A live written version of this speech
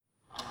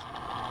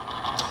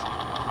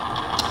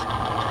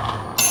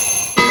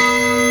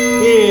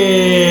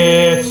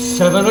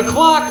7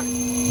 o'clock. Do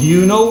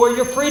you know where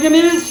your freedom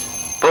is?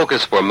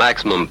 Focus for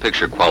maximum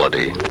picture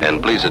quality,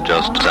 and please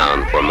adjust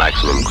sound for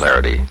maximum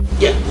clarity.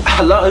 Yeah,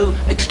 hello,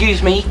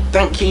 excuse me,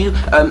 thank you.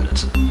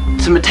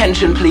 Some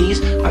attention,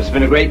 please. I've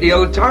spent a great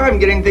deal of time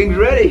getting things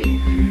ready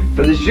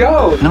for the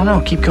show.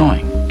 No, keep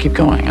going. Keep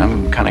going.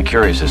 I'm kind of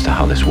curious as to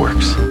how this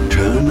works.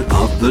 Turn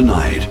Up the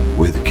Night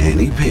with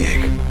Kenny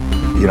Pick.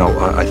 You know,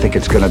 I think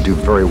it's going to do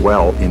very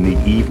well in the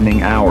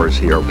evening hours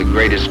here. The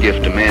greatest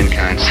gift to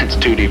mankind since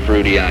Tutti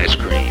Frutti ice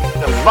cream.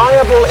 A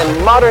viable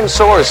and modern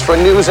source for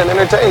news and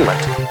entertainment.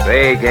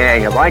 Hey,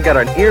 gang, have I got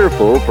an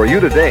earful for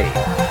you today?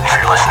 If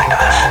you're listening to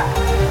this,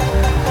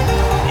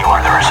 you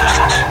are the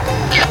resistance.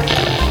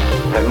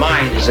 My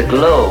mind is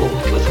aglow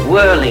with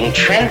whirling,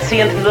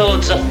 transient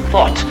loads of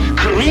thought,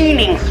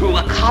 careening through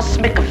a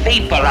cosmic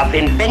vapor of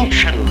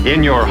invention.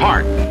 In your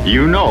heart,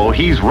 you know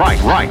he's right.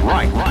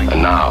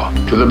 And now,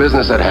 to the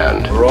business at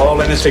hand. We're all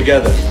in this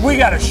together. We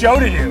got a show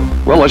to do.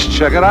 Well, let's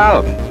check it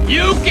out.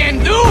 You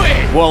can do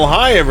it. Well,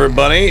 hi,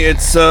 everybody.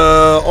 It's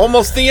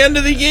almost the end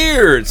of the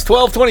year. It's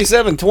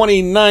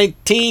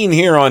 12/27/2019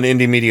 here on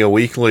Indie Media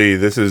Weekly.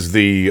 This is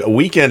the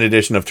weekend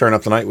edition of Turn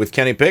Up the Night with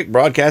Kenny Pick,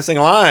 broadcasting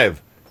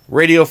live.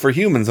 Radio for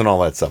humans and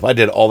all that stuff. I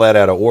did all that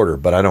out of order,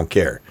 but I don't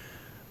care.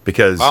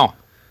 Because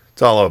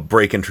it's all a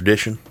breaking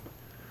tradition.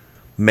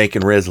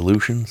 Making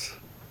resolutions.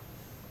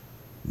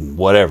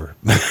 Whatever.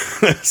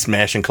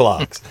 Smashing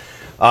clocks.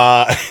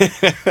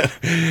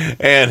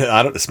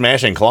 And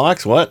smashing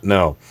clocks? What?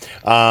 No.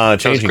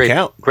 Changing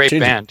count. Great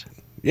band.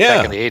 Yeah.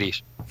 Back in the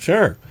 80s.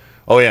 Sure.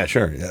 Oh, yeah,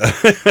 sure. Yeah.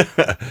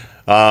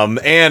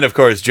 And, of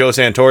course, Joe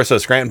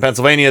Santorsa, Scranton,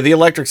 Pennsylvania, the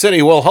Electric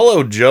City. Well,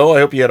 hello, Joe. I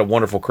hope you had a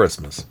wonderful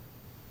Christmas.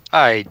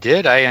 I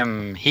did. I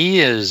am. He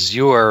is.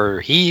 You are.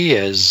 He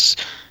is.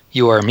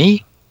 You are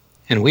me.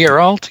 And we are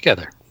all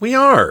together. We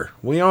are.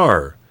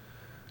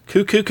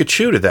 Cuckoo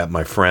ka-choo to that,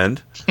 my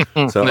friend.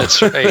 So.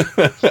 That's right.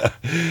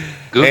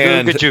 Goo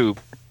goo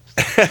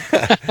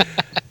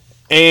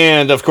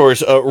And, of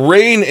course,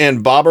 Rain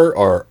and Bobber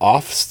are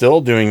off still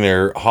doing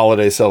their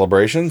holiday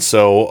celebration.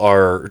 So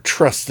our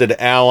trusted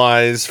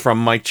allies from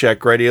Mike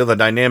Check Radio, the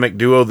dynamic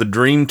duo, the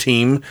Dream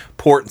Team,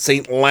 Port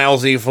St.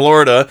 Lousy,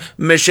 Florida,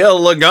 Michelle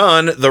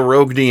Lagan, the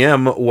Rogue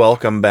DM,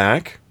 welcome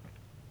back.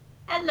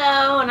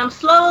 Hello, and I'm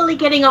slowly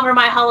getting over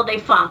my holiday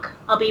funk.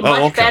 I'll be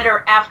much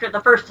better after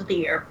the first of the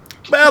year.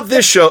 Well,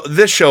 this show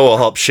will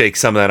help shake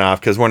some of that off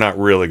because we're not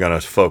really going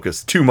to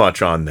focus too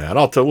much on that.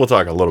 We'll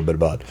talk a little bit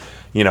about,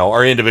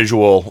 our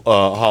individual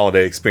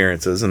holiday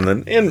experiences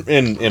and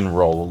then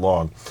roll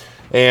along.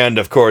 And,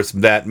 of course,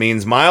 that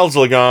means Miles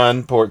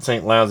Lagan, Port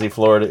St. Lousy,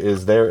 Florida,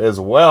 is there as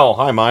well.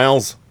 Hi,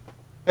 Miles.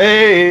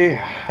 Hey,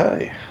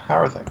 how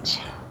are things?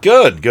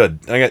 Good.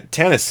 I got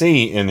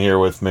Tennessee in here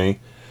with me.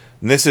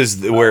 And this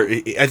is where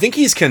I think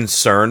he's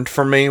concerned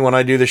for me when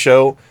I do the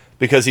show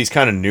because he's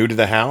kind of new to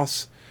the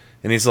house.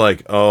 And he's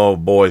like, oh,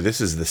 boy,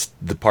 this is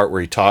the part where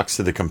he talks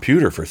to the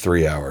computer for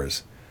 3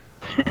 hours.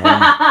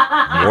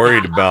 I'm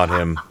worried about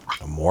him.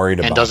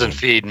 And doesn't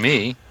feed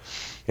me.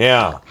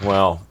 Yeah,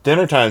 well,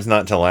 dinner time's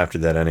not until after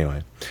that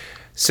anyway.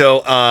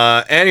 So,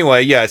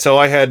 so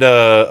I had,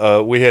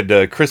 we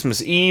had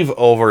Christmas Eve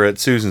over at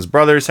Susan's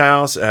brother's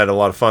house. I had a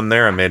lot of fun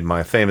there. I made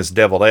my famous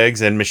deviled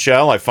eggs. And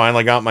Michelle, I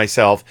finally got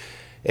myself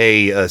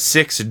a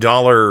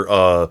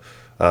 $6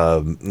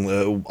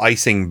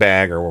 icing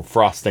bag or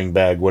frosting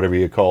bag, whatever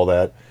you call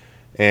that,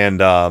 and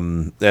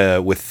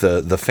with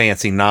the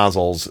fancy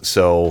nozzles.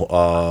 So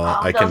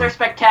those are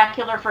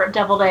spectacular for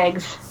deviled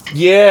eggs.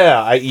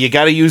 Yeah, you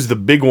got to use the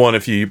big one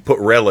if you put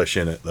relish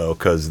in it though,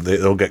 because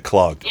they'll get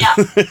clogged. Yeah.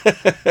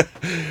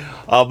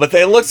 But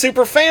they look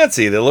super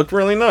fancy. They look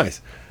really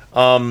nice.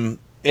 And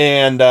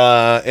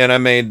I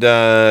made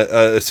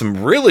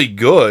some really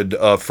good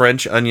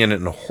French onion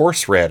and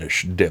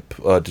horseradish dip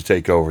to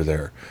take over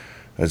there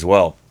as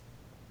well.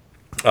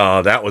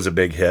 That was a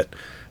big hit.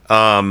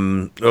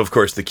 Of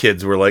course, the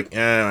kids were like,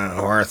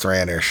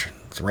 horseradish.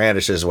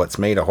 Radish is what's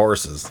made of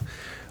horses.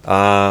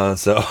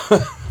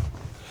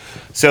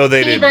 So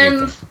they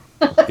didn't.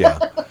 Yeah.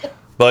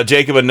 But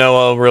Jacob and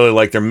Noah really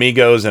liked their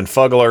Migos and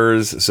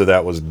Fugglers, so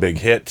that was a big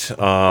hit.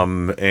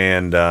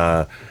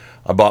 I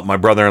bought my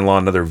brother-in-law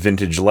another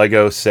vintage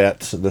Lego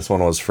set. This one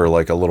was for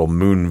like a little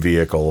moon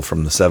vehicle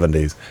from the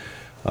 70s.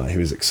 He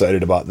was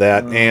excited about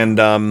that.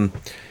 And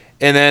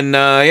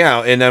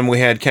then we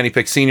had Kenny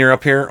Pick Sr.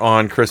 up here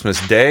on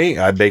Christmas Day.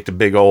 I baked a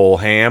big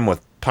old ham with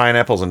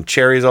pineapples and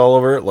cherries all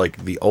over it,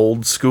 like the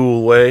old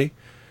school way.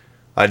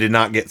 I did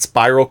not get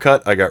spiral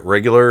cut. I got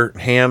regular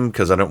ham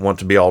because I don't want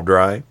it to be all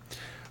dry.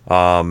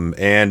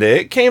 And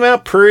it came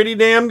out pretty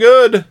damn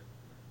good.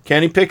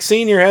 Kenny Pick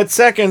Sr. had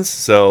seconds,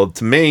 so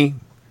to me,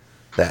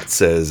 that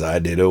says I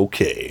did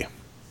okay.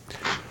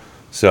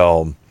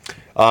 So,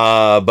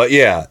 but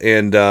yeah,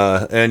 and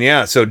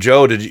yeah. So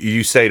Joe, did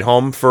you stayed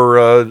home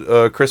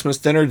for Christmas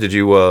dinner? Did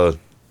you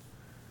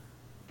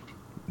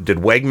did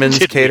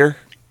Wegmans cater?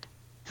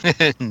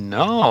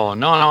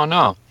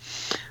 No.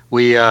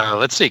 We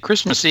let's see.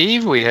 Christmas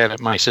Eve we had at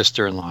my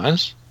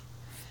sister-in-law's.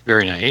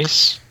 Very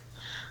nice.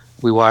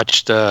 We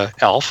watched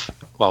Elf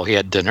while he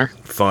had dinner.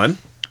 Fun.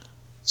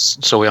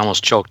 so we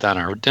almost choked on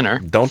our dinner.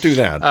 Don't do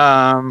that.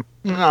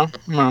 No.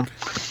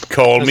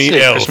 Call Let's me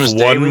see, Elf Christmas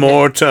Day one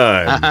more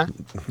time.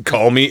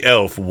 Call me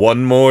Elf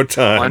one more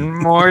time. One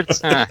more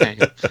time.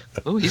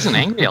 Oh, he's an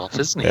angry elf,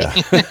 isn't he? Yeah.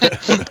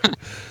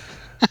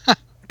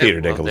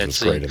 Peter Well, Dinklage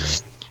that's was great in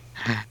that.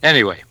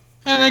 Anyway,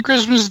 and then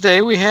Christmas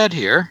Day we had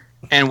here,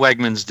 and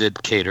Wegmans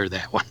did cater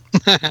that one.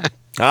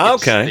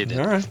 Okay. Yes,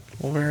 all right.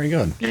 Well, very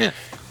good. Yeah.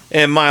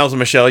 And Miles and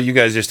Michelle, you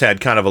guys just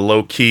had kind of a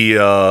low-key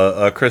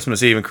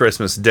Christmas Eve and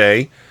Christmas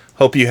Day.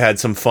 Hope you had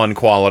some fun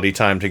quality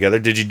time together.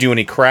 Did you do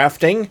any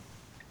crafting?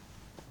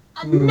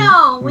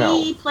 No,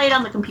 we played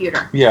on the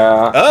computer.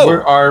 Yeah.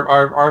 Oh.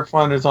 Our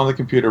fun is on the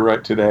computer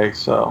right today.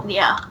 So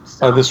Yeah.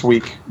 this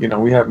week,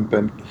 we haven't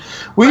been.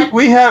 Our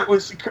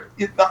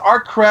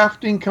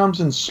crafting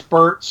comes in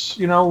spurts.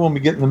 When we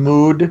get in the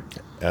mood.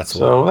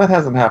 That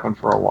hasn't happened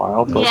for a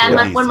while. But Yeah,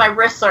 and when my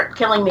wrists aren't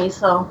killing me,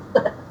 so.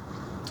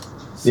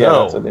 Yeah,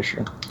 that's an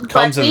issue.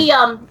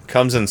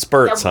 Comes in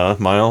spurts, huh,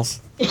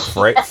 Miles?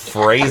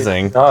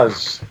 Phrasing. It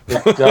does.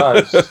 It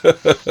does.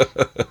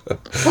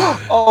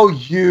 Oh,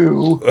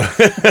 you.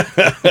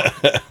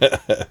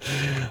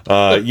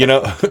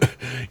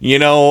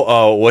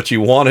 What you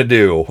want to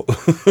do,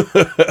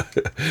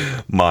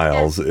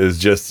 Miles, is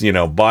just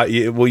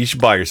buy. Well, you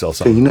should buy yourself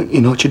something. You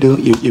know what you do?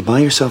 You buy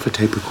yourself a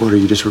tape recorder.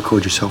 You just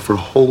record yourself for a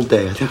whole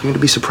day. I think you're going to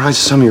be surprised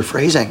at some of your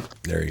phrasing.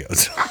 There he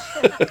goes.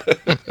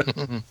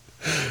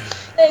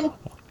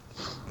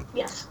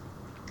 Yes.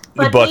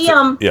 But we,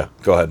 yeah,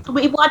 go ahead.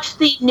 We watched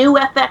the new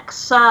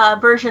FX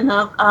version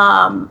of,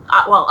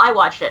 I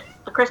watched it,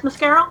 A Christmas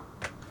Carol.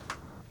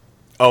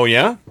 Oh,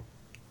 yeah?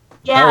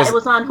 Yeah, it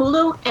was on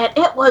Hulu, and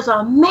it was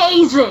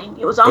amazing.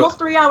 It was almost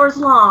 3 hours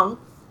long.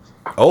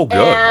 Oh,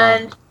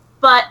 good.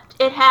 But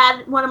it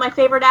had one of my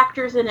favorite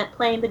actors in it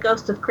playing the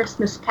Ghost of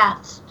Christmas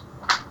Past.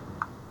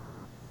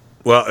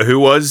 Well, who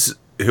was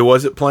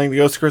it playing the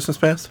Ghost of Christmas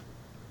Past?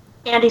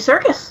 Andy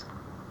Serkis.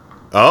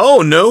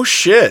 Oh, no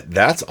shit.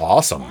 That's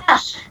awesome.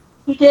 Yes,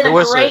 he did a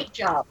great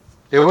job.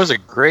 It was a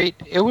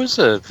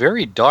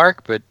very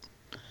dark, but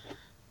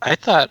I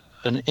thought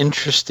an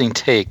interesting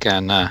take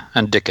on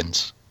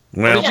Dickens.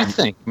 Well, what did you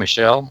think,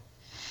 Michelle?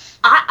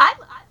 I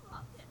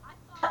loved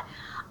it.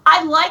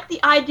 I like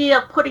the idea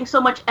of putting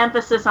so much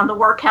emphasis on the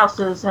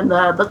workhouses and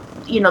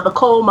the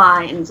coal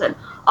mines and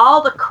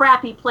all the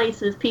crappy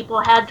places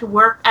people had to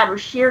work out of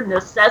sheer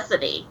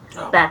necessity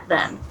back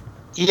then.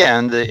 Yeah,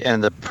 and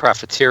the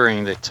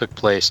profiteering that took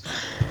place.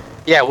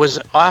 Yeah, it was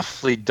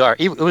awfully dark.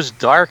 It was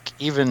dark.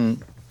 It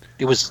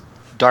was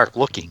dark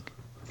looking.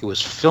 It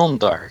was film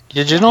dark.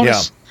 Did you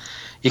notice? Yeah.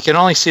 You can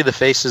only see the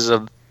faces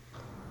of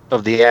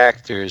the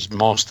actors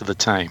most of the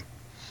time,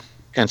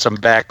 and some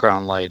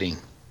background lighting.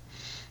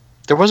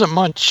 There wasn't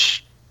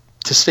much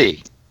to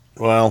see.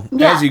 Well,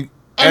 as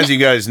you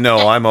guys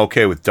know, I'm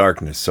okay with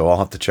darkness, so I'll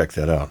have to check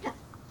that out.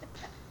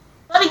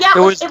 But yeah, it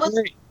was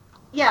great.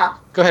 Yeah.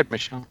 Go ahead,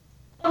 Michelle.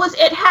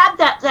 It had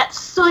that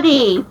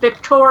sooty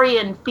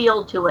Victorian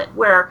feel to it,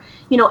 where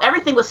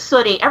everything was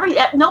sooty.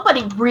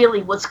 Nobody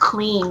really was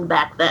clean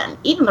back then.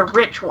 Even the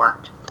rich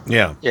weren't.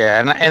 Yeah.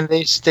 Yeah, and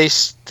they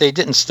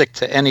didn't stick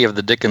to any of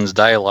the Dickens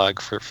dialogue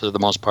for the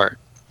most part.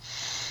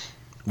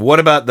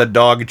 What about the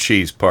dog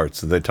cheese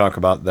parts? Did they talk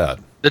about that?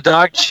 The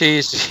dog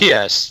cheese,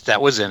 yes,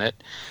 that was in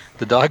it.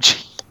 The dog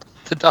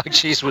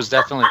cheese was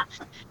definitely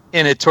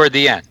in it toward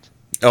the end.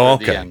 Oh,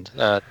 okay.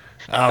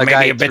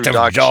 Maybe a bit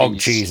of dog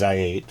cheese I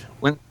ate.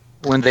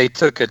 When they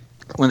took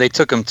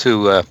him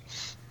to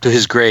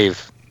his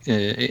grave,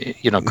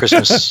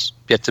 Christmas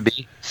yet to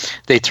be,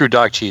 they threw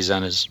dog cheese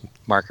on his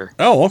marker.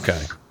 Oh,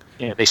 okay.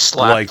 Yeah, they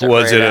slapped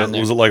was it on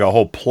there. Was it like a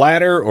whole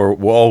platter, or it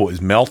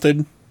was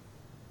melted?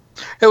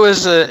 It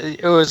was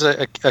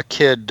a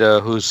kid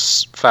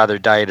whose father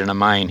died in a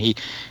mine. He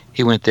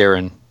went there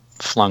and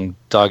flung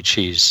dog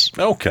cheese.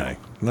 Okay,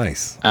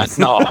 nice.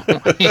 No,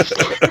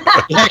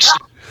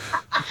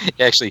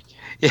 actually,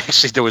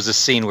 there was a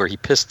scene where he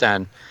pissed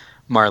on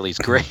Marley's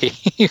grave.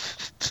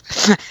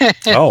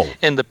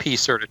 And the pee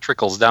sort of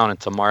trickles down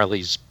into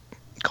Marley's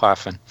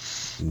coffin.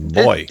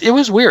 Boy, it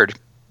was weird.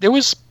 It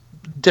was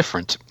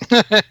different,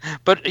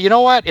 but you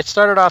know what? It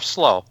started off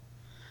slow.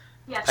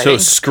 Yes. So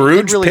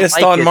Scrooge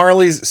pissed on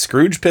Marley's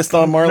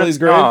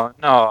grave?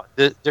 No.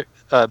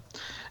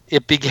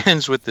 It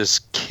begins with this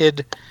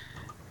kid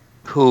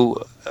who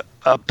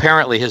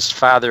apparently his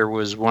father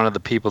was one of the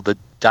people that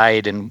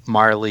died in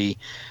Marley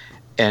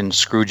and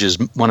Scrooge's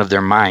one of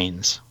their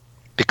mines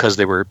because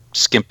they were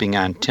skimping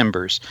on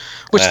timbers,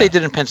 which they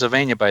did in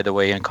Pennsylvania, by the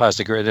way, and caused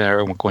a great. I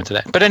won't go into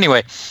that. But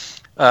anyway,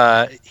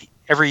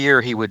 every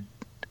year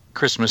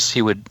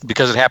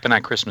because it happened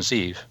on Christmas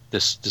Eve,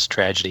 this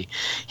tragedy,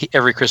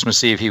 every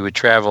Christmas Eve he would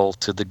travel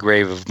to the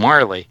grave of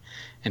Marley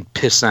and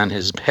piss on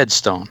his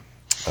headstone.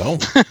 Oh,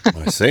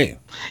 I see.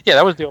 Yeah,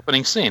 that was the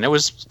opening scene. It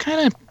was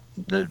kind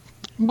of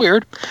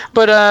weird,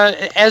 but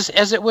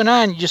as it went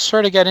on, you just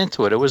sort of got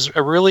into it. It was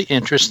a really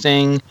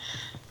interesting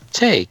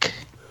take.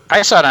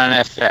 I saw it on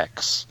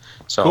FX.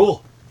 So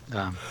cool.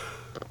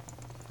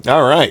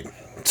 All right.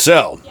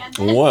 So,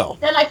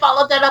 Then I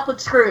followed that up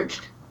with Scrooge.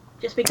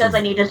 Just because I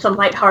needed some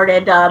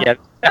lighthearted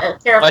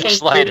Sarah Much Kane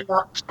lighter. beating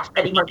up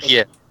Freddie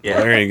Mercury.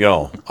 Yeah. There you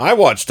go. I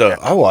ran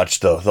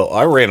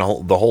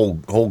the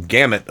whole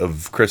gamut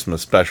of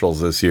Christmas specials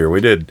this year.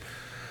 We did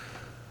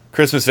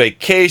Christmas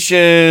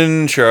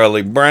Vacation,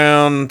 Charlie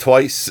Brown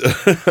twice,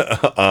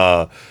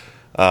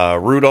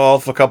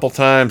 Rudolph a couple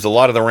times, a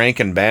lot of the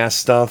Rankin Bass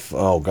stuff.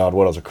 Oh God,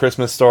 what else? A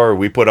Christmas Story.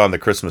 We put on the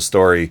Christmas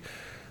Story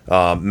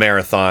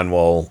marathon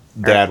while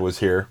Dad was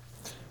here,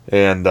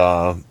 and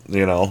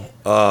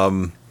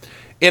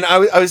and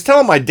I was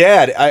telling my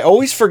dad, I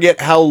always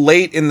forget how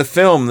late in the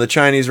film the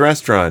Chinese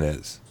restaurant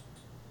is.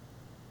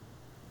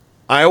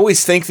 I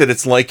always think that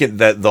it's like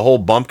that the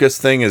whole Bumpkus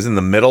thing is in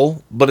the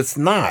middle, but it's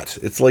not.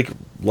 It's like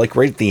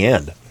right at the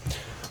end.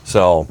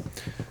 So,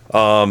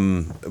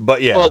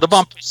 but yeah. Well, the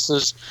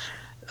Bumpus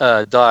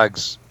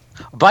dogs.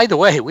 By the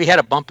way, we had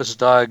a Bumpus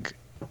dog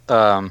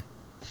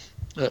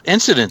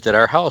incident at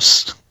our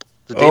house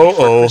the day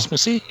before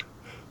Christmas Eve.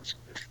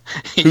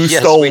 Who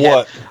stole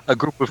what?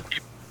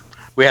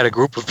 We had a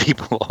group of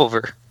people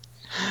over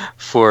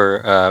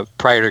for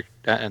prior to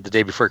the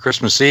day before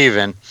Christmas Eve,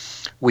 and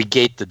we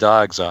gate the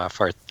dogs off,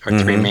 our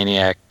three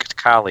maniac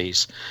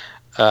collies,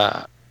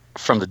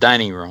 from the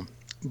dining room.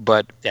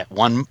 But at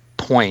one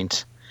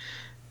point,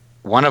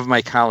 one of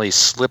my collies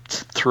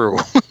slipped through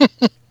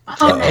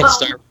and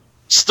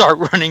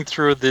start running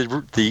through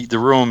the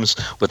rooms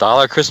with all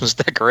our Christmas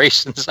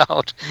decorations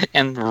out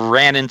and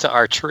ran into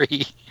our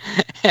tree.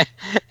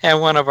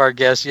 And one of our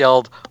guests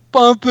yelled,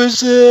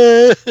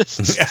 "Bumpuses!"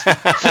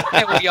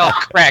 And we all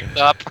cracked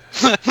up.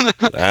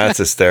 That's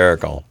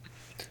hysterical.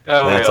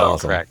 That's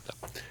awesome. Cracked up.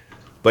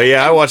 But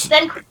yeah, I watched.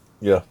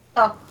 Yeah.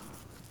 Oh,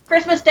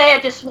 Christmas Day, I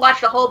just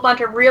watched a whole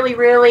bunch of really,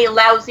 really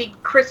lousy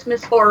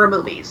Christmas horror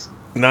movies.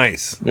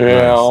 Nice.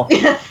 Yeah.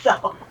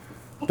 So.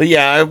 But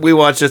yeah, we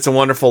watched It's a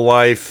Wonderful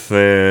Life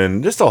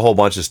and just a whole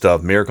bunch of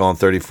stuff. Miracle on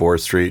 34th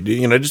Street.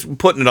 Just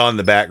putting it on in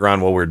the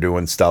background while we're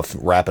doing stuff,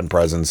 wrapping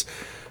presents,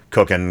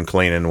 cooking,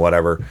 cleaning,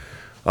 whatever.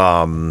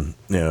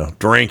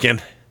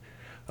 Drinking.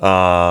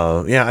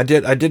 Yeah, I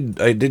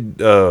did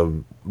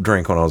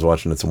drink when I was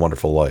watching It's a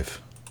Wonderful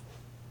Life.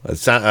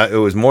 It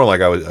was more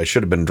like I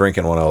should have been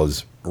drinking when I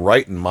was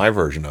writing my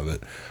version of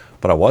it,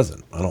 but I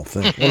wasn't. I don't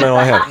think. Well, no,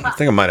 I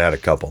think I might have had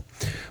a couple.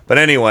 But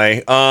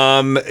anyway,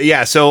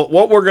 yeah. So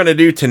what we're gonna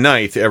do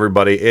tonight,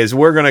 everybody, is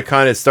we're gonna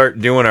kind of start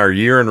doing our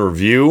year in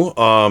review,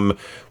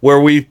 where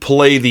we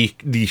play the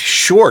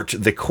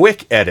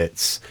quick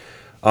edits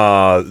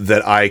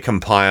that I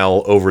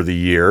compile over the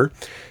year.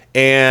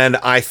 And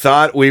I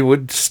thought we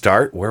would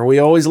start where we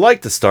always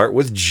like to start,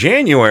 with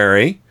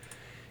January,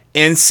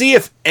 and see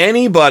if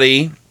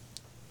anybody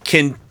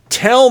can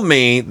tell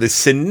me the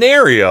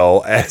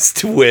scenario as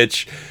to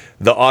which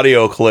the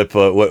audio clip,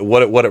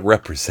 what it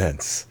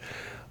represents.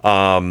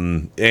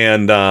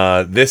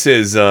 This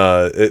is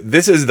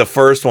the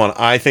first one.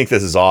 I think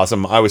this is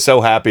awesome. I was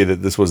so happy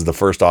that this was the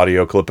first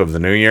audio clip of the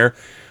new year.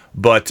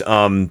 But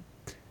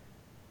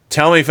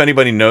tell me if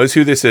anybody knows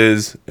who this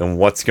is and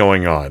what's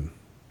going on.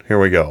 Here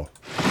we go.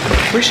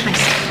 Where should I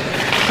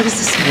sit? What is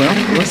this? Well,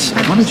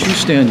 why don't you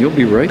stand? You'll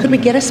be right. Could we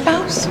get a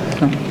spouse?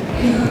 No.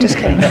 Just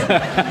kidding.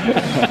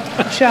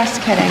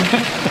 Just kidding.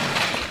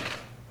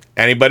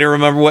 Anybody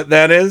remember what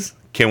that is?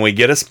 Can we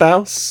get a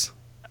spouse?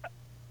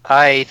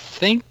 I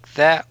think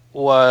that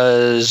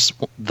was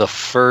the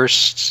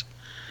first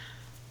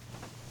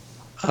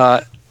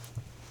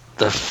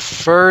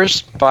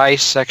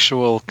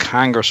bisexual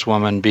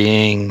congresswoman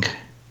being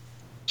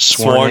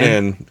sworn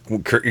in.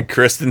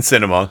 Kristen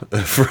Sinema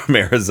from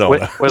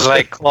Arizona. Was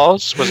I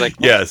close?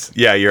 Yes.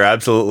 Yeah, you're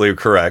absolutely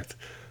correct.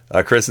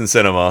 Kristen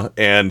Sinema,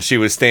 and she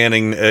was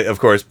standing, of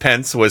course,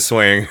 Pence was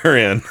swearing her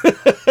in.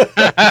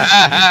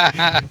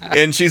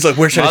 And she's like,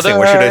 where should I stand?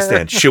 Where should I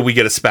stand? Should we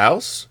get a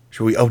spouse?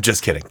 Should we? Oh,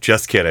 just kidding.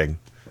 Just kidding.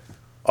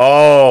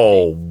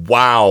 Oh,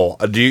 wow.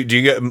 Do you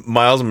get,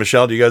 Miles and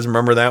Michelle, do you guys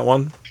remember that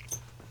one?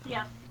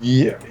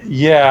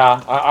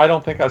 Yeah. I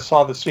don't think I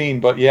saw the scene,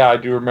 but yeah, I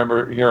do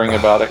remember hearing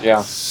about it.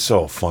 Yeah.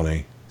 So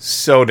funny.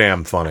 So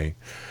damn funny.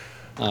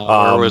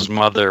 Where was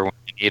Mother when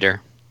you need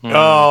her?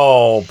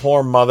 Oh,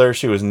 poor Mother.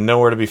 She was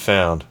nowhere to be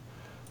found.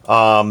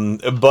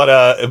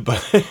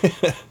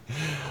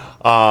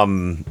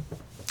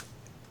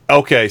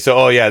 Okay,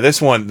 so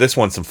this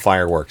one, some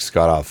fireworks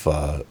got off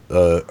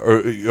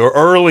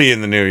early in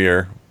the new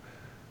year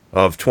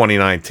of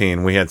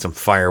 2019. We had some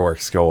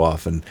fireworks go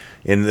off, and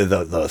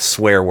the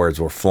swear words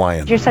were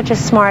flying. You're such a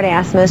smart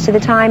ass most of the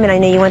time, and I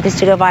know you want this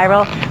to go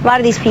viral. A lot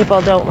of these people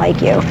don't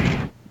like you.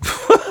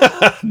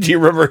 Do you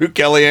remember who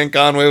Kellyanne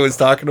Conway was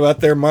talking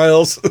about there,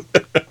 Miles?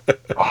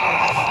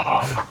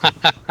 I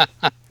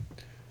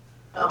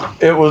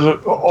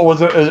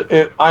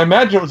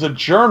imagine it was a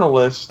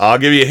journalist. I'll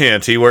give you a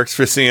hint. He works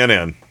for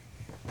CNN.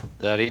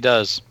 That he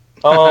does.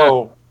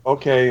 Oh,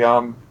 okay.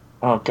 Oh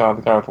God,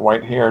 the guy with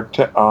white hair.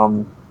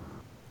 I'm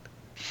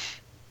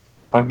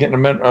getting a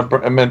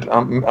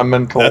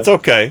mental. That's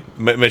okay.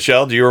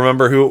 Michelle, do you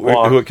remember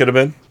who it could have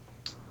been?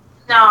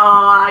 No,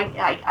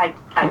 I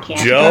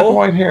can't. Joe?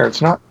 White hair.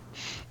 It's not.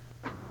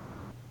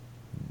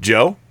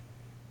 Joe?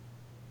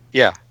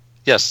 Yeah.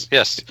 Yes.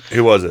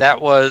 Who was it?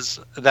 That was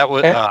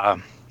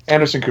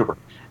Anderson Cooper.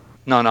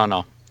 No,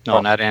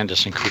 not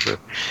Anderson Cooper.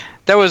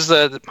 That was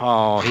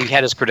he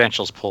had his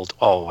credentials pulled.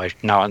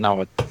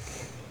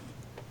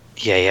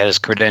 He had his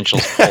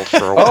credentials pulled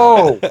for a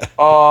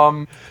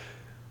while.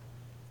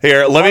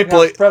 Here, let me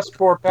play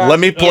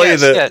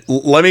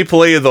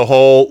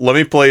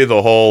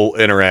the whole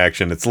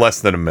interaction. It's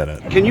less than a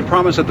minute. Can you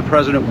promise that the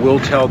president will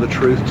tell the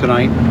truth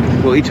tonight?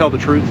 Will he tell the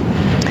truth?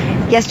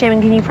 Yes,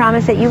 Chairman, can you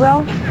promise that you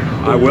will?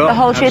 I will. The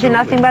whole truth and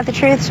nothing but the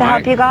truth to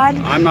help you, God?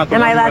 I'm not the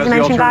Am one I allowed who to has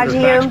mention the God to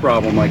alternative you? facts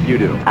problem like you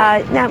do.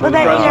 No,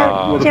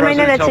 well, Jim, I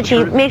know that's a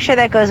cheat. Make sure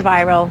that goes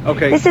viral.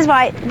 Okay. This is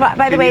why,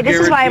 by the way, this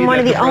is why I'm one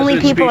of the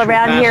only people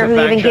around here who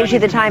even gives you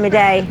the time of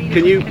day.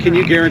 Can you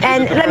guarantee?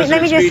 And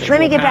let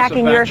me get back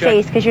in your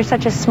face, because you're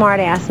such a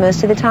smart ass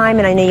most of the time,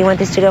 and I know you want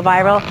this to go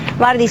viral.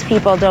 A lot of these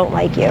people don't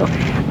like you.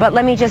 But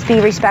let me just be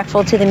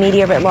respectful to the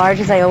media at large,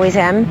 as I always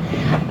am.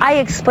 I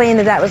explained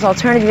that was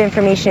alternative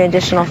information and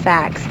additional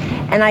facts.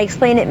 And I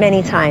explained it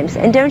many times.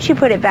 And don't you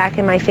put it back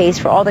in my face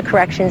for all the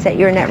corrections that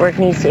your network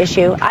needs to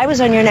issue. I was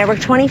on your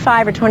network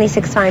 25 or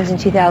 26 times in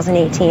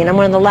 2018. I'm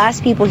one of the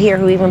last people here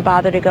who even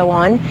bothered to go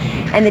on.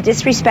 And the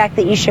disrespect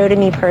that you showed to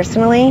me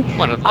personally,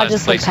 I'll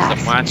just look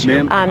past.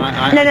 Ma'am,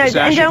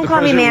 and don't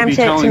call me ma'am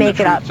to make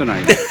it up.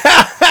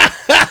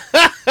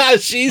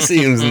 She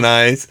seems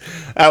nice.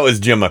 That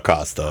was Jim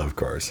Acosta, of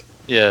course.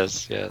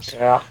 Yes.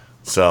 Yeah.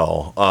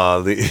 So,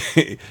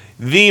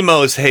 the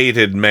most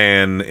hated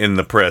man in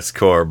the press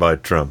corps by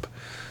Trump.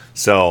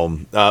 So,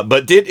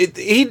 but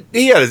he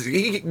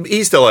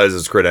still has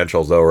his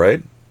credentials though,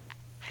 right?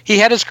 He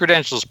had his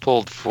credentials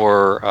pulled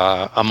for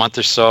a month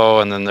or so,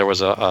 and then there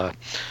was a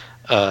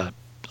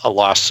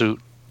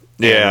lawsuit.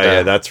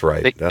 Yeah, that's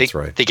right. That's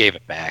right. They gave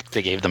it back.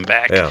 They gave them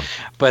back. Yeah.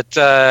 But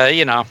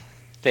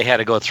they had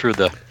to go through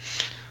the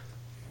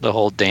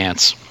whole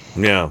dance.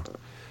 Yeah.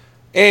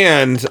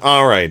 And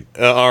all right.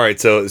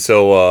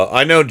 So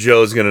I know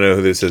Joe's gonna know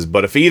who this is,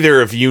 but if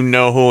either of you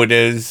know who it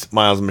is,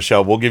 Miles and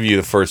Michelle, we'll give you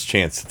the first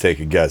chance to take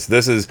a guess.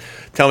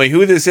 Tell me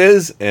who this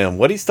is and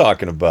what he's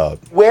talking about.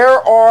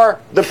 Where are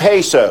the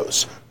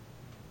pesos?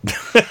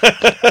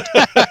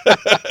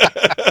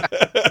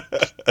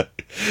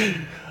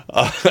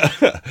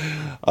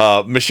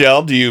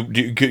 Michelle,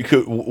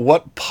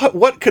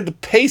 what could the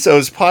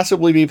pesos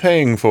possibly be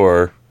paying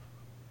for?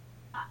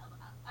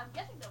 I'm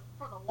guessing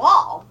for the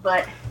wall,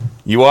 but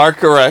You are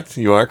correct.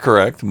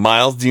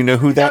 Miles, do you know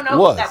who that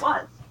was? Who that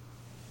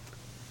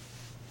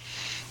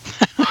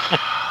was.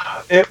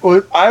 It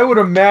was. I would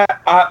imagine.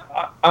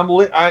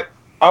 I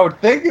would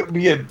think it would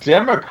be a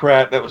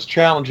Democrat that was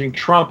challenging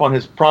Trump on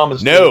his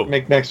promise to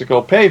make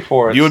Mexico pay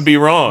for it. You would be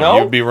wrong. No?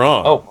 You'd be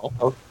wrong.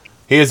 Oh.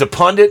 He is a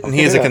pundit and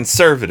he is a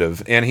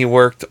conservative, and he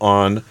worked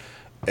on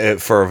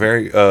for a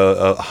very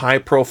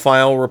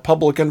high-profile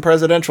Republican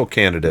presidential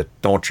candidate.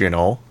 Don't you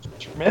know?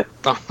 Schmidt?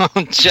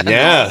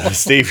 Yeah,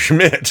 Steve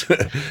Schmidt.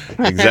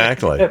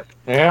 Exactly.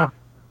 Yeah.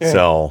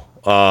 So,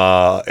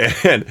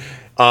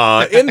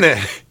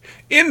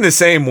 in the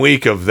same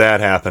week of that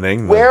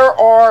happening, Where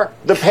are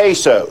the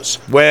pesos?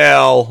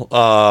 Well,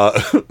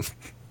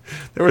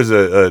 there was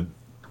a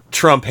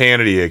Trump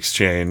Hannity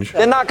exchange.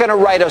 They're not going to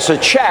write us a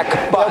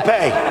check, but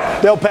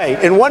they'll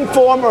pay in one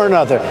form or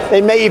another.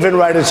 They may even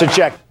write us a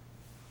check.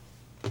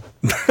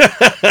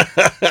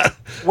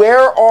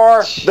 Where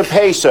are the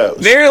pesos?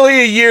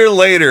 Nearly a year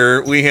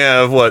later, we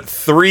have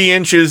 3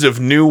 inches of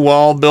new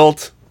wall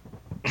built.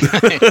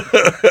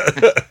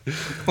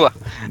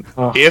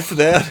 If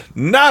that,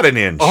 not an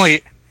inch.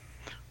 Only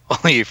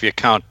if you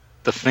count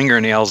the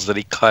fingernails that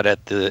he cut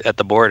at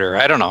the border.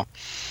 I don't know.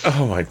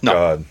 Oh my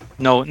God!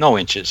 No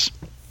inches.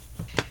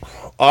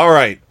 All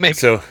right,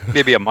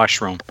 maybe a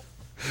mushroom.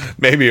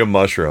 Maybe a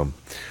mushroom.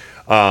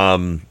 But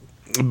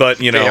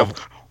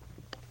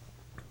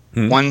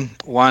one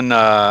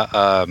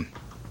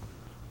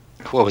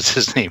what was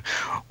his name?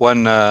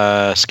 One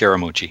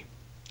Scaramucci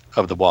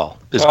of the wall.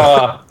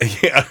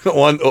 Yeah,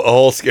 a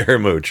whole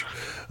Scaramouche,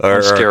 or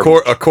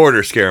a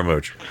quarter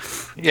Scaramouche.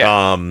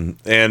 Yeah.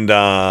 And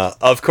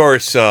of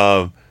course,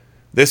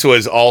 this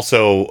was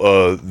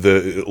also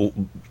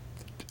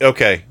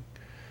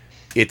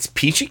it's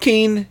peachy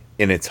keen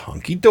and it's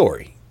hunky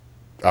dory.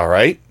 All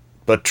right,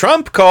 but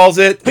Trump calls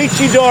it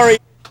peachy dory.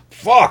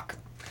 Fuck.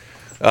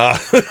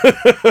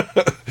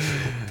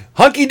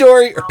 Hunky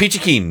dory or peachy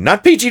keen,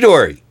 not peachy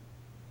dory.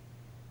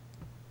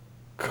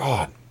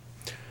 God.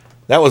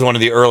 That was one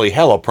of the early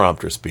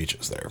teleprompter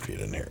speeches there, if you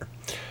didn't hear.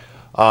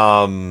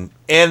 And,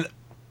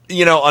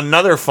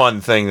 another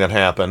fun thing that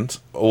happened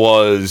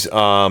was,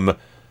 I'm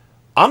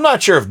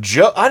not sure if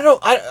Joe, I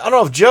don't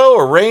know if Joe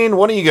or Rain,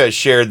 one of you guys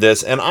shared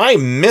this, and I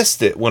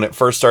missed it when it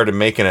first started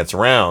making its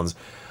rounds,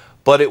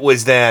 but it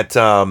was that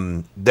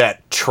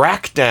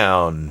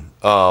Trackdown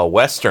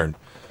Western.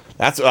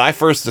 That's when I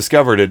first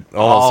discovered it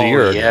almost a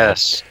year ago.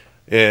 Yes.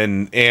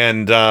 And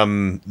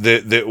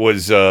that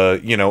was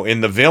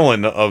in the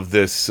villain of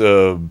this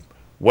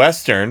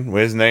Western,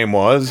 his name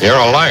was. You're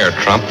a liar,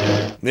 Trump.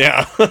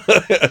 Yeah.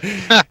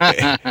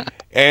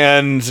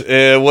 And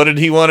what did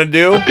he want to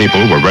do? The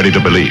people were ready to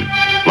believe.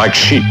 Like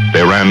sheep,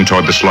 they ran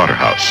toward the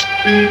slaughterhouse.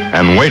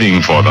 And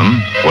waiting for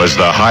them was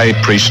the high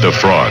priest of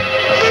fraud.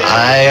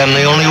 I am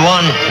the only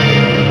one.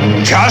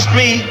 Trust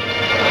me.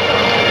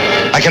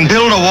 I can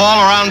build a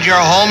wall around your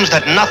homes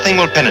that nothing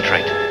will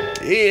penetrate.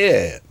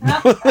 Yeah.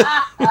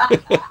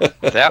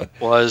 That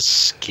was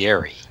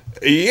scary.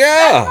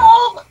 Yeah.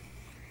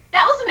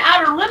 That was an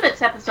Outer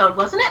Limits episode,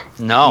 wasn't it?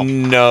 No.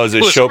 No, it was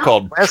a show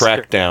called Western.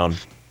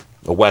 Trackdown.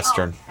 A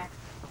Western.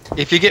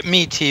 If you get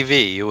Me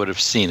TV, you would have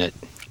seen it.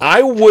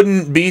 I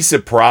wouldn't be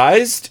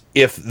surprised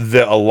if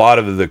a lot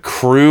of the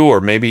crew, or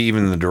maybe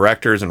even the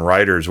directors and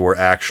writers, were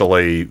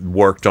actually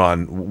worked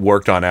on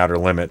Outer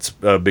Limits,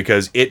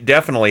 because it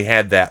definitely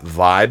had that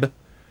vibe,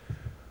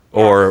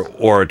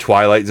 or a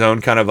Twilight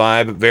Zone kind of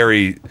vibe,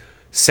 very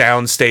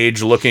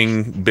soundstage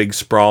looking, big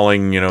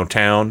sprawling,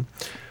 town.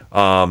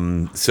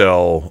 But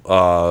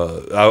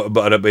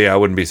yeah, I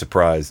wouldn't be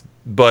surprised.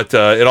 But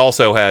it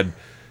also had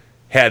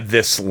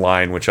this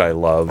line, which I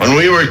love. When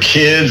we were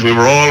kids, we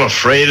were all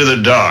afraid of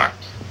the dark.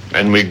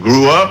 And we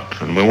grew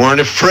up, and we weren't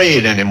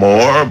afraid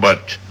anymore,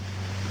 but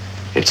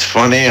it's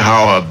funny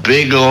how a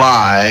big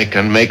lie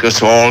can make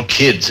us all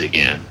kids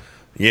again.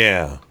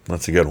 Yeah,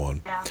 that's a good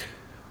one.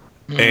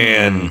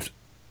 Yeah.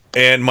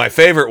 And my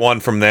favorite one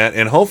from that,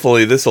 and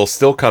hopefully this will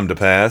still come to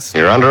pass.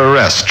 You're under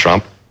arrest,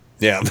 Trump.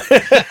 Yeah.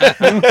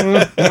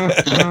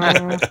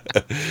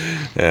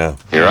 Yeah.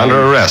 You're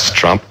under arrest,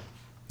 Trump.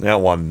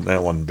 That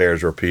one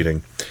bears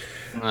repeating.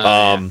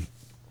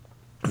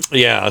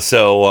 Yeah,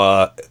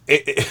 so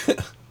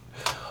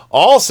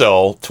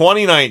also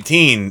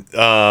 2019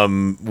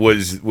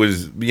 was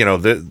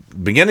the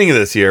beginning of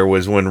this year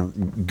was when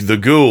the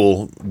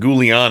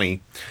Giuliani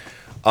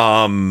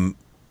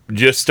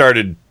just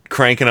started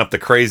cranking up the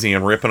crazy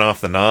and ripping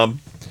off the knob.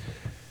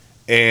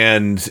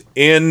 And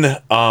in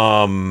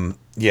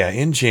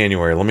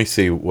January, let me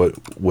see,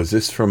 what was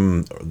this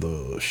from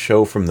the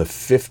show from the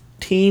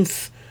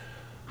 15th?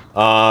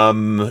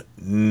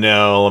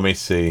 No, let me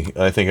see.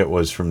 I think it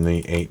was from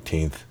the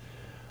 18th.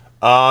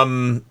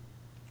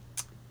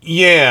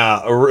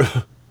 Yeah.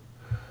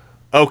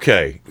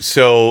 Okay.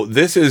 So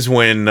this is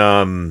when,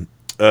 no.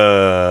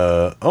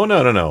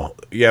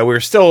 Yeah, we're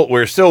still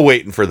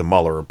waiting for the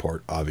Mueller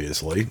report,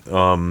 obviously.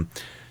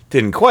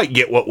 Didn't quite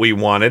get what we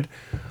wanted,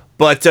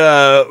 but,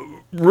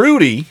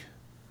 Rudy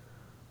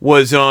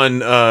was on,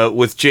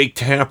 with Jake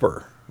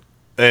Tapper.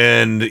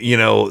 And,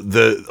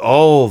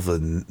 all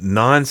the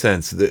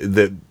nonsense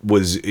that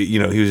was, he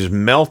was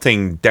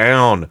melting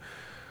down.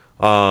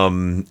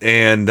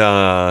 And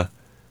I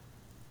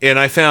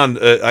found,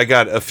 I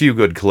got a few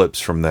good clips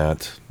from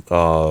that.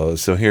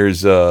 So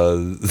here's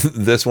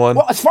this one.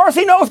 Well, as far as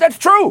he knows, that's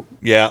true.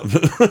 Yeah.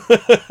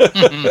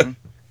 That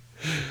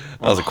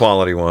was a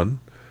quality one.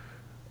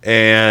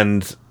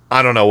 And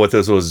I don't know what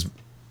this was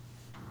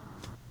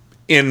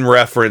in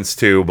reference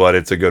to, but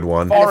it's a good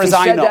one. Or as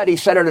I know, he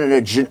said it in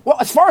a. Well,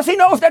 as far as he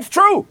knows, that's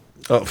true.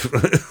 Oh,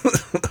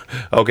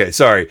 okay.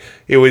 Sorry,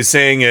 it was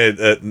saying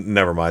it.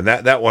 Never mind.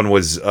 That one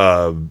was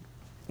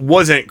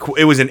wasn't.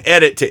 It was an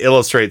edit to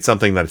illustrate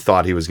something that I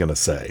thought he was going to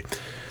say.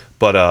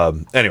 But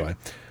anyway,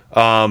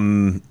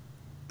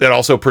 it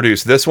also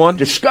produced this one.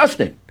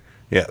 Disgusting.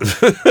 Yeah.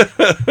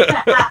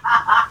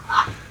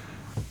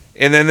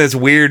 And then this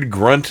weird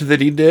grunt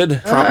that he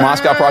did. Trump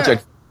Moscow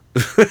Project.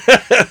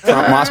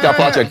 Trump Moscow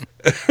Project.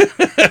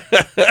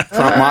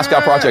 Trump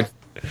Moscow Project.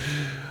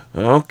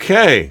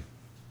 Okay.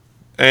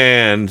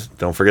 And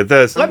don't forget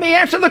this. Let me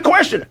answer the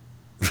question.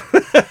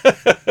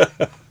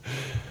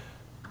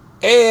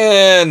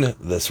 And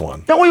this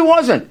one. No, he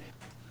wasn't.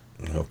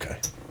 Okay.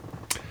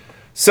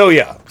 So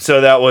yeah.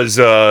 So that was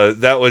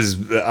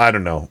I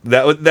don't know.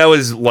 That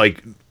was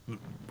like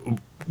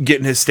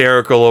getting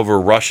hysterical over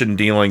Russian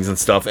dealings and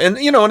stuff. And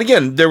and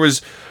again, there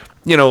was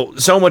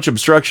so much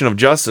obstruction of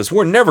justice.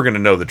 We're never going to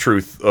know the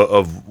truth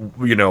of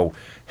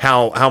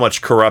how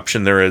much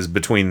corruption there is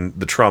between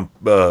the Trump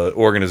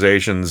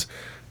organizations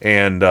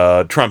and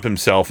Trump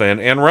himself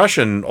and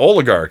Russian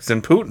oligarchs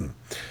and Putin.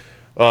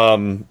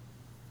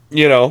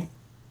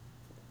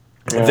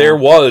 There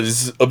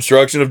was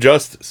obstruction of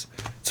justice.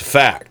 It's a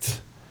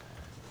fact.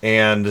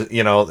 And,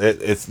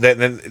 it's that,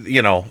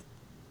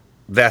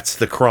 that's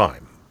the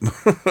crime.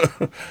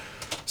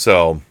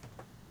 So,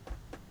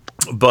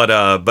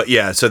 but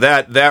yeah, so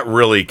that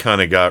really kind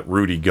of got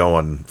Rudy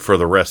going for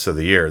the rest of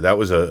the year. That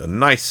was a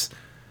nice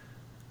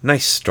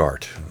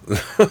start.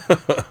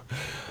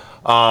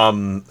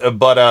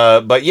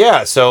 But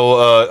yeah,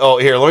 so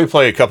here, let me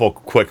play a couple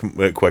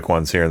quick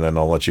ones here, and then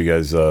I'll let you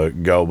guys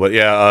go. But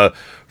yeah,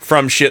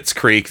 from Schitt's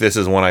Creek, this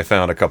is one I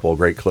found a couple of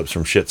great clips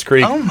from Schitt's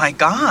Creek. Oh my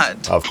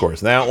God! Of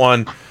course, that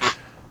one,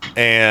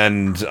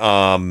 and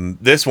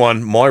this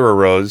one, Moira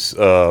Rose.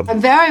 I'm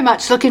very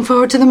much looking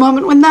forward to the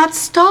moment when that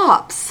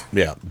stops.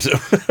 Yeah,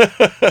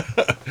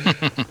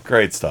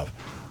 great stuff.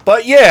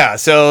 But yeah,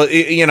 so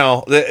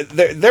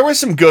there were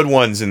some good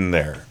ones in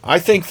there. I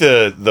think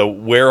the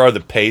Where Are the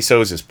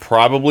Pesos is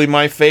probably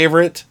my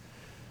favorite,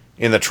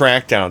 and the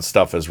Trackdown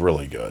stuff is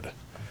really good.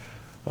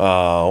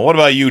 What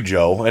about you,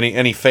 Joe?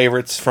 Any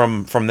favorites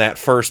from that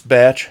first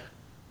batch?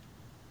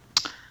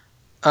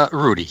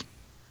 Rudy.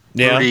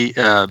 Yeah. Rudy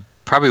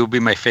probably would be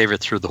my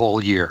favorite through the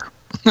whole year.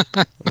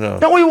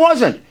 No, he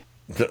wasn't.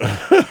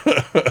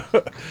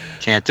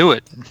 Can't do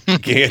it.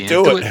 Can't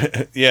do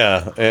it.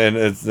 Yeah, and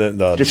it's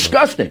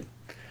Disgusting.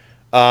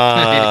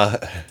 Uh,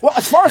 Well,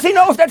 as far as he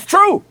knows, that's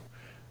true.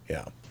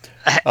 Yeah.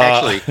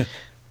 Actually,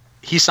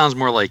 he sounds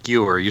more like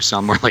you, or you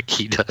sound more like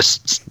he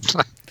does.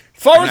 As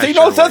far as he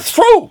knows, that's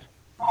true.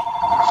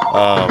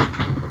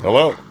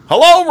 Hello,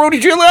 Rudy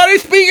Giuliani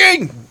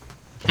speaking.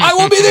 I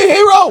will be the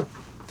hero.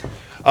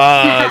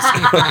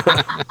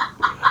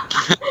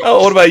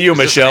 Oh, what about you,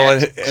 Michelle?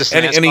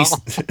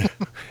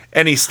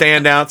 Any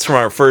standouts from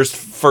our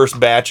first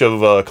batch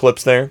of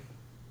clips there?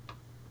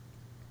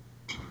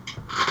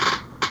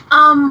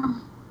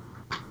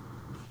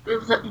 You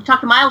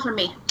talking to Miles or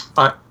me?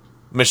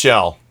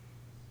 Michelle.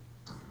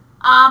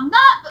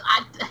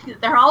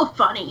 They're all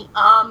funny.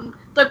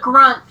 The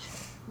grunt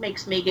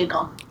makes me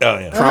giggle. Oh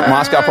yeah. From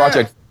Moscow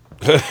Project.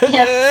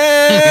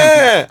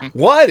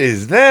 What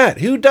is that?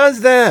 Who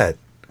does that?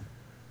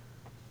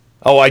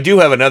 Oh, I do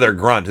have another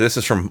grunt. This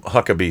is from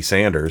Huckabee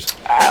Sanders.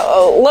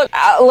 Look.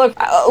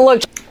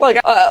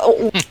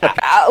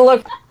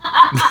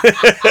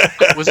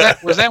 Was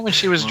that when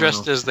she was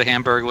dressed as the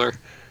Hamburglar?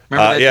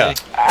 Remember that yeah.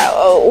 day?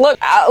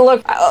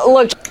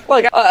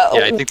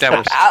 Yeah, I think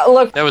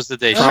that was the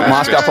day she From was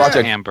Moscow dressed as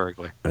the Project.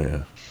 Hamburglar.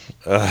 Yeah.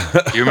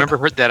 Do you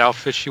remember that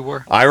outfit she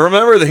wore? I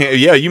remember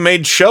yeah, you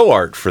made show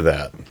art for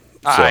that.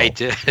 So. I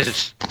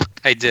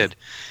did.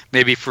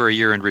 Maybe for a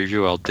year in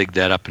review, I'll dig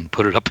that up and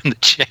put it up in the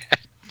chat.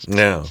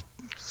 No.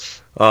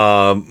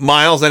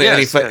 Miles,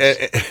 any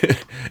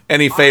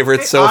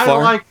favorites so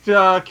far? I liked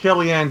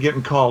Kellyanne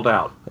getting called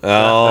out.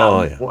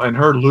 Oh, yeah. And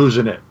her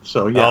losing it.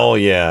 So yeah. Oh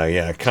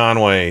yeah.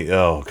 Conway.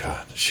 Oh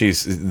god,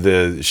 she's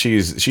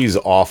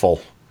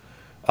awful.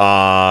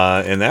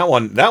 And that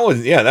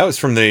was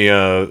from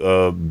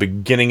the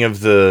beginning of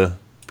the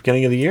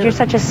year. You're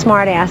such a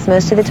smart ass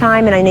most of the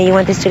time, and I know you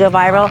want this to go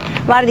viral.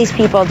 A lot of these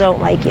people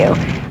don't like you.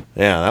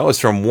 Yeah, that was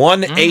from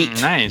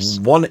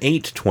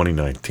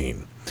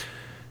 1/8/2019.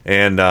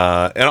 And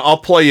I'll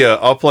play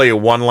you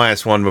one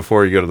last one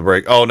before you go to the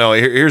break. Oh no,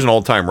 here's an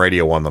old time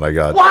radio one that I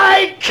got.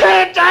 Why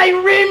can't I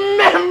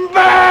remember?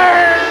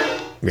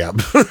 Yeah.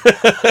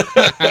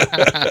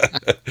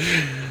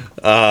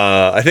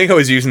 I think I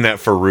was using that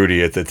for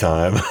Rudy at the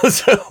time,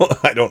 so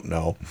I don't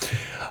know.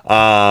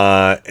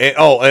 And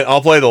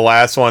I'll play the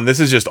last one. This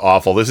is just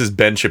awful. This is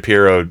Ben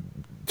Shapiro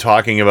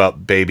talking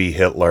about baby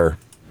Hitler.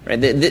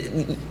 Right.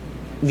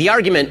 The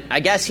argument,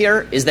 I guess,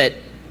 here is that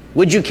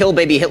would you kill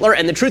baby Hitler?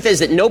 And the truth is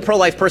that no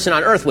pro-life person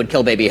on earth would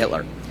kill baby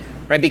Hitler,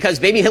 right? Because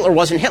baby Hitler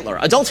wasn't Hitler.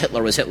 Adult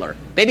Hitler was Hitler.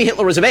 Baby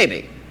Hitler was a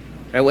baby.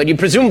 Right? What you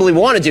presumably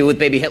want to do with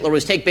baby Hitler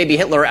was take baby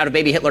Hitler out of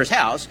baby Hitler's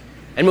house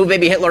and move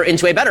baby Hitler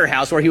into a better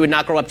house where he would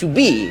not grow up to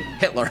be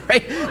Hitler,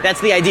 right? That's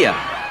the idea.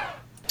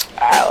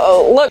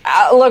 Look.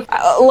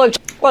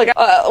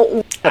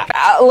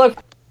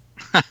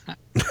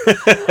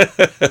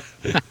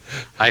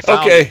 I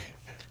found it.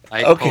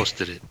 I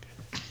posted it.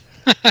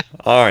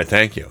 All right,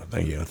 thank you,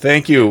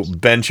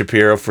 Ben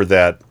Shapiro, for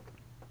that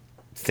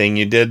thing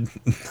you did.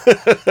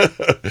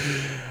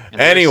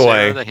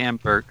 Anyway, the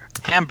Hamburglar.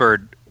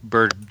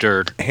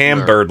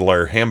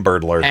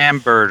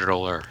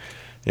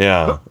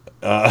 Yeah.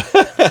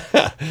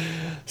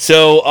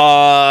 So,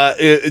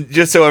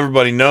 just so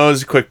everybody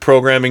knows, a quick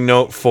programming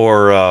note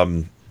for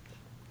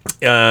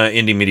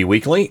Indie Media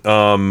Weekly.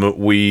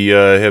 We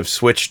have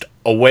switched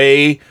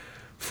away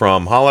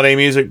from holiday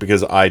music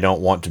because I don't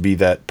want to be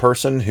that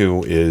person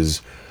who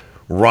is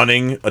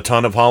running a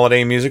ton of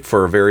holiday music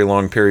for a very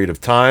long period of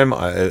time.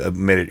 I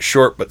made it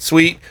short but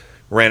sweet,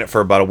 ran it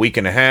for about a week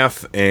and a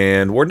half,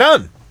 and we're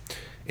done.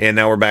 And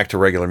now we're back to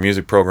regular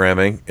music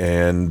programming,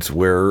 and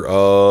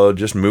we're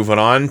just moving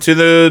on to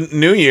the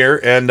new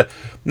year, and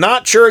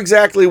not sure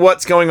exactly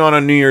what's going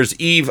on New Year's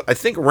Eve. I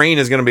think Rain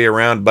is going to be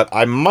around, but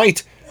I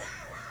might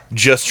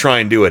just try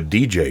and do a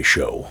DJ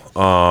show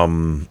up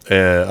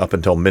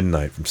until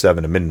midnight, from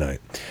 7 to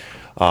midnight.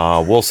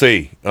 We'll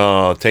see.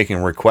 Taking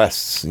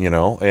requests, and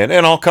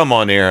I'll come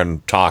on air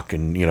and talk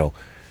and,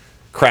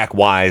 crack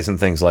wise and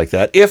things like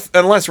that,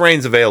 unless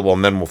Rain's available,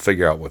 and then we'll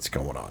figure out what's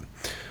going on.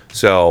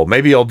 So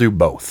maybe I'll do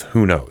both.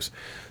 Who knows?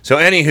 So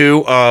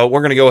anywho, we're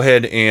going to go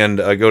ahead and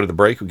go to the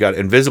break. We've got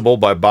Invisible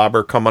by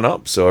Bobber coming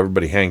up, so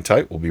everybody hang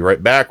tight. We'll be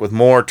right back with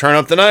more Turn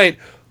Up the Night.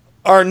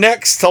 Our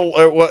next,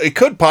 it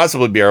could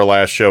possibly be our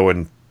last show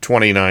in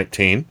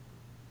 2019.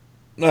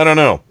 I don't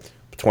know.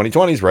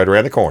 2020 is right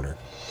around the corner.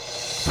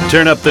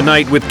 Turn Up the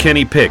Night with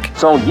Kenny Pick.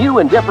 So new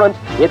and different,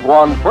 it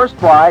won first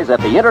prize at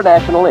the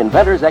International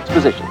Inventors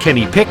Exposition.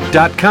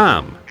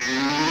 KennyPick.com.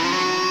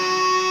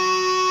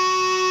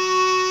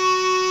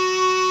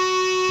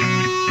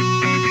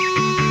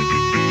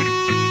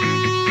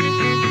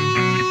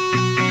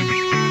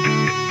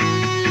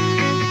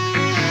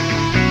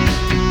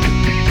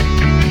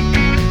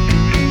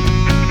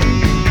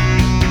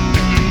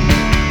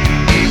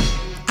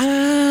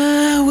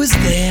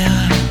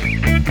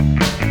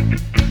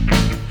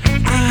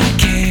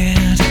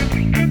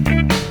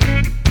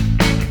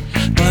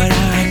 But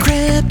I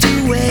crept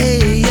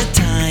away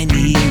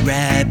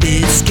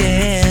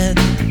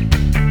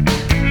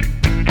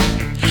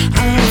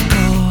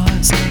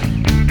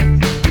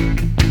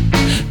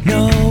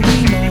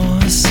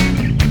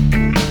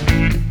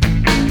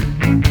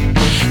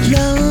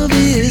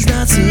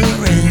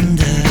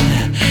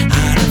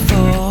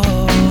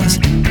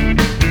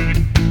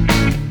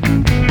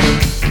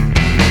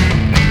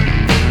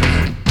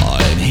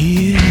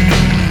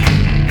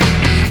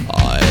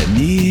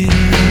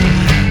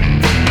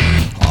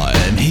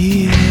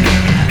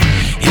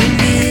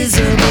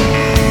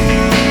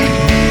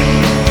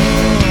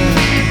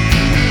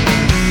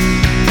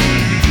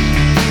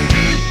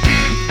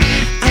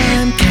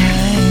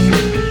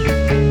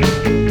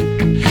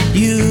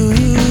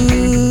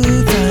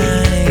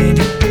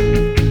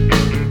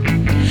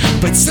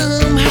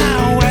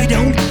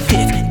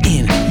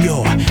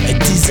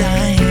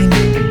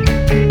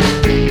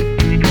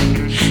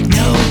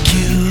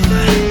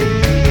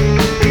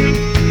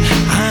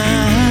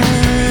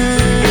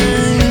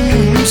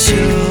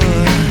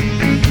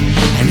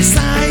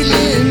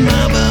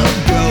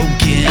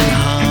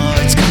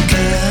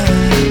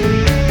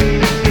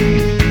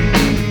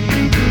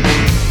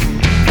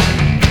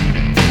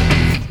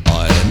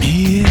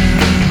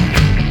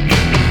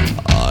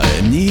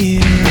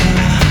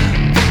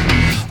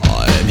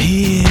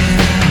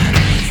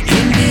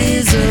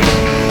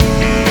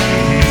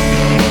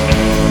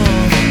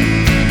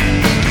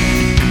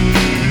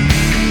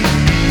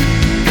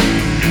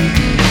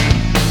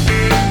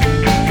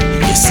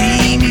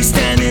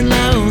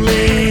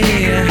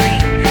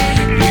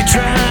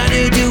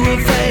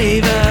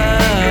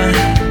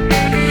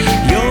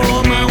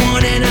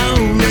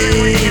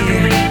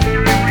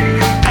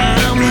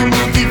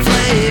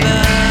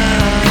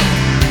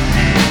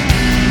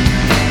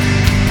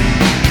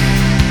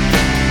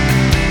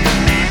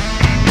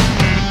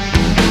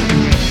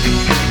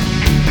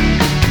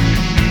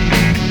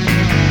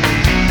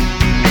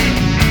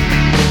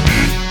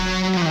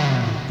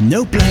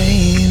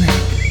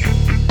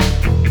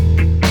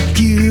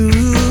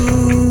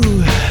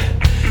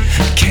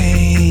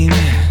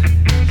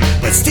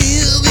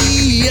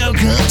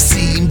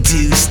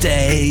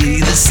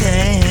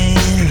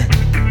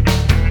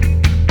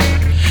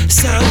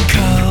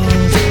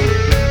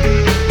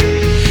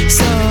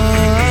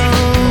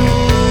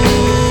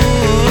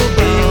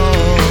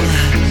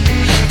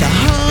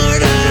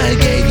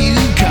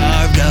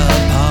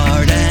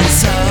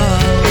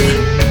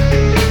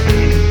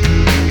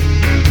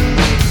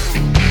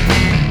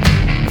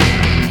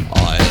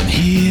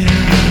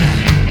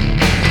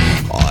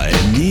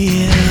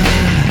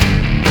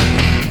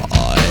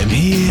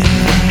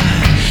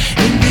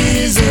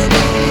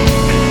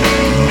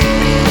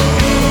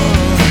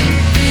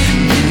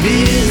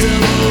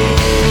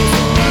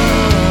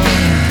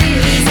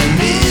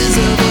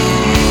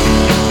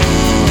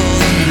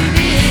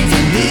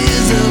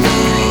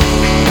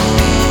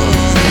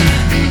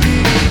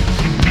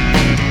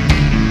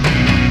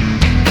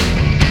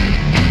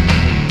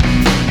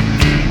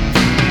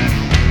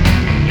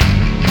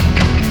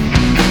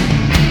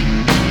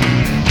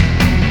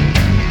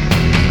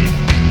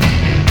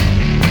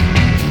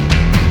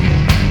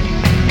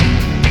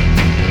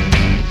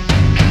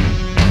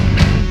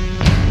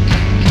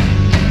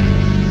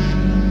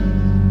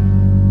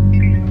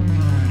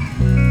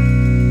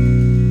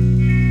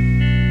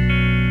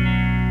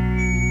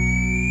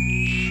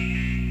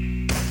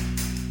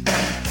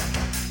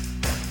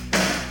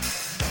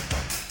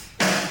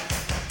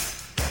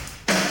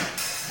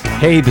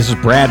Hey, this is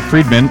Brad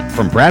Friedman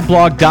from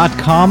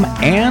BradBlog.com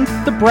and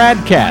the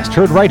Bradcast,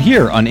 heard right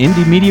here on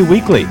Indie Media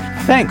Weekly.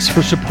 Thanks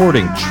for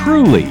supporting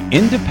truly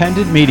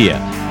independent media,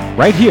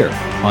 right here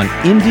on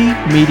Indie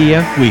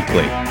Media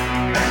Weekly.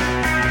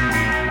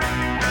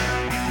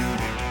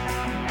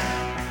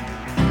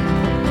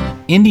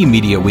 Indie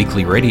Media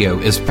Weekly Radio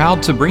is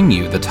proud to bring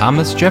you the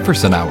Thomas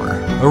Jefferson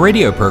Hour, a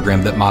radio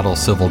program that models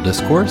civil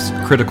discourse,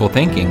 critical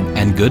thinking,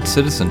 and good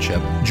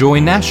citizenship.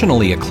 Join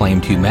nationally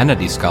acclaimed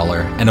humanities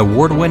scholar and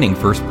award-winning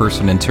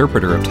first-person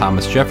interpreter of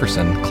Thomas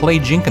Jefferson, Clay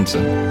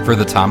Jenkinson, for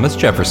the Thomas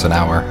Jefferson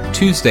Hour,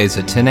 Tuesdays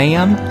at 10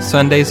 a.m.,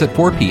 Sundays at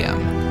 4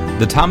 p.m.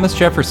 The Thomas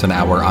Jefferson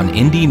Hour on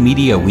Indie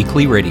Media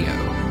Weekly Radio.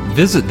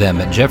 Visit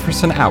them at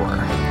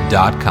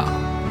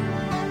jeffersonhour.com.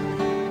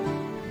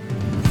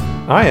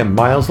 I am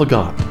Miles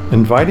Lagon,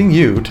 inviting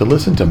you to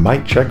listen to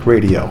Mic Check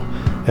Radio.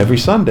 Every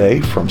Sunday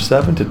from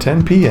 7 to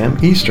 10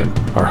 p.m. Eastern,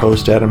 our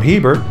host Adam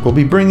Hebert will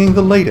be bringing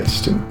the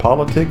latest in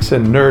politics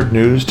and nerd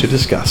news to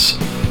discuss,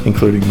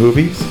 including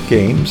movies,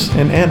 games,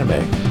 and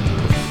anime,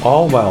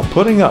 all while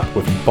putting up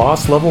with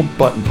boss-level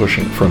button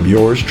pushing from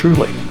yours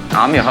truly.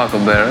 I'm your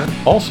Huckleberry.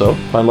 Also,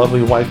 my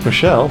lovely wife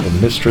Michelle, the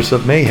mistress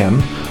of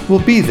mayhem,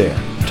 will be there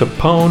to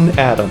pwn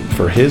Adam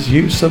for his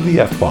use of the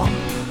F-bomb.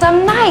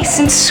 I'm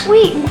nice and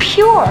sweet and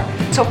pure,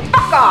 so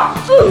fuck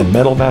off! And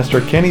Metal Master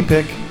Kenny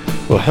Pick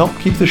will help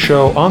keep the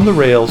show on the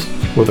rails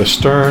with a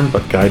stern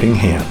but guiding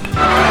hand.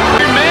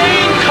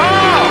 Remain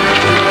calm!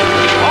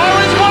 All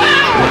is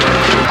well!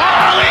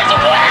 All is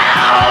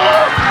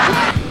well!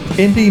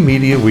 Indie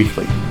Media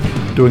Weekly,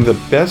 doing the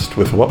best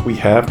with what we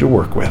have to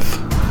work with.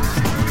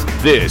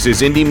 This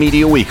is Indie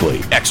Media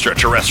Weekly,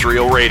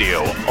 extraterrestrial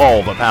radio,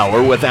 all the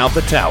power without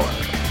the tower.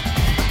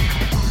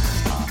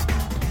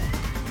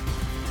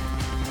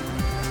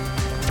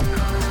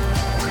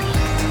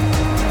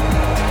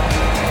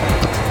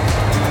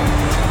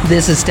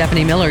 This is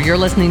Stephanie Miller. You're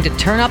listening to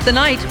Turn Up the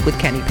Night with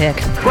Kenny Pick.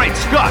 Great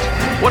Scott!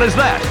 What is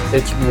that?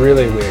 It's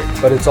really weird,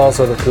 but it's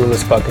also the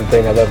coolest fucking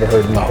thing I've ever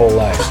heard in my whole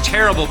life. It's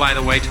terrible, by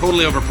the way,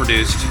 totally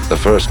overproduced. The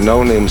first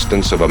known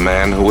instance of a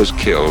man who was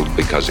killed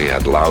because he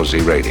had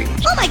lousy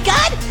ratings. Oh my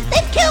God!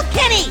 They've killed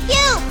Kenny!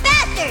 You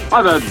bastard!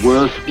 I've had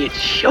worse. It's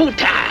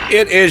showtime!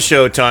 It is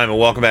showtime, and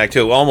welcome back to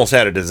it. Almost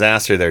had a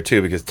disaster there,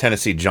 too, because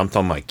Tennessee jumped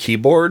on my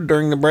keyboard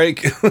during the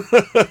break.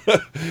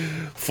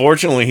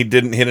 Fortunately, he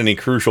didn't hit any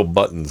crucial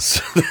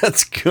buttons.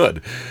 That's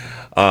good.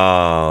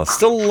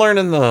 Still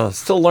learning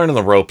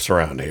the ropes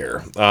around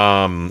here.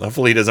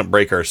 Hopefully he doesn't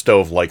break our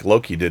stove like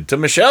Loki did to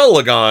Michelle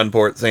Lagon,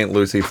 Port St.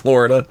 Lucie,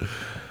 Florida.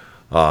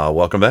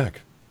 Welcome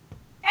back.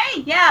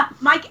 Hey, yeah,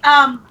 Mike.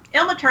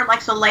 Ilmater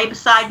likes to lay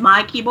beside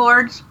my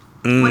keyboards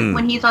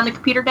when he's on the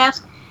computer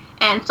desk,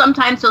 and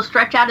sometimes he'll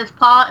stretch out his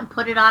paw and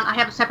put it on. I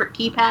have a separate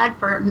keypad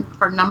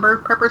for number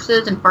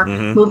purposes and for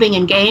moving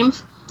in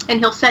games. And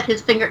he'll set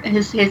his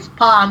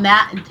paw on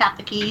that and tap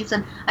the keys,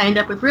 and I end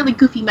up with really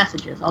goofy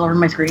messages all over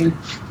my screen.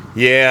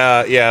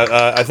 Yeah.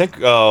 I think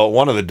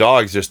one of the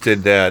dogs just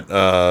did that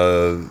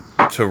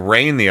to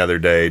Rain the other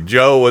day.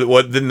 Joe,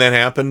 what didn't that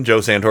happen? Joe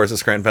Santorsa,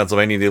 Scranton,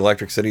 Pennsylvania, the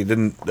Electric City.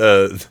 Didn't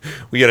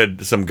we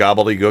get some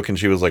gobbledygook, and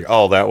she was like,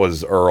 "Oh, that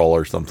was Earl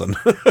or something."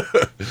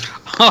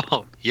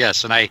 Oh,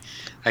 yes, and I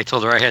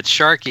told her I had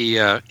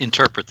Sharky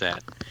interpret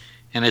that,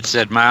 and it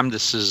said, "Mom,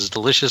 this is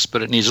delicious,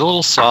 but it needs a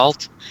little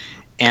salt."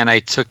 And I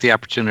took the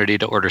opportunity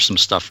to order some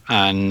stuff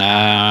on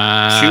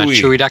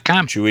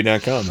Chewy.com.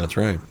 Chewy.com, that's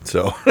right.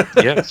 So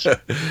yes.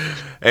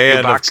 And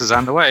the box is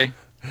on the way.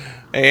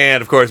 And,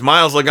 of course,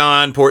 Miles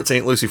Lagon, Port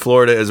St. Lucie,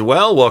 Florida as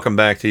well. Welcome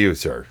back to you,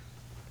 sir.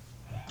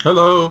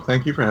 Hello.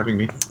 Thank you for having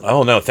me.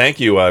 Oh, no, thank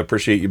you. I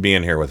appreciate you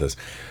being here with us.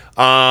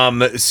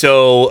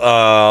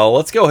 So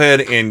let's go ahead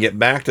and get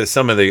back to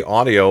some of the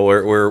audio.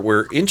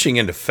 We're inching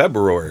into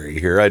February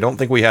here. I don't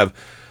think we have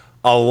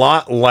a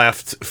lot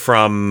left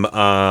from...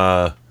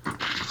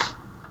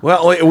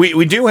 Well,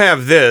 we do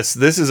have this.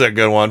 This is a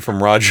good one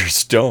from Roger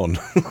Stone.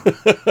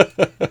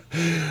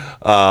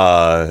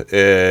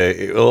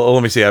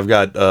 Let me see. I've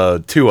got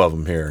two of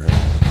them here.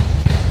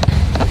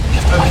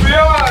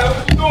 FBI,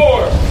 open the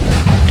door!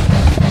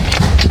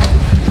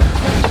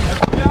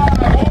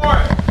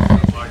 FBI,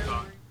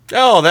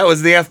 Oh, that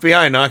was the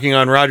FBI knocking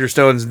on Roger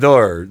Stone's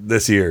door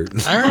this year.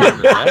 I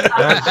remember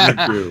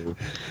that.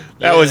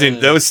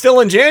 That was still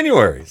in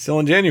January.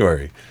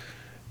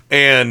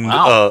 And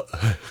wow.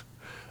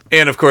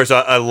 And of course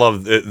I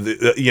love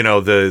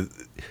the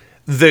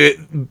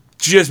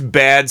just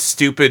bad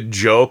stupid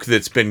joke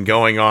that's been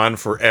going on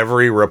for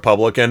every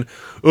Republican.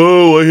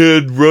 Oh, I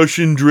had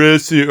Russian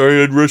dressing.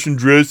 I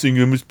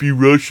must be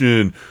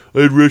Russian.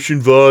 I had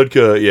Russian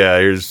vodka. Yeah,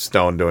 here's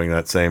Stone doing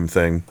that same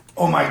thing.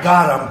 Oh my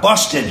God, I'm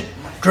busted.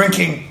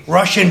 Drinking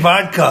Russian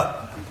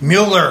vodka.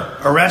 Mueller,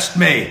 arrest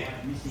me.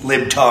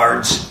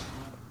 Libtards.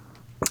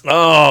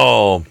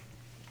 Oh.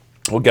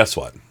 Well, guess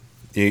what?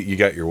 You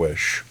got your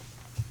wish.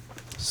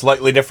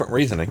 Slightly different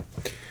reasoning.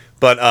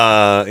 But,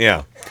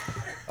 yeah.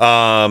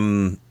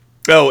 Oh,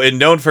 and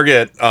don't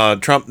forget,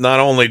 Trump, not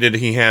only did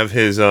he have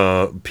his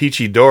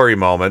Peachy Dory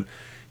moment,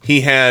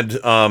 he had,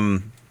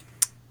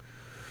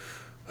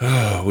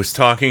 was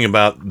talking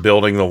about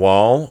building the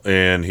wall,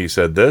 and he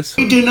said this.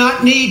 We do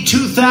not need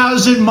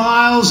 2,000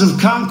 miles of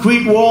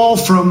concrete wall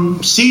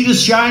from sea to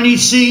shiny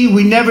sea.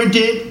 We never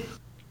did.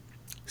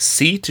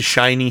 Sea to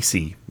shiny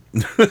sea.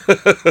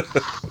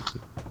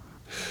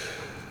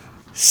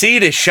 Sea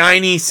to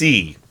shiny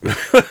sea.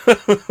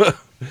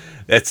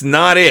 That's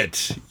not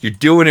it. You're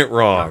doing it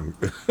wrong.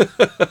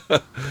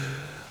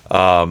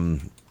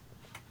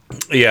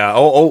 Yeah.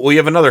 Oh, we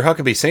have another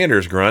Huckabee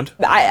Sanders grunt.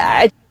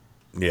 Yeah.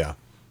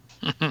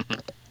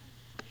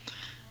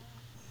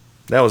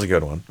 That was a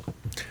good one.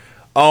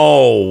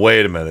 Oh,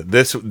 wait a minute.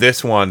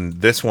 This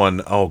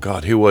one. Oh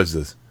God, who was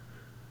this?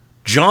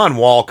 John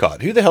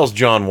Walcott. Who the hell's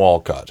John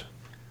Walcott?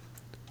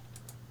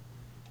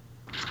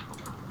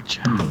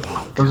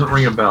 Doesn't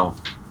ring a bell.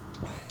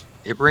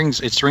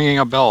 It's ringing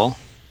a bell.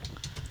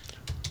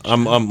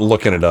 I'm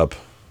looking it up.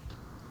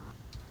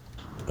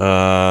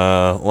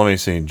 Let me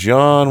see.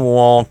 John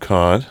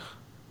Walcott.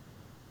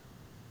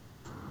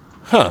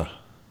 Huh.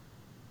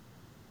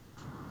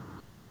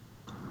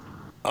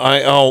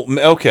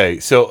 Okay.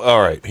 So,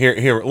 all right.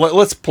 Here.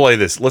 Let's play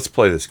this. Let's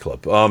play this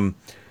clip. Let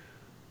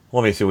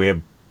me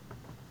see.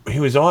 He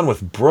was on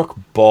with Brooke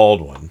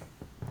Baldwin.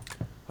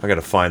 I got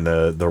to find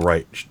the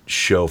right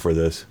show for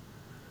this.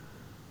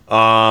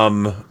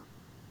 No,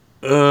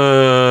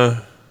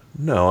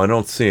 I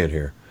don't see it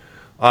here.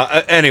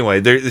 Anyway,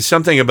 there's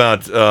something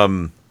about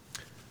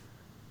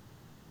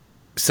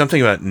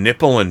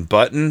nipple and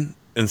button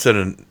instead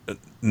of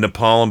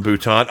Nepal and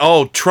Bhutan.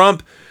 Oh,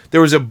 Trump.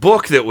 There was a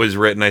book that was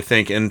written, I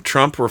think, and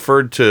Trump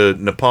referred to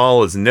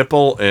Nepal as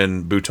nipple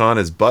and Bhutan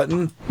as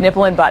button.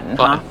 Nipple and button,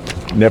 huh?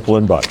 Nipple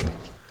and button.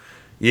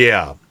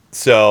 Yeah.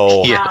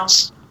 So.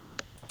 Yes.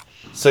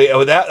 So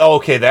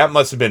yeah, that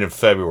must have been in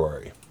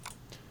February.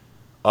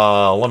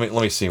 Let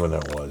me see when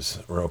that was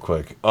real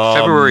quick.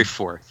 February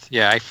 4th.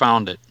 Yeah, I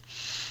found it.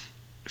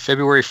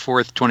 February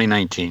 4th,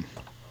 2019.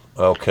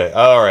 Okay.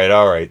 All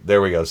right.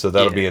 There we go. So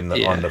that'll be on the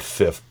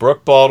 5th.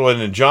 Brooke Baldwin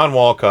and John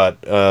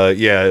Walcott.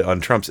 On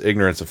Trump's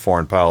ignorance of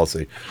foreign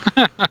policy.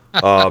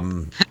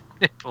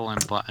 Nipple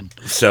and button.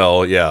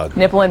 So yeah.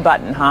 Nipple and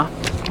button, huh?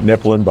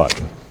 Nipple and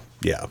button.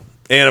 Yeah.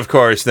 And of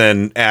course,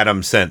 then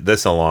Adam sent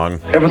this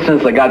along. Ever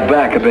since I got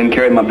back, I've been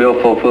carrying my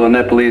billfold full of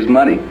Nepalese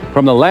money.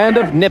 From the land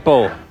of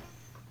nipple.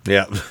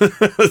 Yeah.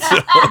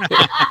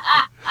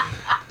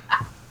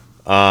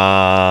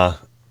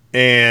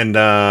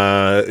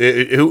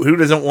 Who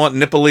doesn't want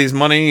Nepalese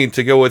money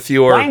to go with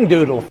your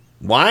Wang-doodle,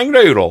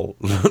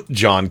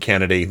 John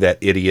Kennedy, that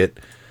idiot.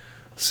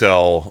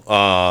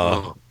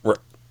 So,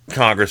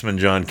 Congressman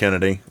John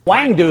Kennedy.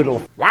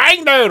 Wang-doodle.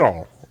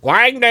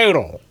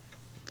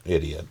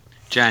 Idiot.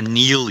 John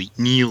Neely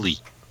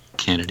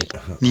Kennedy.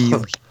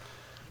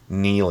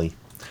 Neely.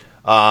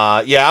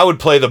 I would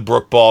play the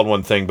Brooke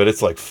Baldwin thing, but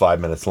it's like 5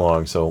 minutes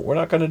long, so we're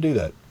not going to do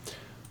that.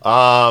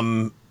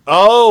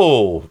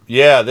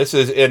 This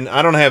is, and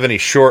I don't have any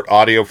short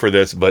audio for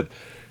this, but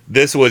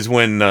this was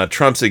when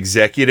Trump's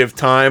executive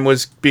time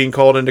was being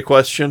called into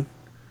question.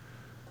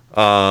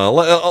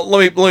 Let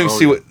me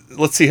see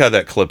let's see how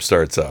that clip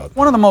starts out.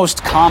 One of the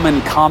most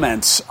common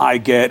comments I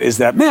get is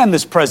that, man,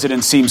 this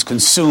president seems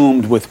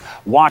consumed with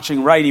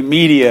watching righty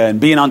media and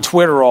being on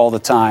Twitter all the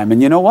time.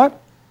 And you know what?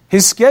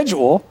 His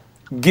schedule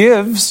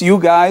gives you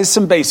guys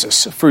some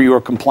basis for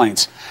your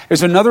complaints.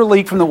 There's another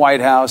leak from the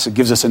White House that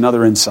gives us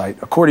another insight.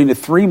 According to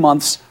 3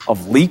 months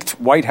of leaked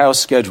White House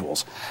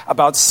schedules,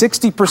 about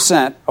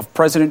 60% of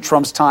President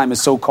Trump's time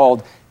is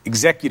so-called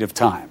executive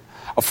time,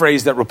 a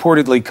phrase that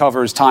reportedly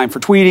covers time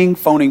for tweeting,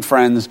 phoning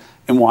friends,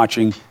 and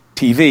watching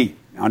TV.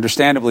 Now,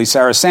 understandably,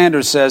 Sarah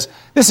Sanders says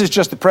this is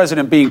just the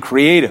president being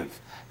creative,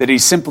 that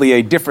he's simply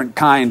a different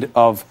kind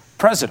of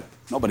president.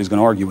 Nobody's going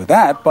to argue with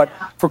that. But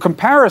for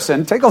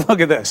comparison, take a look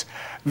at this.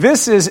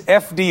 This is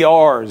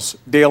FDR's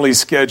daily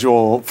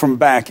schedule from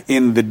back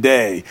in the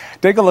day.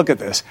 Take a look at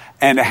this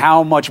and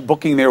how much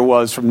booking there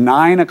was from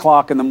 9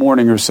 o'clock in the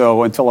morning or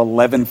so until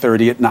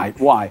 11:30 at night.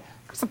 Why?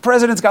 Because the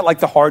president's got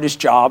like the hardest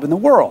job in the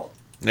world.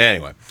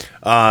 Anyway,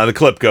 the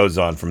clip goes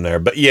on from there.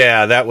 But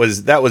yeah, that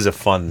was a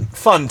fun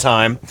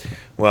time.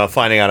 Well,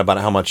 finding out about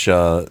how much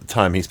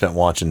time he spent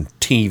watching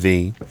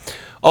TV.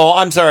 Oh,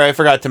 I'm sorry, I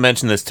forgot to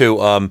mention this too.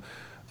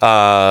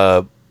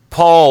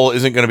 Paul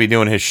isn't going to be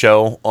doing his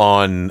show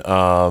on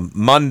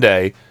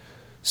Monday.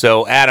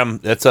 So,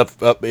 Adam, that's up.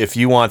 If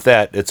you want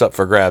that, it's up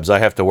for grabs. I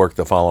have to work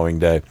the following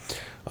day.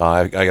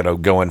 I got to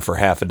go in for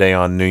half a day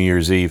on New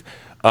Year's Eve.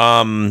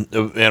 And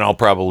I'll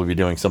probably be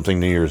doing something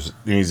New Year's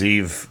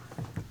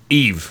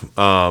Eve,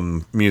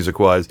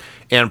 music-wise.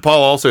 And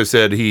Paul also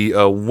said he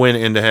went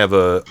in to have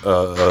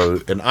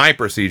an eye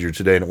procedure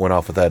today, and it went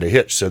off without a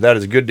hitch. So that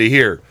is good to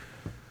hear.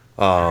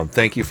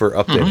 Thank you for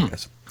updating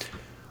us.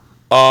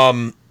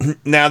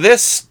 Now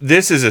this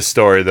is a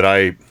story that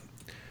I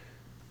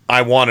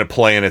want to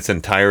play in its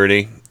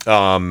entirety.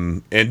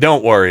 And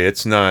don't worry,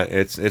 it's not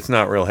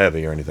real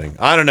heavy or anything.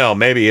 I don't know,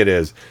 maybe it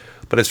is,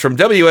 but it's from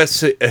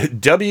WSOC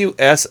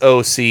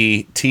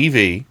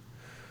TV,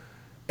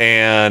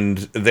 and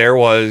there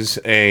was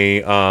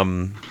a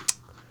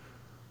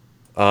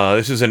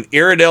This is in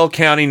Iredell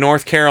County,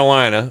 North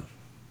Carolina.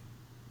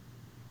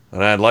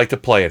 And I'd like to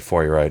play it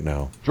for you right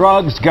now.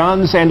 Drugs,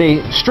 guns, and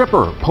a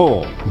stripper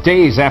pull.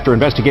 Days after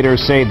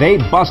investigators say they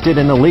busted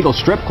an illegal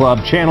strip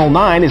club, Channel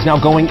 9 is now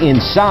going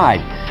inside.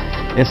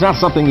 It's not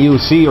something you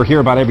see or hear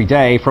about every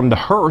day, from the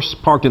hearse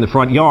parked in the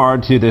front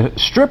yard to the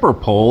stripper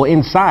pole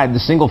inside the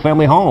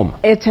single-family home.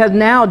 It has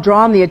now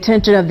drawn the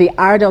attention of the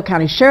Iredell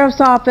County Sheriff's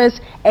Office,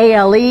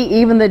 ALE,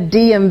 even the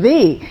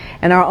DMV.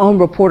 And our own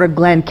reporter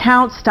Glenn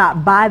Count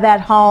stopped by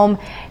that home.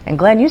 And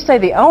Glenn, you say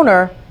the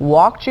owner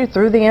walked you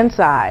through the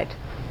inside.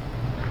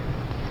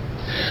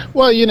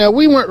 Well,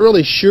 we weren't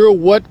really sure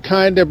what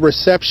kind of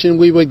reception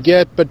we would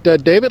get, but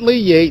David Lee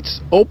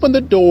Yates opened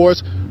the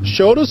doors,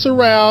 showed us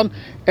around,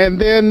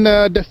 and then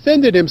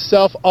defended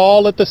himself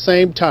all at the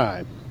same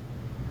time.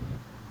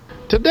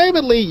 To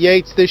David Lee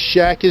Yates, this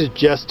shack is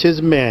just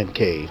his man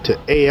cave. To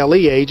ALE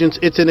agents,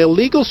 it's an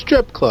illegal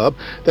strip club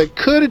that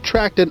could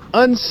attract an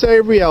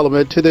unsavory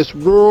element to this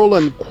rural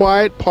and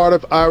quiet part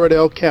of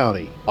Iredell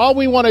County. All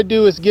we want to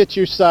do is get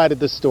your side of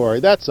the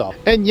story, that's all.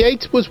 And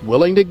Yates was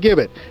willing to give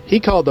it. He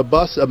called the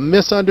bust a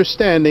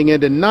misunderstanding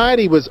and denied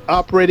he was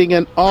operating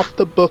an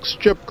off-the-book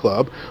strip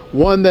club,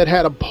 one that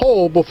had a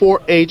pole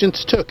before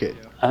agents took it.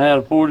 I had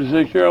a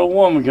 46-year-old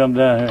woman come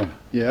down here.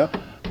 Yeah?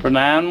 For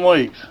 9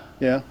 weeks.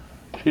 Yeah.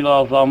 She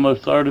lost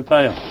almost 30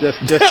 pounds.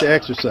 Just to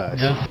exercise.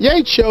 Yeah.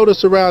 Yates showed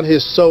us around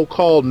his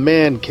so-called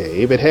man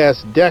cave. It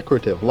has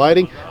decorative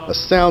lighting, a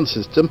sound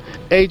system.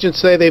 Agents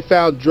say they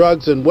found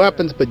drugs and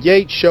weapons, but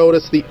Yates showed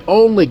us the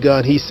only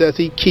gun he says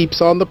he keeps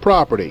on the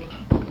property.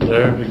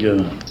 There we go.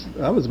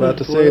 I was about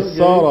to say it's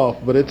sawed-off,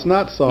 but it's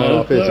not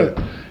sawed-off, is it?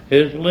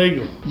 It's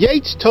legal.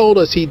 Yates told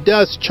us he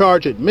does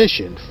charge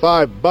admission,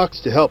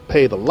 $5 to help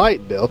pay the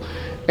light bill,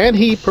 and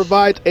he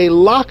provides a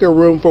locker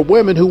room for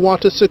women who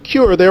want to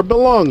secure their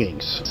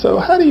belongings. So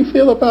how do you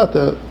feel about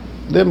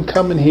them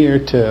coming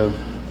here to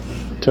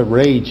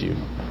raid you?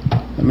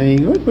 I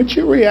mean, what's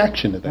your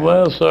reaction to that?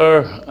 Well,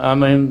 sir, I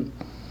mean,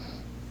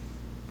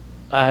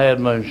 I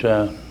had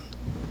moonshine.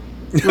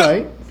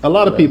 Right. A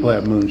lot of people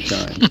have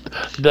moonshine.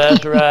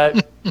 That's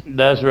right.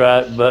 That's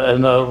right. But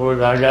in other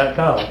words, I got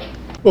caught.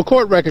 Well,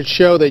 court records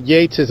show that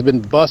Yates has been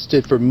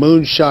busted for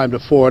moonshine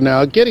before.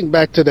 Now, getting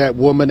back to that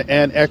woman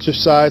and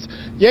exercise,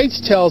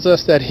 Yates tells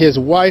us that his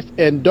wife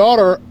and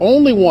daughter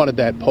only wanted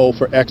that pole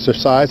for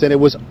exercise, and it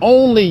was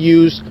only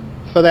used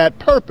for that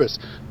purpose.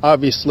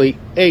 Obviously,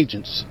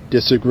 agents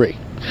disagree.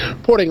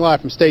 Reporting live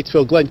from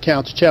Statesville, Glenn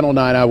Counts, Channel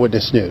 9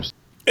 Eyewitness News.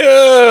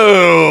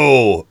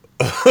 Ew!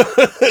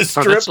 That's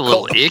a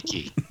little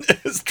icky.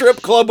 Strip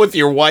club with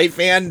your wife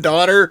and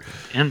daughter?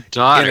 And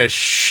daughter. In a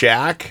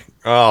shack?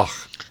 Oh.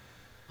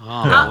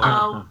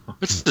 Oh,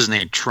 what's his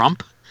name?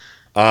 Trump?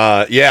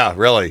 Yeah,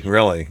 really.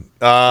 Really?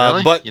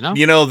 But,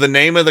 you know the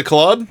name of the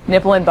club?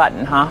 Nipple and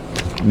button, huh?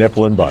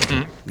 Nipple and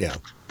button. Yeah.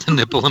 The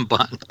nipple and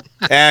button.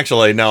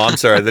 Actually, no, I'm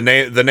sorry. The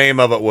name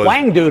of it was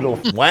Wang Doodle.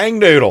 Wang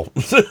Doodle.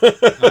 Oh,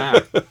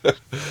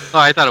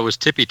 I thought it was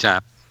Tippy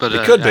Top. But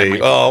it could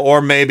be.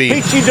 Or maybe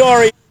Peachy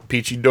Dory.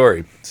 Peachy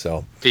Dory.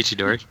 So Peachy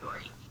Dory.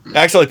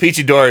 Actually,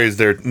 Peachy Dory is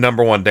their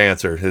number one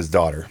dancer, his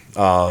daughter.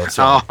 Oh,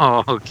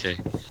 okay.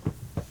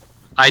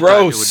 I Gross.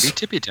 thought it would be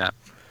Tippy Top.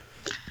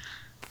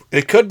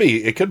 It could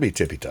be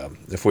Tippy Top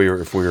if we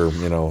were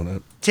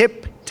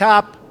tip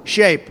top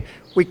shape.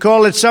 We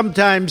call it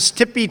sometimes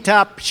tippy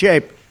top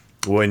shape.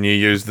 When you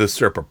use the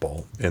stripper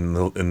pole in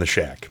the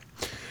shack.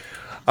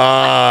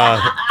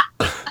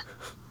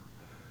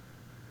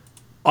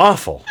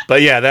 Awful.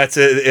 But yeah, that's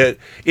it.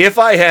 If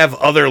I have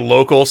other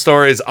local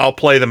stories, I'll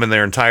play them in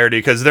their entirety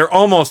because they're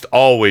almost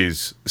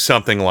always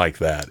something like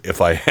that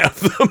if I have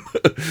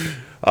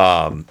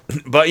them.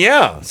 But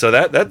yeah, so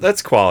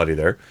that's quality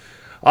there.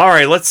 All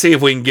right, let's see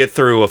if we can get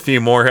through a few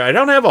more here. I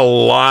don't have a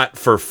lot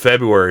for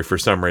February for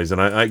some reason.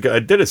 I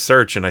did a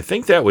search, and I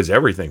think that was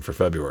everything for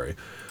February.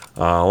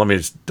 Let me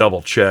just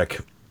double check.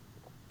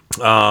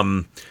 Yeah,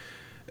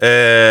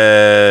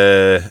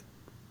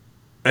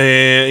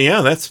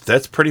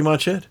 that's pretty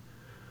much it.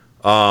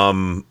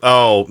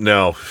 Oh,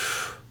 no.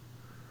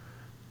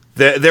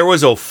 There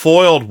was a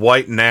foiled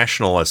white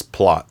nationalist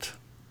plot.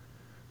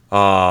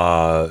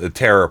 A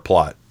terror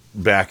plot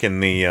back in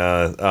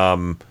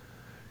the...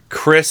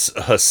 Chris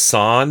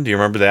Hassan, do you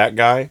remember that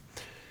guy?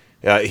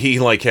 He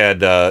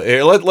had.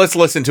 Let's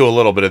listen to a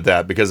little bit of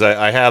that because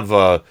I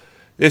have.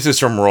 This is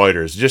from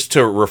Reuters, just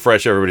to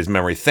refresh everybody's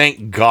memory.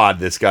 Thank God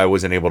this guy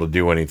wasn't able to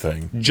do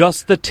anything.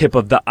 Just the tip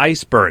of the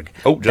iceberg.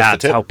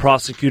 That's how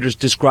prosecutors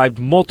described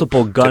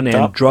multiple gun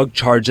and drug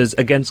charges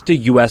against a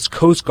U.S.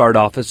 Coast Guard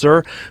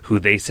officer who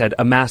they said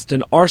amassed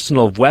an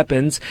arsenal of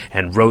weapons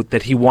and wrote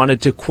that he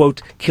wanted to,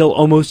 quote, kill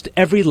almost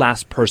every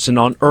last person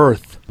on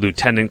Earth.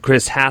 Lieutenant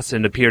Chris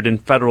Hassan appeared in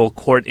federal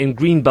court in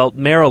Greenbelt,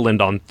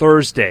 Maryland on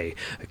Thursday,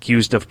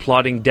 accused of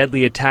plotting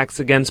deadly attacks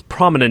against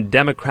prominent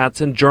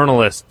Democrats and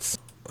journalists.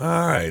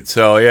 All right,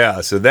 so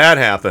that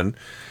happened,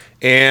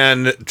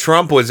 and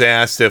Trump was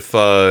asked if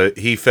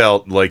he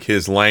felt like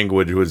his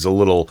language was a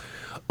little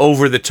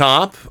over the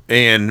top,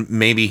 and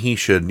maybe he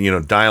should,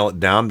 dial it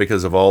down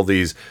because of all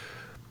these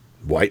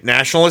white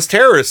nationalist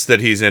terrorists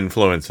that he's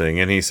influencing,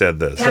 and he said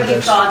this. Have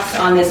your thoughts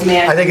on this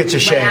man? I think it's a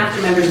shame.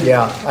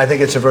 Yeah, I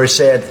think it's a very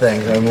sad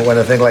thing when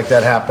a thing like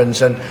that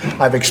happens, and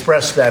I've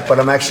expressed that, but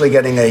I'm actually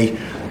getting a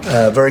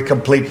very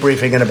complete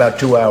briefing in about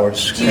 2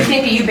 hours. Do you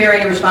think that you bear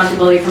any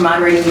responsibility for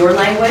moderating your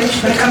language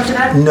when it comes to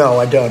that? No,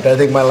 I don't. I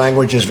think my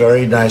language is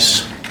very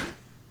nice.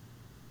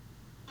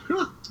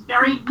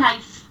 Very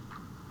nice.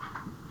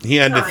 He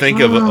had to think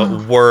of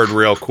a word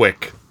real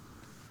quick.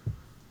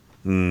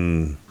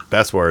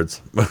 Best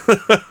words.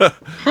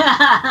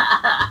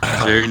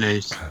 Very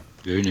nice.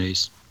 Very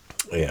nice.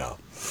 Yeah.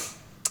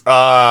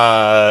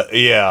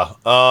 Yeah.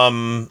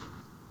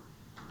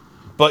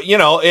 But you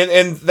know,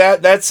 in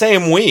that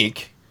same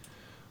week,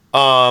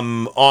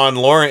 on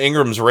Laura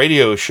Ingram's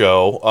radio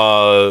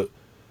show,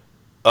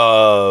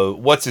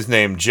 what's his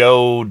name?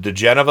 Joe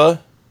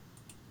DeGeneva?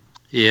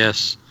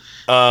 Yes.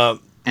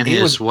 And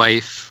his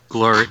wife,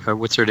 Gloria,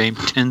 what's her name?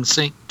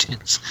 Tenzing?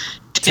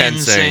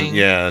 Tenzing,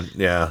 yeah.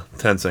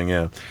 Tenzing,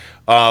 yeah.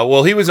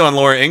 Well, he was on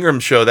Laura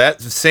Ingram's show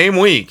that same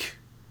week,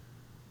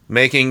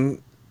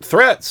 making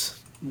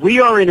threats.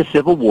 We are in a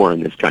civil war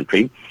in this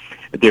country.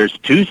 There's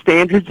two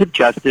standards of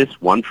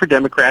justice, one for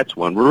Democrats,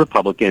 one for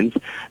Republicans.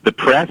 The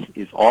press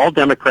is all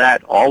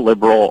Democrat, all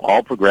liberal,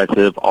 all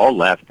progressive, all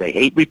left. They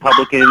hate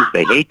Republicans.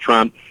 They hate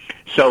Trump.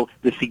 So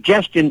the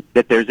suggestion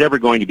that there's ever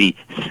going to be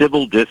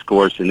civil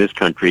discourse in this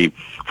country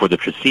for the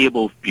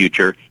foreseeable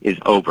future is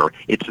over.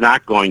 It's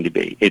not going to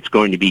be. It's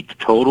going to be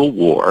total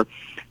war.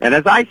 And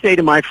as I say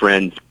to my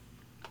friends,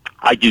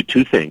 I do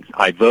two things.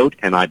 I vote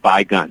and I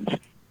buy guns.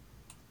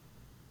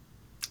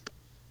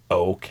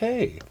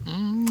 Okay.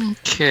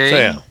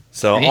 Okay.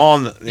 So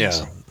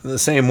the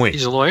same week.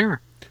 He's a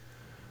lawyer.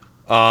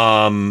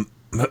 So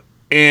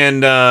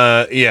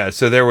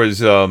there was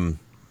there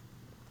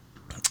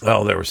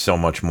was so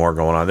much more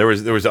going on. There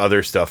was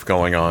other stuff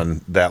going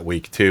on that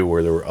week too,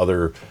 where there were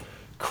other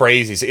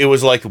crazies. It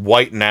was like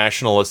White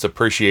Nationalist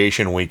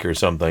Appreciation Week or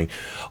something.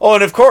 Oh,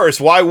 and of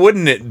course, why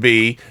wouldn't it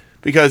be?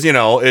 Because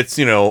it's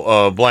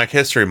Black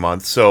History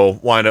Month, so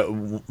why not?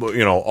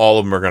 All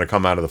of them are going to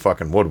come out of the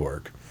fucking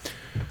woodwork.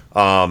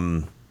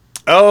 Oh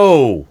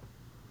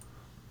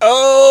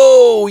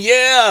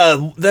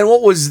yeah. Then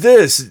what was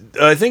this?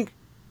 I think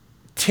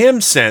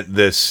Tim sent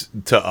this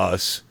to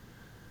us.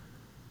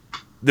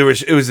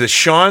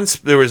 Sean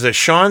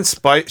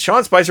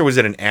Spicer was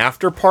at an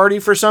after party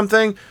for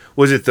something.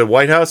 Was it the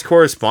White House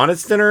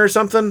Correspondents' Dinner or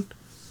something?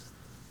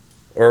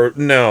 Or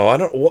no, I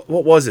don't.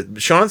 What was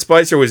it? Sean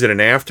Spicer was at an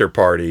after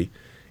party,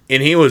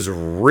 and he was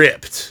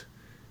ripped.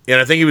 And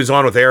I think he was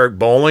on with Eric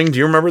Bolling. Do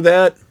you remember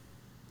that?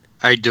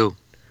 I do.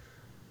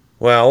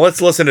 Well,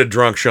 let's listen to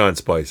drunk Sean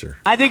Spicer.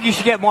 I think you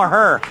should get more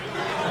her.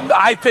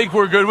 I think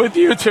we're good with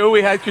you too.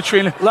 We had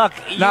Katrina. Look.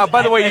 Now,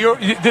 by the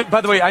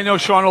way, I know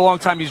Sean a long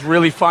time. He's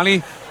really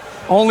funny.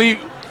 Only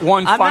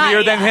one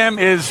funnier than him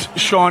is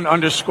Sean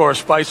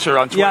 _Spicer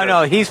on Twitter. Yeah,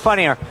 no, he's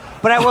funnier.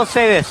 But I will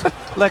say this.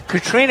 Look,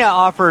 Katrina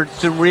offered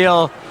some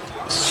real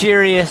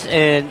serious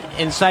and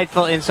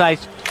insightful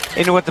insights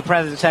into what the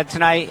president said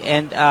tonight.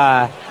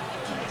 And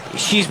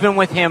she's been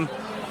with him.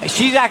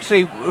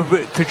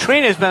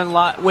 Katrina's been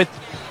with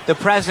the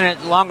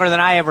president longer than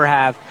I ever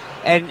have.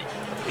 And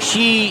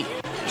she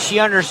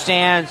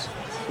understands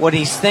what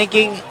he's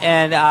thinking.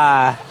 And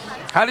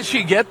how does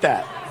she get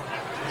that?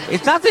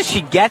 It's not that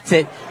she gets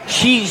it.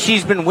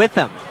 She's been with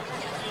him.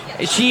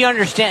 She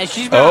understands.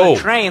 She's been on the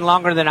train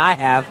longer than I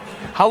have.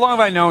 How long have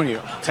I known you?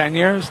 10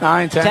 years?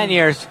 9, 10? 10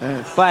 years.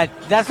 But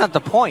that's not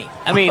the point.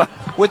 I mean,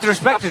 with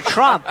respect to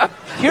Trump,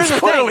 here's the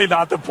thing. Clearly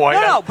not the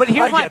point. No, but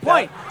here's my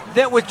point.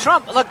 That with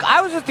Trump, look,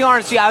 I was at the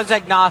RNC. I was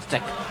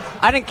agnostic.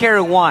 I didn't care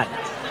who won.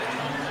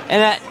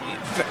 And that,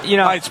 All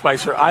right,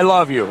 Spicer, I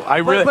love you. I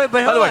really. But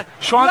by the way,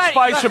 Sean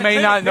Spicer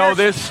may not know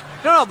this.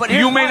 No, but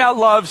you may not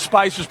love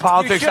Spicer's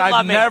politics.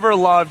 I've never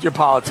loved your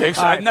politics.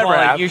 I've never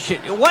have. You should.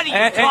 What are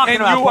you talking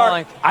about,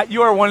 Paulie?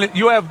 You are one.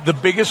 You have the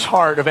biggest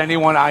heart of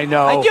anyone I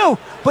know. I do.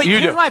 But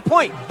here's my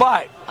point.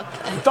 But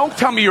don't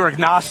tell me you're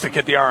agnostic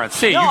at the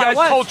RNC. No, you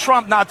guys told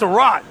Trump not to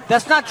run.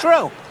 That's not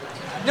true.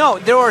 No,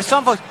 there were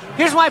some folks.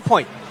 Here's my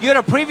point. You had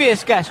a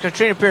previous guest,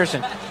 Katrina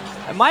Pearson.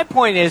 And my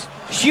point is,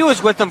 she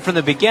was with them from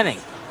the beginning.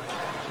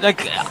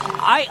 Like,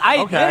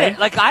 I did it.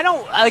 Like, I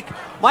don't, like,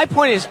 my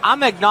point is,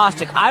 I'm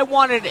agnostic. I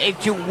wanted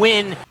it to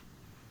win.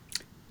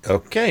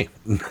 Okay.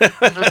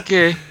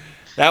 Okay.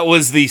 That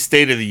was the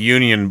State of the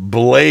Union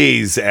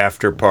Blaze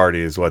after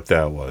party is what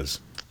that was.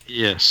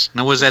 Yes.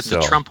 And it was at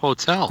the Trump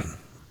Hotel.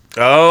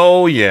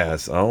 Oh,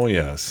 yes.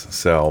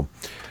 So,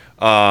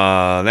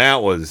 that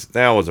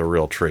was a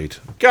real treat.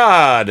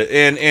 God,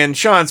 and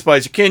Sean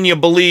Spicer, can you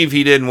believe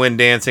he didn't win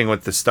Dancing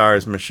with the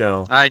Stars,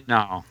 Michelle? I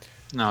know.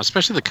 No,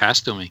 especially the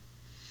costuming.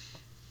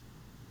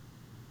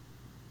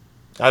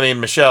 I mean,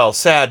 Michelle,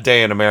 sad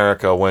day in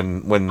America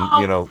when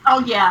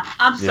Oh yeah,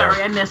 I'm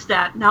sorry, I missed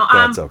that. No,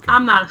 okay.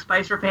 I'm not a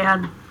Spicer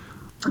fan.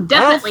 I'm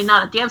definitely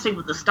not a Dancing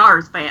with the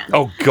Stars fan.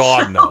 Oh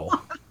God,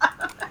 no.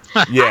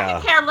 Yeah.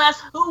 I could care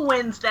less who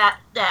wins that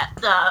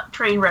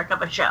train wreck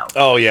of a show.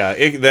 Oh yeah,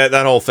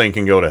 that whole thing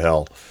can go to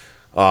hell.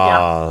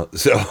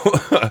 So,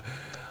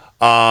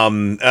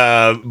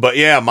 But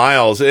yeah,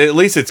 Miles, at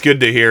least it's good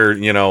to hear,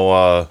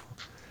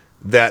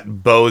 that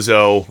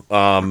bozo,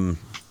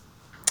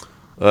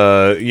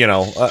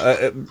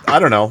 I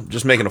don't know,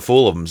 just making a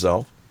fool of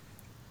himself.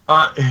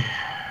 I'm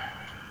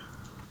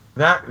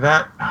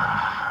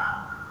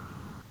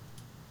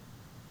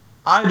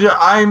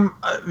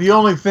the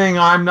only thing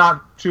I'm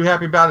not too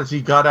happy about is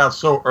he got out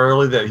so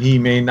early that he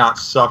may not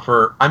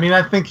suffer. I mean,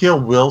 I think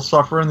will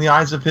suffer in the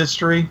eyes of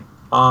history.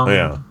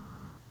 Yeah.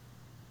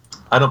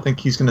 I don't think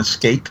he's going to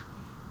skate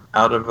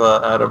out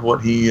of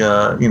what he,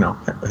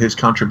 his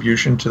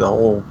contribution to the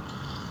whole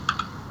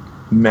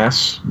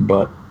mess.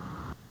 But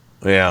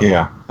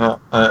yeah.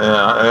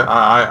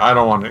 I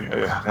don't want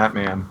to. That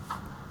man.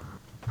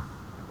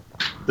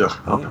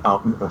 I'll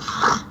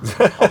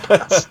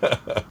pass.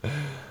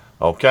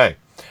 Okay.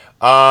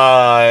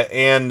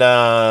 And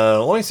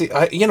let me see.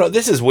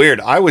 This is weird.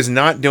 I was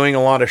not doing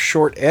a lot of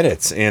short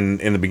edits in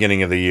the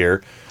beginning of the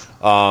year.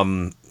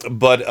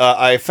 But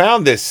I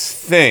found this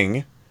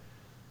thing,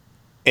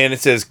 and it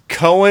says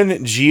Cohen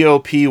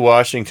GOP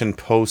Washington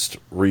Post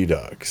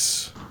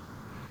Redux.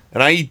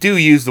 And I do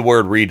use the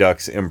word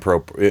redux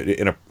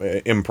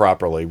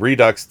improperly.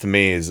 Redux to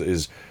me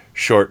is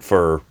short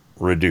for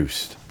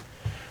reduced.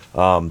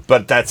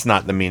 But that's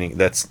not the meaning.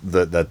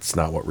 That's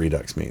not what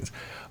redux means.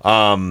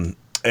 And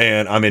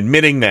I'm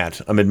admitting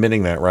that.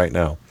 Right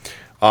now.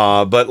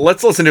 But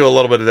let's listen to a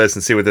little bit of this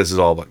and see what this is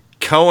all about.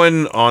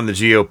 Cohen on the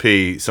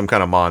GOP, some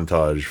kind of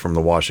montage from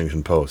the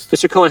Washington Post.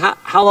 Mr. Cohen,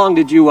 how long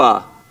did you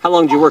work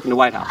in the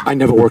White House? I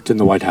never worked in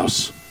the White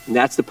House. And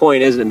that's the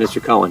point, isn't it,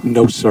 Mr. Cohen?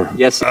 No, sir.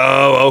 Yes, sir.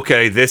 Oh,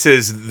 okay. This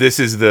is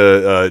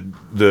the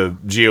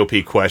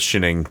GOP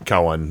questioning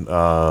Cohen.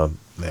 Yeah.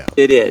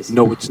 It is.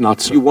 No, it's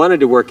not, sir. You wanted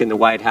to work in the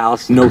White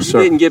House. No, sir.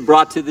 You didn't get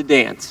brought to the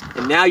dance.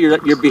 And now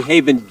you're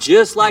behaving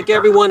just like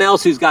everyone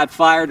else who's got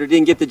fired or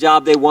didn't get the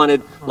job they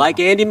wanted, like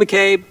Andy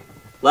McCabe,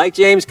 like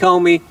James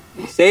Comey.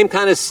 Same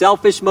kind of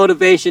selfish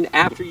motivation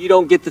after you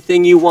don't get the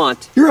thing you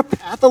want. You're a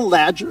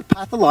pathological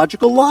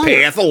liar.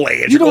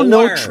 Pathological You don't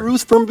know liar.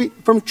 truth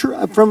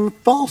from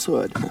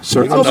falsehood.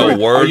 Sir, I'm sorry.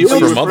 Words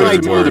from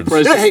other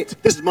words. Hey,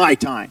 this is my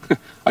time.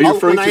 Are you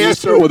referring to me,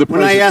 sir, or the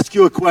When I president? ask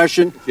you a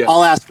question, Yes.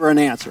 I'll ask for an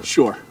answer.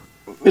 Sure.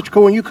 Mr.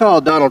 Cohen, you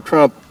called Donald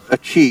Trump a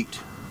cheat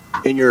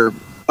in your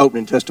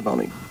opening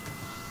testimony.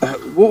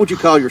 What would you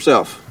call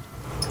yourself?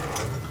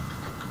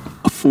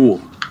 A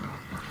fool.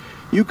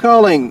 You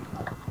calling...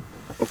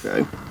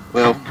 Okay,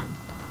 well,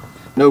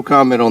 no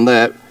comment on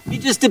that. You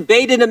just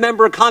debated a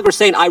member of Congress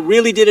saying, I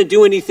really didn't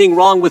do anything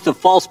wrong with the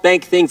false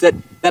bank things that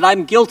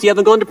I'm guilty of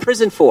and going to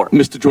prison for.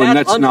 Mr. Jordan,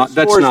 that's not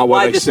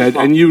what I said,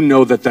 and you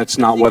know that's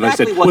not what I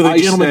said.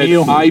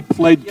 I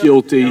pled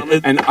guilty,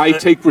 and I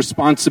take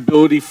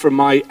responsibility for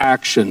my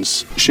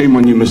actions. Shame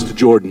on you, Mr.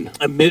 Jordan.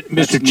 Mr.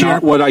 That's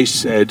not what I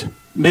said.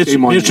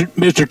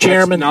 Mr.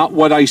 Chairman, that's not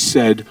what I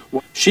said.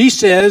 She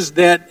says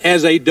that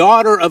as a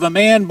daughter of a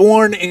man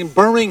born in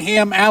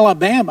Birmingham,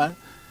 Alabama,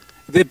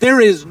 that there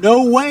is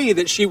no way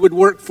that she would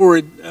work for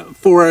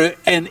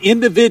an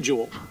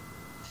individual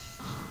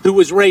who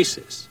was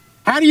racist.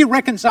 How do you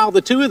reconcile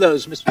the two of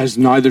those, Mr. As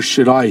neither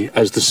should I,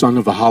 as the son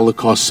of a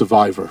Holocaust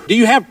survivor. Do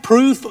you have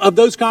proof of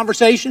those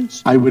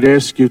conversations? I would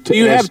ask you to Do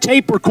you have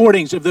tape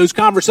recordings of those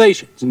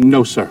conversations?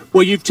 No, sir.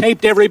 Well, you've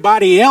taped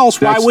everybody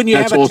else. Why wouldn't you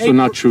have a tape? That's also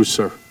not true,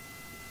 sir.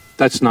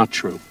 That's not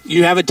true.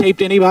 You haven't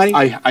taped anybody?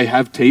 I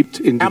have taped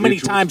individuals. How many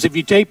times have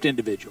you taped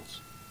individuals?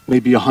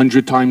 Maybe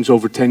 100 times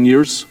over 10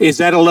 years. Is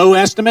that a low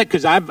estimate?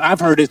 Because I've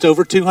heard it's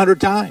over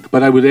 200 times.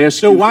 But I would ask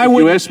so you, why if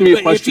would you ask me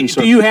a question,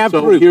 sir. Do you have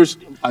proof?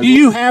 Do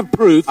you have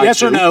proof?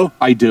 Yes or no?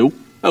 I do.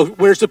 Oh,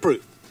 where's the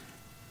proof?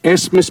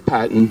 Ask Miss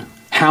Patton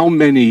how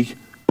many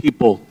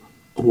people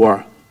who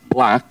are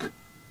black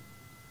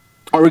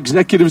are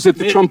executives at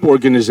the Trump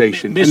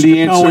Organization, and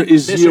the answer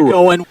is zero. Mr.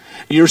 Cohen,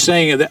 you're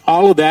saying that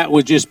all of that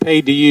was just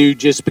paid to you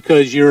just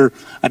because you're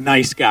a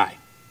nice guy.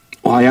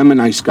 Well, I am a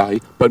nice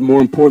guy, but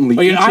more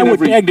importantly, I would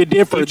beg to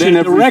differ.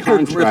 The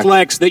record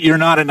reflects that you're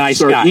not a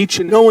nice guy.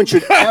 No one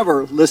should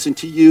ever listen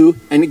to you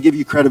and give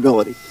you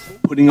credibility.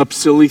 Putting up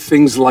silly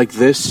things like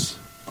this.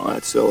 Oh,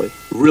 that's silly.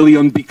 Really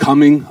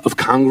unbecoming of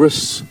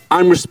Congress.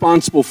 I'm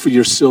responsible for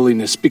your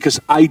silliness because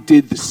I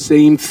did the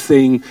same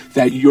thing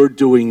that you're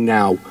doing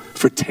now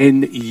for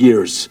 10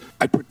 years.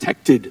 I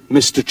protected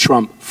Mr.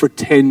 Trump for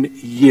 10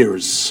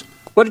 years.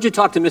 What did you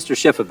talk to Mr.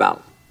 Schiff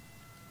about?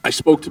 I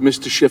spoke to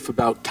Mr. Schiff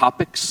about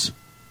topics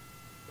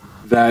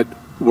that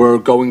were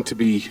going to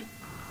be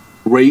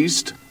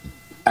raised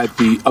at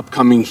the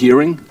upcoming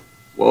hearing.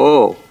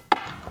 Whoa.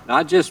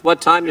 Not just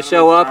what time to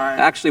show up,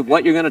 actually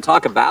what you're going to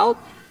talk about?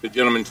 The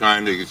gentleman's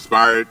time has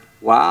expired.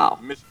 Wow.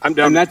 I'm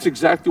done. And that's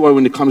exactly why,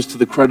 when it comes to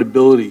the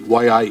credibility,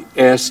 why I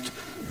asked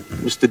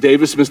Mr.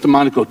 Davis, Mr.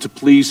 Monaco, to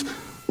please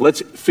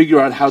Let's figure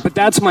out how. But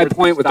that's my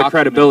point with the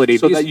credibility.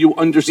 So that you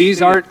understand.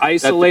 These aren't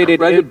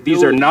isolated.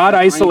 These are not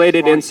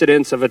isolated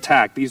incidents of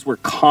attack. These were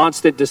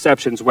constant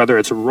deceptions. Whether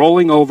it's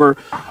rolling over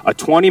a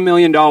 $20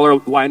 million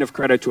line of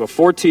credit to a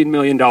 $14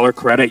 million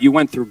credit, you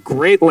went through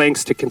great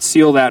lengths to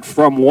conceal that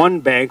from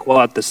one bank, while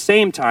at the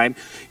same time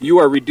you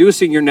are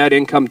reducing your net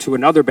income to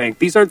another bank.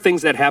 These aren't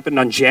things that happened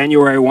on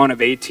January 1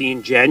 of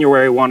 18,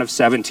 January 1 of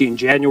 17,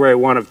 January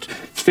 1 of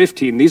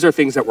 15. These are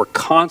things that were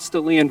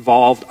constantly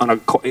involved on a.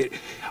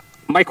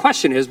 My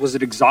question is, was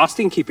it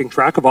exhausting keeping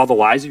track of all the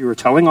lies you were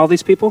telling all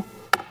these people?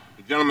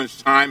 The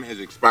gentleman's time has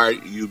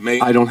expired. You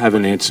may. I don't have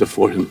an answer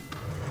for him.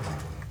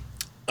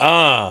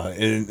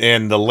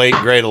 And the late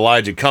great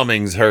Elijah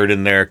Cummings heard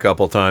in there a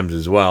couple times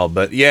as well.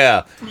 But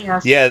yeah,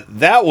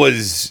 that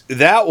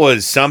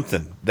was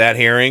something. That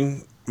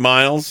hearing,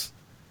 Miles.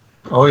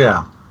 Oh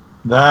yeah,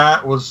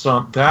 that was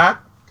that.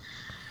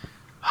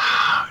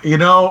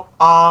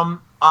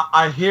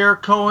 I hear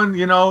Cohen.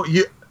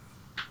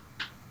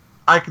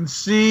 I can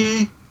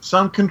see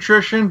some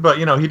contrition, but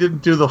he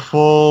didn't do the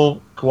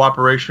full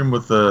cooperation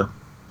with the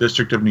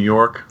District of New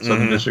York,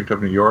 Southern District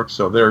of New York.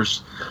 So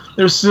there's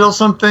still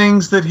some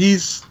things that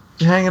he's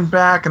hanging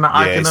back, and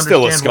I can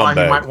understand why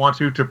he might want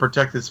to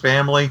protect his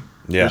family.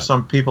 Yeah. There's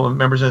some people,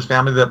 members of his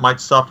family, that might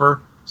suffer.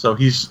 So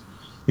he's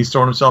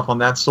throwing himself on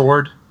that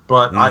sword.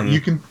 But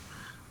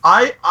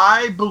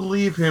I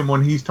believe him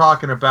when he's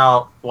talking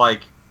about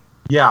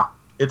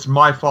it's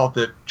my fault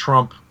that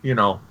Trump,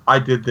 I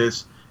did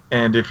this.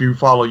 And if you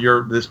follow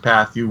this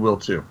path, you will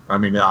too. I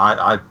mean,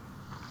 I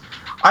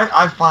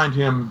find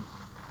him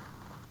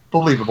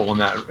believable in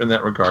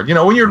that regard.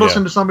 When you're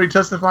listening to somebody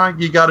testifying,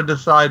 you got to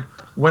decide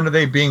when are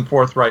they being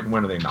forthright and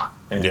when are they not.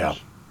 And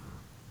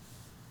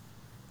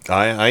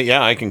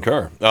I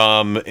concur.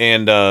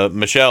 And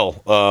Michelle,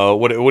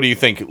 what do you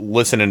think?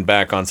 Listening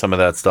back on some of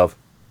that stuff.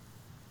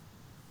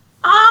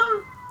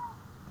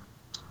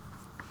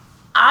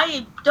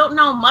 I don't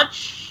know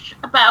much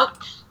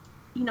about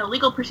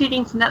legal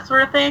proceedings and that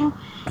sort of thing.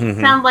 It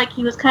sounded like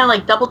he was kind of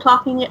like double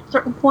talking at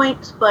certain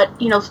points, but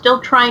still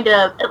trying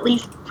to at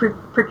least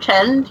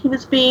pretend he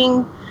was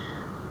being,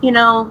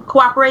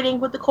 cooperating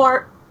with the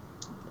court.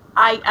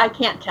 I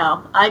can't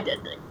tell. I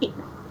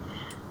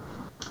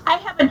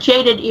have a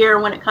jaded ear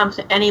when it comes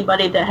to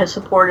anybody that has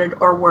supported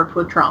or worked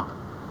with Trump.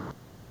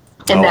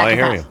 I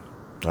hear you.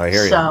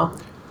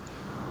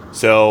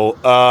 So,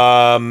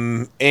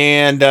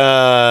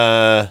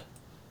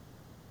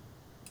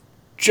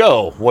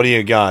 Joe, what do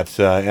you got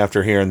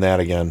after hearing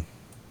that again?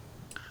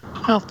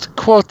 Well, to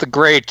quote the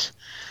great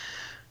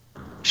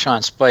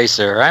Sean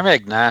Spicer, I'm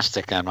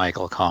agnostic on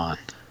Michael Cohen.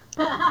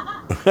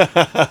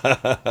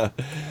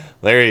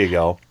 There you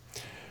go.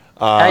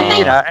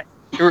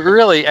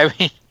 Really,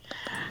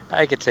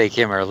 I could take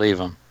him or leave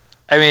him.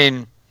 I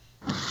mean,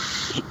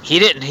 he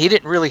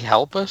didn't really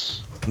help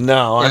us.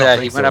 No, I don't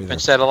think he went up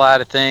and said a lot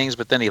of things,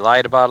 but then he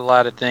lied about a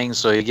lot of things,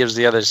 so he gives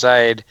the other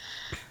side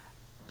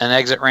an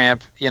exit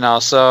ramp,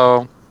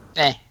 so,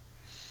 Yeah,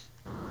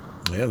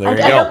 there you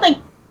go.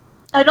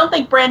 I don't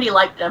think Brandy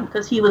liked him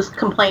because he was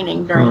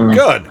complaining during this.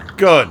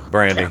 Good,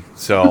 Brandy.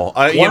 So,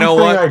 you know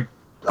what?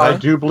 I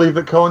do believe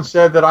that Cohen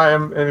said that I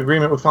am in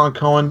agreement with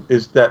Cohen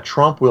is that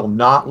Trump will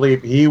not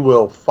leave. He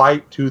will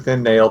fight tooth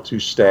and nail to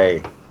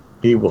stay.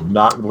 He will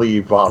not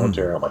leave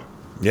voluntarily.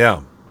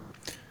 Yeah,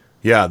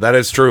 that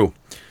is true.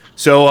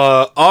 So,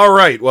 all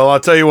right. Well, I'll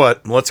tell you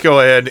what. Let's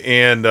go ahead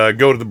and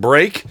go to the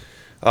break.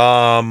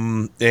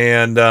 And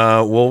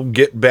we'll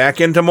get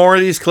back into more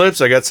of these clips.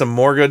 I got some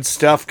more good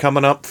stuff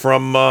coming up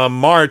from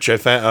March.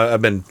 As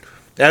I've been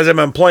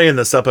playing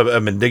this up,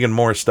 I've been digging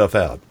more stuff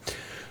out.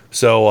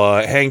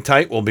 So hang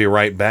tight. We'll be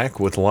right back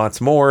with lots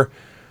more.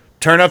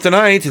 Turn Up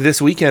Tonight, this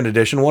weekend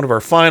edition, one of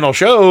our final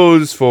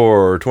shows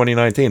for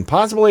 2019.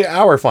 Possibly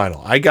our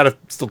final. I got to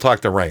still talk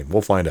to Rain.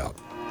 We'll find out.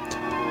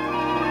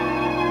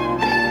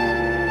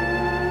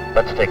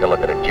 Let's take a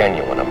look at a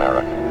genuine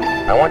American.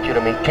 I want you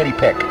to meet Kenny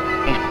Pick.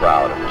 He's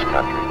proud of his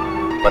country,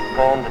 but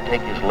prone to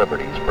take his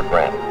liberties for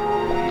granted.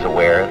 He's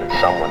aware that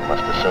someone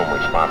must assume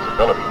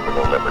responsibility for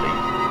the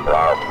liberties, for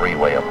our free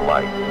way of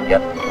life.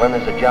 Yet, when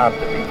there's a job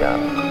to be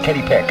done,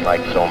 Kenny Pick,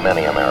 like so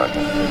many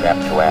Americans, is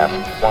apt to ask,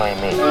 why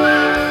me?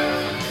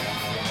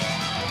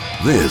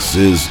 This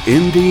is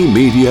Indie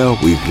Media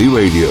Weekly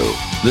Radio.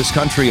 This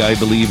country, I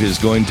believe, is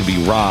going to be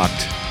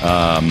rocked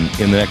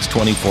in the next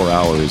 24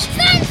 hours.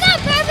 Stand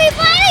up,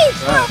 everybody,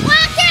 for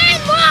rock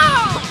and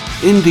roll!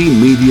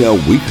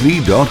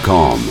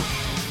 IndieMediaWeekly.com.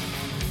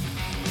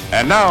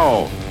 And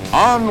now,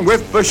 on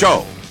with the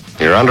show.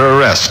 You're under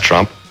arrest,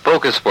 Trump.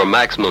 Focus for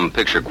maximum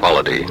picture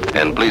quality,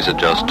 and please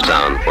adjust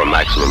sound for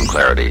maximum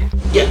clarity.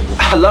 Yeah,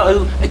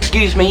 hello,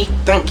 excuse me,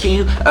 thank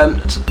you.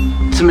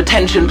 Some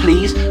attention,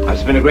 please. I've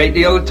spent a great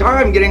deal of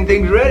time getting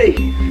things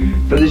ready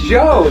for the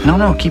show.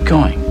 No, keep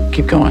going.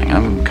 Keep going.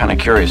 I'm kind of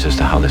curious as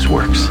to how this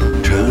works.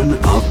 Turn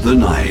Up the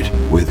Night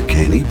with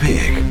Kenny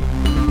Pick.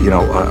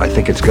 I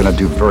think it's going to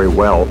do very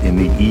well in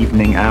the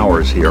evening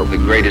hours here. The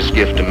greatest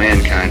gift to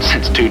mankind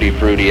since Tutti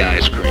Frutti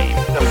ice cream.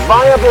 The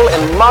reliable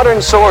and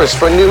modern source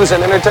for news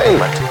and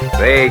entertainment.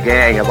 Hey,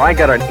 gang, have I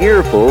got an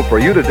earful for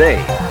you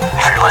today?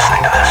 If you're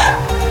listening to this,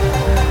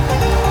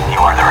 you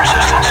are the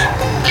resistance.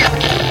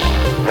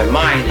 My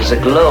mind is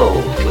aglow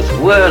with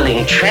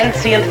whirling,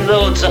 transient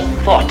loads of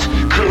thought,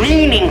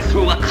 careening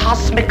through a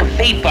cosmic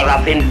vapor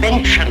of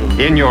invention.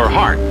 In your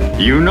heart,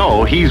 you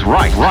know he's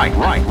right.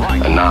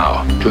 And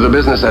now, to the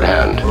business at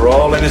hand. We're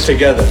all in this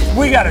together.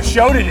 We got a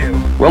show to do.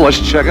 Well, let's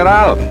check it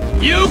out.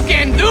 You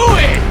can do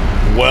it!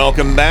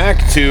 Welcome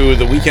back to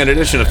the weekend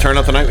edition of Turn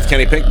Up the Night with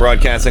Kenny Pick,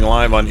 broadcasting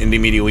live on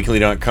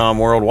IndieMediaWeekly.com,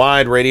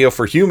 worldwide radio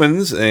for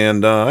humans.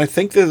 And I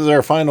think this is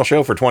our final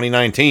show for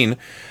 2019.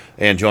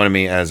 And joining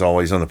me, as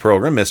always, on the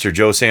program, Mr.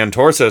 Joe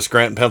Santorsa,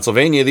 Scranton,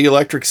 Pennsylvania, the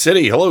Electric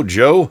City. Hello,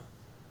 Joe.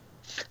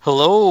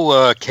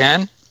 Hello,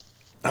 Ken.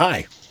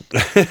 Hi.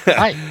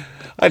 Hi.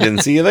 I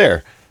didn't see you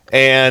there.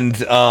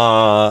 And,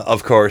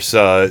 of course,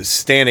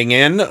 standing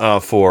in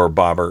for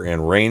Bobber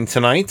and Rain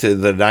tonight,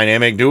 the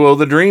dynamic duo,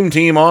 the Dream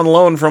Team, on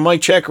loan from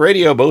Mike Check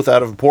Radio, both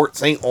out of Port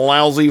St.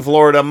 Lousy,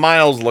 Florida.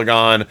 Miles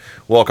Lagon,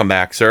 welcome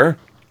back, sir.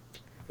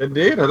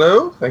 Indeed.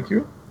 Hello. Thank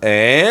you.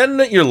 And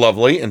your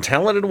lovely and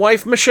talented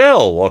wife,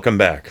 Michelle. Welcome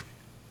back.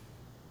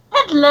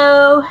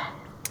 Hello.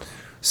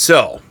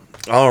 So,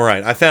 all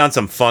right, I found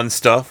some fun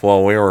stuff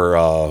while we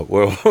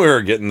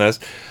were getting this.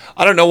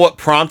 I don't know what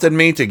prompted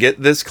me to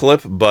get this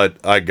clip, but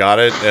I got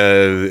it,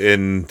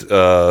 and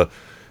it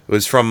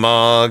was from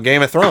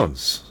Game of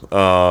Thrones.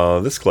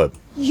 This clip.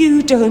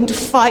 You don't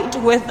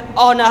fight with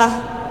honor.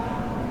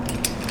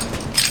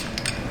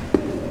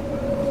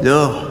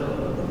 No.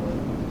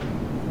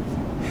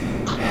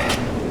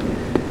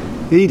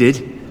 He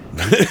did.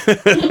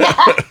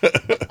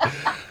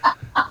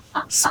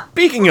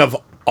 Speaking of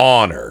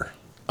honor,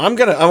 I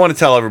want to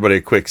tell everybody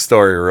a quick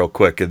story real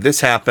quick.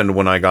 This happened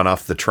when I got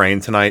off the train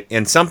tonight,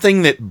 and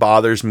something that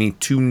bothers me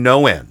to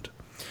no end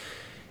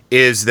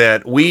is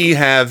that we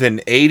have an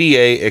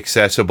ADA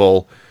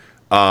accessible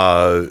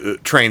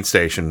train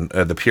station,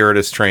 the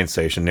Puritas train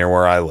station near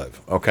where I live,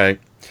 okay?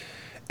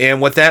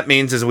 And what that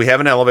means is we have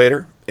an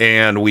elevator,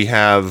 and we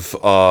have,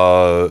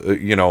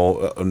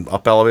 an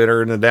up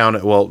elevator and a down,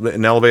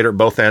 an elevator at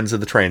both ends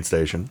of the train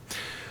station.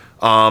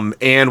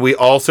 And we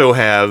also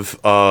have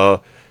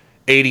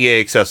ADA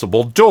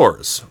accessible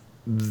doors.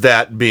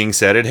 That being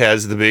said, it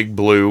has the big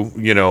blue,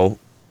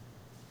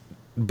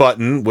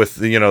 button with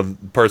the,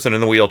 person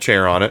in the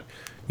wheelchair on it.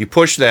 You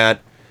push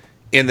that,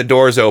 and the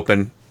doors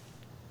open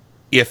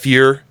if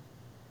you're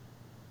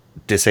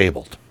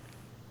disabled.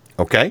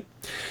 Okay?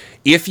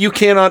 If you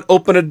cannot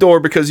open a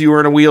door because you are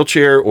in a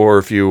wheelchair, or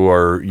if you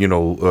are,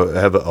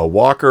 have a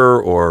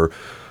walker or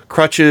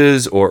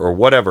crutches or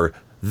whatever,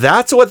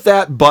 that's what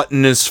that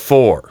button is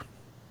for.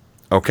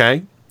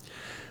 Okay?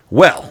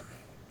 Well,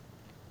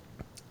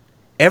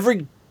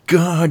 every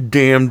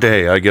goddamn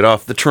day I get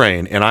off the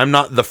train, and I'm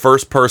not the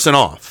first person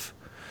off,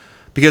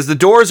 because the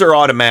doors are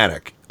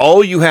automatic.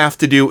 All you have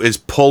to do is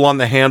pull on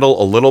the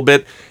handle a little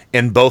bit,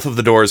 and both of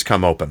the doors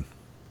come open.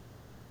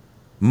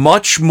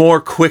 Much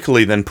more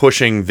quickly than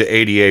pushing the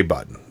ADA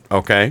button,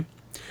 okay?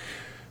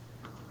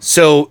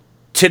 So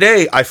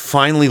today I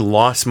finally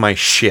lost my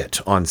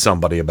shit on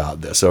somebody about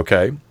this,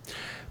 okay?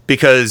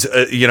 Because,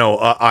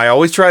 I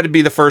always try to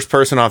be the first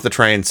person off the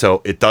train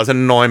so it doesn't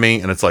annoy me,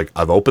 and it's like,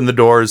 I've opened the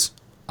doors,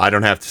 I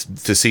don't have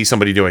to see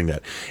somebody doing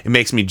that. It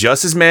makes me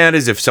just as mad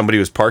as if somebody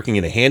was parking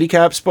in a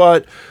handicap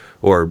spot,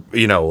 or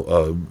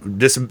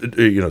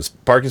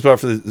parking spot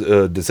for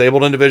the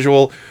disabled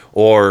individual,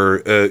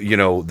 or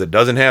that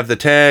doesn't have the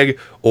tag,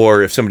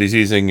 or if somebody's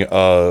using a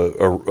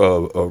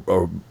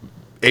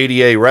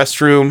ADA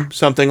restroom,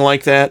 something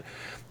like that.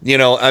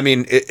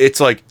 It's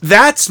like,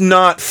 that's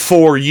not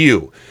for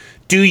you.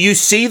 Do you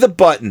see the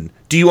button?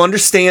 Do you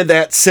understand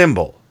that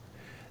symbol?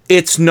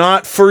 It's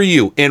not for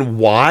you. And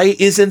why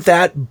isn't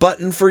that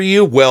button for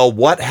you? Well,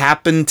 what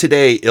happened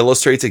today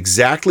illustrates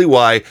exactly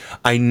why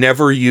I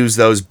never use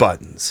those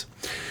buttons.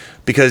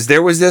 Because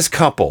there was this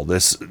couple,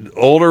 this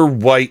older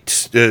white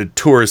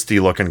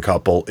touristy looking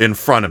couple in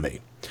front of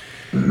me.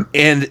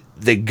 And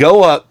they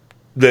go up,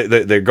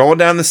 they're going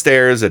down the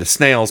stairs at a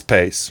snail's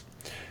pace.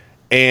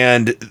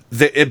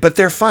 But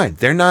they're fine.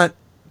 They're not,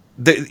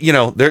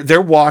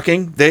 they're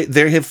walking.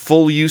 They have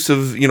full use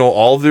of,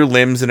 all of their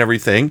limbs and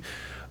everything.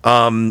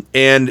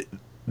 And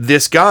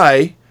this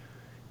guy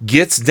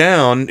gets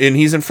down, and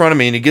he's in front of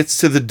me, and he gets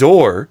to the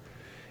door,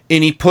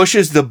 and he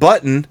pushes the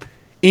button,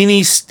 and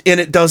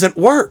it doesn't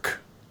work.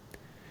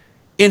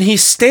 And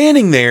he's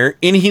standing there,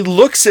 and he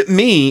looks at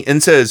me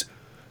and says,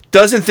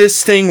 "Doesn't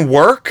this thing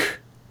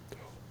work?"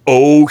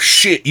 Oh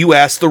shit, you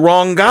asked the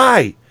wrong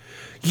guy.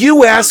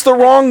 You asked the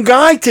wrong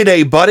guy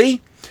today,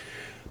 buddy.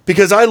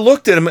 Because I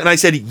looked at him and I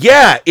said,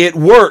 "Yeah, it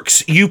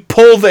works. You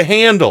pull the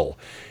handle."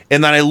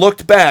 And then I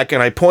looked back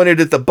and I pointed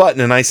at the button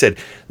and I said,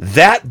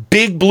 "That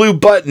big blue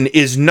button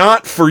is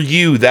not for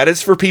you. That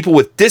is for people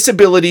with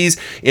disabilities.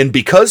 And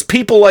because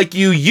people like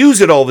you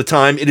use it all the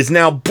time, it is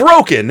now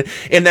broken.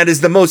 And that is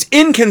the most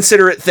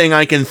inconsiderate thing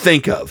I can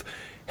think of.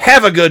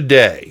 Have a good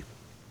day."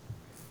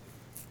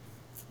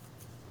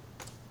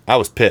 I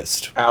was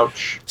pissed.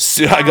 Ouch.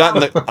 So I got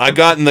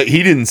in the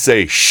he didn't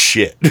say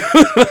shit.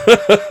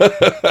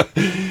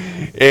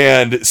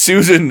 And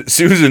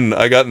Susan,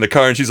 I got in the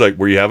car and she's like,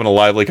 "Were you having a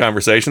lively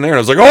conversation there?" And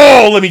I was like,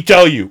 "Oh, let me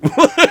tell you."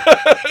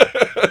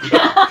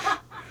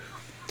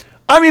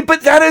 I mean, but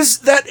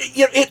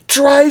it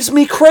drives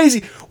me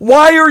crazy.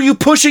 Why are you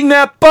pushing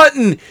that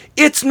button?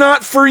 It's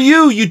not for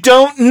you. You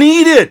don't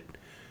need it.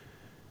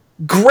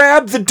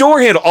 Grab the door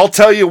handle. I'll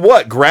tell you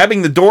what,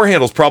 grabbing the door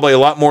handle is probably a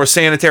lot more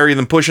sanitary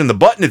than pushing the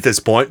button at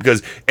this point,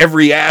 because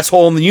every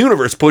asshole in the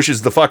universe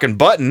pushes the fucking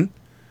button.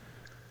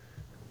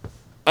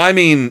 I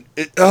mean,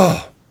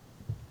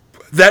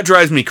 that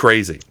drives me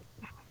crazy.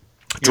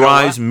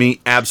 Drives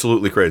me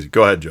absolutely crazy.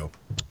 Go ahead, Joe.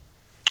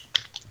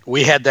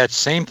 We had that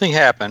same thing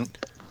happen,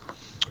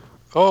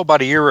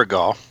 about a year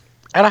ago,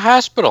 at a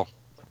hospital,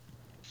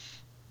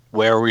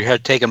 where we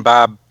had taken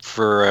Bob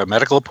for a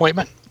medical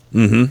appointment.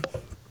 Mm-hmm.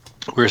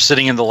 We were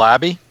sitting in the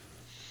lobby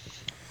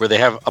where they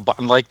have a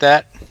button like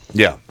that.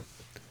 Yeah.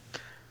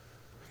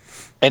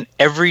 And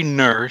every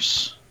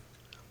nurse,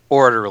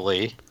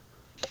 orderly,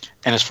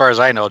 and as far as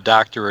I know,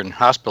 doctor and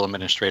hospital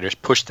administrators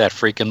pushed that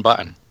freaking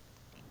button.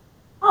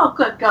 Oh,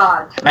 good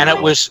God. And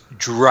it was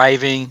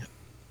driving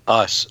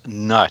us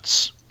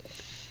nuts.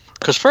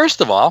 Because first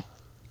of all,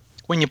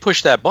 when you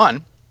push that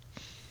button,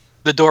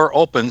 the door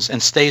opens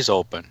and stays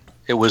open.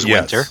 It was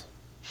winter.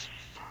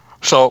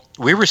 So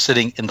we were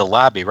sitting in the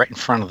lobby right in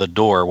front of the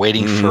door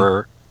waiting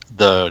for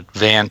the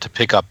van to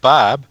pick up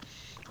Bob.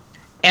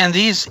 And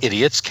these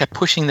idiots kept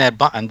pushing that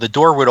button. The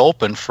door would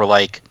open for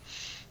like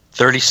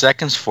 30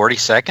 seconds, 40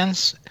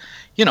 seconds.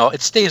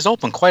 It stays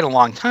open quite a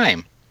long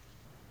time.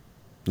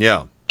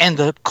 Yeah. And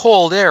the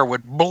cold air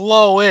would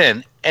blow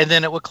in and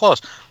then it would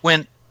close.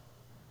 When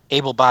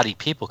able-bodied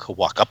people could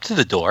walk up to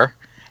the door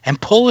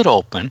and pull it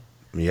open.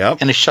 Yep.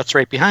 And it shuts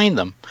right behind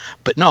them.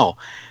 But no.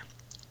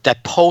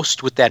 That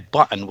post with that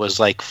button was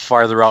like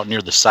farther out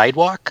near the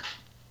sidewalk.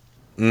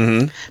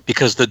 Mm-hmm.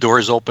 Because the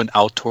doors open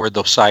out toward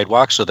the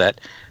sidewalk so that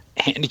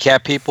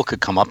handicapped people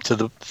could come up to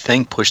the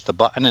thing, push the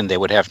button, and they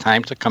would have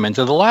time to come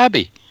into the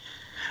lobby.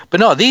 But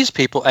no, these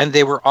people, and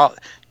they were all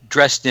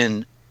dressed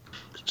in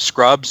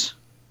scrubs.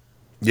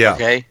 Yeah.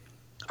 Okay.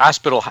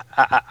 Hospital,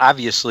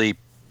 obviously,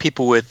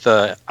 people with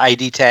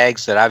ID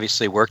tags that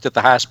obviously worked at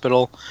the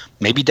hospital,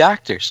 maybe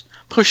doctors,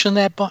 pushing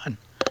that button.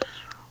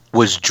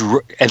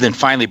 And then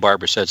finally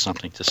Barbara said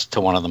something to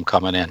one of them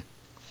coming in.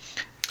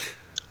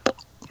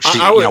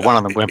 One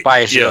of them went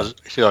by and she goes,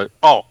 too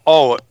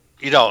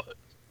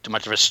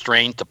much of a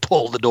strain to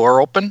pull the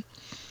door open.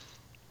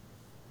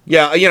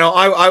 Yeah,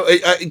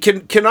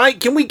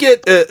 can we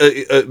get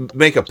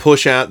make a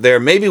push out there?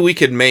 Maybe we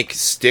could make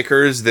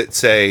stickers that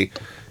say,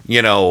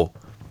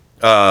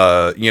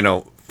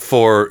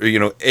 for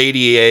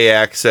ADA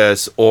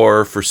access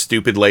or for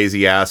stupid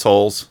lazy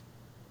assholes.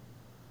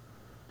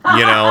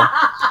 I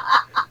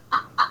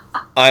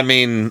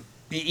mean,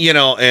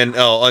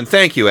 and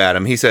thank you,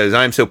 Adam. He says,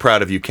 "I'm so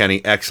proud of you,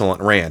 Kenny.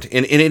 Excellent rant."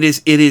 And it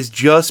is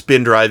just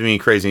been driving me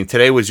crazy. And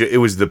today was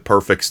the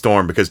perfect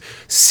storm, because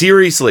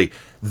seriously,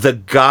 the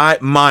guy,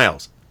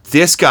 Miles,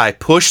 this guy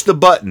pushed the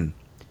button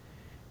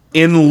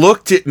and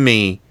looked at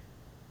me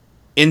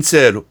and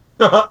said,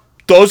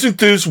 "Doesn't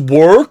this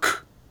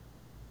work?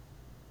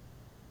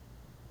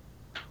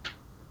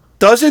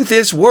 Doesn't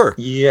this work?"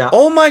 Yeah.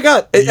 Oh my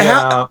God.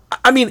 Yeah.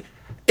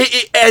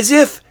 As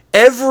if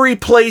every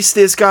place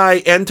this guy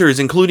enters,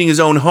 including his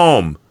own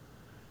home,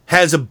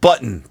 has a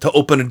button to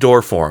open a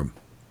door for him.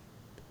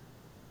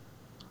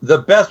 The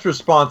best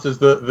response is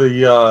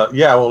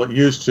it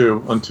used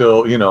to,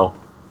 until,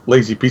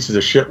 lazy pieces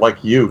of shit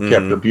like you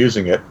kept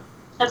abusing it.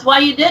 That's why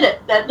you did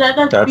it. That's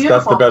beautiful.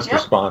 That's the best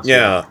response.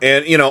 Yeah.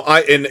 And,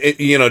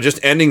 just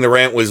ending the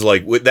rant was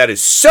like, that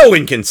is so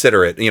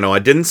inconsiderate. I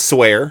didn't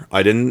swear.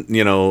 I didn't,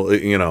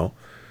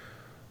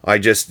 I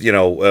just,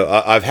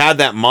 I've had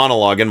that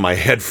monologue in my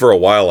head for a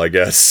while, I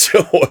guess.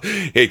 So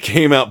it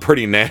came out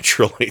pretty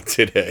naturally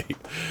today.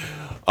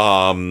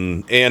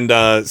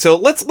 So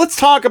let's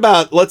talk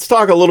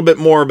a little bit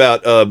more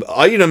about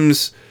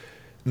items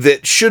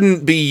that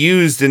shouldn't be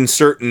used in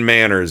certain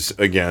manners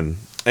again.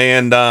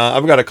 And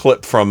I've got a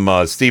clip from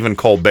Stephen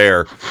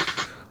Colbert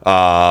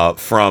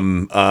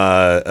from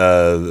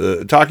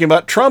talking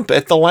about Trump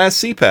at the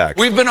last CPAC.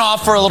 We've been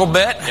off for a little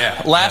bit.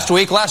 Yeah. Last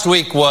week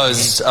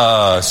was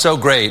so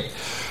great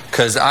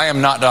because I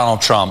am not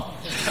Donald Trump.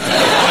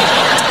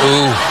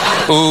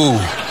 Ooh.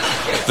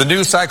 The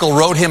news cycle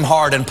rode him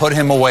hard and put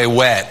him away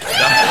wet.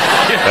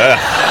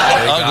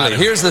 Ugly.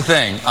 Here's the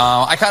thing.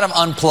 I kind of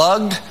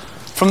unplugged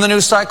from the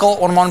news cycle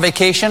when I'm on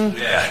vacation.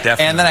 Yeah,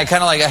 definitely. And then I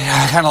kind of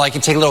like to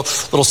take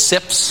little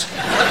sips.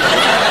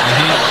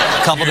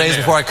 A couple days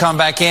before I come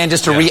back in,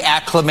 just to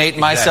reacclimate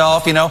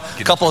myself, a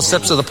couple of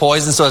sips of the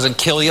poison so it doesn't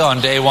kill you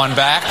on day one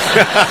back.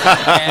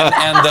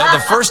 and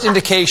the first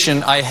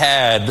indication I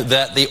had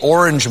that the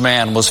orange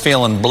man was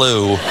feeling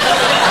blue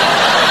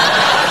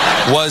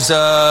was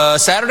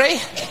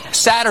Saturday.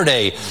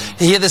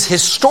 He had this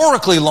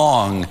historically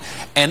long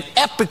and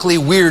epically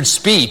weird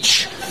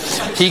speech.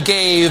 he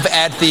gave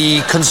at the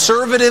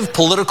Conservative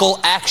Political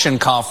Action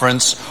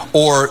Conference,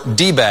 or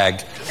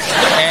DBAG.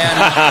 And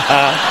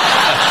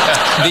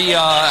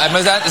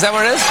is that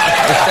what it is?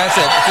 That's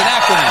it. It's an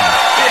acronym.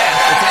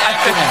 It's an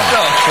acronym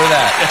for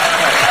that.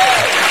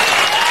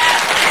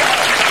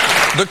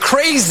 The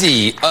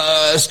crazy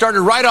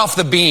started right off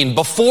the bean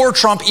before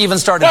Trump even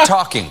started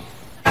talking.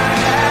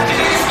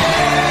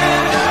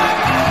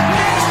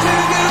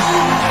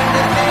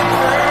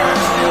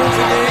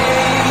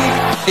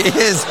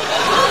 Is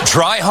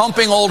dry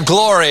humping Old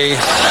Glory.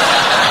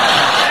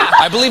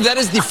 I believe that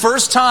is the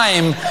first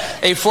time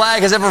a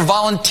flag has ever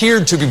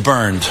volunteered to be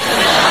burned.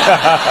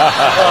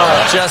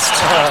 Just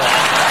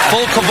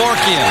full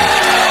Kevorkian.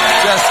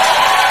 Just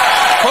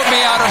put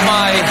me out of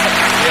my...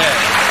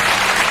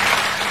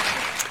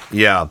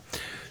 Yeah.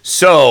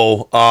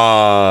 So,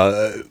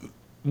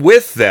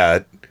 with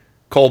that,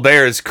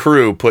 Colbert's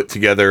crew put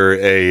together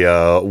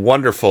a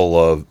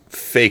wonderful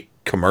fake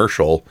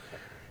commercial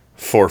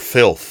for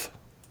filth.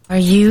 Are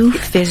you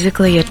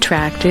physically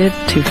attracted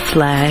to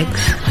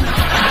flags?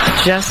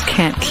 Just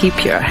can't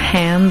keep your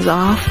hands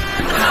off?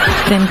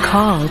 Then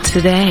call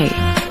today.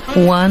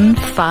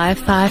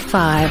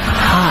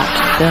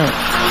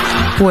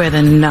 1-555-HOT-FILTH, where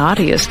the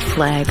naughtiest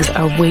flags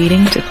are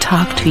waiting to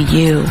talk to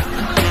you,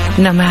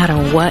 no matter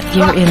what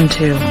you're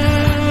into.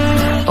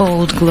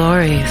 Old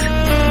glories,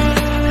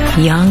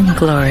 young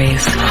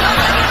glories,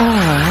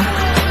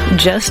 or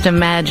just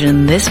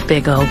imagine this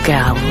big old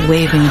gal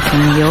waving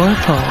from your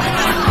pole.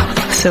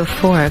 So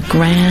for a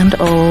grand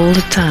old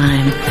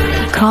time,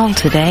 call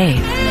today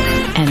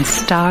and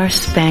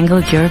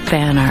star-spangle your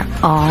banner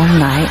all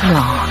night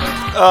long.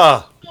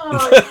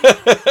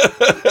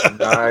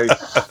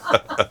 Nice.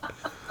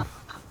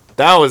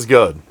 That was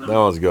good. That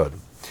was good.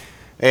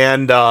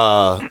 And,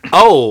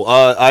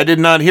 I did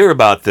not hear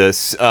about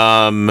this.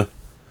 Don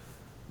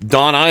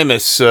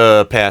Imus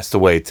passed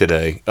away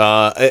today.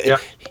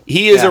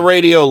 He is a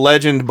radio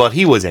legend, but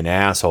he was an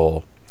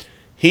asshole.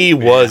 He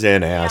was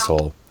an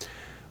asshole.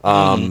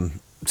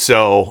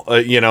 So,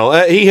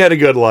 he had a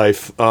good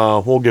life.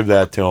 We'll give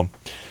that to him.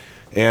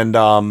 And,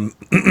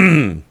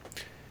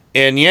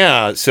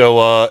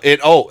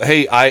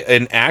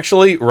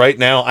 actually right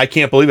now, I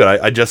can't believe it.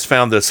 I just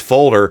found this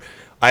folder.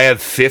 I have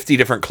 50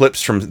 different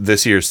clips from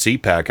this year's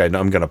CPAC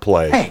I'm going to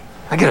play. Hey,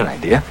 I got an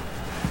idea.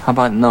 How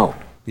about no?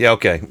 Yeah,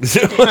 okay.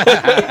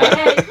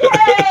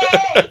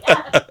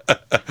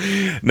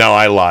 No,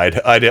 I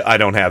lied. I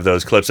don't have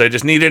those clips. I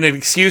just needed an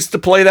excuse to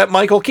play that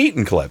Michael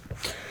Keaton clip.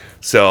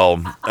 So,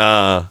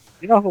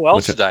 you know who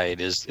else died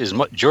is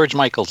George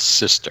Michael's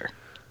sister.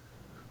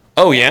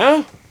 Oh,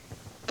 yeah?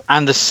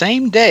 On the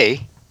same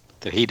day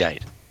that he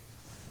died.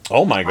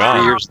 Oh, my God.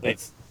 3 years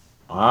later.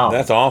 Wow.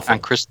 That's awful. On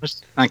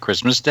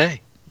Christmas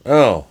Day.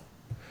 Oh.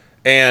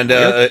 And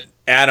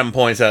Adam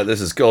points out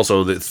this is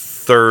also the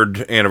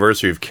 3rd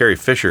anniversary of Carrie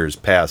Fisher's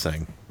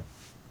passing.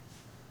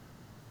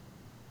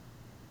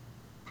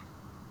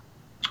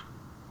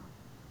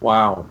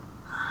 Wow.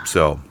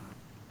 So,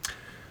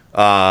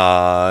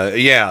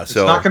 yeah. It's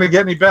not going to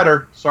get any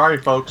better. Sorry,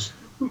 folks.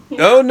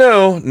 Oh,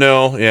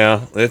 no.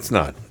 Yeah, it's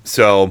not.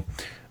 So,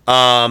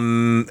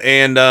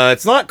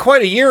 it's not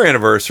quite a year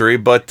anniversary,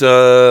 but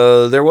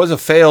there was a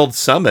failed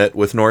summit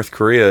with North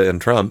Korea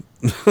and Trump.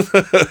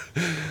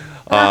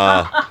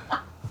 I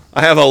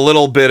have a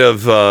little bit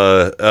of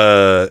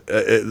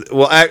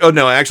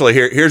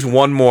here's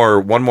one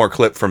more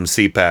clip from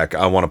CPAC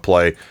I want to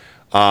play.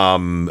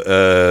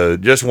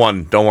 Just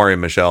one. Don't worry,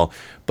 Michelle.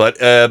 But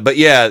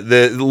yeah,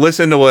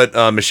 listen to what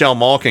Michelle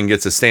Malkin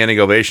gets a standing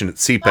ovation at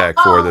CPAC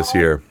for this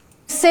year.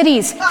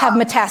 Cities have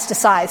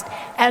metastasized,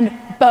 and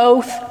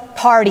both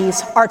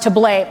parties are to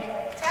blame.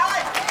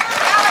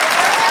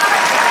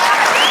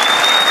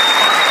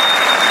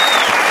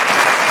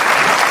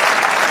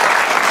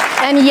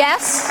 And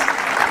yes,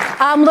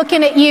 I'm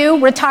looking at you,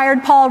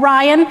 retired Paul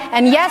Ryan.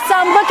 And yes,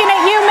 I'm looking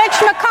at you, Mitch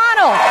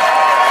McConnell.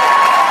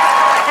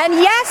 And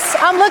yes,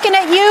 I'm looking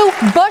at you,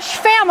 Bush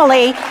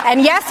family.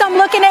 And yes, I'm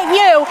looking at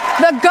you,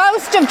 the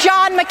ghost of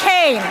John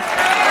McCain.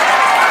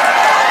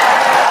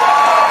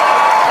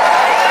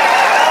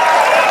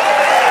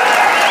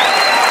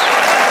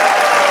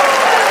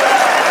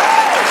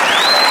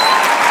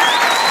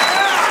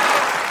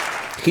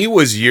 He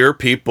was your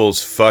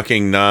people's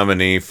fucking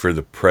nominee for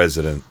the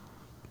president.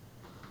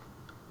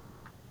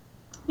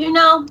 You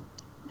know,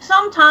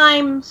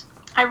 sometimes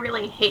I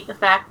really hate the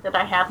fact that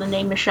I have the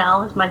name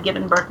Michelle as my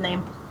given birth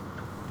name.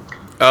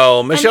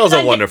 Oh, Michelle's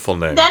a wonderful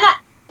name. And then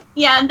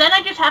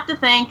I just have to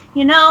think,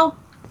 Michelle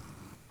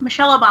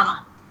Obama.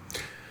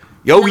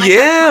 Oh,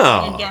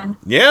 yeah.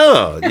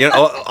 Yeah.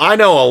 I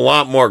know a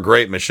lot more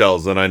great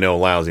Michelles than I know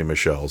lousy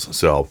Michelles.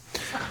 So,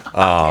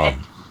 I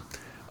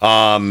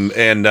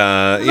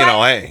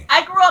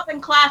grew up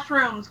in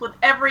classrooms with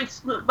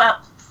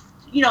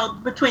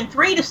between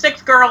 3 to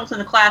 6 girls in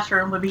the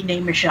classroom would be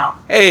named Michelle.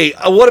 Hey,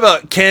 what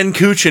about Ken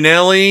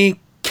Cuccinelli,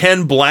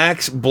 Ken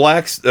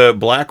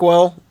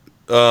Blackwell?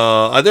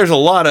 There's a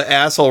lot of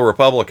asshole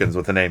Republicans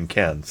with the name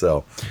Ken,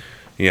 so,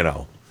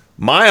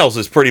 Miles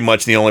is pretty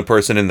much the only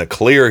person in the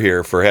clear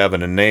here for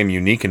having a name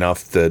unique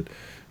enough that,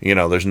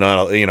 there's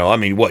not,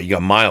 what, you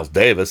got Miles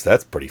Davis.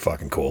 That's pretty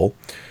fucking cool.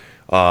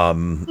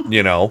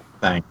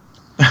 Thanks.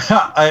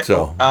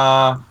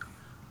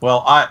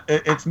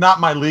 It's not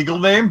my legal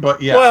name,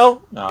 but yeah.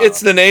 Well, it's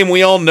the name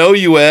we all know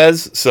you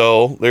as,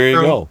 so there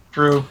you go.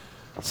 True.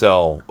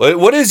 So,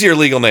 what is your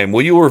legal name?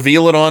 Will you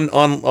reveal it on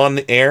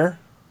the air?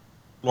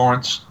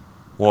 Lawrence.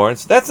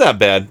 That's not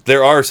bad.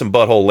 There are some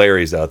butthole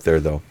Larrys out there,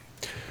 though.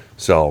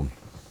 So,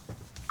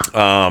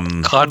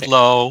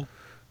 Cudlow.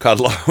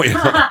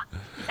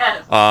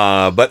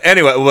 Yeah. But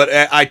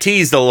anyway, I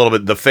teased a little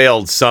bit the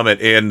failed summit,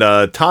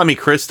 and Tommy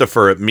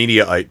Christopher at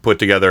Mediaite put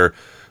together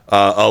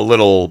a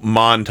little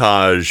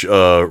montage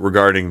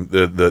regarding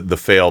the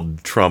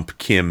failed Trump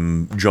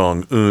Kim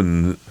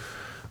Jong-un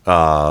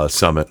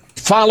summit.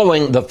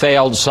 Following the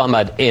failed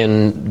summit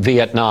in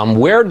Vietnam,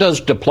 where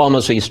does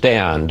diplomacy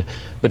stand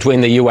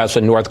between the U.S.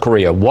 and North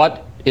Korea?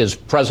 What is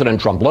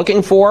President Trump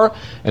looking for,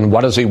 and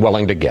what is he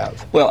willing to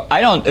give? Well,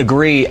 I don't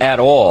agree at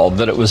all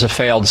that it was a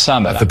failed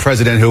summit. The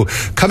president who,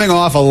 coming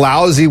off a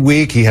lousy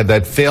week, he had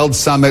that failed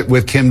summit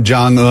with Kim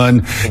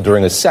Jong-un.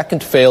 During a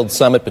second failed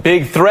summit.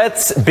 Big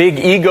threats, big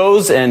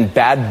egos, and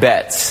bad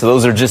bets.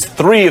 Those are just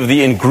three of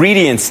the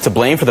ingredients to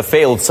blame for the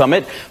failed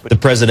summit. The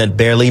president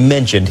barely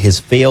mentioned his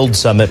failed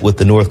summit with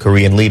the North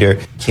Korean leader,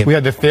 Kim. We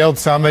had the failed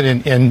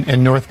summit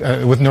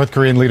with North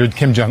Korean leader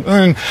Kim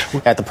Jong-un.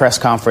 At the press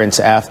conference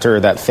after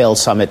that failed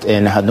summit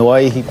in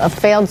Hanoi. A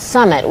failed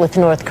summit with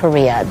North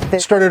Korea. It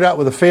started out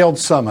with a failed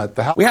summit.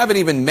 We haven't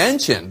even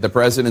mentioned the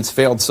president's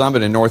failed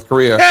summit in North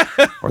Korea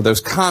or those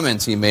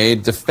comments he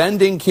made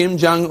defending Kim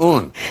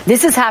Jong-un.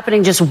 This is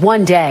happening just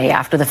one day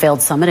after the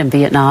failed summit in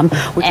Vietnam.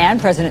 And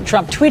President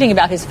Trump tweeting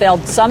about his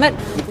failed summit.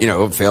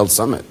 Failed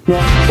summit.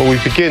 Well, we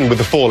begin with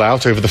the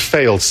fallout over the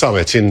failed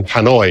summit in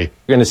Hanoi.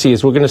 We're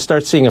going to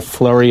start seeing a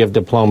flurry of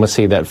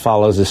diplomacy that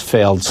follows this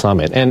failed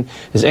summit. And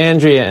as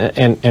Andrea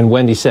and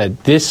Wendy said,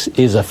 this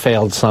is a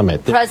failed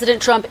summit.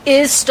 President Trump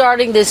is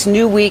starting this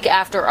new week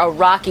after a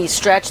rocky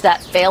stretch,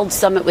 that failed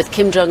summit with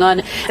Kim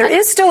Jong-un. There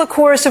is still a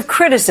chorus of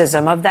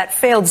criticism of that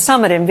failed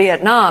summit in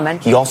Vietnam.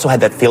 And he also had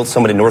that failed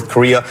summit in North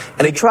Korea.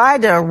 And he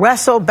tried to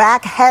wrestle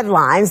back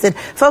headlines that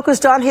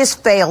focused on his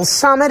failed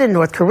summit in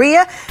North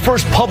Korea.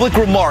 First public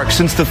remarks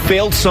since the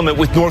failed summit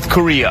with North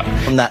Korea.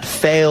 From that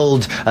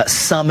failed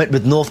summit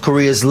with North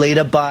Korea's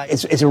later by.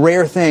 It's a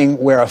rare thing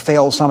where a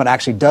failed summit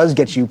actually does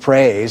get you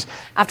praise.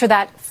 After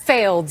that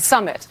failed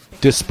summit.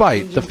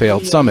 Despite the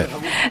failed summit.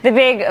 The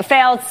big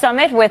failed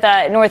summit with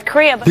North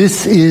Korea.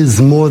 This is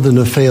more than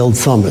a failed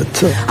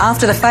summit.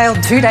 After the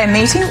failed two-day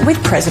meeting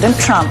with President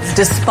Trump.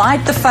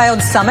 Despite the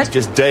failed summit.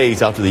 Just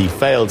days after the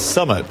failed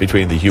summit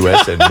between the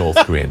U.S. and North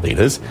Korean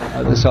leaders.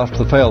 This after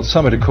the failed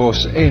summit, of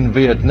course, in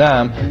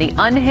Vietnam. The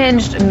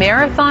unhinged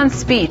marathon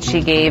speech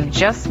he gave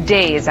just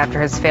days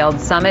after his failed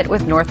summit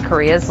with North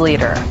Korea's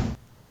leader.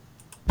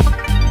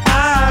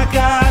 I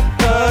got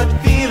hurt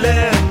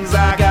feelings.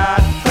 I got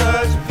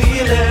hurt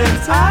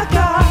feelings. I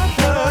got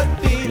hurt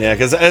feelings. Yeah,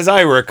 because as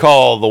I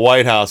recall, the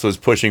White House was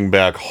pushing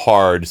back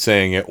hard,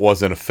 saying it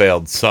wasn't a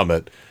failed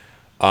summit.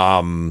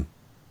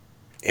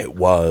 It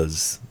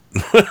was.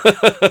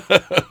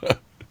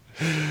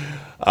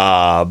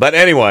 But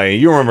anyway,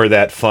 you remember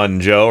that fun,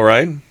 Joe,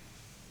 right?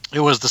 It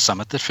was the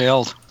summit that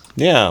failed.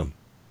 Yeah.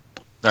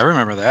 I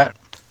remember that.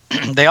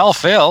 They all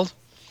failed.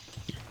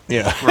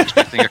 Yeah. We're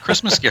expecting a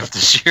Christmas gift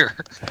this year,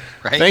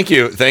 right? Thank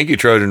you,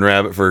 Trojan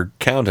Rabbit, for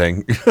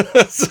counting.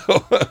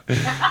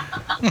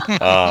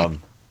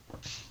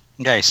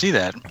 Yeah, you see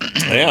that.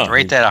 Yeah.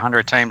 Rate that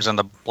 100 times on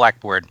the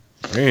blackboard.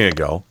 There you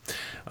go.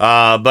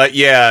 But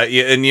yeah,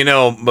 and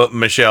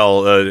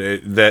Michelle,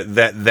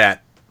 that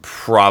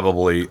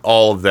probably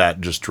all of that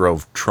just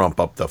drove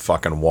Trump up the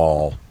fucking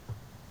wall.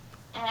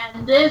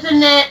 And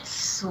isn't it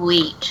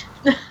sweet?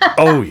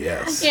 Oh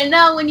yes.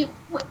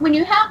 When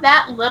you have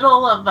that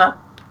little of a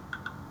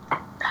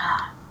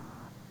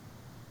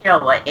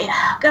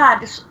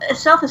God,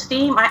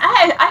 self-esteem.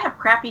 I have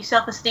crappy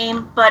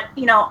self-esteem, but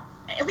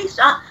at least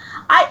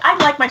I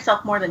like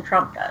myself more than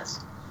Trump does.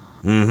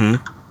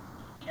 Mm-hmm.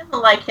 He doesn't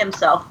like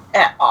himself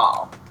at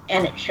all,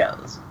 and it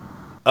shows.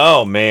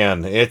 Oh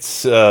man,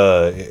 it's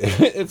a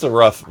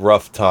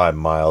rough time,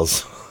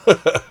 Miles.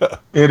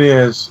 It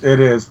is.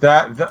 Those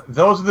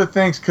are the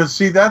things, because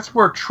see, that's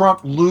where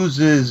Trump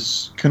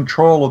loses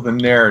control of the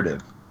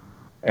narrative,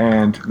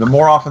 and the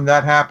more often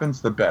that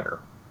happens, the better.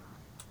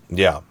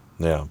 Yeah.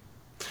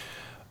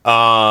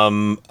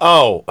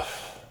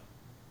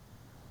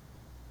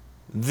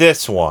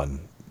 This one,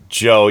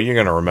 Joe, you're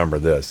gonna remember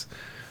this.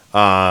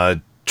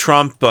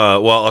 Trump.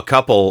 A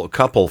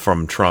couple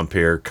from Trump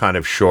here, kind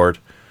of short.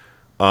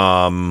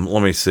 Let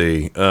me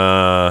see.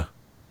 After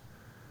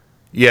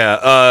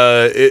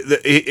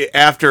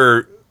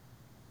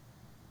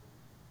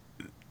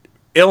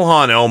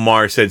Ilhan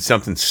Omar said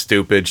something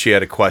stupid, she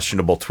had a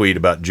questionable tweet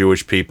about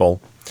Jewish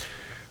people.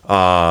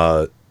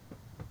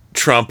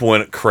 Trump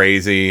went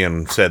crazy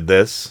and said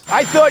this.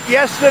 I thought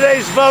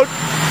yesterday's vote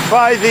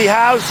by the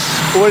House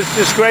was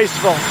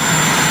disgraceful.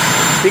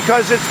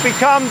 because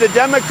the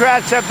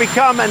Democrats have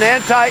become an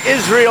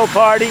anti-Israel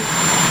party.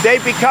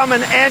 They've become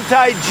an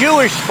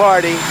anti-Jewish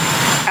party.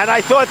 And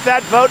I thought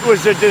that vote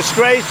was a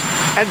disgrace.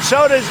 And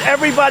so does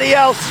everybody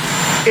else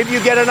if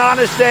you get an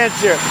honest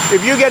answer.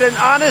 If you get an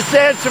honest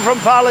answer from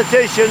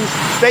politicians,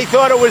 they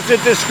thought it was a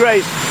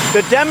disgrace.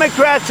 The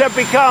Democrats have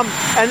become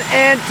an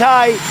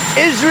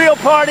anti-Israel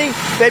party.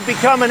 They've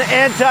become an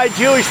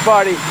anti-Jewish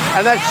party.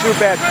 And that's too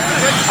bad.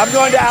 I'm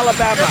going to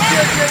Alabama.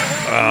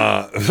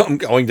 I'm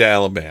going to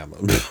Alabama.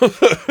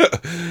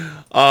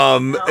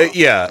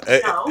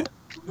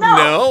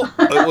 No,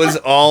 it was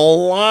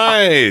all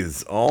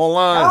lies. All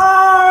lies.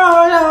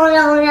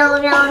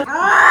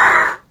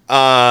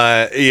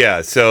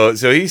 So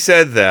he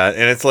said that,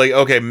 and it's like,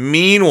 okay,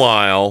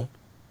 meanwhile,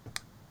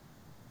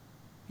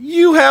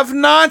 you have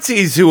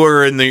Nazis who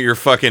are in your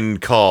fucking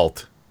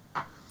cult.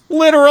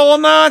 Literal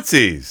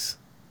Nazis.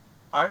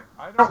 I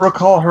don't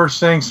recall her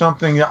saying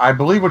something. I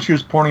believe what she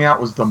was pointing out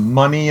was the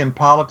money in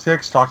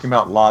politics, talking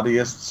about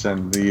lobbyists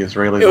and the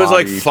Israeli. It was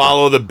like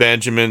follow the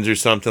Benjamins or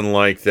something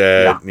like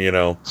that, you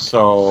know.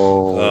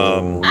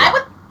 So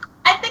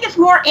I think it's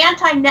more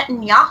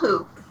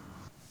anti-Netanyahu.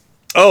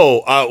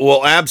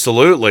 Well,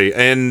 absolutely.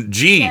 And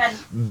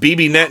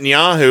Bibi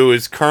Netanyahu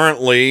is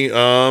currently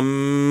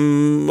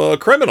a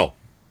criminal.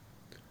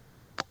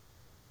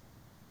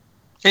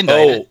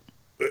 Indicted.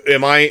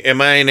 Am I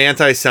an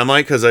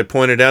anti-Semite because I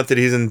pointed out that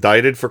he's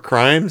indicted for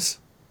crimes?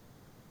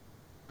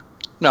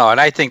 No,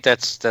 and I think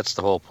that's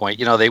the whole point.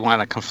 You know, they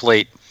want to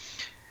conflate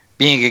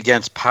being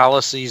against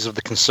policies of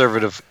the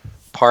conservative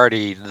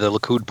party, the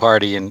Likud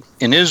party in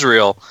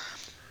Israel,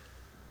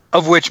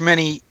 of which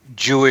many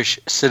Jewish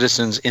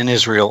citizens in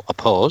Israel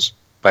oppose,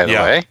 by the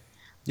way.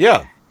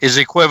 Yeah. Is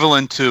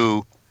equivalent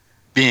to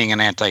being an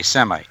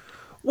anti-Semite.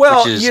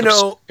 Well, which is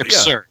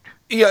absurd.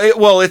 Yeah,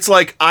 well, it's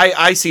like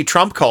I see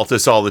Trump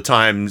cultists all the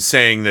time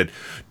saying that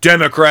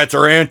Democrats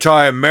are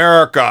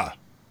anti-America.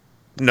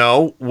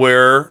 No,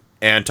 we're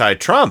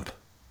anti-Trump.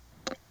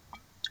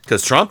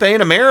 Because Trump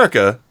ain't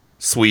America,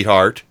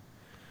 sweetheart.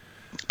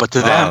 But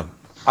to them.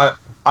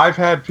 I've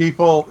had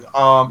people,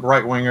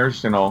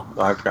 right-wingers, you know,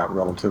 I've got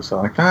relatives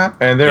like that,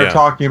 and they're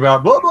talking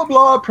about blah, blah,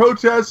 blah,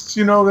 protests,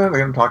 you know,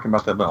 they're talking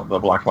about the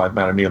Black Lives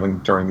Matter kneeling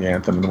during the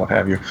anthem and what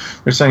have you.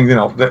 They're saying, you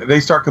know, they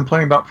start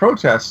complaining about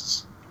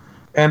protests.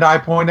 And I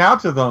point out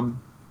to them,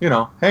 you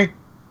know, hey,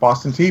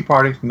 Boston Tea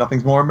Party,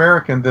 nothing's more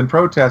American than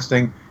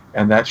protesting,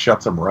 and that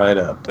shuts them right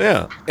up.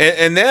 Yeah,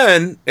 and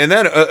then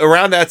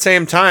around that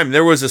same time,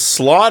 there was a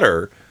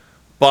slaughter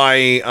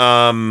by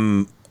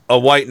a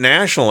white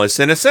nationalist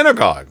in a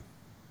synagogue,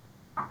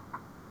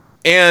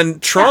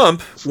 and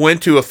Trump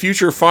went to a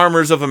Future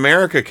Farmers of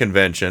America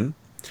convention,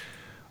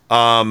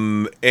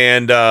 oh,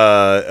 wait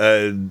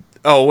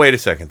a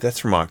second, that's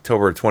from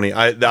October 20.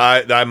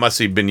 I must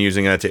have been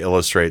using that to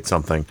illustrate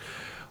something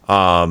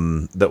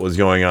that was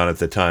going on at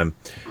the time.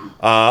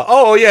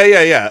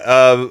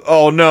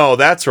 Oh no,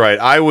 that's right.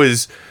 I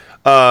was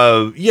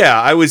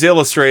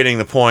illustrating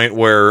the point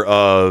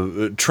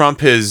where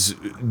Trump has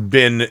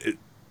been,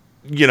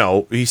 you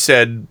know, he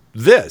said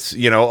this,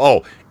 you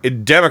know,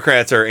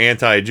 Democrats are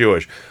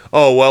anti-Jewish.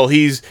 Oh, well,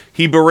 he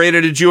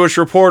berated a Jewish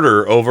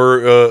reporter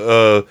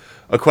over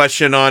a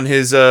question on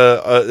his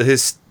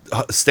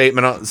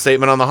statement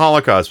on the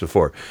Holocaust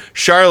before.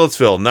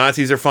 Charlottesville,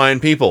 Nazis are fine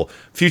people.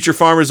 Future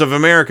Farmers of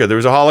America, there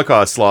was a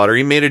Holocaust slaughter.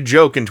 He made a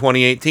joke in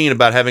 2018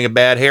 about having a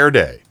bad hair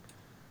day.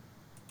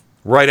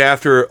 Right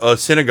after a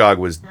synagogue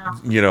was,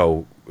 you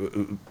know,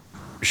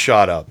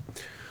 shot up.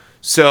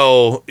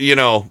 So, you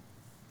know,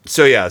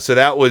 so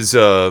that was,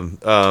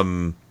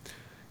 and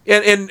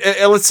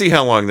let's see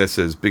how long this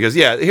is, because,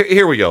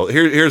 here we go.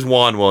 Here's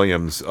Juan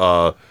Williams,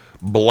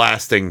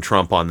 blasting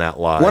Trump on that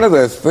lie. One of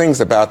the things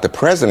about the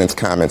president's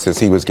comments as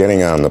he was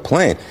getting on the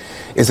plane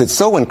is it's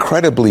so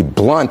incredibly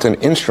blunt an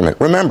instrument.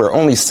 Remember,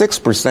 only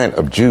 6%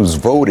 of Jews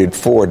voted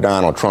for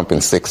Donald Trump in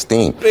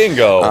 2016.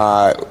 Bingo.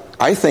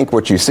 I think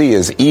what you see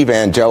is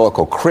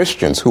evangelical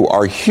Christians who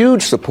are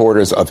huge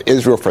supporters of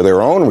Israel for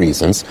their own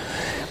reasons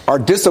are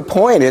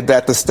disappointed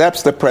that the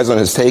steps the president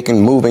has taken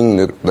moving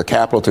the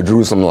capital to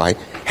Jerusalem Light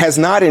has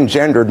not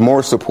engendered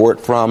more support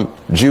from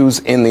Jews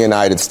in the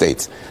United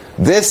States.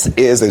 This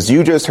is, as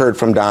you just heard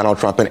from Donald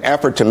Trump, an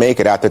effort to make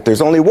it out that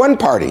there's only one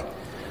party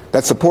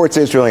that supports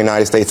Israel in the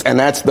United States, and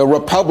that's the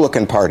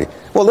Republican Party.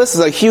 Well, this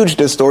is a huge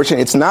distortion.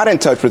 It's not in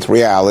touch with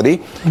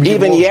reality.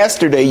 Even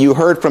yesterday, you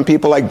heard from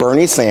people like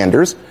Bernie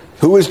Sanders,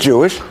 who is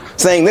Jewish,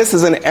 saying this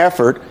is an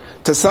effort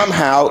to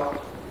somehow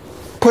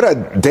put a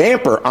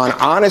damper on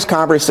honest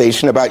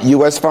conversation about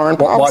U.S. foreign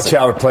policy. Watch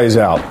how it plays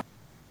out.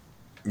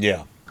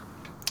 Yeah.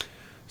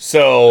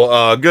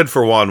 So, good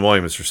for Juan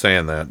Williams for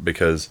saying that,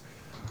 because,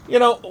 you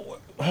know,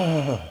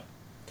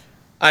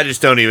 I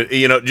just don't even,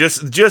 you know,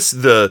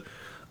 just the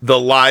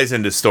lies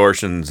and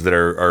distortions that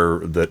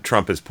are that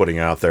Trump is putting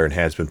out there and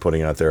has been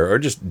putting out there are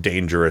just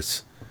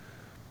dangerous,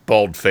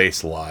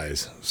 bald-faced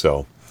lies.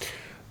 So,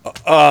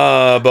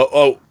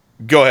 go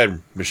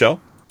ahead, Michelle.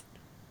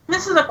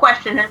 This is a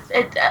question.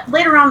 It's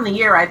later on in the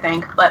year, I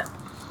think,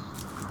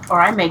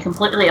 or I may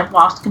completely have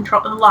lost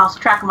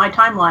track of my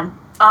timeline.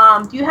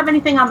 Do you have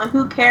anything on the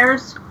Who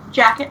Cares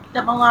jacket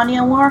that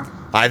Melania wore?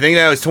 I think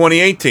that was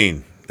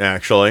 2018,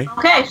 actually.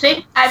 Okay,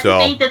 see,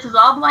 this is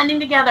all blending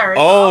together. It's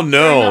Oh, all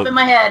no. stirring up in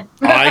my head.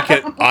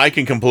 I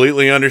can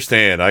completely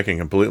understand.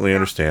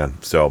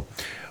 So,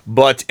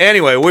 but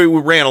anyway, we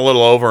ran a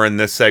little over in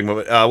this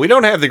segment. We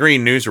don't have the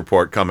Green News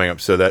Report coming up,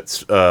 so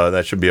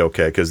that should be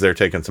okay because they're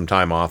taking some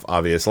time off,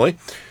 obviously,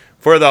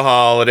 for the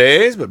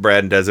holidays. But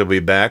Brad and Des will be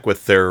back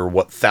with their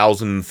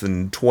 1000th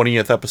and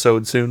 20th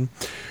episode soon.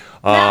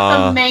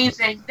 That's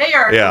amazing. They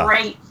are a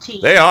great team.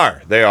 They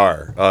are. They're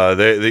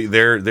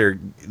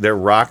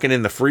rocking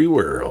in the free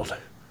world.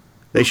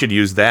 They should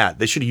use that.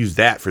 They should use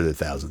that for the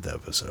 1000th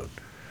episode.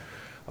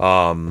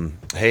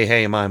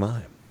 Hey,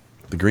 my.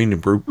 The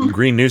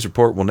Green News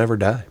Report will never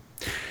die.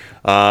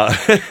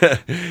 But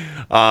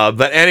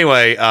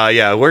anyway,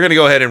 we're going to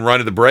go ahead and run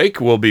to the break.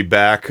 We'll be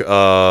back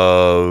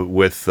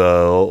with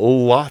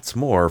lots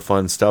more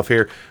fun stuff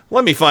here.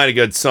 Let me find a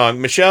good song.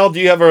 Michelle,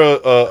 do you have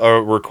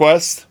a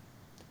request?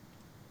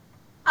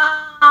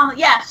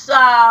 Yes,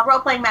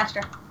 Role-Playing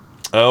Master.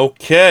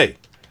 Okay.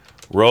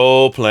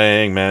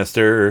 Role-Playing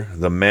Master,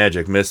 the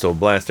Magic Missile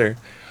Blaster.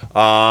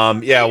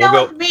 We'll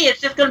go. With me, it's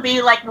just going to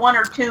be like 1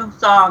 or 2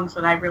 songs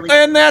that I really.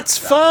 And that's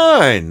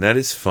fine. That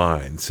is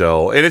fine.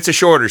 So, and it's a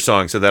shorter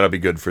song, so that'll be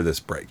good for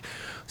this break.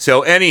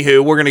 So,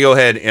 anywho, we're going to go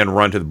ahead and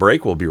run to the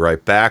break. We'll be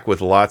right back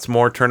with lots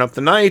more Turn Up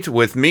the Night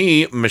with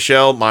me,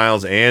 Michelle,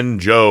 Miles, and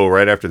Joe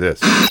right after this.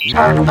 Something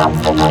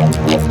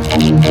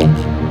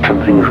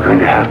is going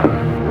to happen.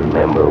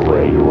 Remember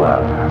where you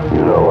are.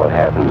 You know what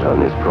happens on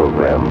this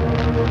program.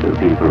 The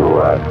people who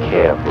aren't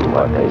careful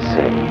what they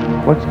say.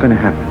 What's going to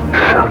happen?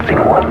 Something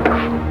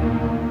wonderful.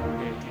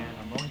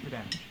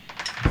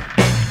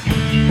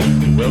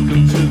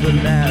 Welcome to the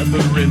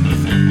labyrinth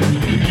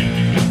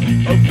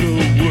of the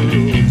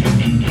world.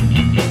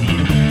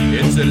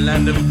 It's a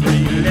land of 3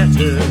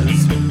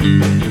 letters,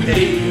 A,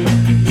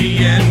 D,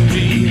 and D.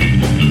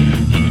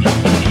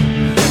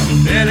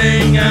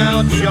 Filling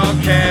out your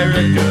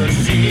character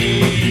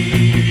sheet.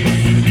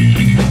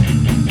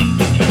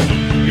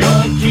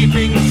 You're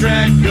keeping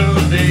track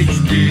of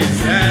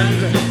HPs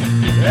and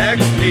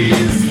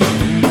XPs.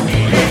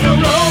 He's a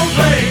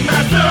role-playing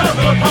master,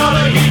 a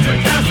polyhedron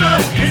caster.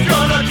 He's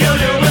gonna kill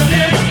you with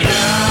his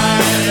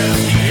knife.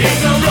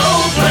 He's a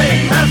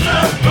role-playing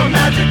master, a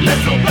magic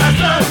missile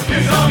blaster.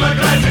 His armor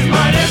class is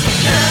 -9.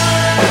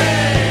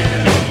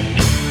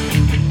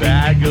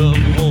 Bag of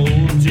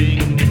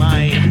holding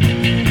mine,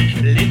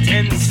 flint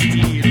and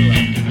steel,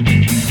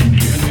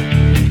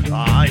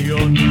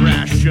 iron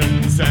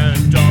rations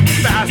and a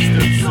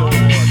bastard sword.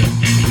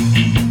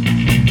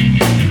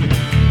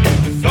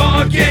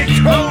 Forget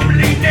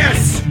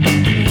holiness.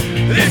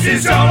 This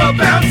is all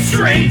about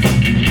strength.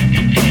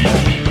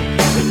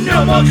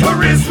 No more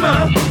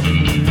charisma,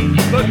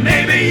 but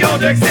maybe your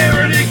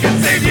dexterity can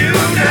save you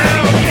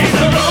now. He's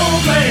a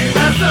role-playing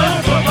master,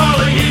 a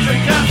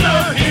polyhedron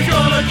caster. He's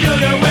gonna kill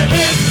you with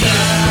his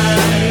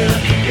knife.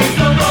 He's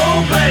a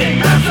role-playing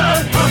master,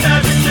 a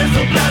magic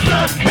missile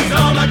blaster. His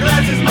armor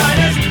class is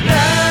 -9.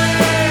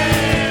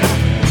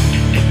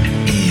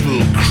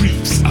 Evil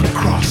creeps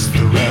across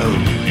the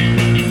realm.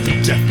 The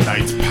Death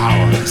Knight's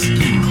powers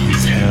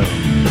ooze hell.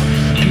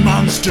 And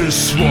monsters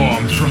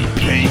swarm from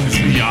planes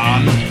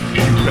beyond.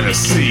 You better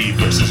save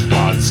versus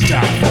God's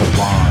staff or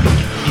wand.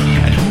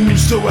 And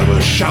whosoever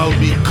shall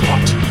be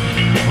caught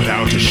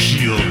without a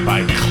shield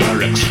by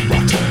clerics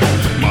rot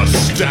must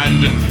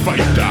stand and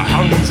fight the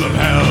hounds of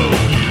hell,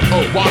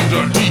 or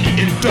wander deep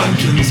in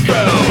dungeons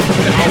fell.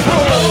 He's a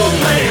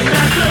role-playing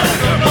master,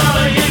 a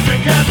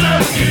polyhedron caster.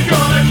 He's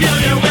gonna kill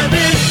you with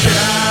his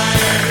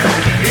knife.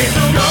 He's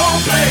a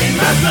role-playing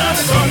master,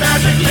 a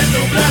magic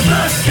missile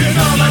blaster. His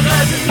armor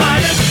class is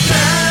 -9.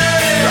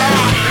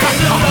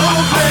 He's a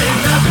role-playing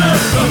master,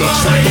 a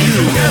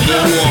polyhedron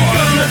caster. He's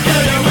gonna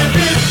kill you with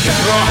his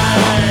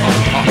knife.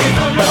 He's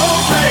a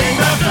role-playing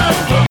master,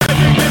 a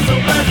magic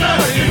missile blaster.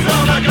 His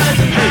armor class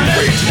is -9.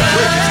 Wait,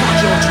 it's not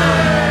your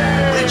turn.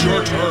 Wait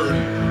your turn.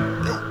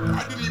 No,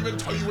 I didn't even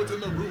tell you what's in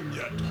the room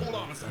yet. Hold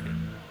on a second.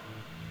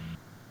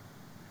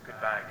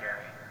 Goodbye,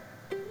 Gary.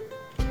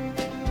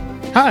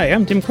 Hi,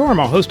 I'm Tim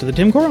Cormall, host of The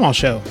Tim Cormall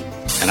Show.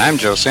 And I'm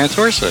Joe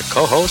Santorsa,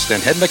 co-host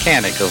and head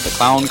mechanic of the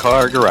Clown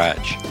Car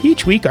Garage.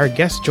 Each week, our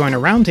guests join a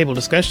roundtable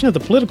discussion of the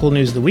political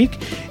news of the week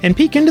and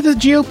peek into the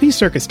GOP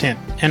circus tent.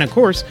 And of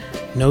course,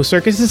 no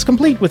circus is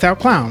complete without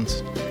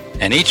clowns.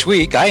 And each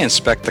week, I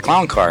inspect the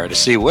clown car to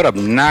see what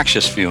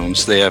obnoxious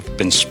fumes they have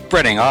been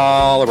spreading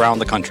all around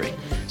the country.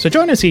 So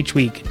join us each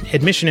week.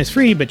 Admission is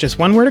free, but just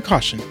one word of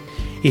caution.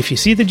 If you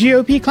see the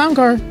GOP clown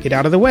car, get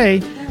out of the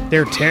way.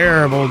 They're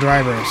terrible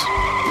drivers.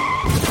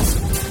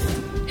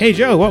 Hey,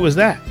 Joe, what was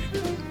that?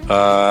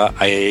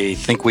 I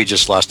think we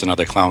just lost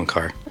another clown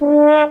car.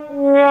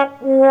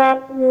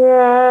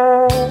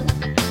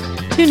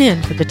 Tune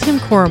in for the Tim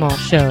Cormall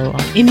Show on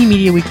Indie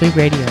Media Weekly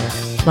Radio,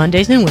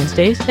 Mondays and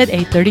Wednesdays at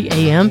 8:30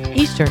 a.m.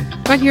 Eastern,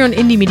 right here on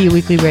Indie Media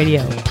Weekly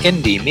Radio.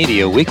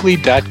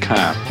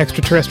 IndieMediaWeekly.com.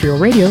 Extraterrestrial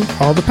radio,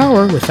 all the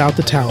power without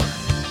the tower.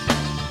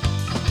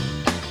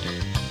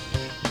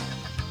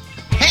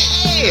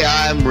 Hey,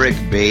 I'm Rick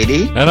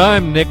Beatty. And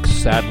I'm Nick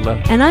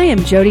Sadler. And I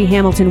am Jody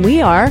Hamilton.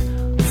 We are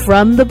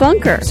From the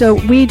Bunker. So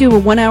we do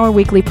a 1-hour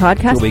weekly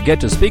podcast. We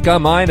get to speak our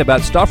mind about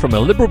stuff from a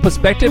liberal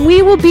perspective.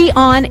 We will be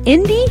on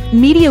Indie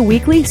Media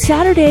Weekly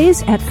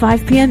Saturdays at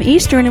 5 p.m.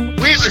 Eastern.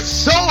 We are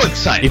so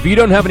excited. If you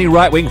don't have any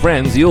right-wing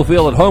friends, you'll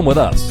feel at home with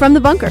us. From the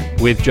Bunker.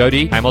 With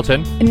Jody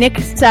Hamilton. Nick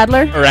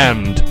Sadler.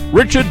 And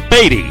Richard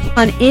Beatty.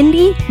 On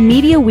Indie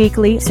Media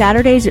Weekly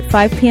Saturdays at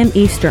 5 p.m.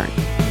 Eastern.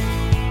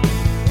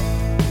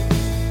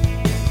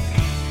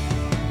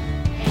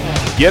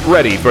 Get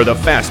ready for the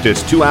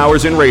fastest 2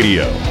 hours in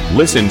radio.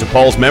 Listen to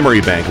Paul's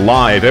Memory Bank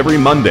live every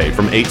Monday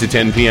from 8 to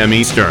 10 p.m.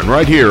 Eastern,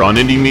 right here on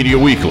Indie Media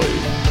Weekly.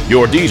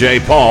 Your DJ,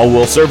 Paul,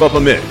 will serve up a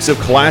mix of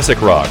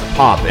classic rock,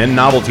 pop, and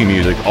novelty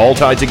music, all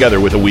tied together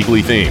with a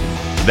weekly theme.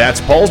 That's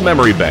Paul's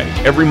Memory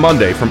Bank, every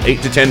Monday from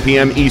 8 to 10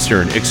 p.m.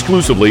 Eastern,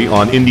 exclusively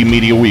on Indie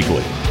Media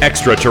Weekly.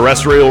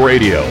 Extraterrestrial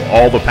radio,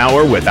 all the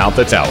power without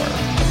the tower.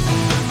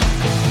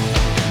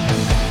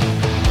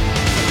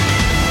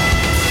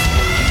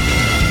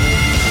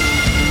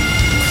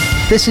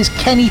 This is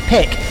Kenny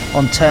Pick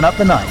on Turn Up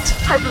the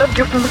Night. I've loved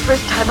you from the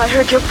first time I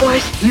heard your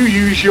voice. You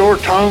use your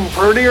tongue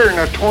prettier than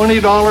a $20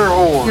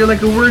 whore. You're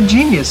like a word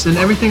genius, and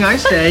everything I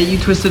say, you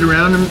twist it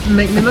around and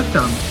make me look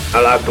dumb.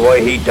 I like the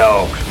way he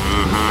talks.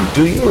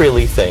 Do you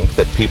really think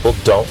that people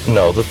don't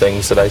know the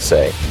things that I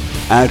say?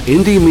 At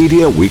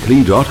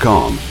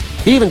IndieMediaWeekly.com.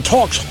 He even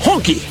talks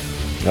honky.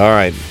 All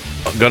right.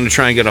 I'm going to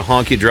try and get a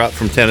honky drop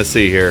from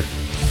Tennessee here.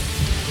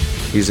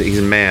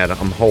 He's mad.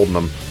 I'm holding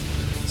him.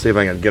 See if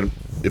I can get him.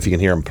 If you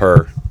can hear him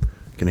purr.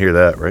 You can hear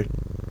that, right?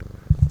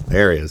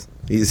 There he is.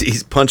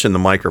 He's punching the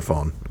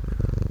microphone.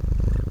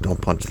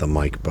 Don't punch the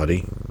mic,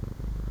 buddy.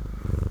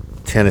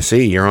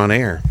 Tennessee, you're on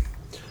air.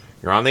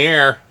 You're on the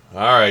air.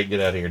 All right, get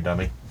out of here,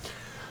 dummy.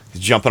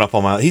 He's jumping up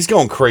on my... He's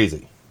going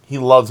crazy. He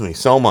loves me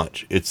so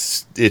much.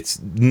 It's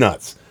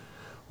nuts.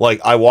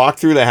 Like, I walk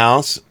through the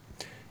house,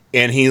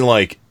 and he,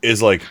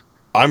 is like...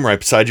 I'm right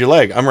beside your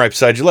leg. I'm right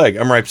beside your leg.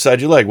 I'm right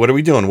beside your leg. What are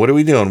we doing? What are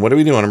we doing? What are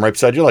we doing? I'm right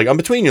beside your leg. I'm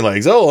between your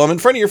legs. Oh, I'm in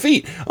front of your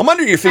feet. I'm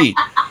under your feet.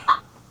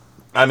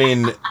 I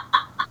mean,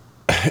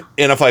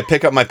 and if I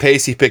pick up my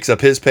pace, he picks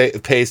up his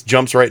pace,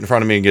 jumps right in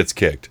front of me, and gets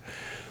kicked.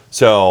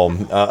 So,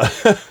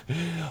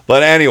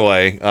 but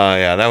anyway,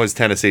 yeah, that was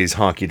Tennessee's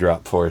honky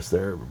drop for us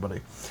there,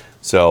 everybody.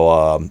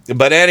 So,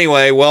 but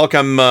anyway,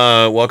 welcome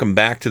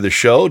back to the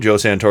show. Joe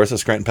Santorsa,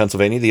 Scranton,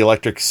 Pennsylvania, the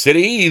Electric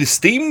City,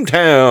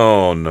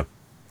 Steamtown.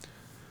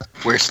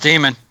 We're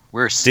steaming.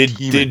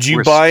 Did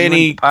you buy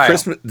any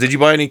Christmas? Did you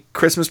buy any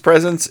Christmas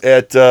presents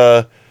at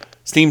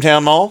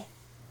Steamtown Mall?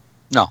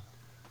 No.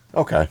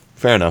 Okay,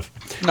 fair enough.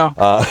 No.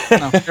 No.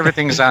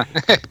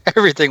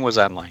 Everything was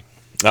online.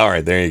 All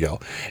right, there you go.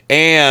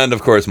 And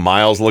of course,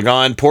 Miles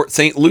Lagon, Port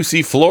St.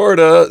 Lucie,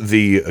 Florida,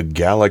 the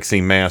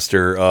Galaxy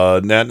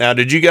Master. Now,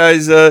 did you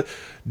guys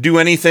do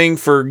anything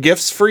for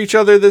gifts for each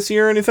other this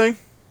year? Or anything?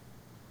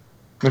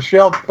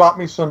 Michelle bought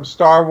me some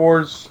Star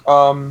Wars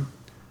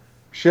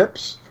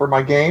ships for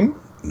my game.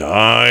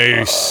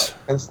 Nice.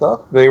 And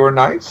stuff. They were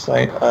nice.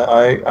 Did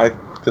I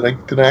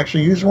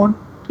actually use one?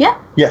 Yeah.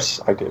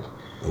 Yes, I did.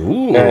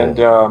 Ooh.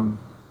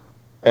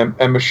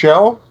 And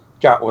Michelle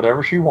got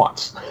whatever she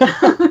wants.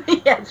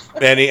 Yes.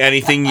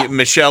 Anything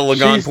Michelle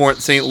Lagon, Port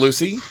St.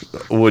 Lucie?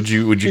 Would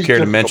you care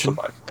to mention?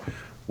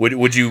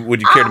 Would you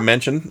care to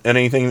mention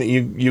anything that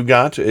you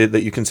got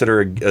that you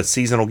consider a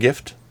seasonal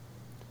gift?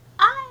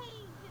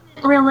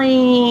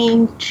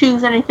 Really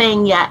choose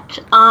anything yet.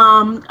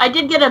 I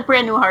did get a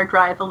brand new hard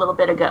drive a little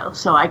bit ago,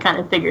 so I kind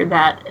of figured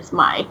that as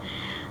my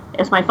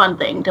fun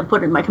thing to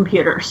put in my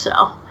computer. So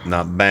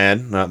not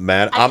bad. My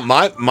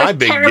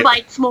big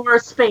terabytes more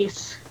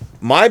space.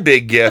 My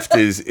big gift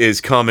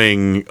is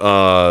coming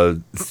later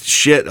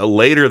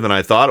than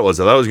I thought it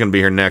was. I thought it was going to be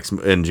here next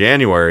in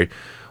January,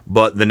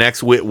 but the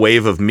next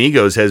wave of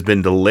Migos has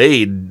been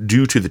delayed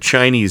due to the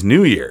Chinese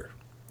New Year.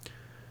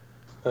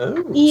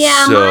 Oh.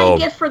 Yeah, my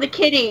gift for the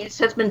kiddies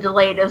has been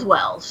delayed as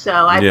well.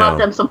 So I bought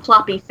them some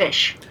floppy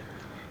fish.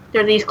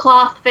 They're these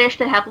cloth fish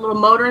that have a little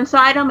motor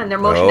inside them, and they're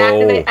motion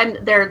activated, and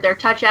they're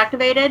touch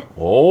activated.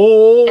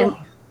 Oh.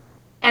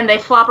 And they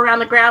flop around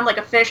the ground like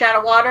a fish out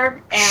of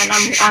water. And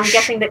I'm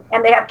guessing that,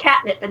 and they have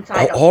catnip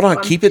inside them. Hold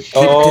on, keep it.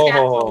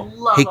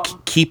 Hey,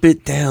 keep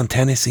it down.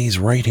 Tennessee's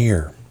right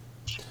here.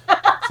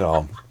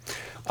 So.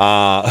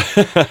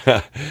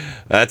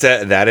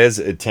 That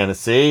is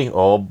Tennessee.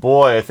 Oh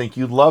boy, I think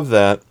you'd love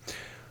that.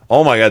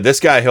 Oh my God,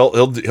 this guy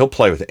he'll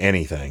play with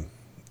anything.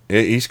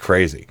 He's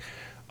crazy.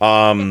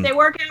 If they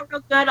work out real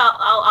good,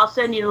 I'll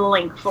send you the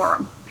link for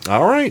them.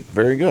 All right,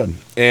 very good.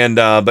 And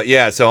but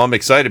yeah, so I'm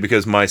excited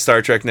because my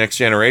Star Trek Next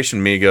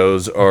Generation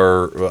Migos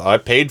I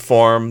paid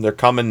for them. They're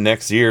coming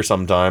next year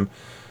sometime.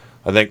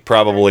 I think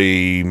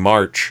probably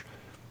March.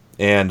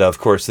 And, of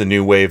course, the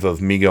new wave of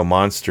Migo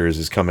monsters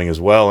is coming as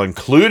well,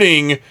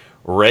 including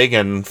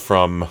Reagan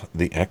from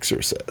The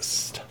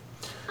Exorcist.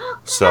 Oh,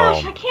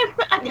 gosh, I can't...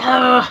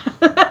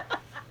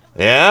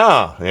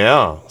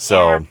 Yeah.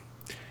 So,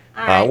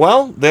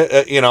 well,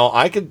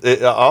 I could...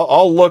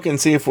 I'll look and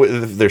see if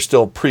they're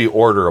still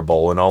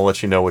pre-orderable, and I'll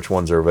let you know which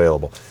ones are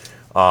available.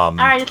 All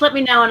right, just let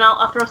me know, and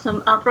I'll throw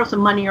some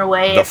money your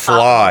way. The if possible.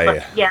 Fly.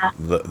 But, yeah.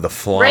 The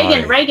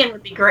Fly. Reagan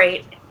would be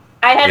great.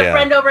 I had a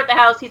friend over at the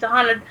house. He's a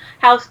haunted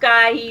house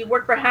guy. He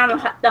worked for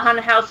the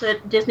haunted house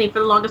at Disney for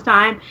the longest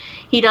time.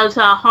 He does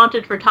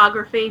haunted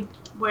photography,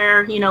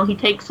 where he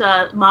takes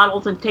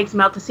models and takes them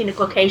out to scenic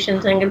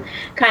locations and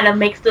kind of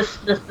makes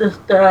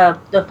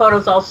the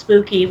photos all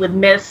spooky with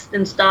mist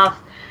and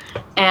stuff.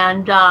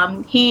 And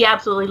he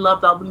absolutely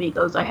loved all the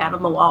Migos I had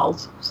on the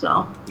walls.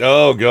 So.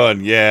 Oh,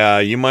 good. Yeah,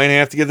 you might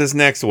have to get this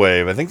next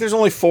wave. I think there's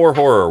only 4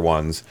 horror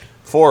ones,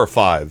 4 or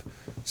 5.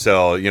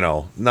 So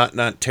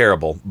not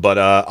terrible. But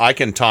I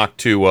can talk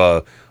to.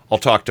 I'll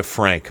talk to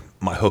Frank,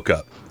 my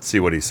hookup, see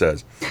what he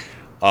says.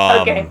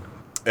 Okay.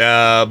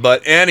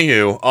 But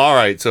anywho, all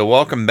right. So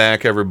welcome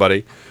back,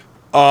 everybody.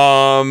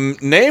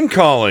 Name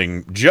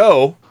calling,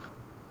 Joe.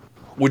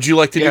 Would you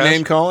like to do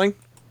name calling?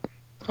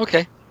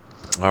 Okay.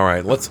 All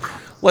right.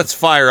 Let's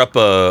fire up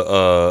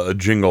a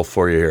jingle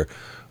for you here.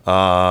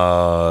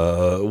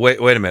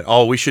 Wait a minute.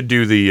 Oh, we should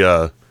do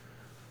the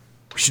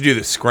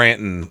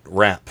Scranton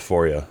rap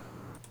for you.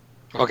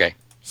 Okay.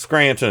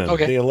 Scranton,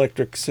 okay. The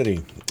Electric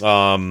City.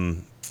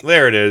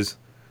 There it is.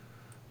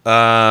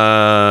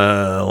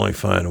 Let me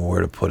find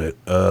where to put it.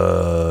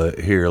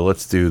 Here,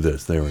 let's do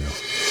this. There we go.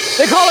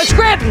 They call it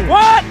Scranton.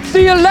 What?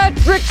 The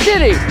Electric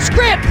City.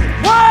 Scranton.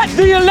 What?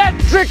 The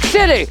Electric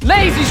City.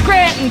 Lazy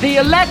Scranton, the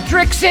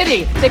Electric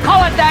City. They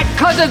call it that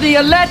because of the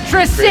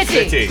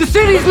electricity. The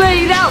city's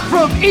laid out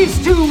from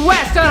east to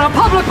west, and our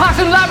public parks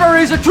and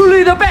libraries are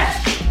truly the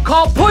best.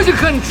 Call Poison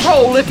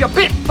Control if you're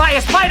bit by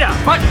a spider.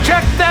 But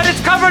check that it's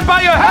covered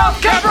by your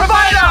healthcare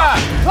provider.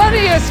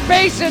 Plenty of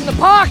space in the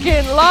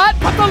parking lot,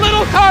 but the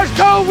little cars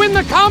go in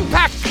the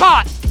compact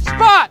spot.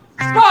 Spot!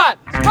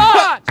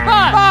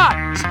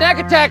 Snack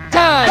attack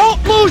time.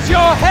 Don't lose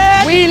your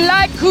head. We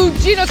like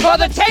Cugino's for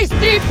the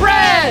tasty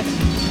bread.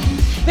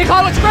 They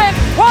call it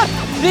Scranton. What?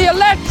 The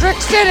Electric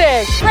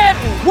City.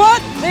 Scranton.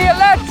 What? The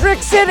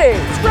Electric City.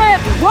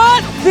 Scranton.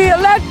 What? The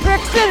Electric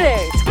City.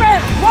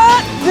 Scranton.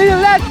 What? The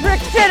Electric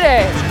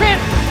City.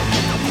 Scranton.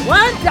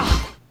 What?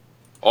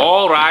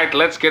 All right,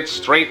 let's get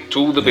straight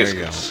to the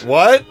biscuits.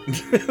 What?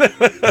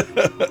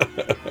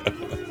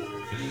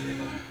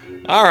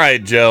 All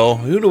right, Joe.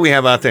 Who do we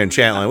have out there in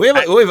chat line? We have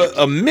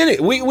a minute.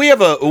 We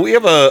have a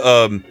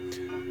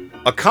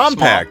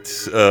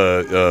compact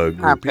group.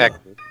 Compact.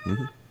 Yeah.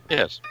 Mm-hmm.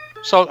 Yes.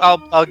 So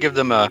I'll give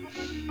them a.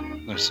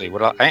 Let's see. I'm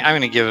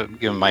going to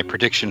give them my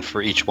prediction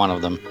for each one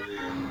of them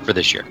for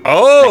this year.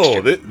 Oh,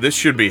 this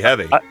should be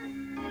heavy.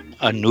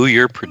 A New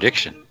Year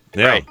prediction.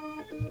 Yeah. Right.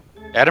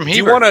 Adam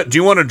Heber. Do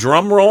you want a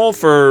drum roll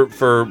for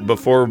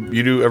before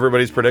you do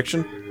everybody's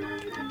prediction?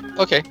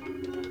 Okay.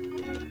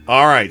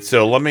 All right.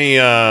 So let me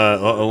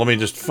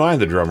just find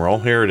the drum roll.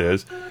 Here it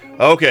is.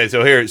 Okay.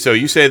 So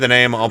you say the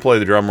name. I'll play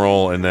the drum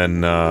roll and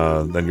then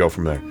go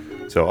from there.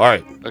 So all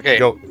right. Okay.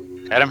 Go.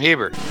 Adam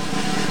Heber.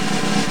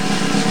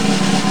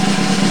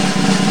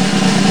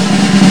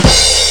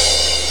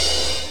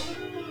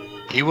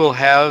 He will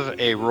have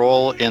a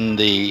role in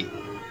the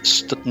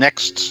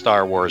next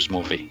Star Wars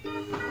movie.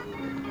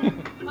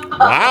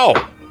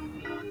 Wow.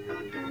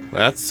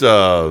 That's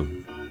a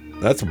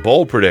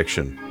bold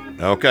prediction.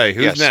 Okay,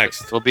 who's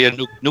next? It'll be a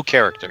new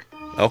character.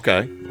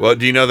 Okay. Well,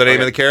 do you know the name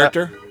of the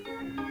character?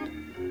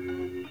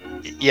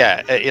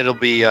 Yeah, it'll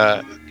be.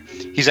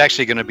 He's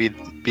actually going to be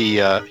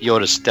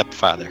Yoda's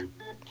stepfather.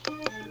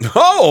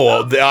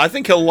 Oh, I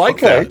think he'll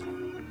like that.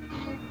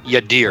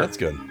 Yadir. That's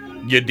good.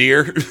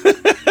 Yadir.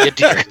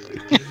 Yadir.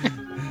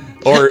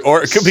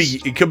 or it could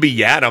be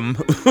Yadam.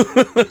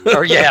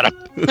 Or Yadam.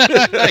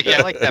 Yeah,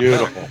 I like that.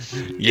 Beautiful.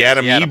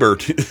 Yadam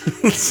Ebert.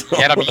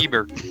 Yadam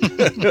Ebert.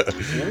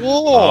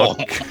 Whoa.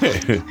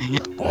 Okay.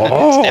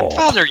 Oh.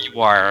 Stepfather you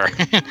are.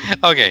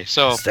 Okay,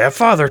 so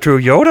stepfather to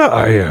Yoda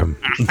I am.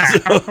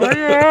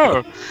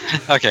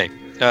 Okay.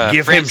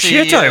 Give Francie,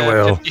 him shit I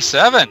will.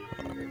 57.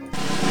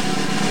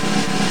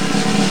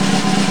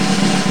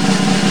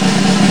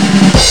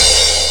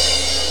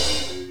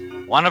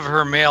 One of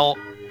her male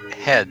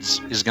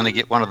heads is going to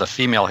get one of the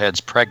female heads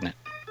pregnant.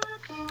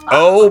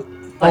 Oh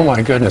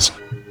my goodness.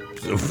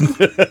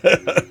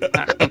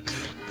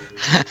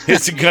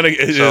 Is it gonna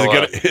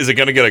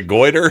get a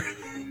goiter?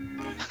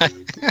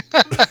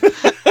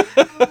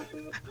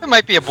 It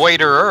might be a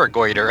boiter or a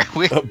goiter. A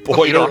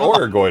boiter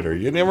or a goiter.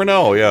 You never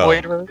know. Yeah.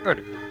 Boiter or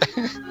goiter.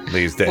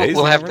 These days,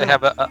 we'll have to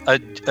have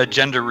a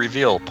gender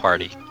reveal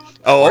party.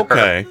 Oh,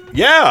 okay.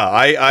 Yeah,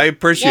 I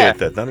appreciate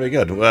that. That'd be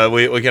good.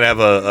 We can have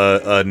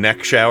a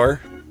neck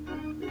shower.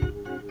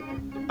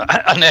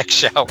 A neck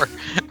shower.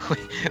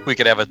 We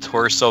could have a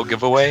torso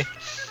giveaway.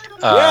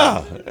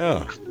 Yeah.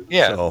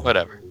 So,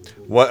 whatever.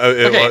 What?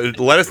 Okay.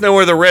 Let us know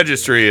where the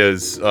registry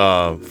is,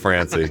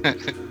 Francie.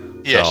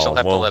 Yeah, she'll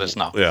have to let us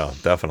know. Yeah,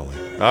 definitely.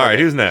 All right,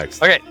 who's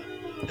next? Okay,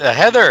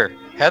 Heather.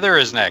 Heather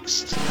is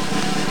next.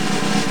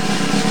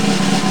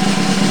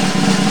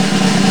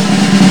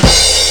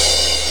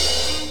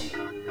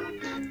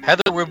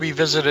 Heather will be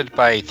visited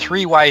by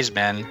 3 wise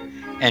men,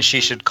 and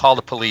she should call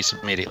the police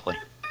immediately.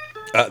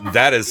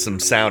 That is some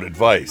sound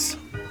advice.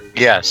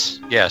 Yes,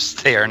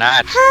 they are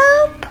not.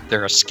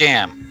 They're a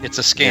scam. It's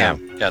a scam.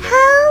 Yeah.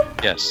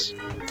 Yes.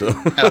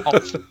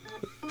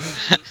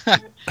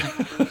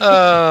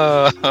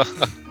 All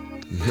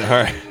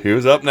right,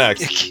 who's up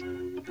next?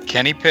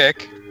 Kenny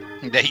Pick.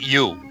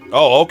 You.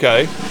 Oh,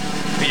 okay.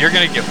 But you're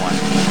gonna get one.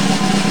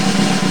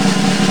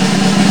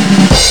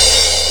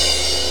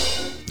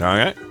 All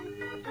right.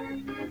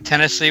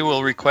 Tennessee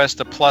will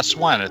request a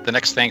 +1 at the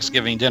next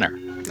Thanksgiving dinner.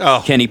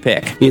 Oh. Kenny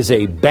Pick is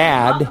a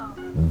bad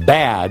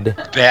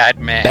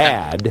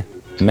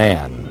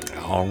man.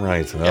 All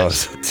right. That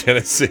was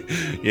Tennessee.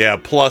 Yeah,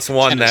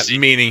 +1, Tennessee. that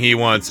meaning he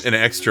wants an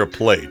extra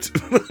plate.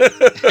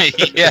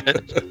 Yeah,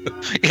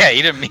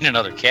 he didn't mean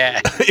another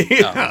cat.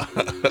 Yeah.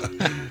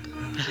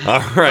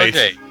 All right.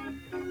 Okay.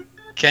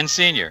 Ken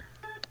Sr.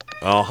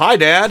 Oh, hi,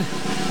 Dad.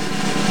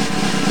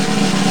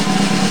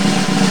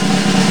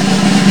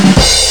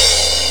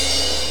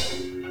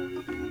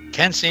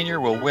 Ken Sr.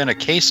 will win a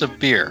case of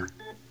beer.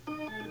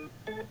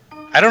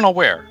 I don't know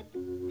where.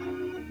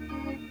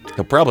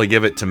 He'll probably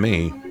give it to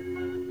me.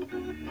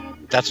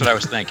 That's what I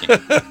was thinking.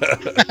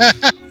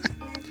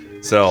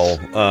 So,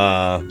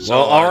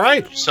 well, all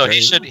right. So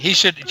he should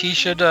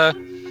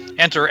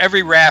enter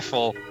every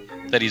raffle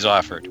that he's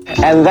offered.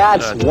 And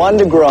that's one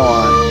to grow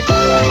on.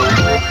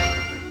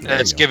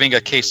 That's giving a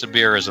case of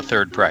beer as a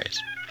third prize.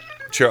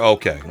 Sure.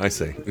 Okay, I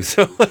see.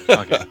 So,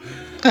 Okay.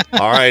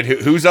 all right.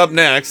 Who's up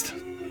next?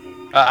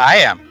 I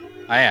am.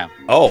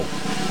 Oh.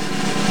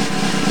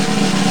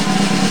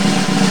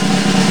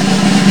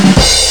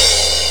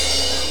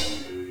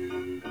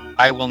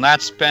 I will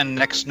not spend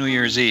next New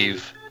Year's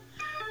Eve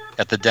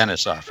at the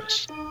dentist's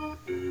office.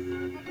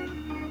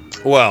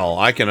 Well,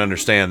 I can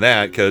understand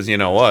that because you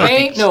know what?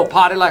 Ain't no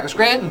party like a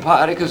Scranton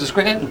party, because the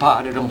Scranton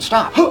party don't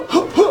stop.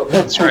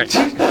 That's right.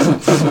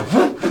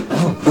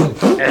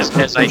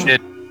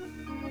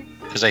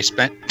 As I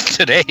spent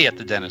today at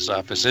the dentist's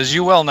office. As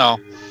you well know,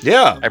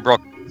 Yeah. I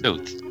broke a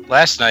tooth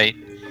last night,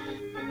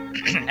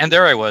 and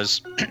there I was,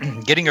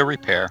 getting a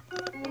repair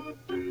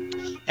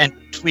and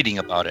tweeting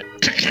about it.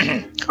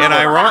 And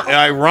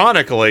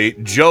ironically,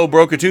 Joe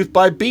broke a tooth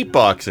by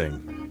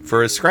beatboxing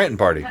for his Scranton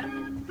party.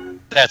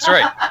 That's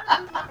right.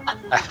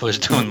 I was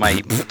doing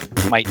my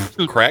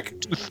tooth Crack.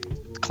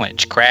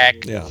 clench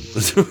crack. Yeah.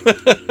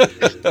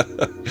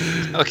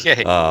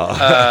 Okay.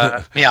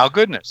 Meow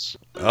goodness.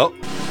 Oh.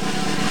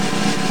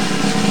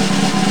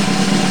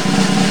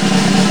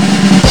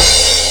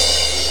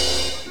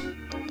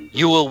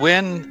 You will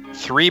win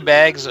 3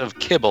 bags of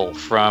kibble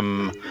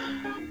from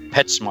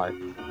PetSmart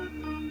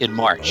in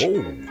March.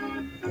 Oh.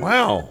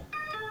 Wow.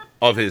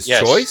 Of his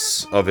Yes.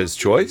 choice? Of his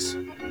choice?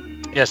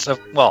 Yes, of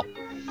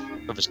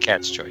his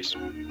cat's choice.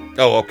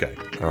 Oh, okay.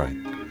 All right.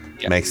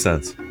 Makes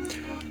sense.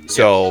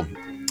 So,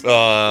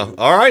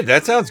 all right.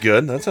 That sounds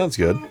good.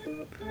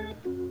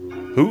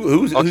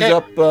 Who's Okay.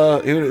 up?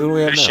 Who do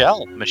we have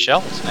Michelle.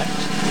 Michelle's next.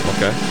 now?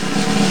 Okay.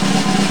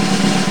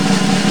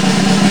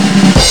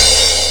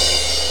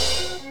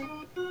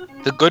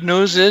 The good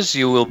news is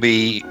you will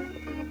be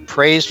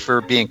praised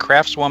for being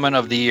Craftswoman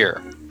of the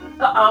Year.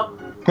 Uh-oh.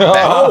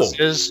 Bad news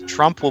is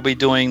Trump will be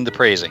doing the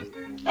praising.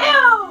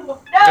 Ew!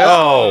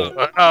 No!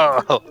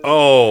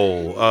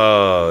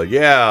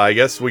 Yeah, I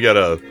guess we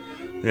gotta,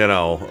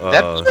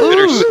 That's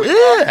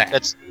bittersweet.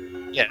 That's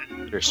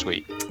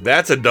bittersweet.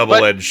 That's a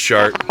double-edged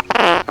shark.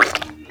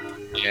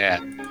 Yeah.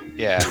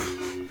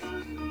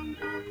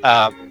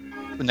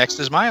 Next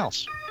is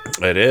Miles.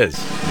 It is.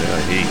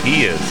 Yeah,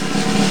 he is.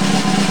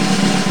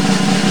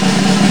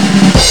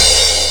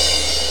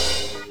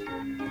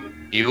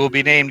 He will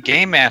be named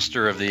Game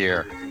Master of the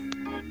Year.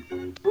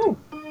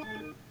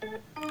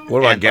 What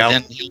about Gal?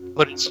 And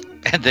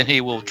then he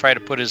will try to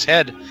put his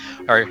head,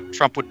 or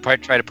Trump would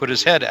try to put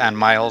his head on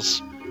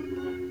Miles'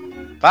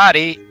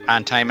 body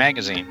on Time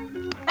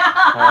Magazine.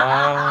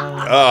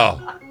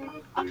 Oh.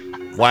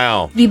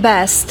 Wow. The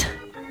best.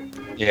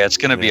 Yeah, it's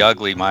going to be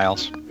ugly,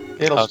 Miles.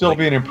 It'll still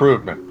be an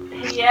improvement.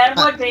 Yeah, it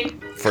would be.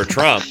 For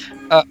Trump.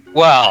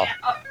 Well,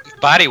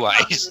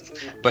 body-wise,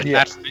 but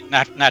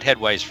not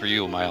head-wise for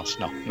you, Miles.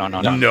 No. No.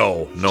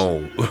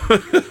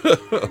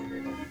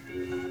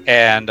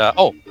 And,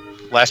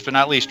 last but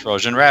not least,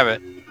 Trojan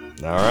Rabbit.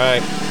 All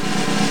right.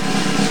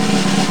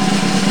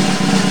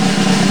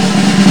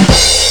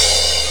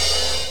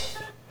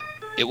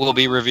 It will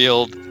be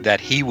revealed that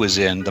he was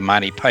in the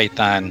Monty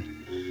Python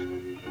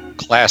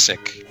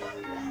classic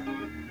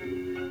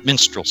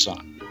minstrel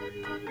song.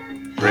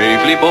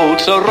 Bravely bold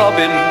Sir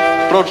Robin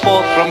brought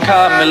forth from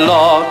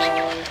Camelot.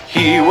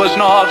 He was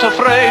not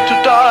afraid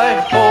to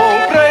die,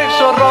 oh brave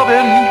Sir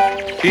Robin.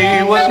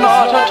 He was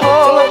not at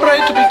all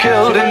afraid to be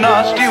killed in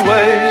nasty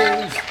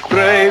ways.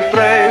 Brave,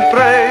 brave,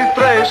 brave,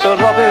 brave Sir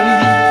Robin.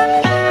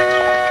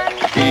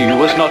 He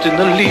was not in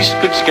the least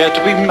bit scared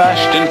to be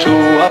mashed into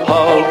a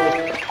pulp,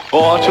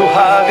 or to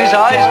have his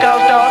eyes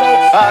gouged out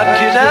and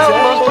his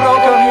elbows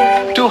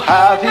broken, to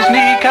have his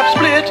kneecap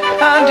split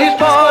and his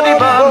body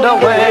burned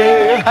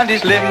away, and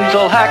his limbs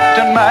all hacked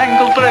and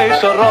mangled, brave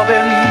Sir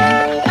Robin.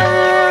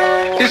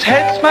 His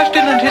head smashed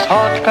in and his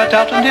heart cut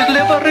out and his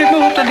liver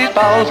removed and his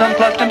bowels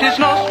unplugged and his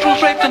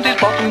nostrils raped and his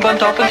bottom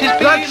burnt off and his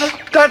penis...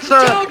 That's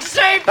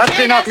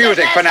enough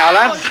music for now,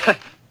 lads.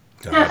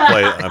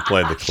 I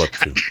played the clip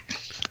too.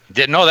 You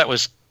didn't know that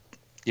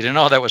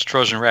was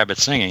Trojan Rabbit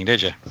singing,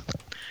 did you?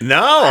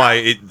 No,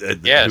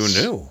 yes. Who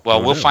knew? Well,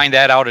 Who we'll knew? find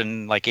that out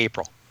in like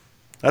April.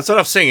 That's what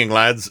I'm singing,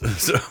 lads.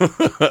 That's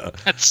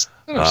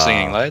what I'm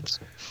singing, lads.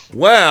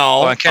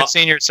 Well, and Ken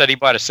Senior said he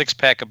bought a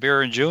 6-pack of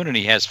beer in June and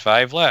he has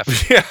 5 left.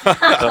 So,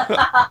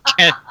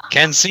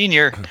 Ken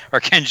Senior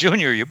or Ken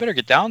Junior, you better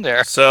get down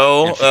there.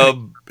 So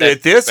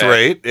at this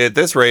rate,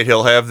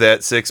 he'll have that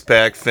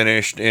 6-pack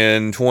finished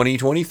in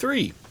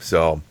 2023.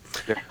 So,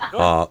 is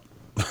that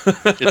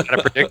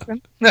a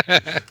prediction?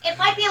 It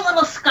might be a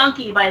little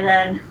skunky by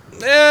then.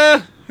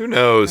 Who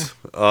knows?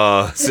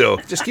 So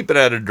just keep it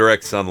out of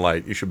direct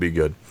sunlight. You should be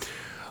good.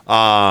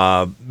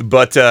 Yeah,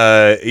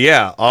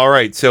 all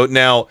right. So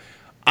now,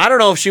 I don't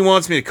know if she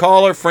wants me to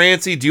call her.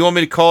 Francie, do you want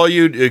me to call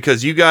you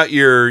because you got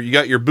your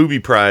booby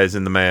prize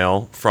in the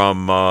mail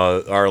from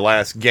our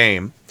last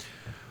game?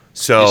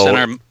 So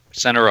you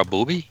sent her a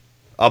booby?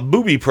 A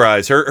booby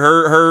prize. Her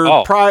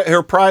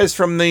prize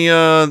from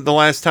the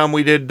last time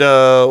we did.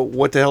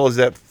 What the hell is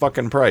that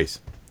fucking price?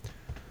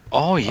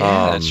 Oh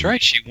yeah, that's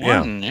right. She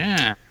won.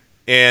 Yeah.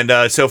 And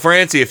so,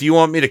 Francie, if you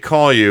want me to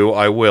call you,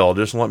 I will.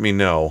 Just let me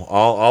know.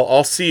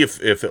 I'll see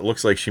if it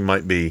looks like she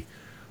might be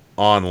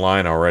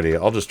online already.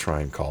 I'll just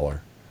try and call her.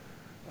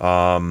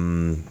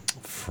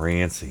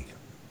 Francie,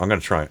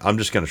 I'm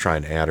just gonna try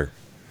and add her.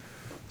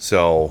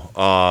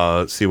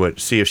 So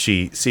see if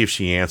she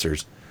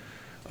answers.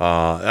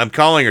 I'm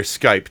calling her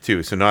Skype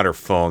too, so not her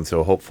phone.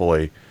 So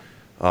hopefully,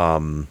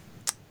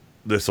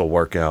 this will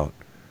work out.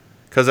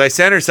 Because I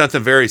sent her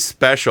something very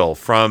special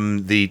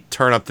from the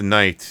Turn Up the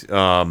Night,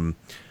 from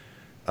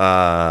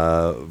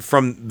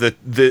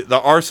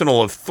the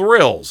Arsenal of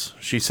Thrills.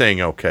 She's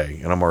saying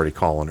okay, and I'm already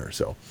calling her.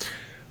 So,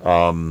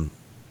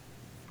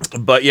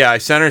 but yeah, I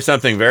sent her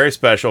something very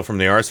special from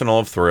the Arsenal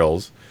of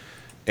Thrills,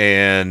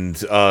 and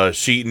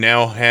she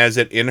now has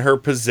it in her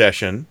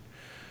possession.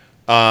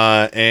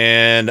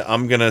 And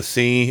I'm gonna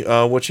see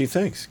what she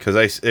thinks because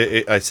I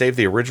saved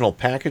the original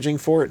packaging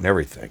for it and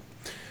everything.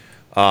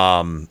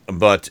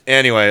 But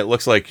anyway, it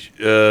looks like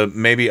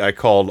maybe I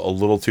called a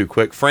little too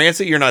quick.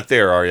 Francie, you're not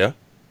there, are you?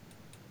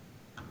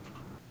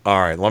 All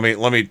right,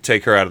 let me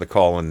take her out of the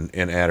call and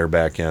add her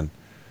back in.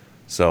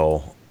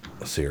 So,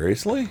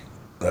 seriously?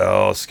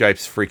 Oh,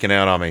 Skype's freaking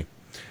out on me.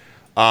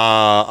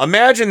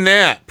 Imagine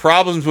that.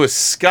 Problems with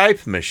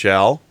Skype,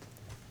 Michelle.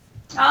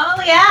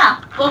 Oh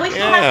yeah. Well, we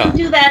still have to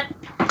do that.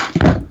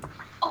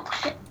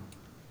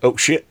 Oh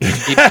shit.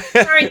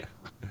 Sorry.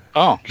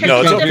 Oh,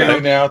 no, it's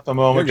okay. Now at the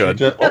moment, you're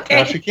good. Okay.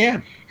 Now she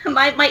can.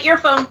 My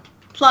earphone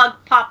plug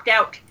popped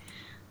out.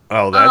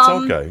 Oh, that's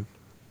okay.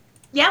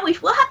 Yeah,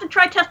 we'll have to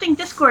try testing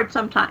Discord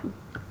sometime.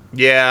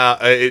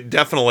 Yeah, it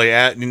definitely.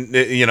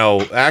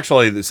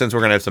 Actually, since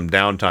we're gonna have some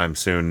downtime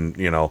soon,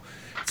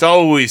 it's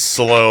always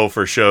slow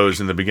for shows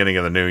in the beginning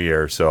of the new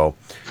year. So,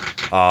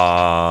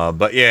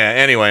 but yeah.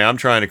 Anyway, I'm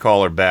trying to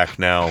call her back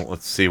now.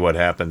 Let's see what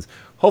happens.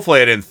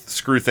 Hopefully, I didn't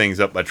screw things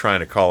up by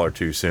trying to call her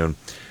too soon.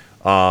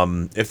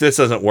 If this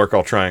doesn't work,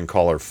 I'll try and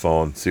call her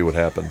phone, see what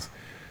happens.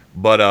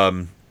 But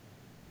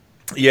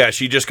yeah,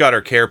 she just got her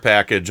care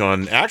package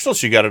on. Actually,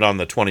 she got it on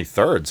the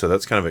 23rd, so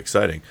that's kind of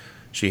exciting.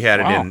 She had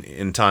it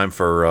in time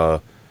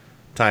for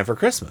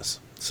Christmas.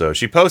 So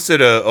she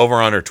posted over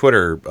on her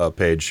Twitter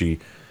page. She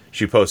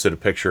posted a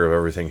picture of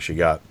everything she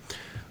got.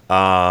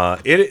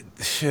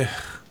 It's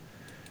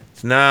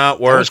not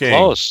working.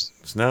 That was close.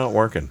 It's not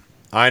working.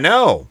 I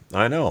know.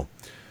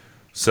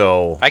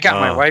 So I got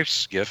my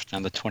wife's gift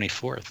on the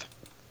 24th.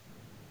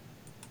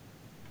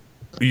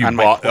 You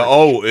bought?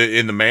 Oh,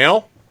 in the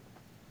mail?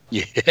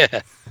 Yeah.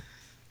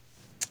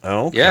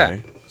 Okay. Yeah.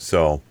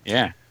 So.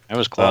 Yeah, that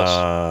was close.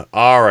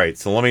 All right.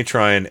 So let me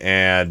try and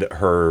add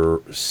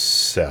her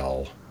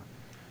cell.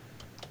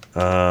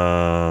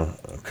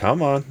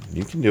 Come on,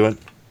 you can do it.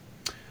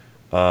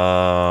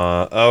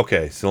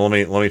 Okay. So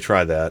let me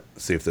try that.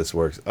 See if this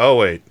works. Oh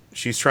wait,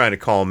 she's trying to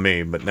call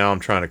me, but now I'm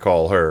trying to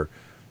call her.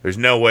 There's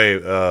no way.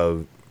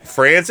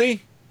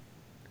 Francie?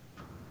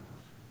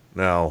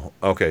 No.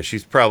 Okay,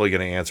 she's probably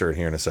going to answer it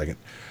here in a second.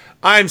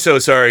 I'm so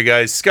sorry,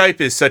 guys. Skype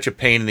is such a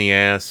pain in the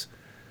ass.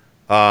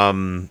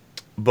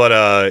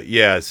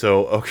 Yeah,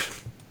 so, okay.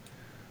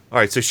 All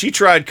right, so she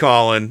tried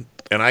calling,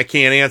 and I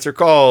can't answer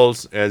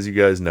calls, as you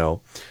guys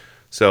know.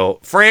 So,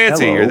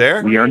 Francie, Hello, you're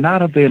there? We are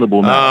not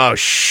available now. Oh,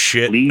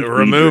 shit. Please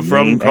Remove leave your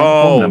from name and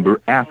call. phone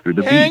number after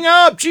the Hang beep.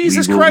 up.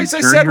 Jesus We will Christ, I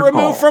return said your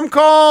remove call. from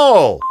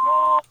call.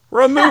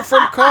 Remove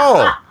from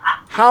call.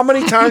 How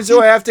many times do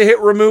I have to hit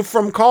remove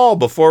from call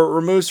before it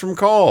removes from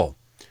call?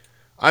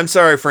 I'm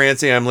sorry,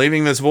 Francie. I'm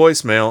leaving this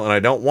voicemail, and I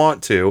don't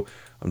want to.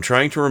 I'm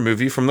trying to remove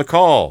you from the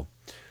call.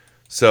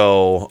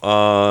 So,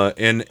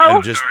 and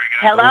just...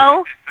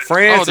 Hello?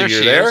 Francie,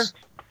 you're there?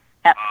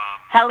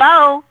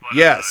 Hello?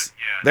 Yes.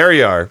 There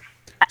you are.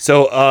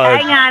 So,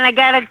 Hang on, I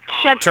gotta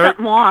shut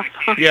something off.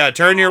 Yeah,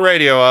 turn your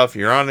radio off.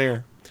 You're on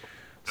there.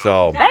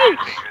 So... Hey!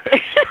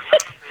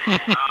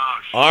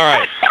 All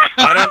right.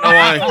 I don't know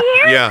why.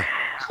 Yeah.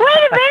 Wait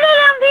a minute,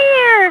 I'm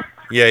here.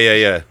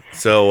 Yeah.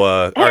 So,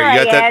 all right,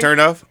 you got that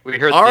turned off? We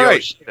heard all the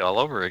right. shit all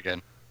over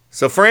again.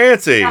 So,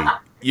 Francie,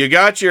 you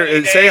got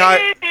your say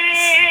hi.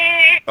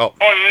 Oh.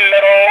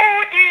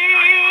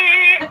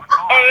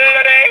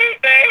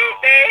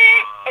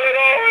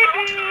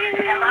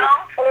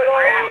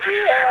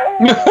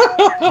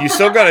 You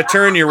still got to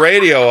turn your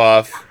radio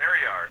off.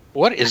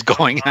 What is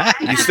going on?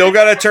 You still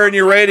got to turn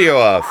your radio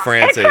off,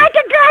 Francie. It's like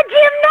a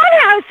goddamn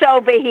nut house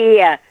over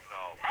here.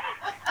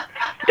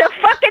 The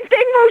fucking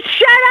thing won't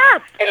shut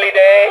up.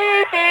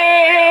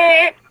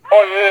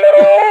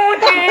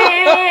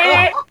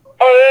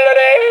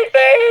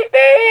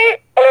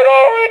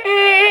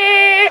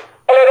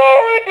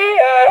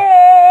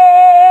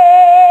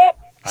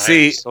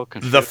 See,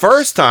 the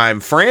first time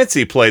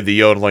Francie played the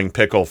yodeling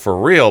pickle for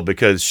real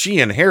because she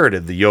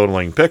inherited the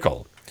yodeling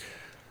pickle.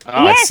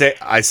 Yes.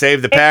 I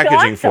saved the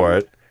packaging for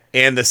it.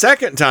 And the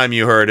second time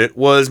you heard it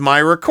was my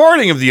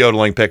recording of the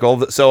yodeling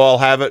pickle, so I'll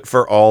have it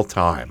for all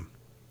time.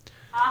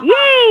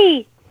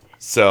 Yay!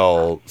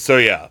 So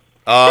yeah.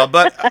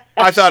 But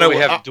I thought So it we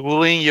was have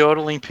dueling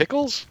yodeling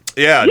pickles?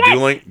 yeah,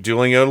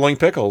 dueling yodeling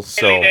pickles.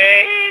 So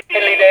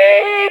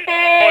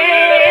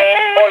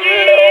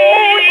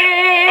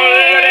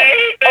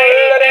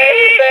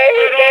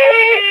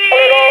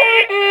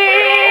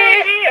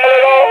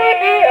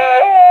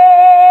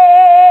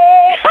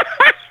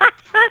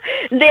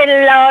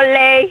Little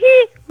ole.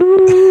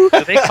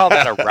 Do they call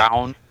that a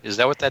round? Is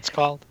that what that's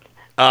called?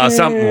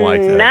 something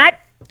like that.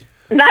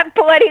 Not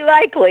bloody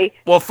likely.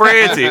 Well,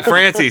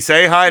 Francie,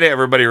 say hi to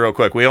everybody real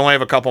quick. We only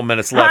have a couple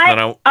minutes left. Hi.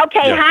 And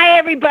Okay, yeah. hi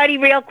everybody,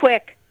 real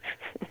quick.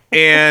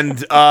 And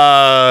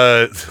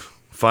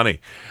funny.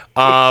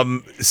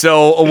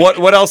 So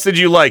what else did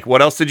you like?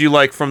 What else did you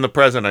like from the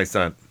present I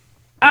sent?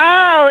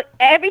 Oh,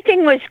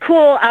 everything was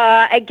cool.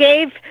 I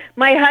gave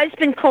my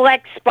husband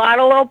collects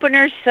bottle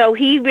openers, so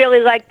he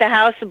really liked the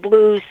House of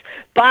Blues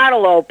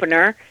bottle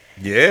opener.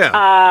 Yeah.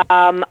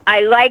 I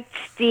liked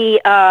the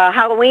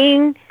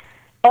Halloween,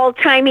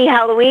 old-timey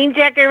Halloween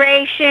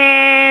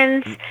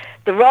decorations.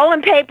 The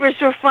rolling papers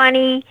were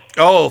funny.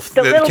 Oh,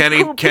 the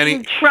little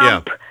Kenny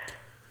Trump.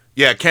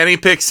 Yeah, Kenny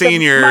Pick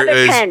Sr. Mother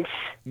is Pence.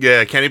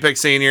 Yeah, Kenny Pick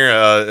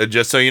Sr.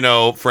 Just so you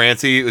know,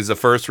 Francie is the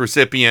first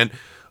recipient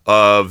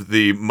of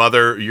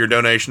your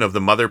donation of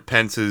the Mother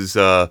Pence's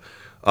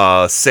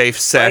safe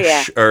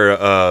sesh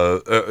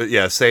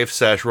safe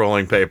sesh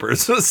rolling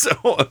papers.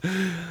 So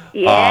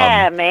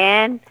Yeah,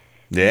 man.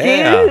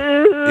 yeah,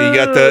 you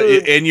got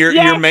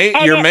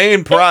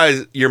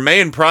your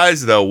main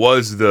prize though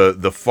was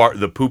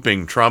the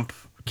pooping Trump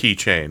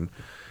keychain,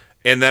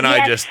 and then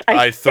Yes,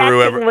 I threw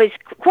that thing was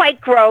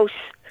quite gross.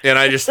 and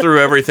I just threw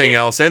everything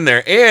else in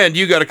there, and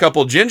you got a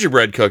couple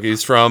gingerbread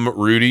cookies from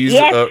Rudy's.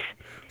 Yes.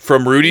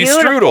 From Rudy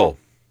Beautiful. Strudel.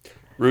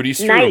 Rudy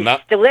Strudel,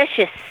 Nice,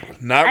 delicious.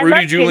 not I Rudy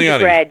love Giuliani.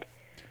 gingerbread.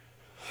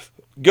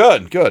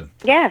 Good.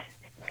 Yes.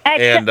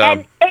 And,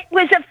 And it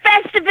was a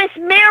Festivus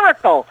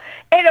miracle.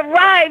 It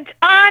arrived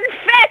on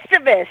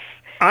Festivus.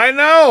 I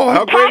know.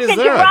 How The great is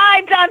package that?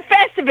 arrived on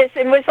Festivus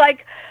and was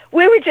like,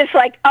 we were just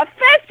like, a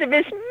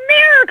Festivus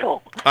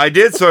miracle. I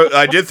did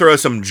throw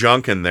some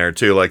junk in there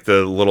too, like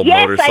the little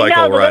Yes, motorcycle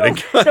I know, riding.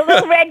 the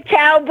little red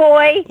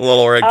cowboy.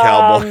 Little red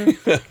cowboy.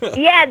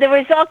 Yeah, there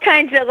was all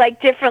kinds of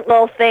like different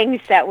little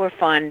things that were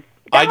fun.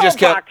 The I just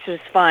whole kept- box was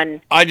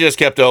fun. I just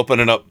kept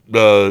opening up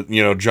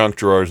junk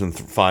drawers and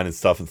finding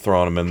stuff and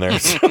throwing them in there.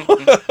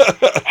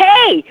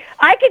 Hey,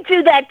 I could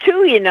do that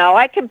too, you know.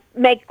 I could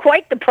make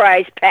quite the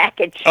prize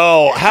package.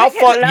 Oh, how I got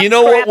fun! enough You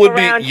know what crap would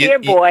be around here,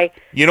 boy.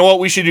 You know what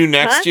we should do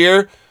next Huh?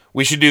 year?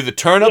 We should do the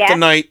Turn Up Yeah. the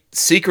Night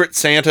Secret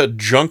Santa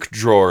Junk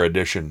Drawer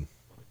Edition.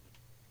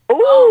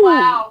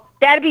 Ooh,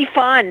 that'd be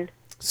fun.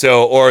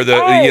 So, or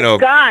the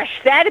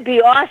Gosh, that'd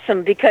be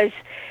awesome because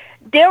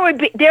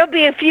there'll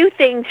be a few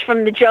things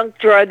from the junk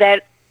drawer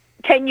that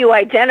can you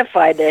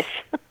identify this?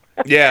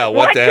 yeah.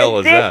 What the hell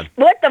is that?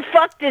 What the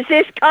fuck does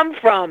this come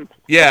from?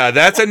 Yeah,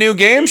 that's a new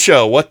game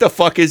show. What the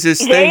fuck is this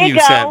There thing you you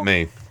go. sent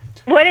me?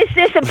 What is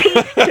this a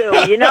piece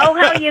to? You know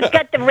how you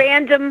got the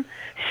random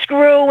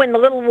screw and the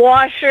little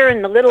washer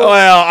and the little.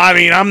 Well, I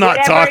mean, I'm not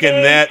whatever talking it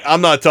is. that.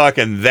 I'm not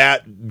talking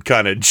that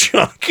kind of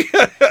junk.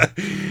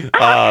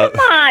 Come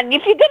on,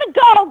 if you're gonna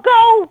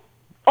go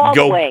all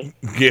the way.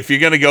 If you're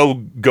gonna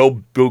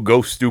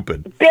go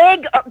stupid.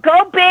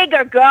 Go big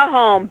or go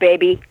home,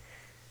 baby.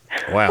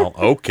 Wow.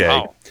 Okay.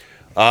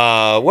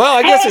 Well,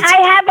 I guess Hey, it's I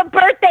have a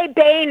birthday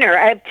banner.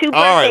 I have two birthday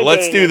all right.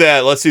 Let's do banners.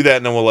 that. Let's do that,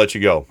 and then we'll let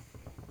you go.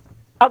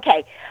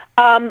 Okay.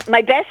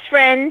 My best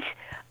friend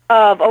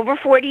of over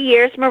 40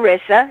 years,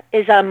 Marissa,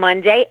 is on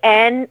Monday,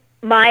 and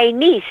my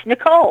niece,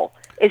 Nicole,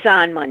 is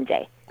on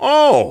Monday.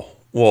 Oh,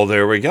 well,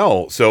 there we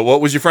go. So, what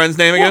was your friend's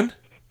name again?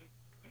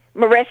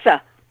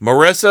 Marissa.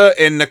 Marissa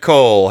and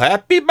Nicole.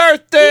 Happy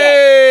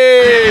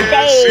birthday!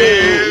 This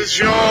is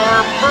your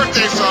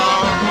birthday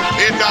song.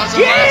 It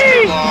doesn't last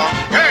too long.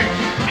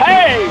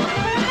 Hey!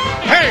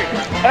 Hey!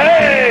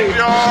 Hey!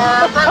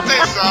 Your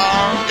birthday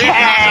song. It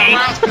doesn't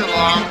last too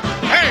long.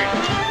 Hey!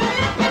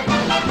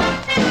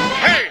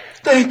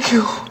 Thank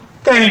you.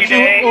 Thank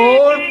you,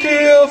 oh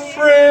dear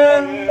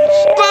friends,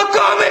 for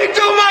coming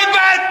to my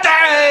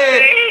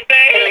birthday.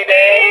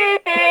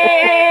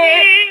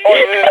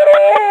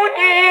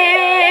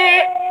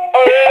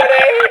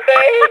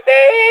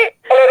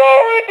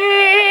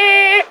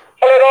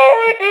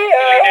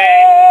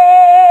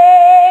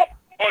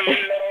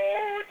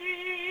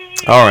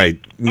 All right,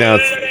 now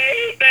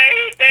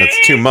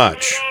that's too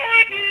much.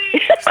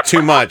 It's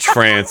too much,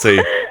 Francie.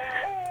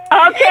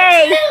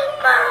 Okay.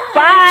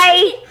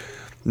 Bye.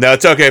 No,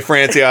 it's okay,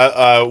 Francie.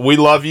 We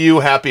love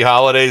you. Happy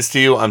holidays to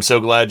you. I'm so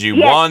glad you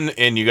won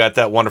and you got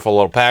that wonderful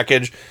little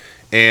package.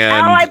 And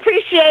I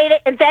appreciate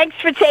it, and thanks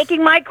for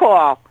taking my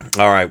call.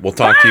 all right, we'll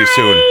talk to you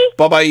soon.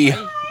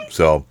 Bye-bye.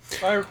 So,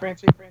 Bye,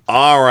 Francie.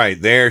 all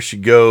right, there she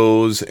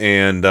goes.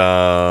 And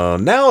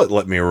now it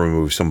let me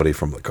remove somebody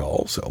from the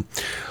call. So,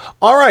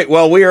 all right,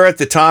 well, we are at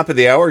the top of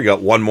the hour. We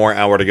got one more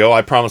hour to go.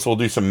 I promise we'll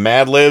do some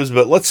Mad Libs,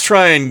 but let's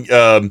try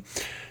and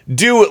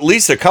do at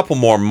least a couple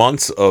more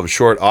months of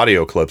short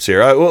audio clips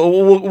here.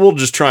 We'll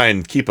just try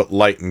and keep it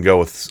light and go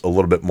with a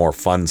little bit more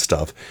fun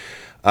stuff.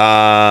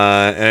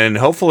 And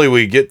hopefully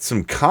we get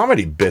some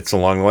comedy bits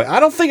along the way. I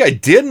don't think I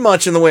did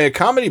much in the way of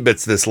comedy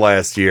bits this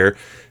last year,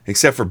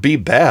 except for Be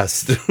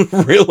Best,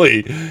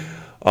 really.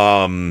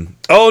 Oh,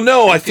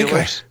 no, I think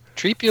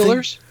Tree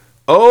peelers?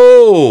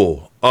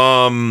 I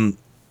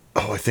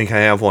think I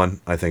have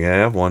one.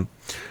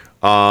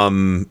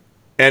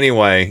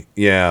 Anyway,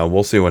 yeah,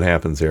 we'll see what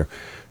happens here.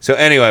 So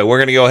anyway, we're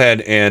going to go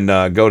ahead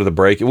and go to the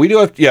break. We do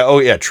have,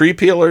 tree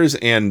peelers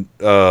and,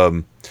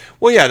 that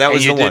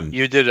was the one.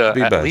 You did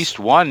at least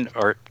one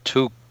or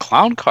two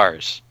clown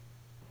cars.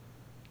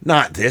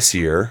 Not this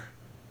year.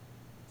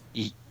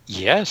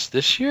 Yes,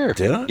 this year.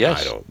 Did I?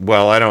 Yes.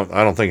 I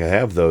don't think I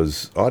have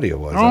those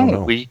audio-wise. I don't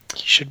know. We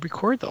should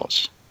record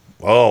those.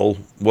 Oh,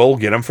 we'll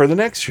get them for the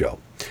next show.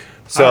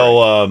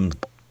 So,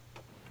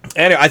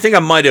 anyway, I think I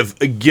might have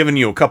given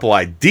you a couple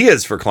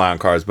ideas for clown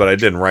cars, but I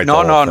didn't write the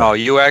whole thing. No.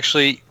 You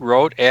actually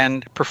wrote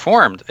and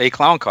performed a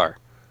clown car.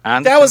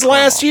 And that was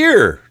last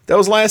year. No.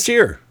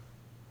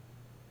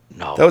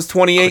 That was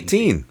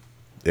 2018.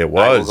 It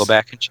was. I will go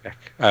back and check.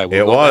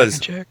 It was.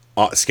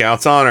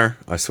 Scout's honor.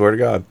 I swear to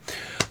God.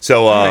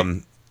 So,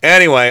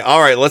 anyway, all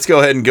right, let's go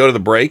ahead and go to the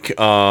break.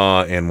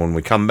 And when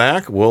we come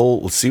back,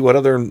 we'll see what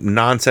other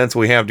nonsense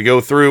we have to go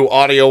through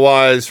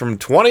audio-wise from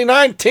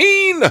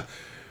 2019.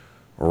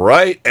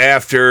 Right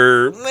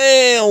after,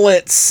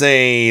 let's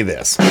say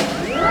this.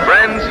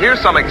 Friends, here's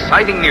some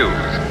exciting news.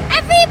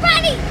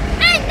 Everybody,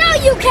 I know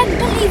you can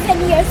believe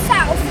in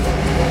yourself.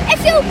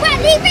 If you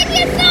believe in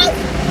yourself,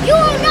 you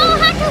will know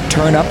how to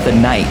turn up the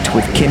night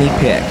with Kenny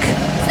Pick.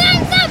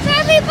 Thumbs up,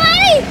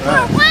 everybody,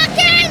 for rock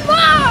and roll!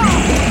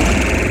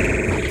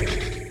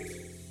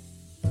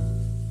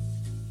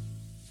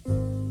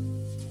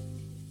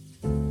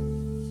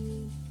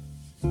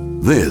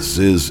 This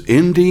is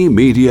Indie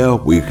Media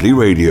Weekly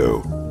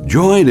Radio.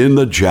 Join in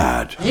the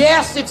chat.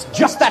 Yes, it's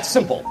just that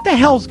simple. What the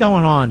hell's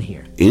going on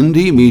here?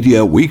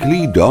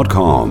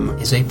 IndieMediaWeekly.com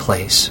is a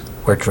place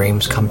where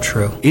dreams come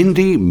true.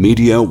 Indie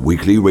Media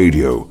Weekly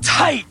Radio.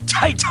 Tight,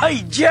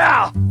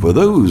 yeah! For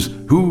those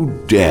who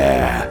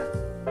dare.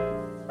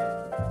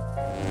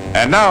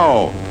 And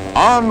now,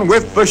 on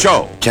with the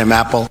show. Tim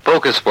Apple.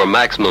 Focus for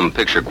maximum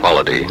picture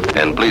quality,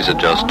 and please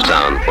adjust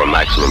sound for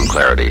maximum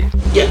clarity.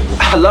 Yeah,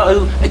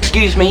 hello,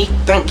 excuse me,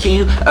 thank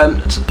you.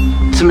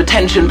 Some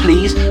attention,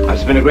 please. I've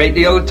spent a great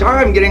deal of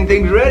time getting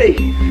things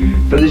ready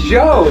for the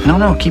show.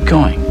 No, keep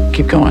going.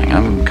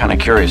 I'm kind of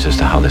curious as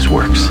to how this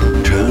works.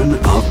 Turn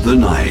up the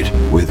night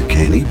with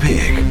Kenny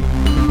Pick.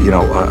 You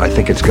know, I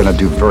think it's going to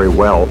do very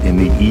well in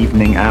the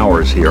evening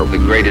hours here. The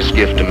greatest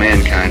gift to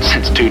mankind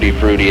since Tutti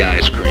Frutti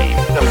ice cream.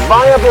 A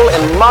viable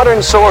and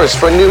modern source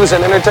for news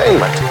and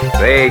entertainment.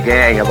 Hey,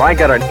 gang, have I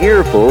got an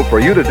earful for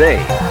you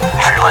today?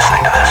 If you're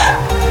listening to this,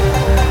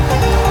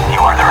 you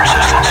are the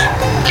resistance.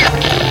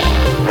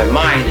 My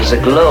mind is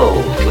aglow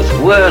with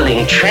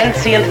whirling,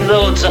 transient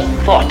loads of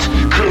thought,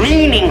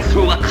 careening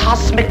through a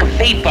cosmic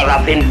vapor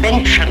of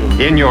invention.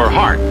 In your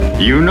heart,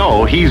 you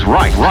know he's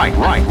right.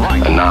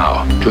 And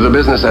now, to the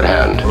business at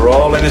hand. We're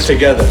all in this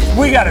together.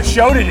 We got a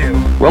show to do.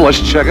 Well,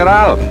 let's check it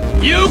out.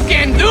 You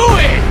can do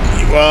it!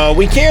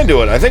 We can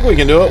do it. I think we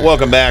can do it.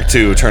 Welcome back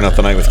to Turn Up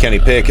the Night with Kenny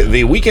Pick,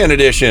 the weekend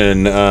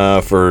edition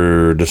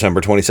for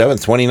December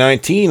 27th,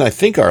 2019. I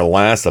think our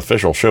last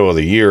official show of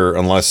the year,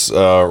 unless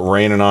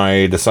Rain and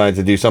I decide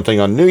to do something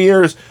on New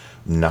Year's.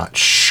 Not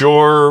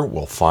sure.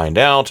 We'll find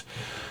out.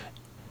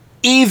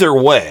 Either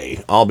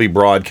way, I'll be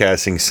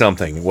broadcasting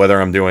something,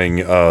 whether I'm doing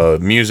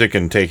music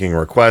and taking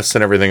requests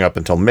and everything up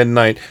until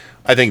midnight.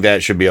 I think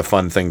that should be a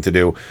fun thing to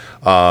do.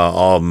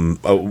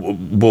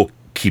 We'll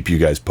keep you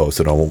guys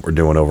posted on what we're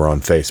doing over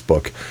on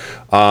Facebook.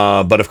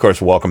 But of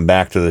course, welcome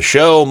back to the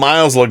show.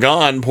 Miles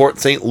Lagon, Port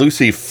St.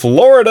 Lucie,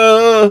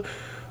 Florida.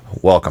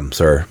 Welcome,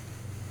 sir.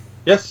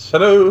 Yes,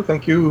 hello,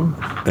 thank you.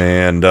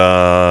 And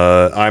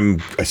I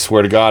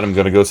swear to God, I'm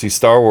going to go see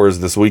Star Wars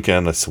this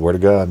weekend. I swear to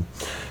God.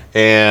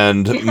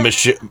 And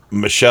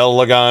Michelle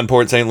Lagon,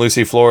 Port St.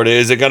 Lucie, Florida.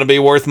 Is it going to be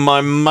worth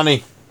my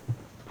money?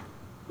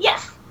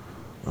 Yes.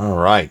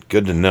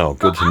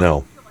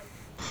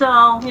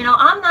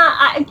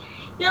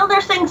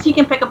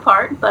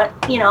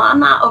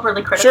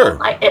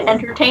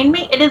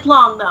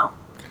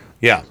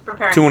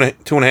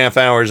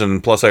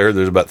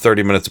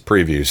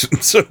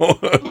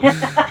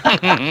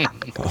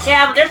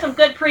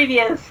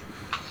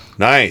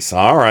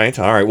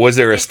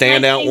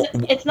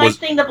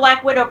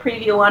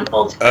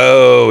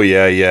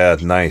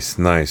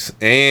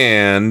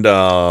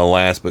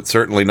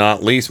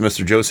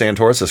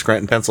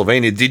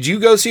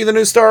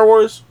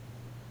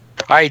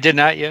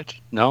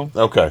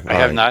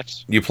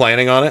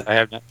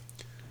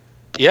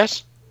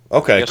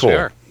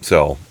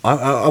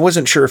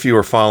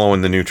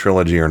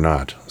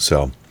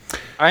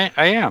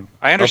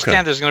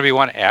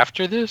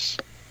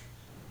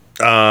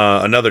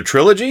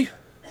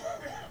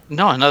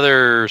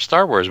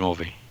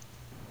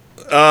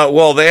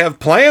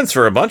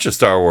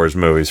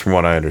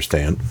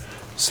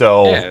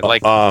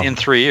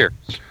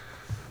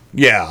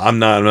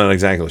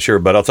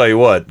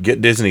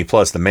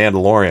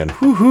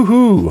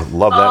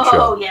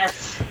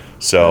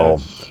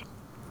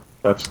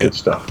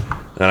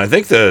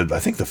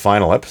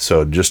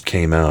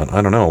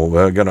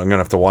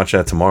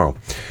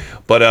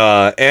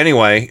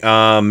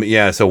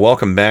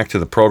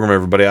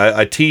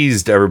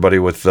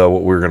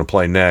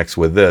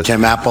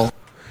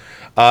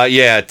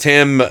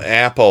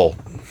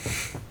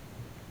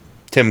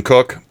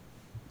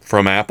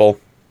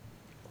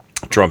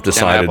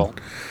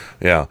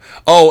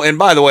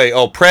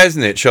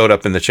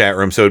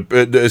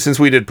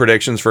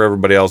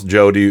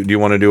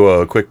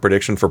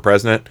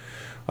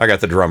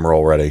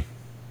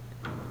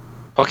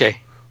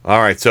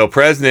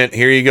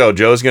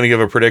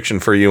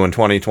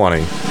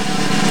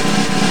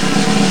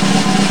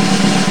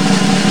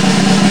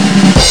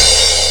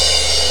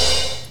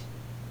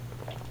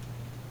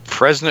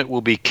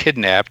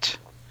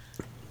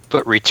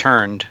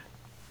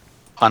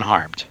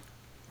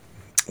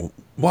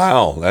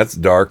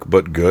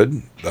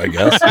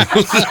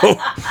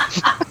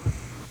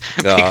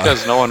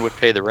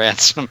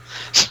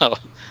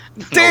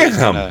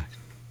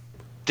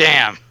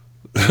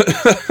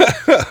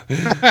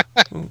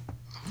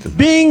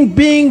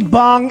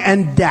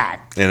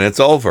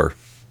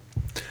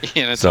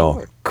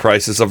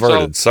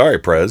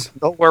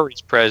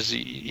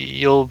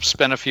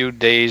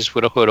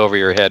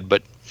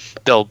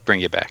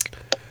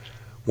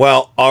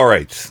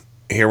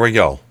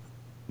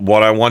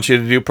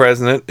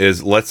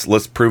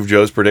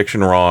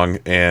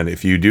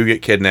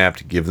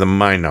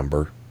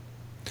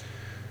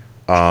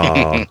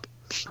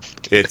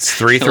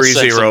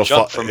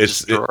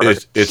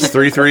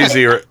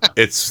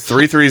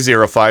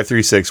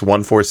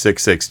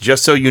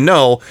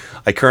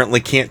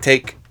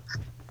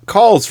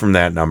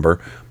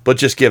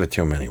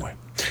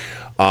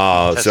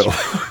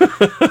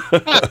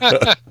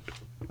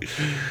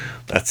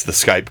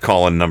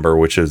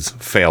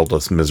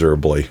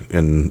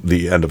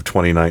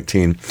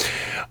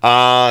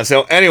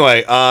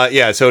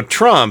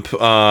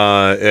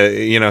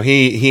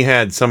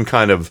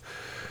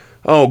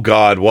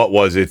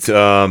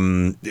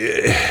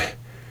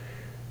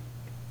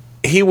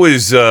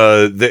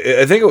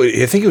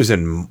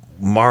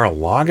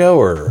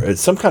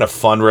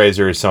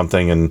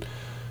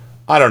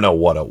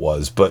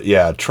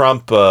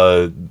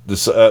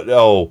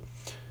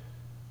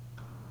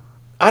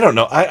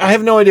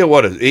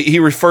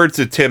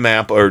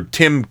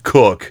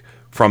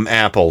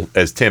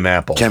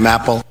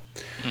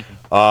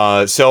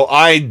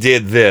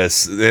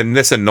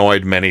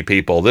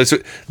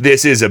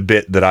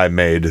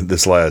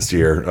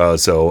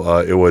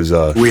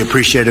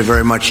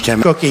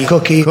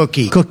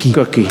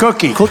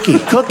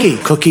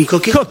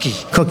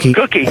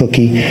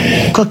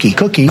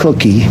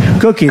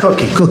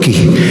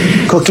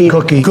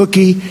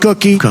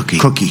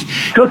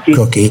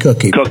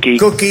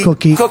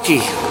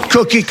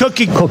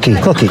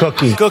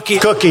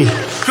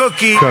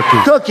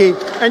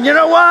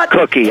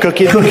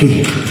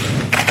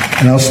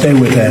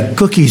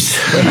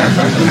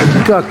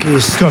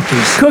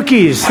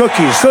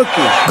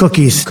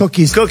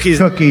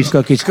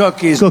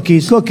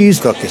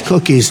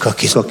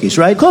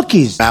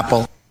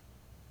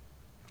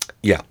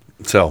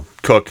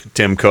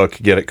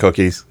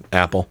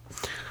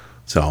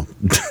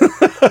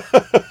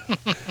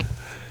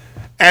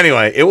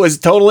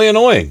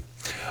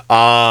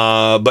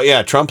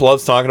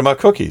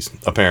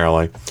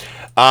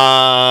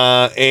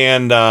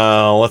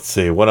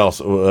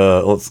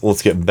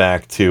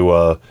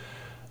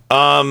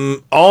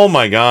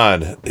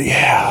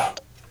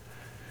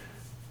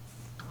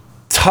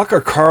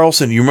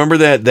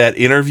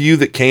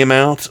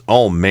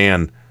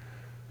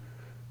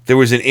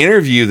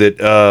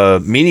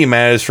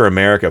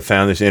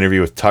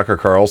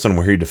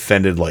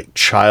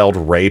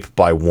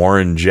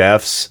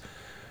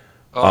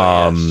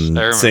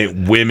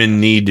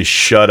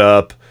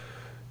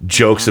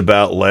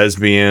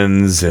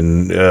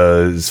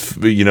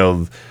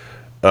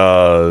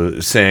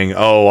 saying,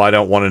 "Oh, I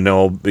don't want to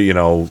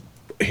know,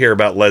 hear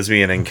about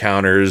lesbian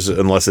encounters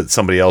unless it's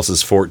somebody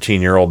else's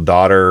 14-year-old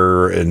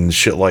daughter," and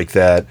shit like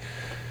that.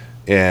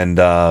 And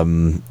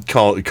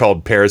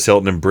called Paris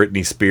Hilton and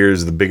Britney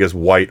Spears the biggest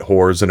white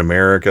whores in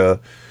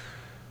America.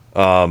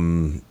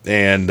 And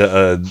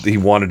he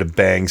wanted to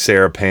bang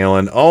Sarah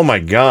Palin. Oh my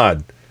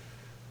God.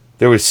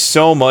 There was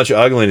so much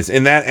ugliness.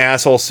 And that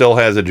asshole still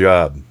has a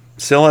job.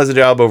 Still has a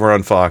job over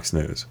on Fox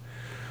News.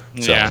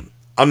 So Yeah.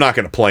 I'm not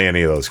going to play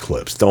any of those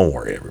clips. Don't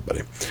worry,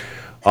 everybody.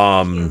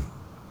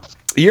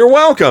 You're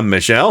welcome,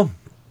 Michelle.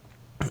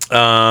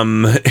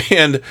 But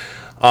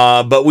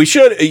we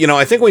should,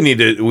 I think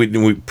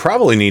we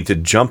probably need to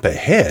jump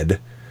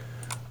ahead.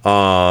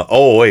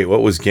 Wait,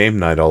 what was game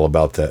night all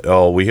about that?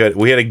 Oh, we had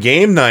a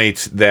game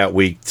night that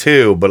week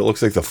too, but it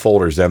looks like the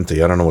folder's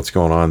empty. I don't know what's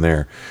going on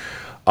there.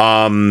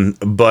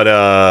 But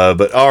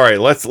all right,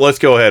 let's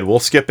go ahead. We'll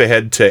skip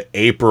ahead to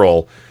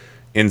April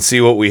and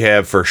see what we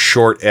have for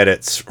short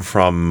edits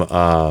from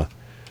the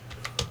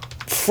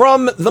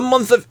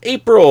month of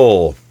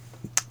April.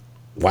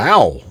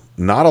 Wow,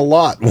 not a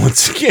lot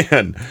once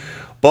again.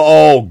 But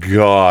oh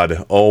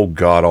God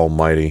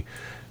almighty.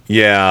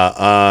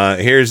 Yeah,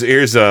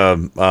 here's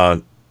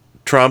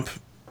Trump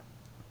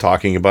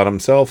talking about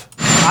himself.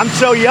 I'm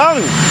so young.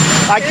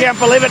 I can't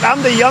believe it.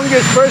 I'm the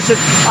youngest person.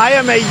 I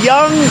am a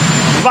young,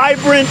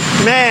 vibrant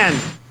man.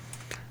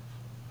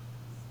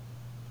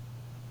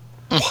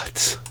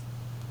 What?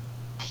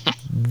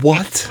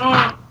 What?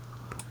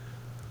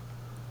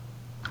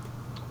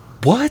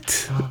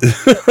 What?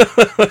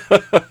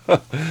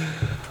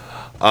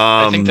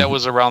 I think that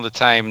was around the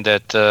time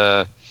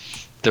that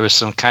there was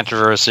some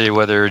controversy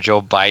whether Joe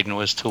Biden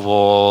was too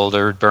old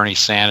or Bernie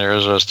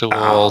Sanders was too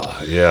old.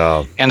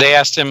 Yeah. And they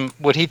asked him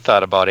what he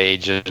thought about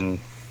age, and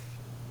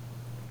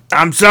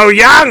I'm so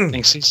young.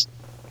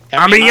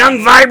 I'm a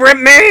young,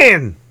 vibrant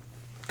man.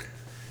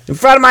 In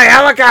front of my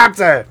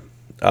helicopter.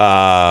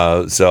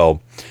 Let's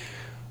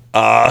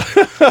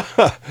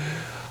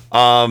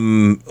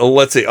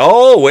see.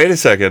 Oh, wait a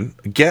second.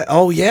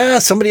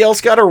 Somebody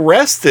else got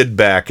arrested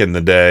back in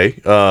the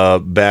day.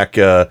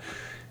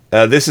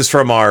 This is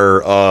from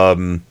our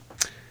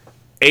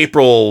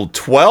April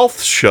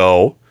 12th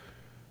show.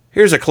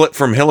 Here's a clip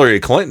from Hillary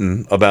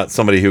Clinton about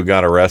somebody who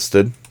got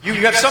arrested. You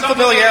have some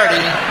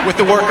familiarity with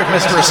the work of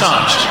Mr.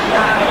 Assange.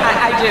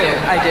 I do.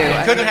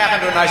 It couldn't happen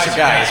to a nicer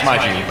guy, is my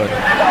view. But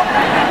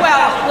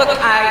Well, look,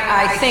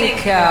 I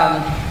think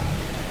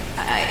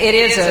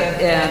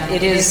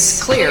it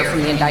is clear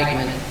from the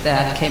indictment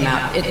that came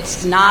out.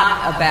 It's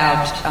not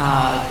about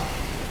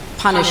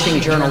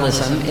punishing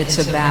journalism. It's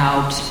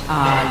about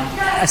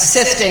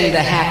assisting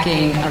the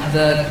hacking of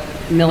the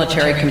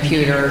military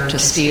computer to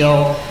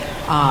steal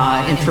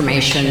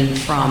information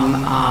from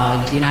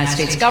the United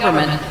States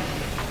government.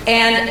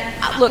 And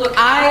look,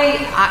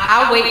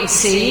 I'll wait and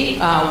see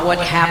what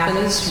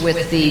happens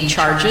with the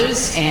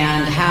charges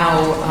and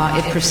how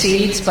it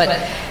proceeds. But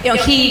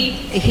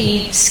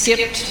he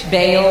skipped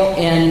bail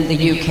in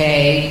the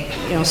UK.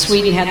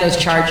 Sweden had those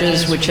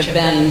charges, which have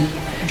been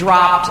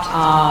dropped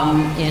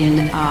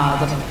in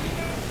the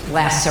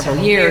last several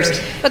years.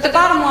 But the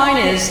bottom line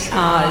is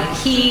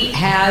he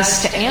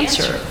has to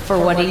answer for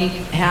what he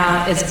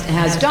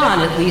has done,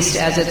 at least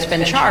as it's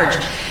been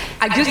charged.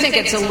 I do think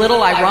it's a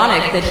little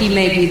ironic that he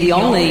may be the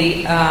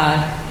only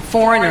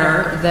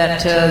foreigner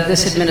that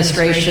this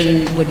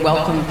administration would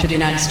welcome to the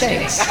United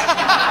States.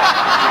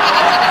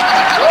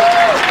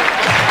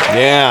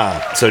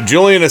 Yeah, so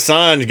Julian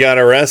Assange got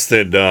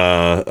arrested.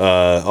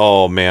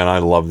 Oh man, I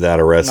love that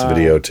arrest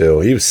video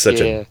too. He was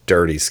such a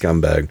dirty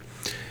scumbag.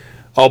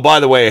 Oh, by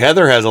the way,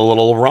 Heather has a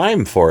little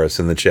rhyme for us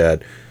in the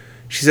chat.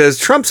 She says,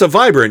 Trump's a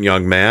vibrant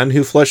young man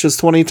who flushes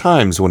 20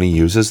 times when he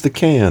uses the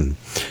can.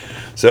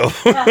 So,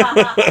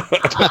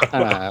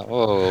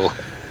 whoa.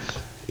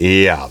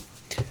 Yeah.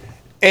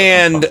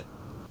 And,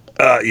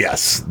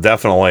 yes,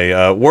 definitely.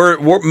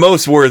 We're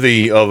most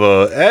worthy of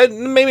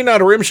maybe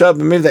not a rim shot,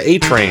 but maybe the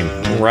A-Train.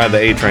 We'll ride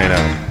the A-Train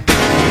out.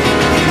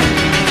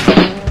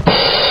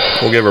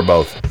 We'll give her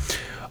both.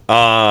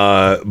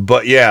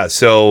 But yeah,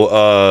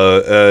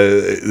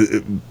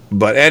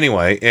 but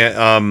anyway,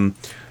 and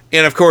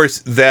of course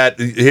that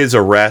his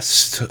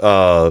arrest,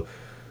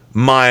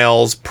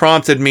 Miles,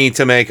 prompted me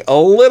to make a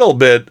little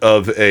bit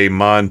of a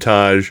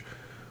montage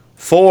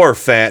for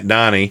Fat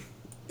Donnie,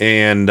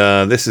 and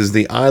this is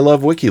the I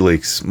Love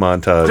WikiLeaks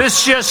montage.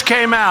 This just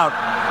came out.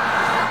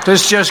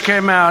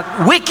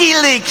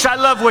 WikiLeaks. I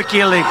love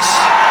WikiLeaks.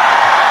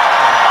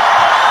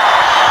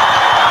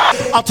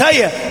 I'll tell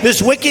you,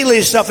 this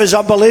WikiLeaks stuff is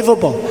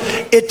unbelievable.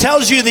 It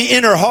tells you the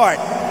inner heart.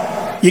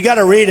 You got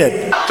to read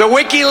it. The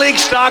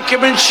WikiLeaks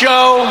documents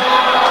show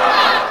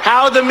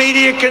how the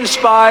media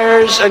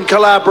conspires and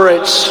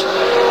collaborates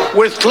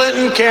with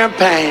Clinton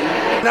campaign.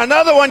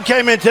 Another one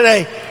came in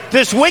today.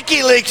 This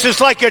WikiLeaks is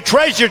like a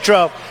treasure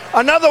trove.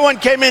 Another one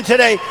came in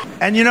today.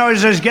 And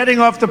as I was getting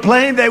off the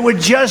plane, they were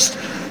just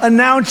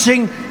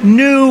announcing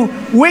new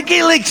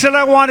WikiLeaks, and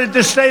I wanted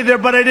to stay there,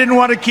 but I didn't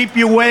want to keep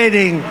you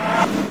waiting.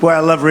 Boy,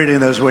 I love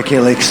reading those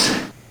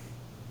WikiLeaks.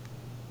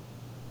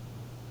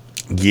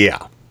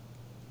 Yeah.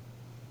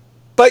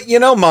 But,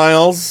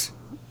 Miles,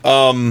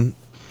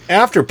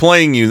 after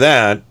playing you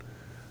that,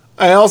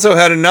 I also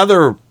had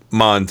another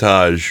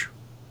montage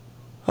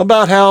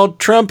about how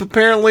Trump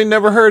apparently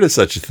never heard of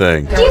such a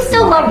thing. Do you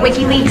still love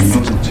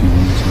WikiLeaks?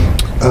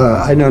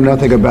 I know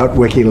nothing about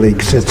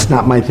WikiLeaks. It's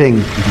not my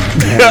thing.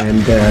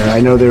 And I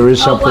know there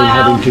is something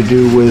having to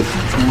do with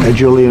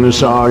Julian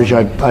Assange.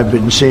 I've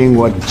been seeing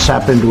what's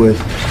happened with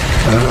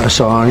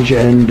Assange,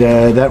 and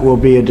that will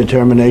be a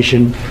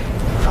determination,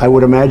 I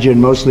would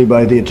imagine, mostly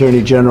by the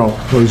Attorney General,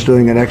 who's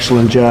doing an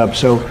excellent job.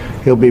 So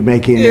he'll be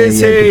making a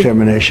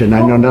determination.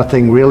 I know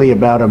nothing really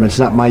about him. It's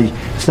not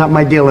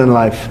my deal in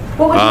life.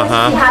 What would you like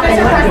to see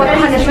happen? What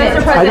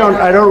punishment?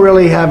 I don't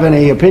really have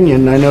any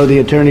opinion. I know the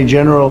Attorney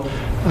General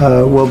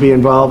will be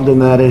involved in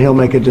that, and he'll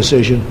make a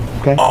decision.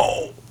 Okay.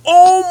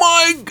 Oh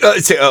my God!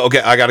 Okay,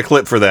 I got a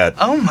clip for that.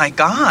 Oh my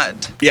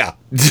God! Yeah.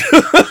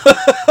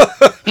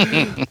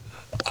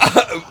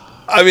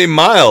 I mean,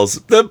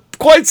 Miles,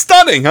 quite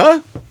stunning,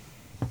 huh?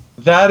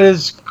 That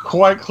is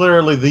quite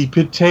clearly the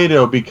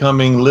potato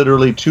becoming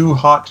literally too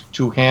hot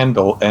to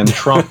handle, and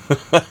Trump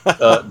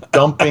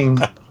dumping,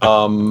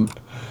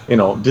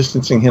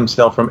 distancing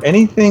himself from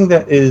anything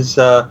that is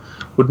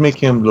would make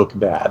him look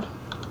bad,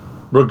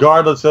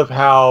 regardless of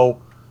how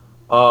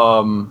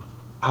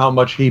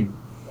much he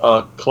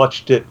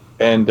clutched it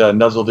and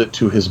nuzzled it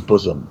to his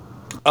bosom.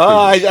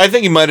 I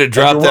think he might have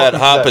dropped that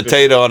hot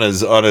potato on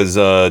his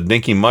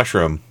dinky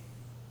mushroom.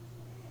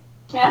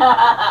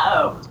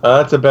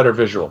 That's a better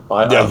visual.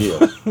 I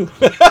yield.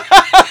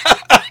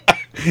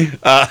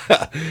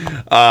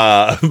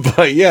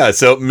 But yeah,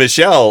 so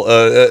Michelle,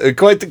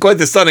 quite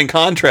the stunning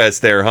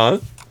contrast there, huh?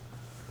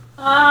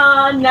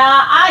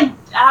 I've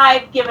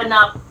given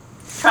up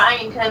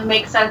trying to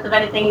make sense of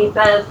anything he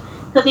says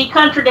because he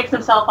contradicts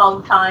himself all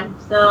the time.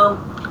 So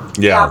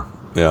yeah.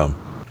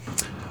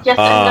 Just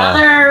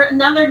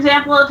another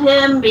example of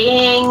him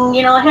being,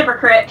 a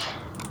hypocrite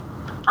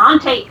on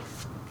tape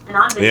and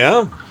on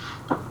video. Yeah.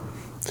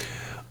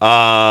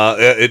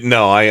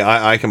 No,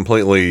 I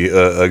completely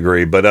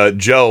agree. But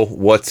Joe,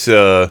 what's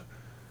your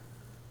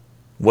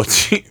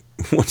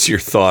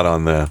thought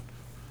on that?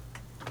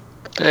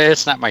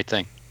 It's not my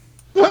thing.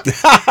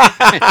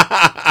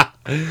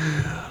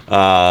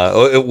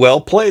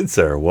 Well played,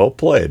 sir. Well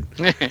played.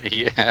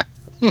 Yeah.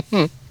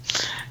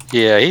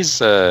 Yeah, he's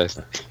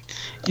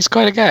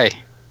quite a guy.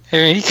 I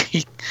mean,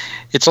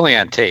 it's only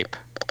on tape,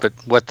 but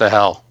what the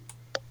hell?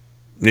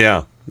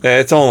 Yeah,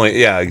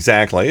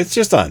 exactly. It's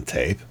just on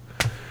tape.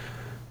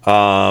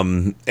 Oh,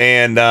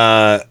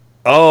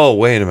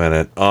 wait a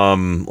minute.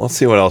 Let's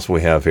see what else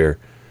we have here.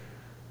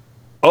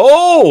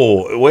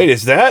 Oh, wait,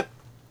 is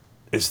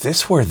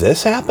this where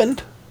this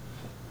happened?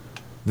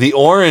 The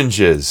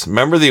oranges.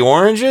 Remember the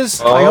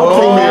oranges? I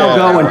hope they now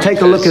go and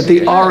take a look at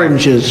the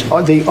oranges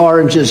of the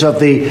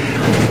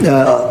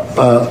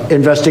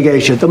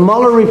investigation. The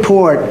Mueller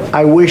report,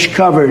 I wish,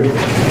 covered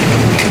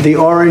the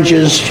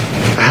oranges,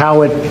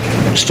 how it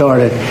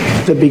started,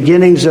 the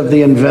beginnings of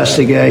the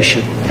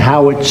investigation,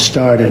 how it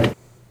started.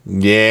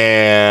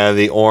 Yeah,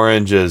 the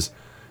oranges.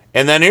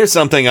 And then here's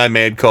something I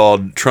made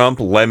called Trump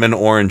Lemon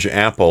Orange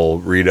Apple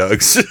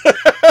Redux.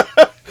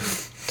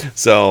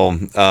 So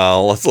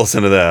let's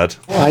listen to that.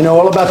 I know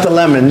all about the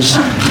lemons,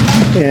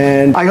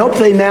 and I hope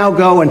they now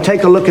go and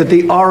take a look at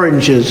the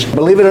oranges.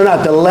 Believe it or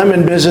not, the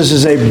lemon business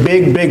is a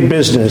big, big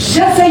business.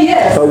 Just say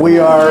yes. But we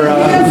are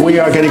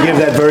going to give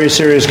that very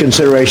serious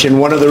consideration.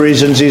 One of the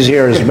reasons he's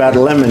here is about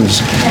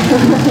lemons,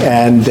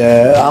 and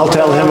I'll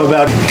tell him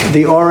about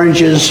the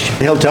oranges.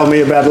 He'll tell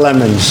me about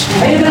lemons.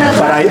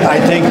 But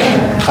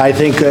I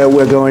think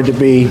we're going to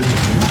be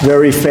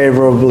very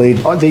favorably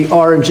the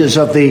oranges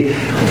of the.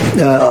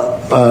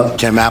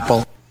 Tim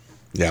Apple.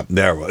 Yeah,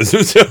 there it was.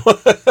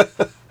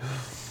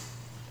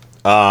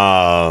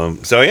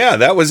 So yeah,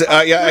 that was.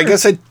 I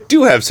guess I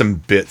do have some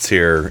bits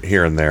here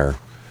and there.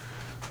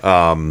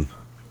 What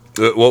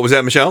was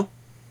that, Michelle?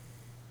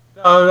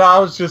 I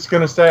was just going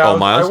to say, I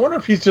Miles? wonder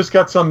if he's just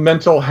got some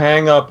mental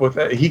hang up with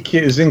it. He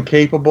is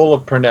incapable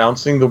of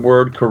pronouncing the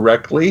word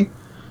correctly,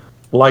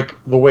 like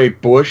the way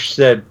Bush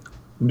said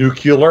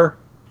nuclear.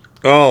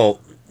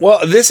 Oh,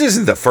 well, this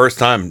isn't the first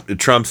time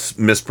Trump's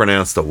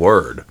mispronounced a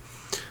word.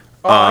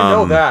 Oh, I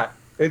know that.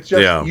 It's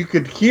just you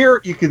could hear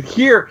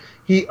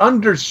he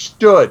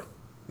understood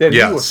that he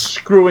was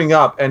screwing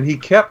up, and he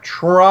kept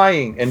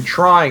trying, and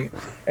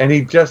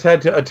he just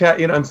had to attack.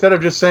 Instead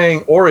of just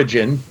saying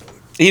origin,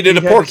 he did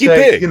a Porky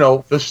Pig.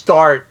 The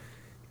start.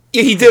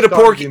 He did a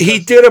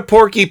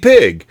Porky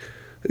Pig,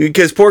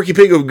 because Porky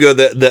Pig would go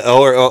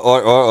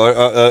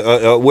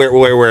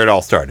where it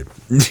all started.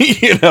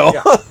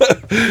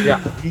 Yeah,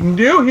 he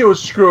knew he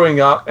was screwing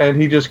up,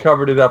 and he just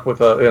covered it up with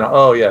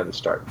the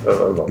start.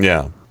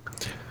 Yeah.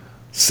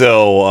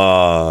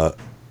 So,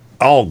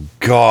 oh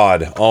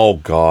God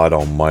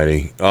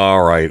Almighty!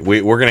 All right,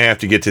 we're gonna have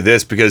to get to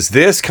this because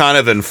this kind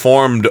of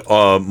informed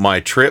my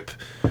trip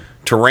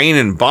to Rain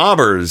and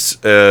Bobbers.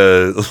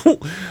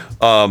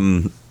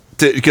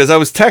 Because I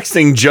was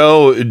texting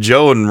Joe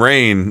and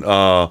Rain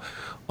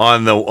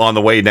on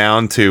the way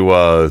down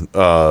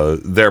to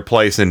their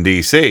place in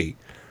D.C.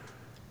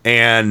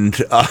 And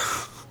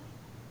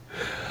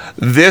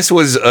this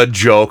was a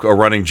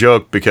running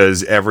joke,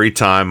 because every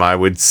time I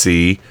would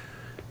see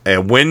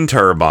a wind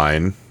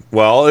turbine,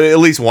 well, at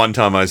least one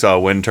time I saw a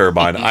wind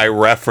turbine, I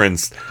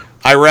referenced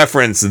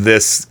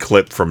this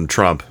clip from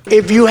Trump.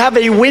 If you have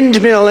a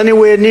windmill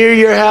anywhere near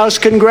your house,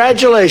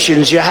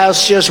 congratulations. Your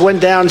house just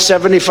went down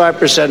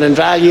 75% in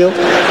value.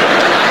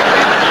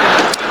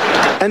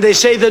 And they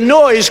say the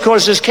noise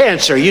causes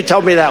cancer. You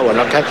told me that one,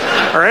 okay?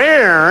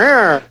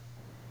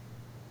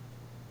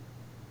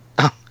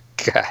 Oh,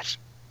 gosh.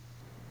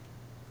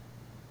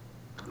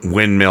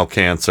 Windmill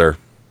cancer.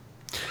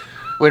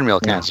 Windmill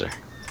cancer.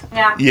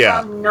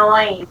 Yeah. Some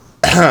noise.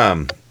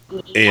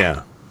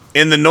 Yeah.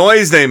 In the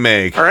noise they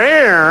make.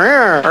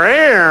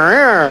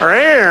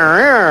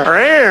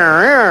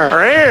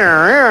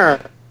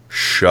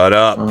 Shut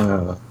up.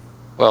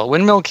 Well,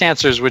 windmill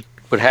cancer is what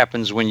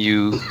happens when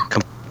you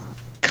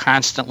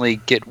constantly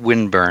get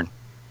windburn.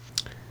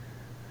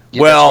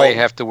 That's why you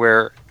have to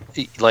wear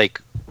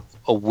like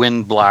a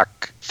wind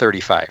block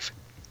 35.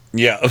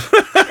 Yeah. Is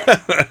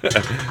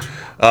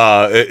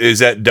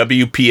that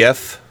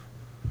WPF?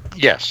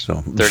 Yes. So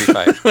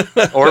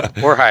 35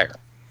 or higher.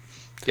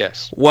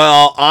 Yes.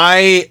 Well,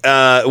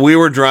 we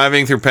were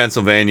driving through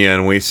Pennsylvania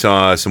and we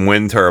saw some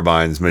wind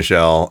turbines,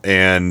 Michelle,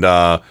 and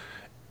I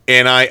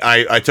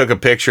took a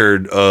picture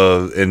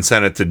and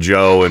sent it to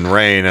Joe and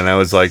Rain, and I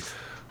was like,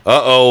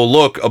 "Uh-oh,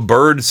 look, a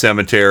bird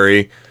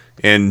cemetery."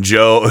 And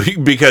Joe,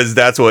 because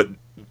that's what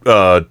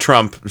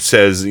Trump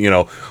says,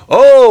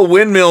 oh,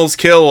 windmills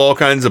kill all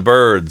kinds of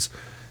birds.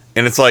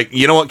 And it's like,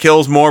 you know what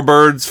kills more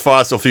birds?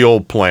 Fossil fuel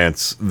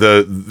plants.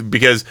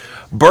 Because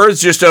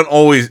birds just don't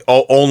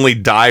only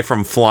die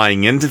from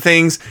flying into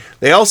things.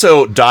 They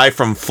also die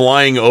from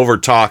flying over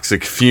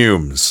toxic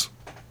fumes.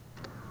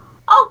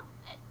 Oh,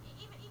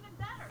 even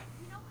better.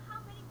 You know how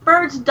many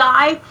birds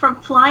die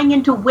from flying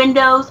into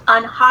windows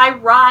on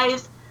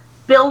high-rise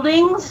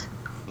buildings?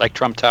 Like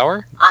Trump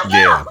Tower?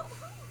 Yeah.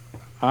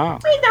 Oh.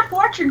 Made their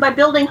fortune by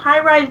building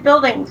high-rise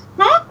buildings.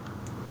 Huh?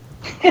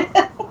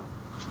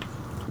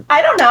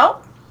 I don't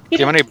know. Do you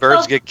know how many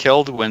birds get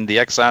killed when the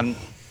Exxon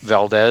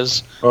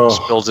Valdez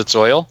spills its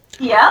oil?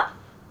 Yeah.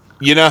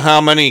 You know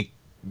how many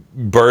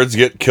birds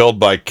get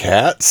killed by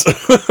cats?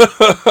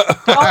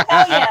 Oh,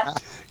 hell yeah.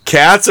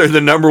 Cats are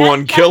the number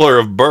one killer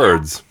of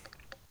birds.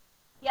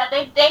 Yeah,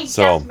 they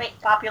decimate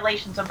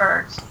populations of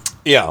birds.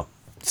 Yeah.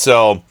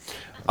 So...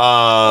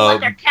 let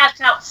their cats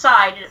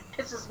outside, and it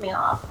pisses me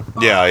off.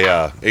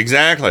 Yeah,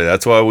 exactly.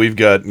 That's why we've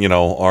got,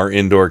 our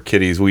indoor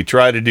kitties. We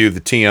tried to do the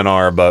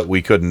TNR, but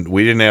we couldn't.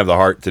 We didn't have the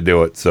heart to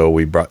do it, so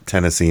we brought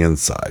Tennessee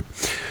inside.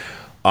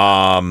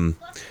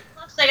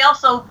 Plus, they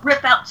also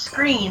rip out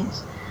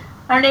screens.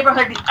 Our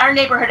neighborhood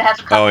has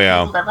a couple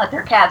people that let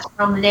their cats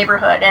roam the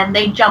neighborhood, and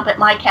they jump at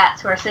my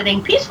cats who are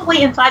sitting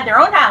peacefully inside their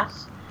own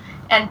house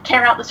and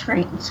tear out the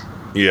screens.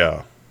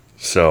 Yeah.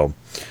 So,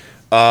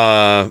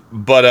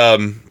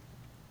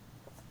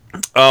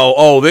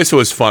 this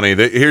was funny.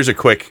 Here's a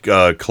quick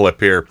clip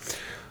here,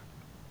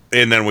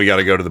 and then we got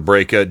to go to the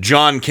break.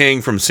 John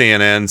King from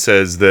CNN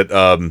says that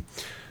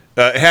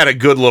had a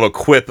good little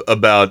quip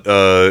about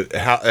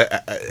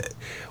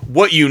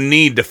what you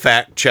need to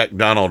fact check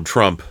Donald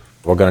Trump.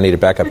 We're going to need a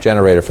backup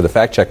generator for the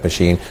fact check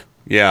machine.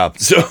 Yeah,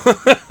 so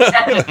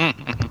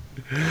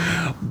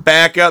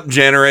backup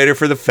generator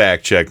for the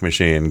fact check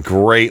machine.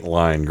 Great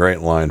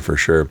line for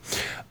sure.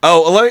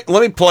 Oh,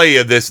 let me play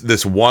you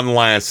this one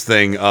last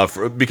thing,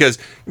 because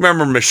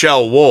remember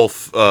Michelle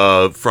Wolf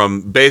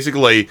from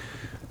basically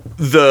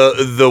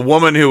the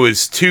woman who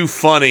was too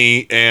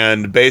funny,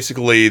 and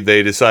basically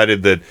they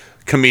decided that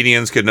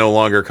comedians could no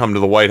longer come to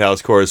the White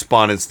House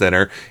Correspondents'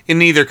 Dinner, and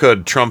neither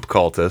could Trump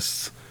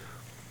cultists,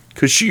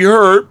 because she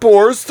hurt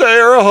poor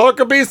Sarah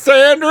Huckabee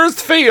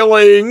Sanders'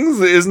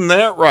 feelings. Isn't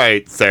that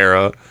right,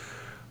 Sarah?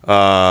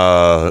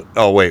 I've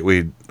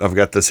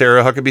got the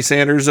Sarah Huckabee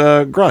Sanders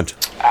grunt.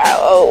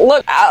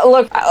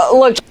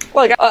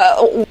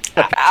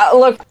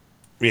 Look.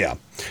 Yeah.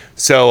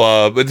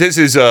 So, but this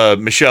is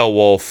Michelle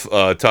Wolf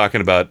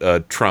talking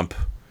about Trump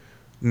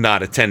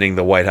not attending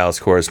the White House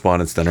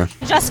Correspondents' Dinner.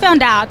 Just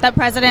found out that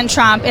President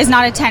Trump is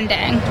not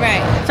attending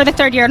for the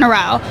third year in a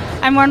row.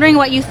 I'm wondering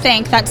what you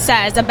think that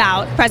says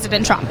about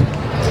President Trump.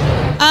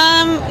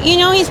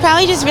 He's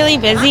probably just really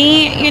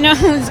busy.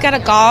 He's got to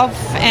golf.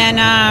 And,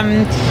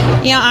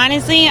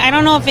 honestly, I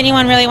don't know if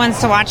anyone really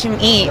wants to watch him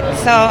eat.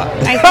 So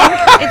I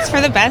think it's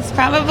for the best,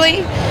 probably.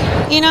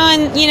 You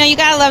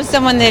got to love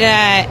someone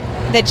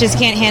that just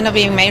can't handle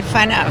being made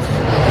fun of,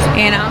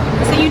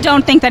 So you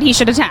don't think that he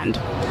should attend?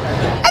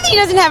 I think he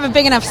doesn't have a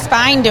big enough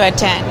spine to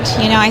attend.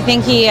 I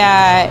think he,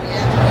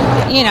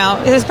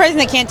 this person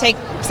that can't take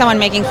someone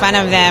making fun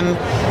of them,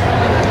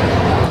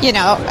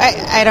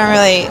 I don't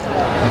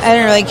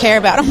really care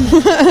about him.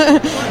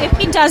 If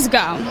he does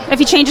go, if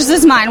he changes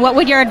his mind, what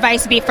would your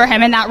advice be for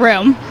him in that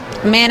room?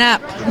 Man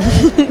up.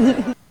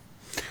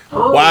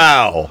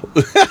 Wow.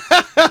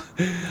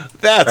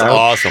 That's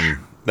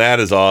awesome. That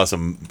is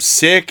awesome.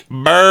 Sick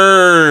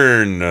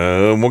burn.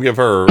 We'll give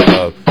her.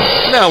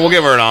 We'll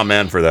give her an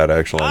amen for that.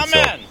 Actually.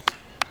 Amen. So.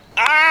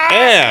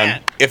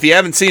 And if you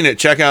haven't seen it,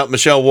 check out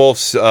Michelle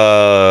Wolf's.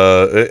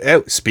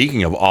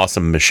 Speaking of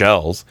awesome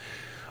Michelles,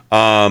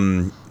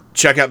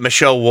 check out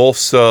Michelle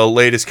Wolf's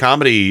latest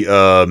comedy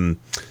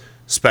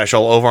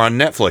special over on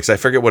Netflix. I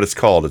forget what it's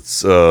called.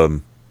 It's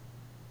called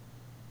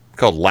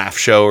Laugh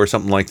Show or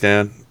something like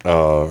that,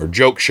 or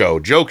Joke Show.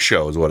 Joke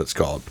Show is what it's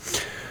called.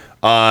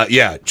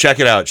 Yeah, check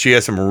it out. She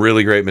has some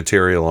really great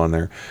material on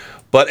there.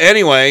 But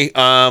anyway,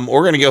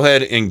 we're going to go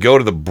ahead and go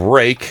to the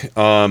break.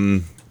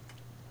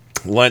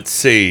 Let's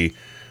see.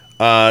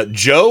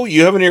 Joe,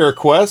 you have any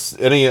requests?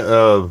 Any?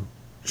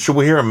 Should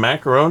we hear a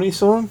macaroni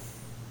song?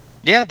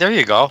 Yeah, there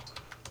you go.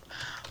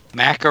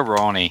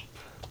 Macaroni.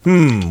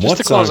 Just what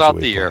to close out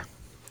the year.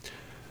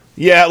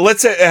 Yeah,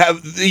 let's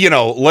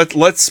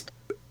let's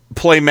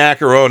play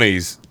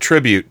Macaroni's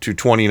tribute to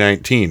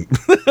 2019.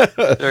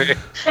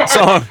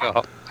 Song,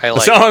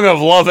 song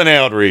of love and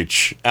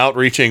outreach,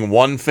 outreaching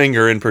one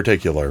finger in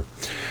particular.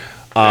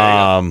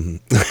 So,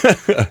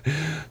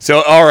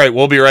 all right,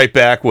 we'll be right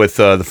back with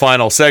the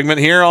final segment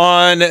here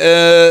on,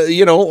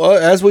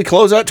 as we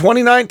close out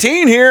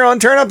 2019 here on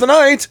Turn Up the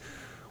Night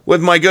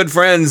with my good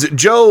friends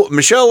Joe,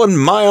 Michelle, and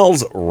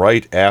Miles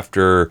right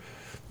after.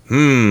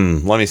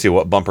 Let me see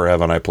what bumper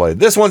haven't I played.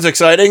 This one's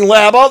exciting.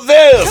 How about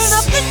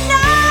this?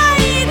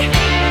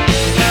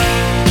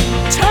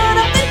 Turn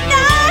up the night. Turn up the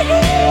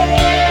night.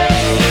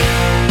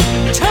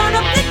 Turn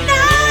up the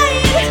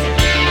night.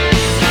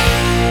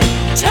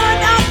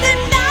 Turn up the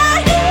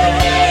night.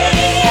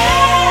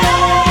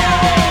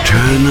 Yeah.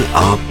 Turn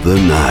Up the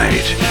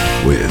Night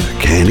with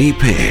Kenny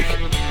Pick.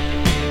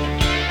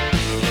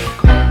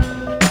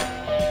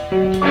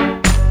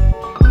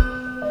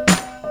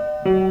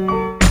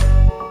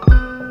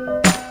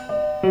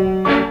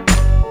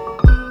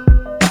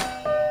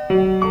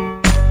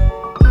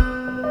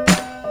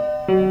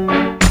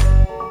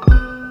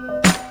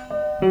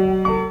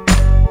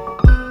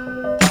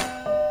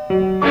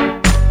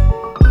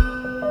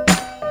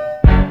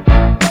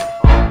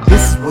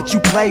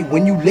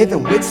 When you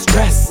living with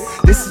stress,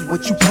 this is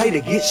what you play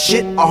to get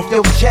shit off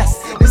your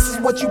chest. This is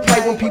what you play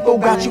when people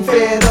got you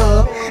fed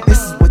up.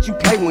 This is what you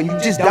play when you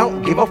just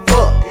don't give a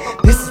fuck.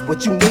 This is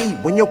what you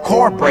need when your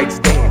car breaks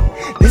down.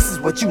 This is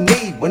what you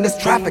need when there's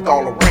traffic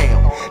all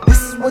around.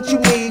 This is what you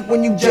need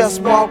when you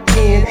just walk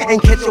in and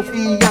catch your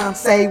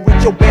fiance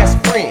with your best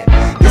friend.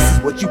 This is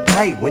what you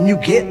play when you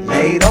get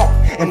laid off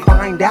and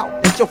find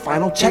out that your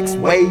final check's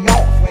way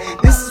off.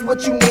 This is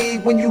what you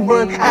need when you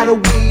run out of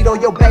weed or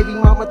your baby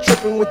mama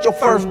tripping with your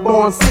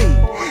firstborn seed.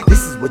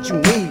 This is what you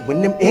need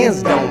when them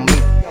ends don't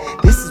meet.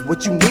 This is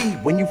what you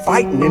need when you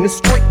fighting in the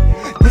street.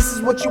 This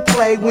is what you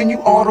play when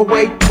you all the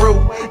way through.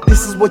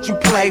 This is what you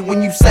play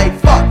when you say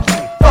fuck you,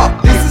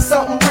 fuck you. This is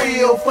something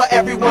real for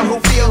everyone who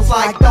feels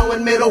like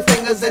throwing middle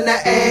fingers in the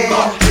air.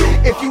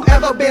 If you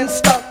ever been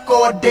stuck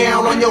or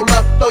down on your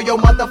luck, throw your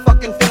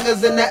motherfucking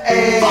fingers in the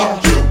air.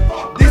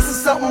 This is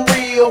something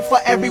real for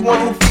everyone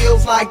who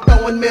feels like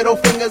throwing middle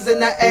fingers in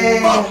the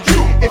air.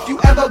 If you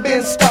ever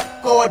been stuck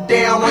or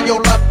down on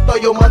your luck, throw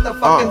your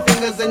motherfucking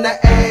fingers in the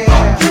air.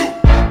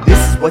 This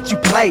is what you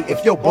play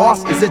if your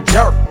boss is a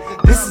jerk.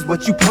 This is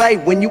what you play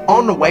when you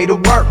on the way to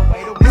work.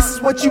 This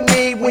is what you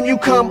need when you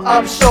come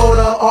up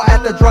shorter or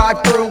at the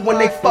drive-thru when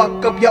they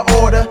fuck up your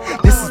order.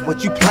 This is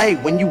what you play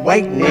when you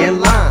waiting in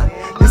line.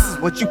 This is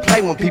what you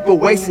play when people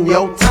wasting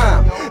your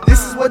time.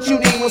 This is what you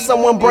need when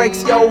someone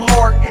breaks your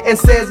heart and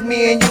says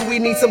me and you, we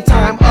need some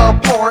time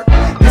apart.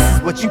 This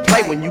is what you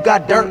play when you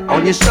got dirt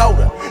on your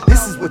shoulder.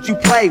 This is what you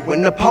play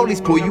when the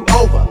police pull you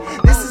over.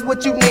 This is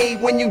what you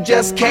need when you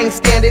just can't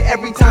stand it.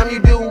 Every time you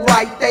do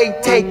right, they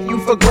take you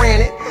for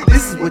granted.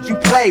 This is what you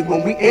play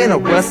when we in a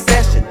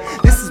recession.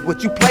 This is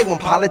what you play when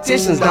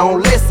politicians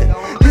don't listen.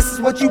 This is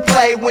what you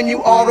play when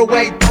you all the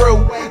way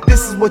through.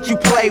 This is what you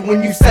play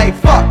when you say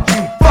fuck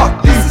you,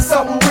 fuck you. This is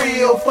something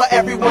real for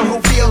everyone who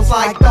feels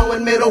like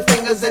throwing middle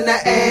fingers in the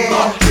air.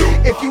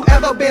 If you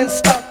ever been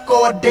stuck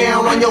or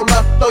down on your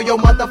luck, throw your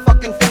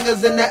motherfucking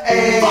fingers in the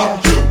air.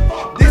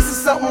 This is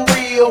something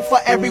real for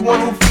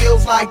everyone who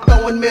feels like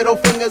throwing middle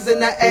fingers in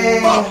the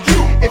air.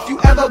 If you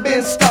ever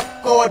been stuck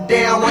or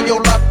down on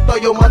your luck, throw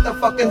your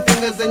motherfucking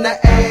fingers in the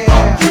air.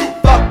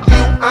 Fuck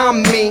you,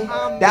 I'm me,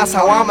 that's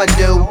how I'ma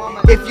do.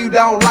 If you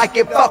don't like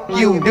it, fuck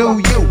you,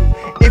 do you?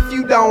 If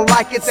you don't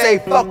like it, say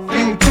fuck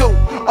you too.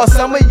 Or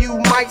some of you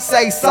might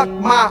say suck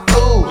my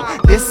ooh.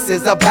 This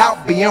is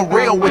about being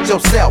real with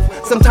yourself.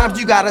 Sometimes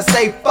you gotta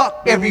say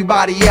fuck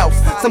everybody else.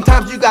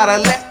 Sometimes you gotta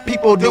let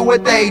people do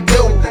what they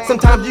do.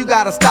 Sometimes you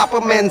gotta stop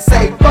them and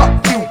say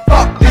fuck you,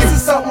 fuck. This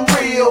is something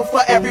real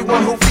for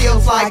everyone who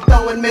feels like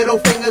throwing middle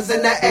fingers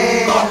in the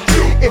air.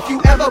 If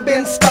you ever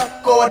been stuck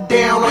or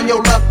down on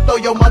your luck, throw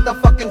your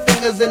motherfucking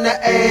fingers in the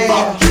air.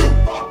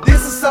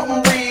 This is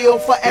something real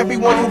for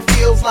everyone who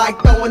feels like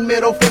throwing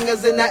middle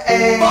fingers in the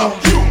air.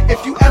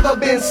 If you ever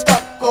been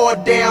stuck or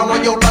down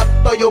on your luck,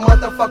 throw your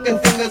motherfucking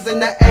fingers in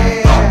the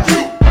air.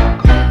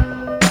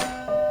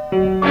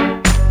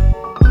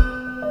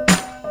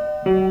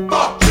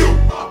 Fuck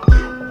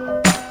you.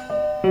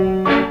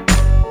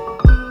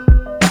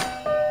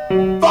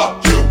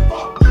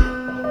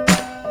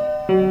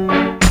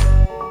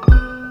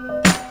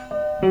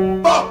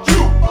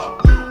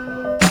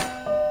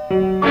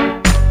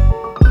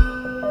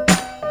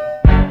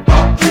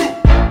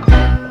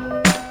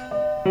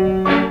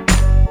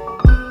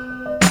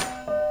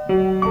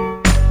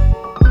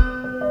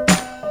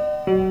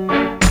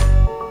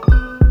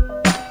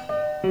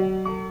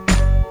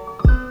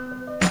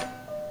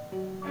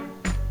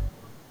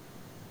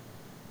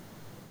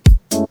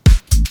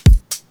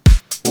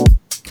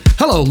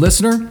 Hello,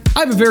 listener. I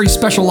have a very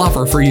special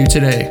offer for you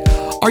today.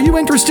 Are you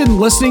interested in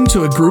listening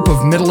to a group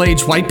of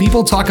middle-aged white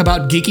people talk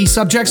about geeky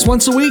subjects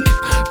once a week?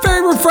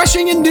 Very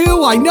refreshing and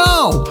new, I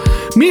know!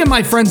 Me and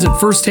my friends at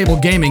First Table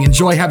Gaming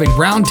enjoy having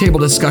roundtable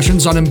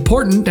discussions on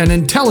important and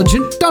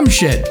intelligent dumb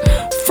shit.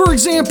 For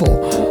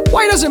example,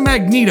 why doesn't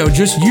Magneto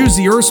just use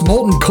the Earth's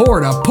molten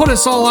core to put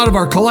us all out of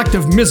our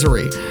collective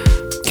misery?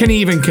 Can he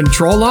even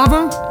control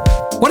lava?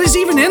 What is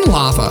even in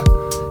lava?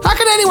 How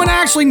can anyone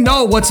actually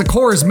know what a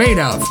core is made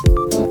of?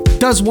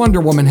 Does Wonder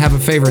Woman have a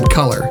favorite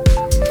color?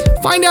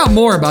 Find out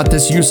more about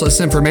this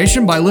useless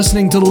information by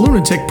listening to the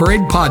Lunatic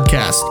Parade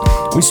podcast.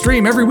 We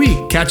stream every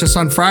week. Catch us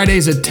on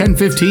Fridays at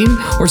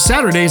 10:15 or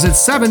Saturdays at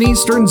 7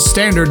 Eastern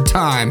Standard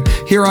Time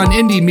here on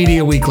Indie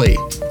Media Weekly.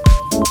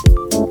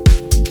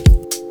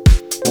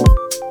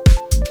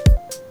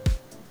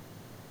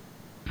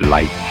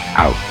 Light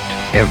out,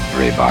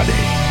 everybody.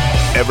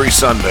 Every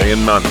Sunday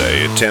and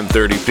Monday at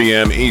 10:30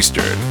 p.m.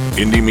 Eastern,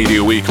 Indie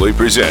Media Weekly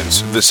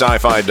presents the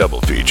Sci-Fi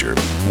Double Feature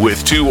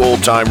with two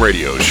old-time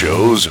radio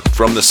shows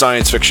from the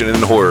science fiction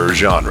and horror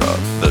genre.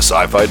 The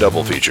Sci-Fi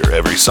Double Feature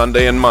every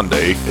Sunday and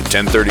Monday at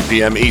 10:30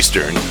 p.m.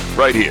 Eastern,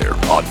 right here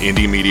on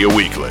Indie Media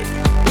Weekly.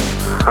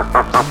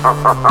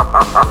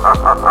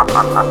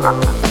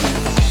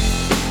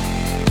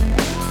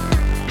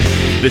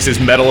 This is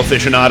metal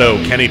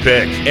aficionado Kenny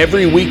Pick.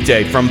 Every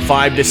weekday from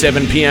 5 to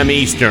 7 p.m.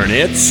 Eastern,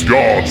 it's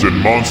Gods and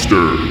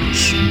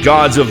Monsters.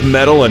 Gods of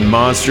Metal and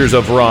Monsters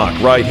of Rock,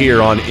 right here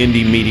on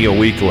Indie Media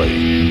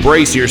Weekly.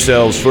 Brace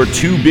yourselves for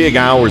 2 big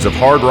hours of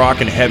hard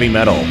rock and heavy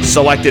metal,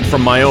 selected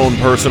from my own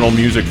personal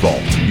music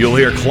vault. You'll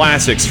hear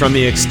classics from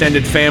the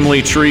extended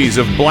family trees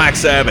of Black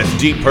Sabbath,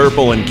 Deep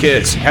Purple, and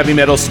Kiss, heavy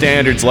metal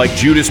standards like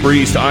Judas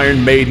Priest,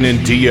 Iron Maiden,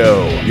 and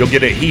Dio. You'll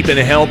get a heap and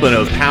a helping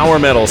of power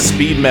metal,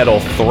 speed metal,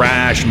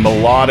 thrash,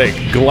 melodic,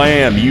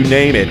 glam, you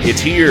name it,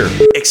 it's here.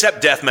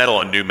 Except death metal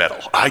and nu metal.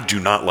 I do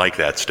not like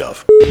that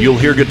stuff. You'll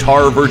hear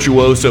guitar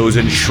virtuosos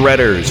and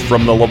shredders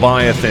from the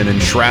Leviathan and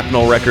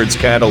Shrapnel Records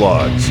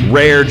catalogs.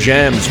 Rare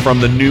gems from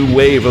the new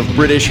wave of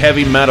British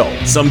heavy metal.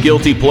 Some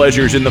guilty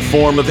pleasures in the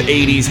form of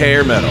 80s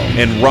hair metal.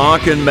 And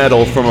rock and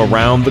metal from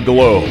around the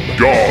globe.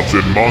 Gods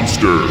and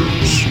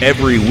Monsters.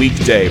 Every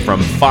weekday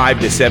from 5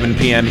 to 7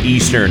 p.m.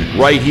 Eastern,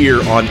 right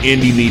here on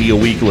Indie Media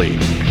Weekly.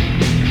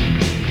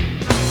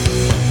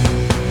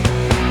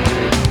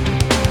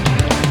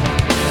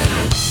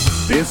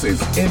 This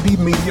is Indie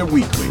Media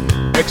Weekly,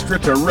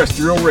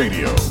 extraterrestrial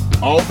radio.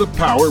 All the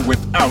power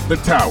without the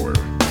tower.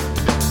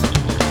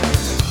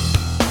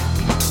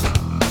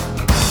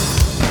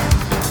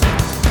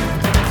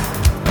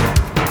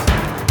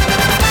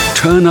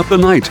 Turn up the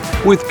night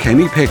with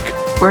Kenny Pick.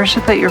 Where is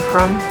it that you're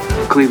from?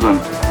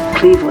 Cleveland.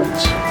 Cleveland.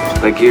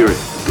 Like Erie.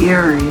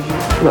 Erie.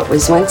 What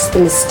was once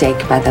the mistake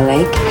by the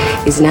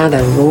lake is now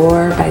the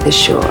roar by the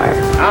shore.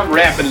 I'm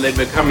rapidly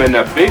becoming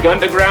a big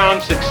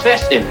underground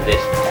success in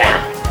this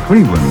town.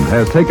 Cleveland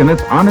has taken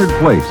its honored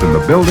place in the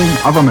building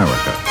of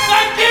America.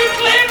 Thank you,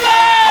 Cleveland!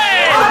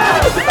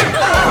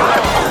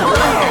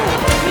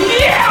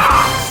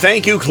 Yeah!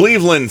 Thank you,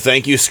 Cleveland.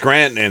 Thank you,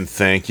 Scranton. And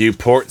thank you,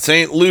 Port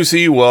St.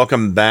 Lucie.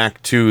 Welcome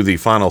back to the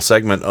final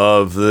segment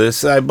of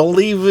this, I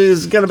believe,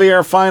 is going to be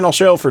our final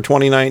show for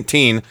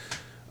 2019.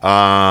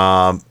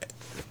 But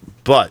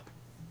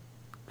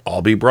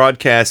I'll be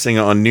broadcasting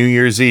on New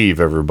Year's Eve,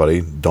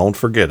 everybody. Don't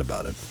forget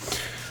about it.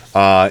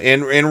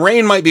 And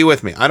Rain might be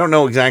with me. I don't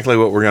know exactly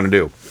what we're going to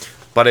do,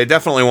 but I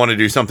definitely want to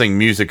do something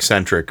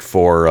music-centric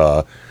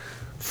for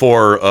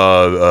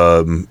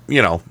New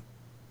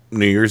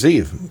Year's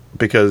Eve,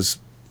 because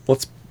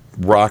let's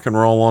rock and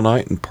roll all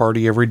night and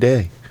party every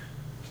day.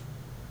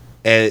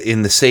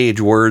 In the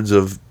sage words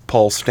of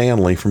Paul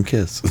Stanley from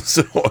Kiss.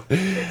 So,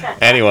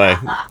 anyway.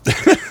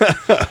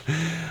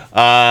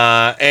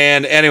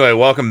 And anyway,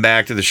 welcome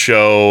back to the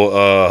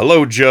show.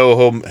 Hello,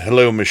 Joe.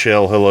 Hello,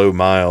 Michelle. Hello,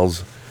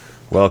 Miles.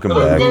 Welcome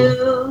back.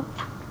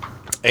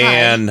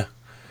 And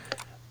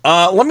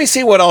let me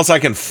see what else I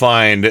can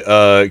find,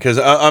 because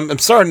I'm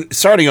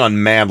starting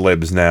on Mad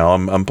Libs now.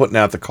 I'm putting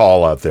out the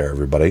call out there,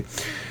 everybody.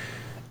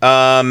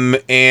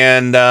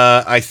 And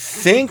I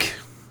think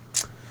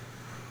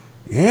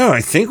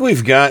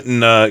we've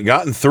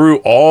gotten through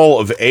all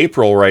of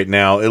April right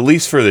now, at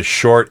least for the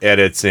short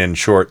edits and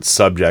short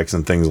subjects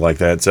and things like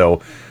that.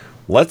 So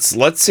let's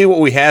see what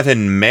we have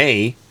in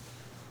May.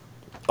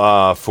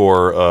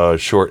 For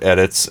short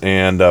edits,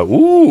 and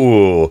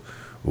we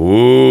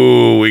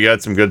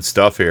got some good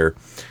stuff here.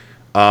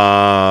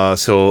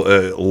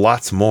 So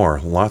lots more,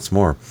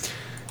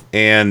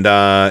 and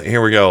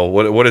here we go.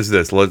 What is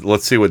this?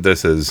 Let's see what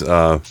this is.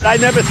 I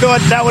never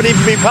thought that would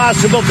even be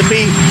possible to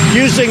be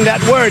using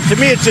that word. To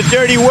me, it's a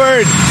dirty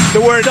word. The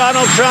word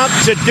Donald Trump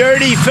is a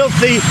dirty,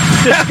 filthy,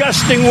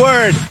 disgusting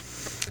word.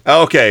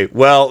 Okay,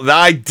 well,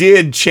 I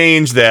did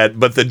change that,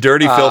 but the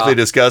dirty, filthy,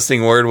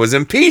 disgusting word was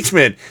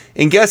impeachment.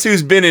 And guess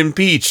who's been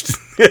impeached?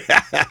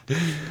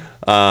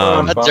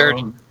 A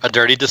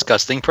dirty,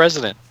 disgusting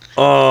president.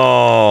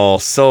 Oh,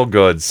 so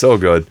good, so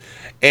good.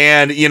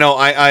 And,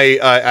 I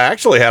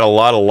actually had a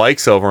lot of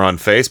likes over on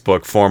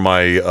Facebook for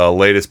my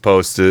latest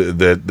post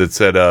that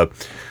said,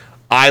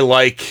 I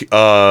like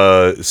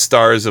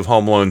stars of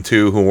Home Alone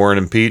 2 who weren't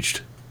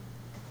impeached.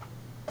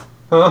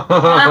 You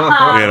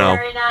know,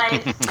 Very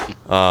nice.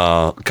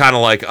 kind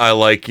of like I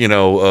like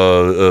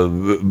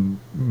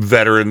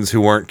veterans who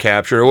weren't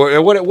captured.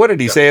 What did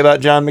he say about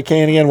John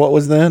McCain again? What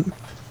was that?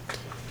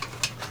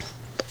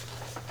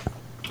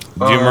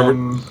 Do you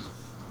remember?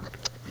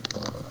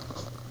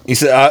 He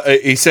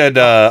said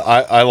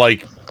I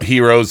like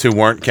heroes who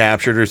weren't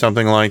captured or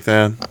something like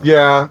that.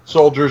 Yeah,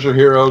 soldiers or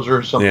heroes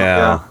or something.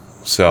 Yeah. Like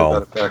that.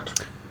 So. To that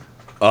effect.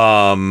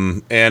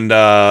 And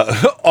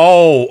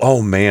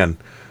oh man.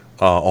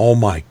 Oh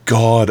my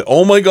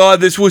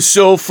god, this was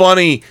so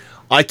funny.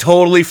 I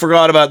totally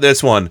forgot about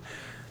this one.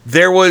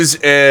 There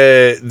was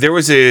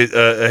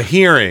a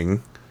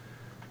hearing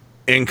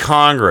in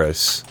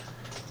Congress,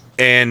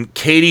 and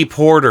Katie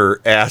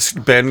Porter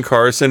asked Ben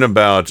Carson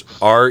about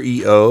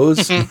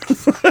REOs.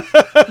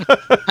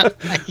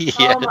 Yes.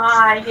 Oh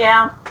my,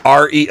 yeah.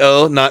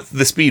 REO, not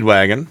the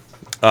Speedwagon,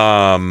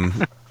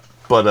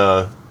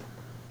 but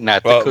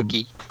not the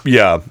cookie.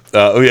 Yeah,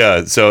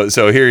 yeah.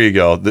 So here you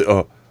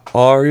go.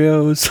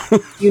 Oreos.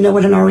 You know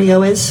what an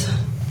Oreo is?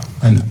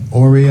 An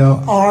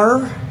Oreo.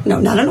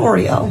 No, not an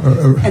Oreo.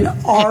 An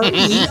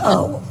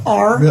REO.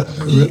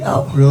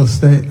 REO. Real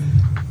estate.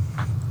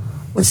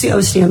 What's the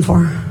O stand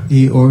for?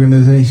 E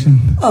organization.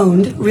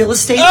 Owned. Real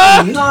estate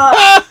owned.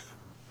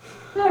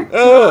 Good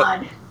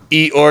God.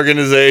 E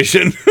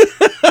organization.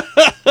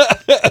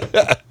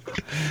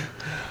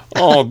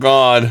 Oh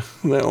God,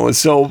 that was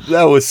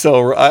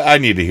so. I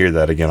need to hear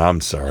that again. I'm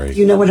sorry.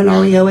 You know what an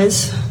Oreo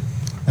is?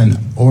 An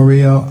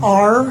Oreo.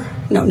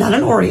 No, not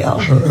an Oreo.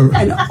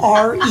 An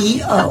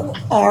REO.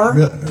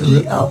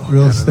 REO.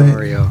 Real estate.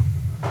 Oreo.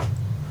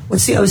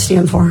 What's the O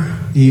stand for?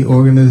 E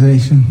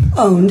organization.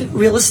 Owned.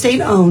 Real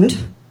estate owned.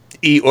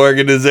 E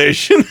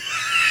organization.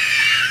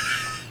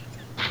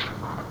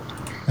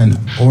 An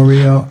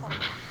Oreo.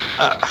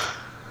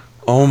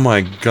 Oh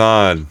my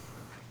God.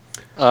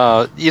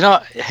 Have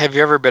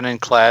you ever been in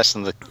class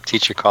and the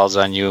teacher calls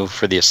on you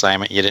for the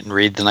assignment you didn't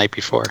read the night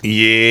before?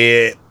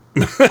 Yeah.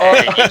 And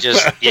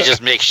you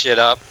just make shit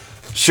up.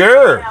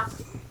 Sure.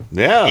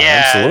 Yeah,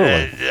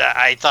 absolutely.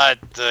 I thought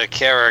the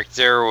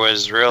character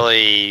was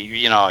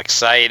really,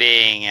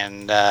 exciting,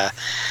 and the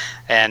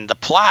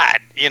plot,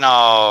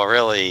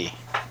 really,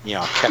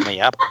 kept me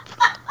up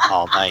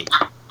all night.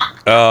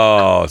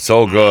 Oh,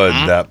 so good,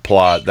 that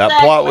plot.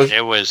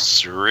 It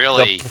was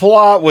really. The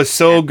plot was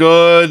so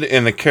good,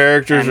 and the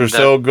characters were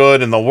so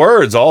good, and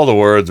all the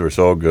words were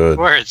so good.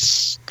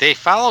 Words, they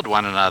followed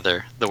one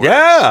another. The words.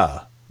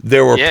 Yeah.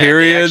 There were Yeah,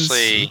 periods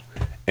actually,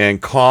 and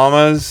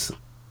commas.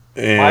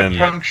 And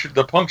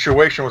The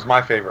punctuation was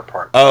my favorite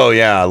part. oh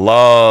yeah, I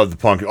love the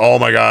punctuation. Oh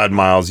my God,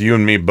 Miles, you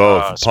and me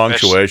both. The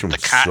punctuation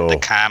was the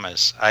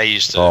commas. I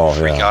used to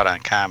freak out on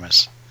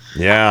commas.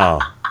 Yeah.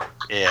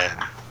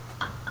 Yeah.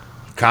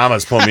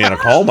 Commas put me in a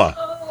coma.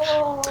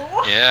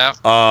 Yeah.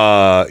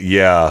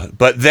 Yeah.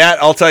 But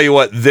that, I'll tell you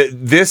what,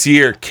 this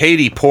year,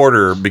 Katie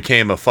Porter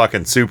became a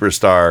fucking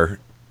superstar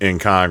in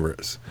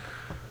Congress.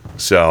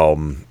 So,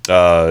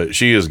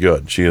 she is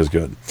good. She is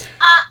good.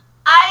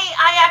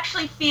 I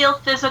actually feel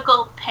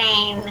physical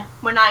pain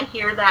when I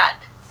hear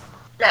that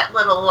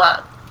little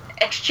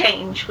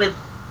exchange with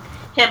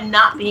him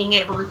not being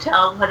able to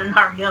tell what an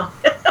Oreo.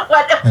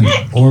 An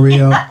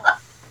Oreo.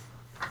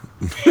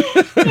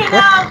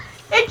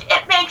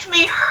 It makes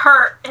me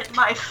hurt in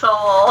my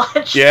soul.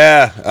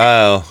 Yeah.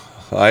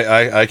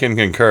 I can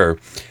concur.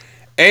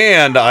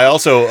 And I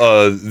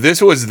also,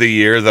 this was the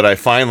year that I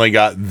finally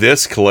got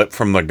this clip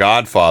from The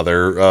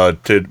Godfather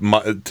to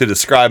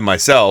describe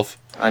myself.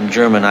 I'm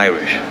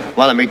German-Irish.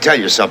 Well, let me tell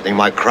you something,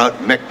 my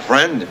Mick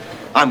friend.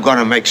 I'm going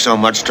to make so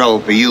much trouble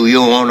for you, you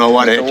won't know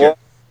what hit you.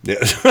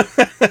 Yeah.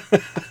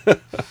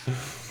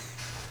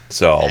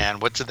 So.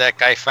 And what did that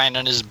guy find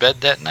on his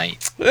bed that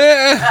night?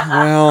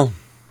 Well.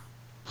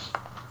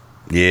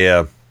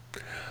 Yeah.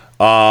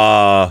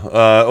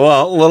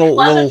 Well, It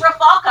wasn't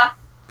Rafalka.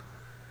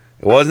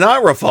 It was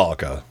not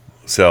Rafalka.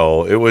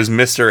 So it was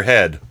Mr.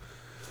 Head.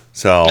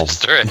 So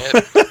Mr. Head.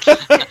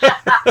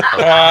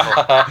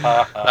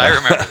 I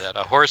remember that.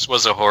 A horse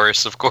was a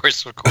horse, of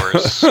course,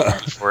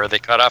 before they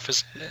cut off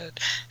his head.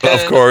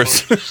 Of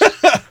course.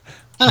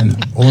 An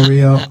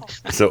Oreo.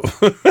 So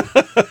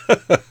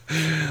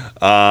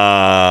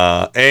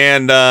I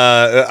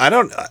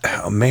don't,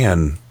 oh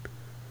man,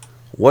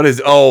 what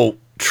is,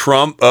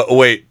 Trump,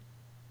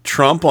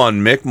 Trump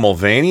on Mick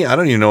Mulvaney? I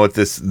don't even know what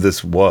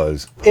this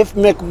was. If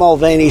Mick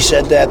Mulvaney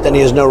said that, then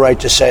he has no right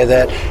to say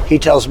that. He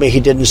tells me he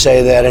didn't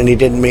say that and he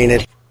didn't mean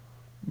it.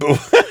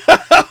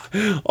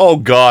 Oh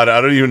God, I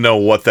don't even know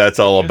what that's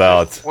all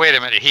about. Wait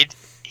a minute.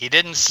 He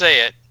didn't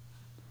say it,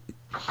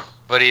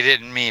 but he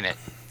didn't mean it.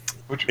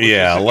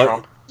 Yeah,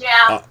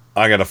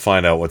 I gotta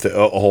find out what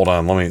hold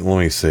on, let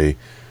me see.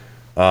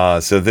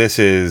 So this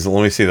is,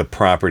 let me see the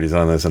properties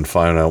on this and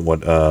find out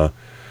what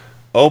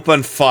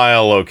open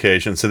file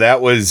location. So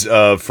that was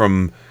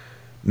from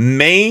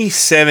May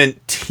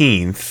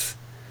 17th.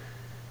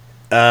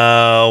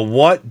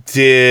 What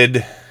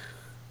did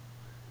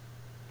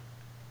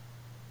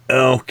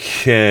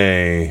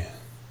Okay.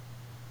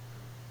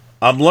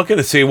 I'm looking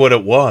to see what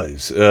it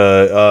was.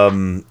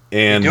 And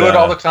You do it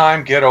all the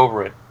time. Get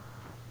over it.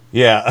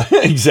 Yeah,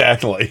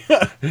 exactly.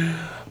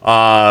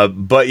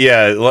 But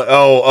yeah,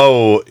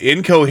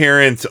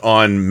 incoherent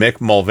on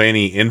Mick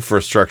Mulvaney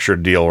infrastructure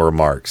deal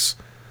remarks.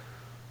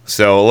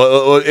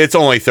 So it's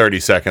only 30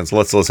 seconds.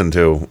 Let's listen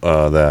to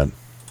that.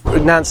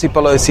 Nancy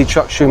Pelosi,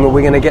 Chuck Schumer, we're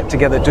going to get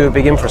together, do a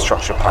big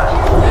infrastructure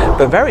plan.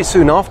 But very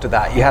soon after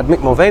that, you had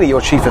Mick Mulvaney,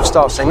 your chief of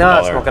staff, saying, no,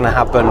 it's not going to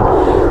happen.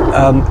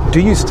 Do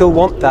you still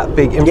want that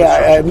big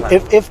infrastructure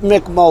plan? If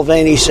Mick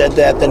Mulvaney said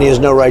that, then he has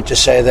no right to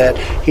say that.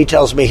 He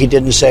tells me he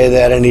didn't say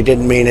that and he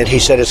didn't mean it. He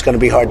said it's going to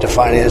be hard to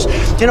finance.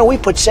 You know, we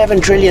put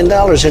 $7 trillion into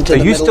the Middle East. So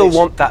you still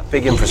want that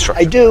big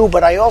infrastructure? I do,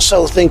 but I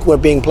also think we're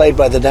being played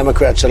by the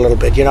Democrats a little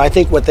bit. You know, I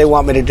think what they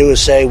want me to do is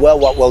say, well,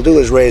 what we'll do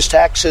is raise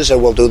taxes, and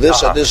we'll do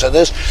this or this or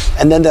this,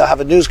 and then they'll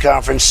have a news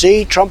conference.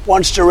 See, Trump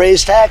wants to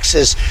raise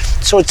taxes.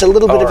 So it's a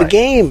little bit of a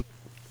game.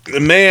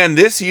 Man,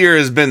 this year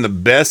has been the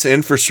best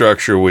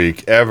infrastructure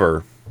week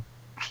ever.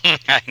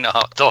 I know,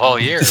 the whole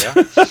year,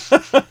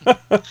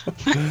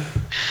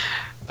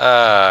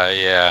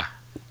 yeah.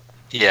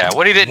 Yeah,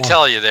 what he didn't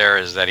tell you there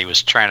is that he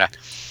was trying to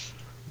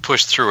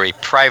push through a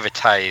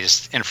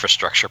privatized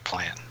infrastructure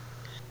plan,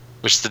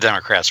 which the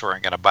Democrats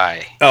weren't going to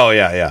buy. Oh,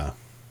 yeah.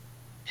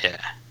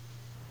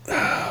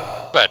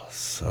 But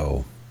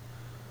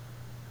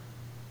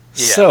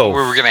what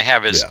we're going to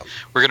have is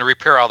we're going to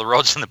repair all the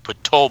roads and then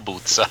put toll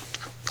booths up.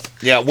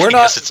 Yeah,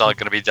 it's all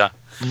going to be done.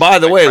 By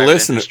the way,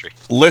 listeners,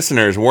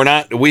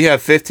 we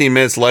have 15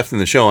 minutes left in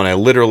the show, and I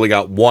literally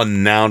got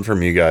one noun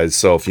from you guys.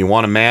 So if you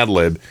want a Mad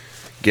Lib,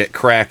 get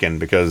cracking,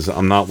 because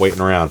I'm not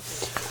waiting around.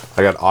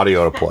 I got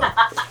audio to play.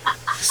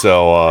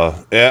 So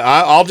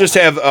I'll just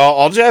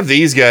have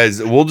these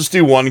guys. We'll just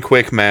do one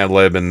quick Mad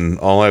Lib, and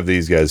I'll have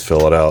these guys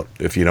fill it out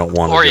if you don't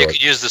want to. Or you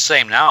could use the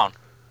same noun.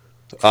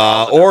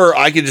 Or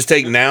I could just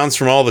take nouns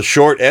from all the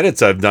short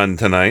edits I've done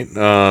tonight.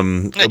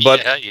 But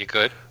yeah, you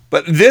could.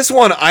 But this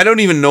one, I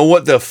don't even know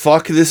what the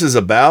fuck this is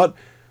about.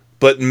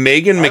 But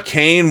Meghan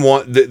McCain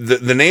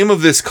the name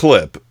of this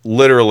clip,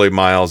 literally,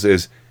 Miles,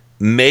 is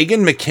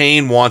Meghan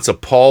McCain wants a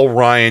Paul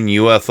Ryan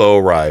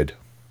UFO ride.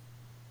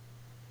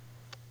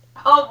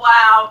 Oh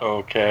wow.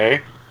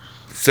 Okay.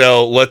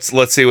 So let's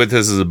see what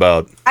this is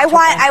about. I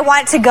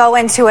want to go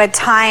into a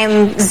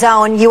time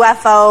zone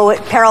UFO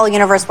parallel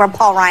universe where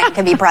Paul Ryan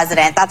can be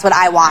president. That's what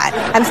I want.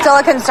 I'm still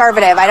a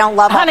conservative. I don't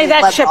love. Honey,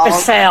 that ship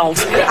has sailed.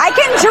 I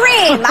can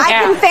dream. I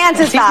can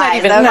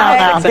fantasize.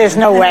 No, there's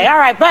no way. All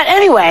right, but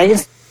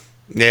anyways.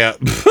 Yeah,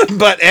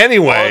 but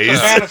anyways.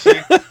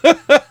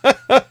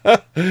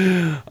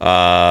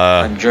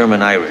 I'm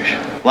German Irish.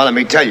 Well, let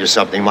me tell you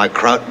something, my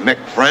Kraut Mick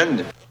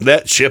friend.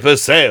 That ship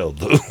has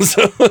sailed.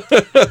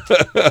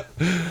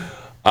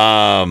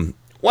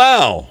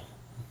 Wow.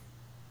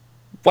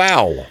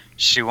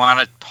 She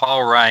wanted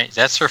Paul Ryan.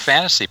 That's her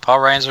fantasy.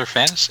 Paul Ryan's her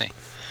fantasy.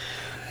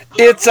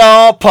 It's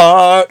all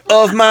part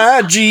of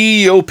my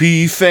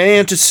GOP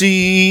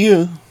fantasy.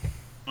 Oh,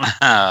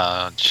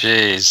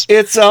 jeez.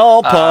 It's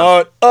all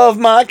part of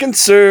my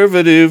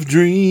conservative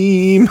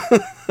dream.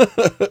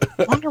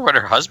 I wonder what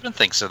her husband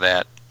thinks of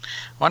that. I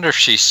wonder if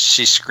she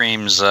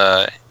screams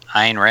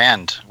Ayn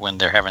Rand when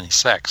they're having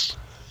sex.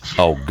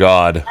 Oh,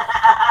 God.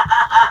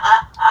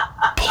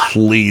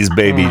 Please,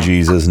 baby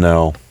Jesus,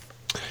 no.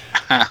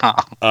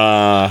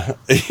 Yeah.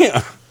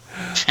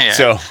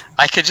 So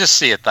I could just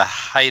see at the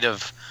height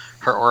of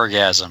her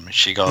orgasm,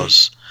 she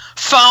goes,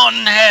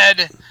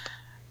 Fountainhead!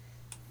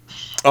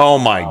 Oh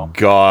my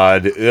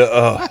God!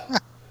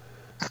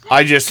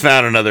 I just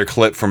found another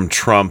clip from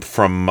Trump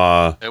from.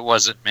 It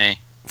wasn't me.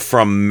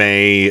 From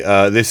May.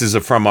 This is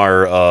from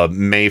our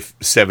May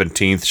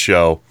 17th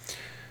show.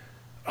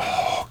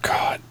 Oh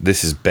God,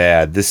 this is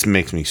bad. This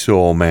makes me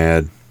so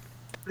mad.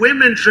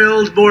 Women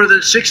filled more than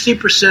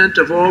 60%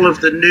 of all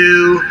of the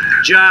new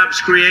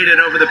jobs created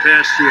over the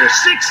past year.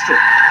 60.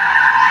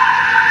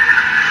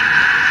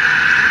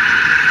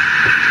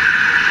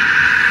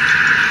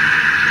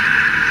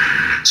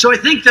 So I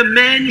think the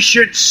men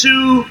should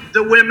sue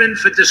the women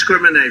for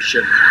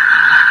discrimination.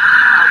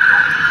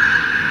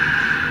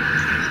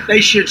 They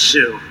should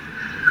sue.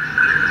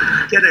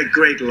 Get a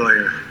great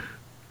lawyer.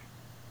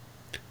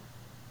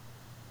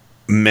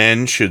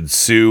 Men should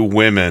sue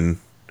women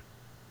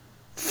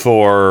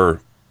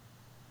for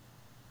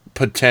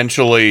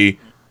potentially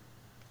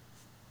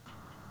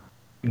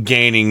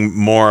gaining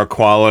more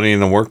equality in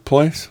the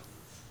workplace?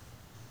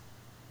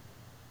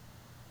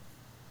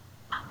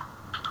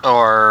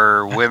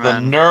 Or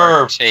women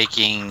are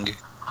taking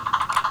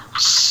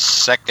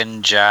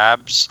second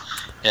jobs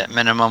at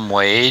minimum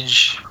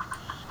wage.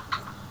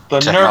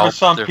 The nerve of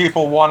some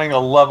people wanting a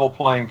level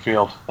playing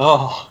field.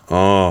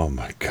 Oh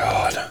my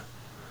God.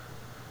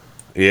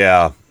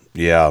 Yeah.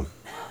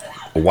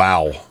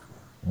 Wow.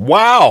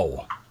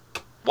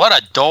 What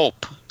a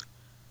dope.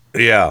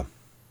 Yeah.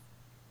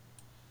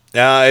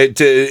 To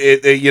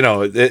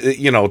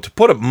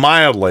put it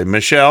mildly,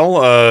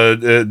 Michelle,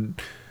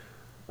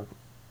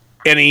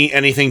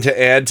 anything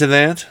to add to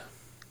that?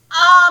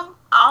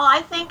 all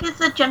I think is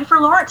that Jennifer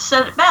Lawrence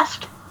said it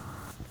best.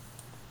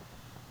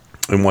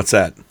 And what's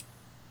that?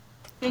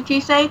 Didn't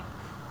she say,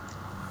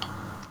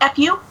 F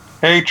you?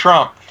 Hey,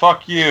 Trump,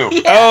 fuck you.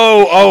 Yeah.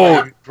 Oh,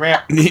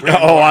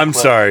 I'm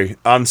sorry.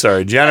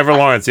 Jennifer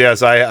Lawrence.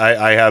 Yes,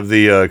 I have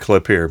the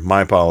clip here.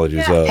 My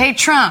apologies. Hey,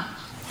 Trump,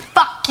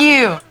 fuck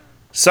you.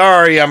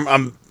 Sorry,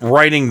 I'm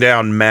writing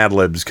down Mad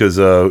Libs because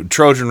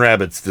Trojan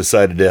Rabbits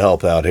decided to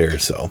help out here.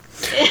 So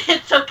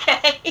It's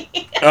okay.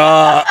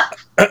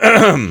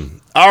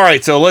 all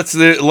right, so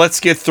let's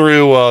get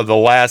through the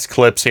last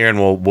clips here, and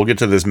we'll get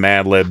to this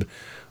Mad Lib.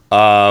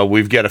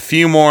 We've got a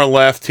few more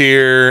left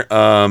here.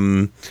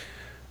 I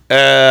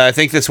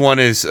think this one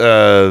is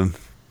Ben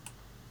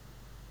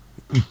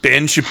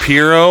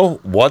Shapiro.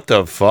 What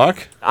the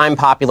fuck? I'm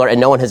popular,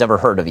 and no one has ever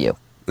heard of you.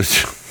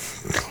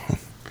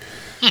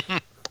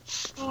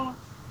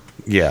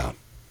 Yeah.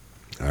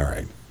 All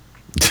right.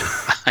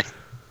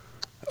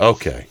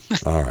 Okay.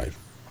 All right.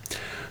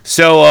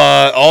 So,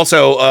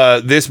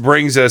 also, this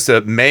brings us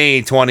to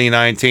May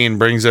 2019,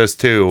 brings us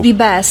to Be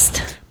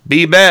Best.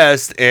 Be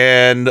Best,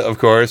 and, of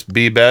course,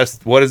 Be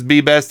Best. What does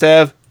Be Best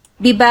have?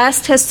 Be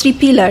Best has 3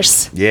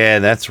 pillars. Yeah,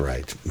 that's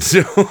right.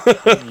 So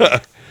 3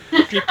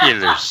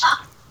 pillars.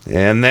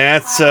 And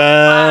that's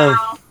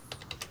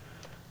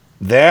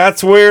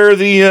where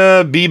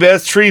the Be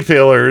Best tree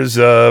pillars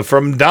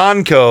from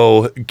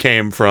Donco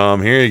came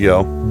from. Here you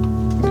go.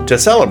 To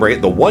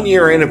celebrate the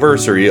 1-year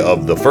anniversary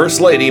of the First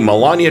Lady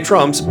Melania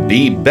Trump's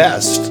Be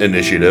Best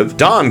initiative,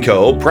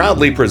 Donco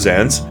proudly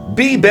presents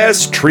Be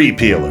Best Tree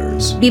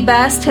Peelers. Be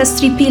Best has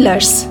 3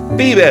 pillars.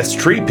 Be Best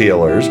Tree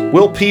Peelers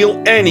will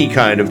peel any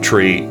kind of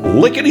tree,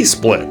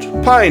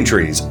 lickety-split. Pine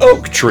trees,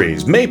 oak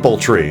trees, maple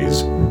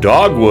trees,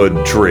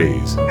 dogwood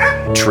trees,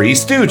 tree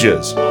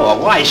stooges. Oh,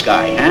 a wise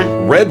guy, huh?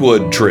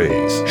 Redwood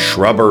trees,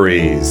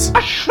 shrubberies.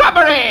 A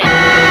shrubbery!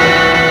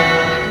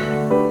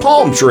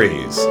 Palm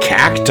trees,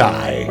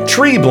 cacti,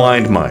 tree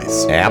blind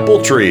mice,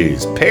 apple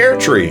trees, pear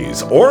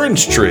trees,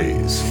 orange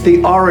trees.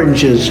 The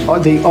oranges are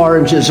the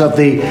oranges of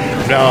the...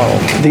 No.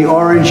 The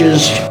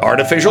oranges...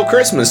 Artificial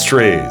Christmas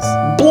trees.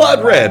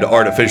 Blood red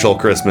artificial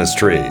Christmas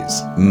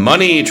trees.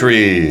 Money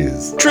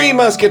trees. Tree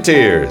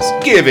musketeers.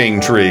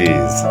 Giving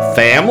trees.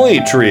 Family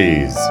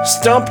trees.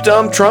 Stump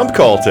dump Trump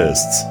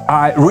cultists.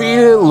 I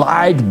really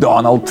like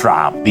Donald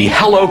Trump. The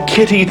Hello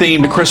Kitty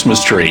themed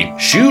Christmas tree.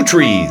 Shoe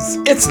trees.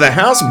 It's the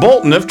House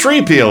Bolton of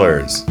tree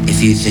peelers.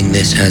 If you think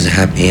this has a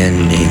happy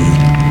ending,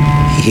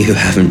 you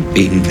haven't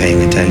been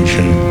paying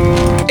attention.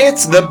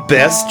 It's the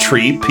best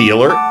tree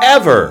peeler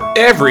ever.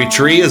 Every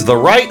tree is the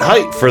right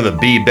height for the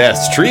Be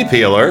Best tree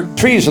peeler.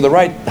 Trees are the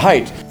right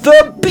height.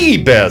 The Be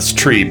Best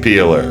tree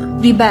peeler.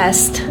 Be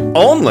Best.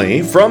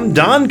 Only from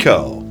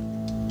Donco.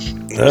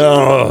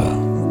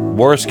 Ugh.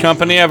 Worst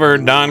company ever,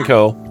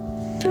 Donco.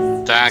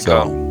 Donco.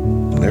 So,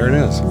 there it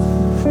is.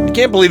 I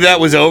can't believe that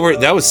was over.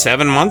 That was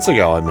 7 months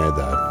ago I made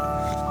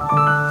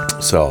that.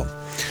 So,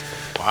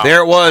 wow.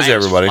 There it was, Time's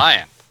everybody.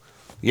 flying.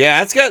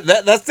 Yeah, it's got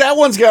that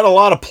one's got a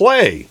lot of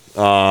play.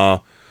 So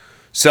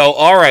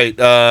all right,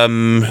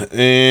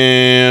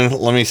 and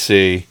let me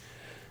see.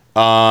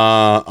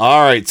 All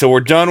right, so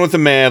we're done with the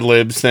Mad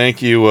Libs.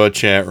 Thank you,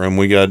 chat room.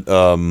 We got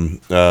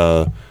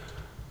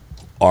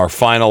our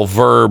final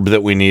verb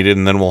that we needed,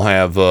 and then we'll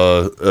have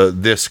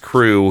this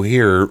crew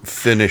here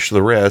finish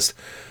the rest.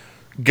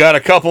 Got a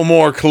couple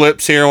more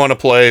clips here I want to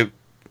play.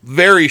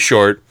 Very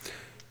short.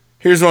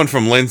 Here's one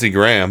from Lindsey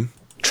Graham.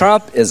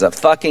 Trump is a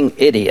fucking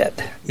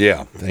idiot.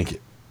 Yeah, thank you.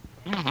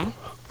 Mm-hmm.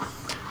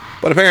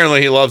 But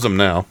apparently he loves them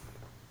now.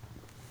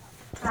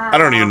 I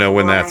don't even know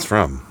when that's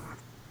from.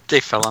 They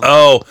fell on.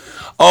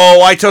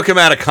 Oh, I took him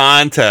out of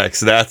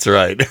context. That's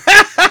right.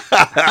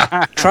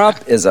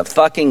 Trump is a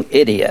fucking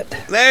idiot.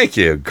 Thank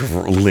you,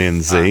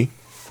 Lindsay.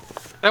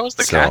 That was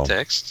the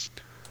context.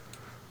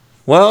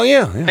 Well,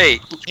 yeah. Hey,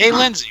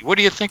 Lindsay, what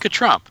do you think of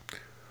Trump?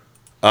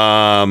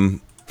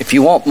 If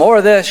you want more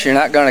of this, you're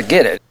not going to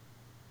get it.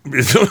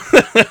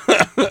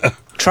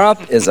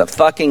 Trump is a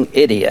fucking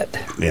idiot.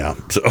 Yeah.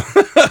 So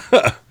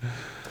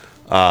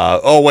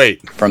oh,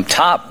 wait. From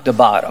top to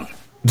bottom.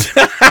 Nice.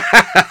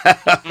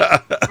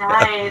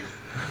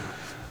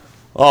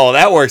 Oh,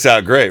 that works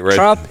out great, right?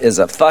 Trump is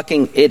a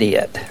fucking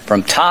idiot.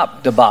 From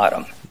top to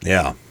bottom.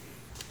 Yeah.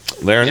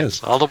 There it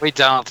is. All the way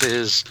down to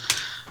his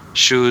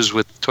shoes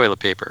with toilet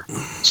paper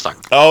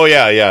stuck. Oh,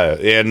 yeah.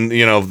 And,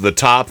 you know, the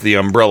top, the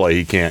umbrella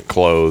he can't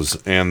close,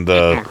 and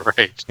the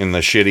right. And the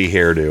shitty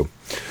hairdo.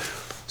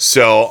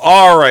 So,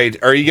 all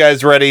right, are you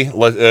guys ready?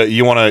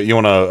 You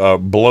wanna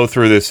blow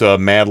through this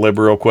Mad Lib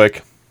real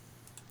quick?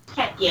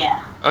 Heck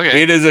yeah.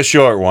 Okay. It is a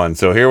short one,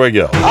 so here we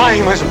go.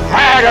 I'm as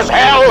mad as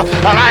hell,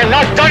 and I'm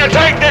not gonna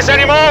take this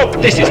anymore!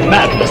 This is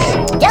madness.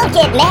 Don't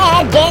get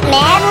mad, get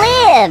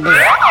Mad Libs.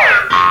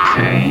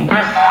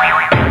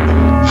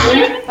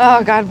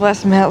 Oh, God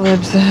bless Mad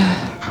Libs.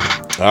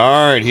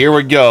 All right, here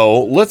we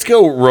go. Let's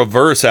go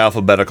reverse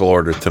alphabetical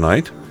order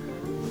tonight.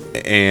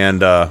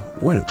 And,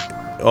 wait.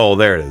 Oh,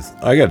 there it is.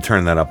 I got to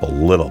turn that up a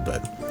little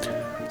bit.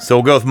 So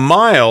we'll go with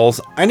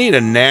Miles. I need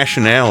a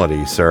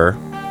nationality, sir.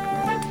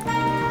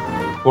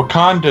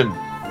 Wakandan.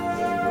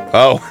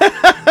 Oh.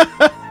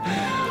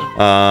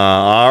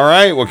 All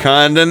right,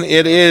 Wakandan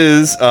it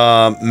is.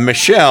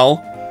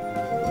 Michelle,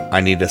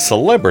 I need a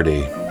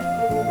celebrity.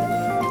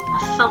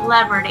 A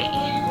celebrity.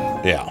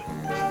 Yeah.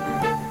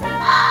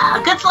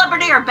 A good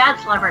celebrity or a bad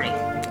celebrity?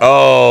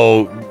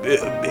 Oh,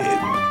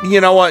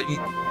 you know what?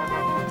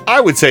 I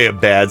would say a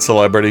bad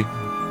celebrity.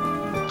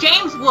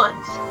 James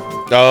Woods.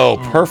 Oh,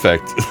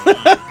 perfect.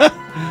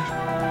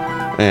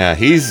 Yeah,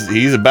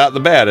 he's about the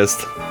baddest.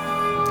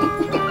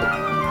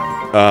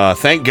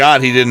 Thank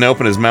God he didn't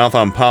open his mouth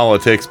on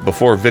politics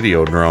before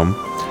Videodrome.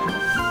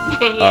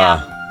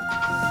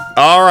 Yeah.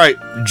 All right,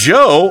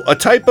 Joe, a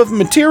type of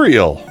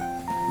material.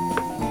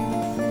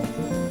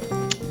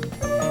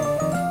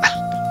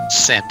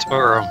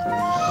 Santorum.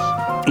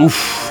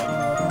 Oof.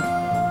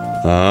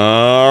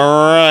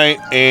 All right,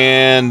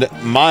 and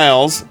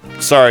Miles.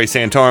 Sorry,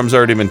 Santorum's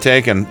already been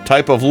taken.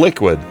 Type of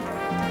liquid.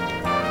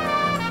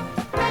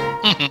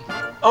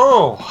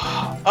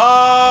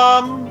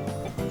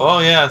 Oh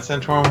yeah,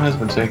 Santorum has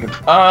been taken.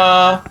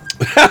 Type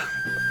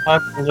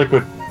of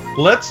liquid.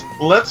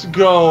 Let's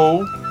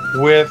go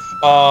with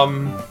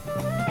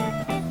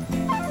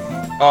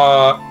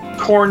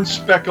corn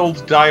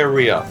speckled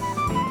diarrhea.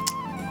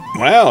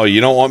 Wow,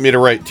 you don't want me to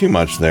write too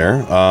much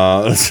there.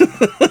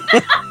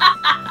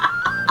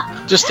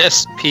 Just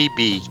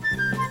SPB.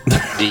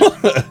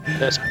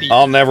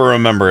 I'll never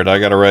remember it. I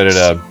gotta write it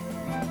out.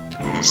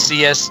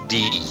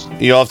 CSD.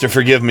 You'll have to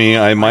forgive me.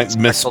 I might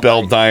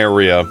misspell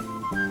diarrhea.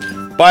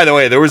 By the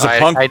way, there was a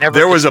punk. I never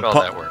there was a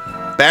misspelled punk. that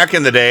word. Back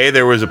in the day,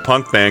 there was a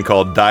punk band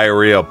called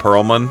Diarrhea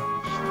Perlman.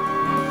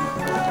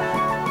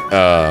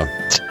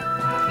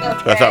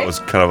 I thought it was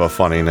kind of a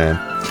funny name.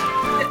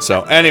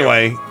 So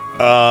anyway,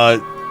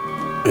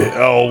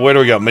 where do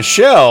we go?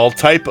 Michelle,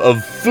 type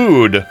of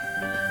food.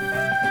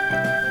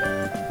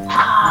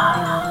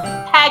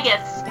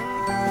 Haggis.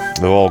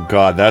 Oh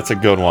God, that's a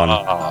good one.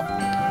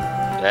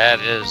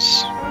 That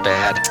is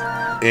bad.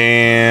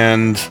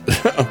 And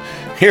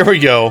here we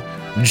go.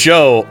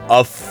 Joe,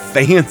 a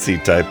fancy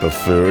type of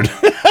food.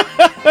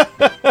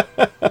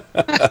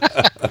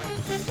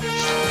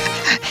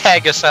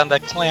 Haggis on the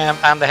clam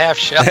on the half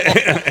shell.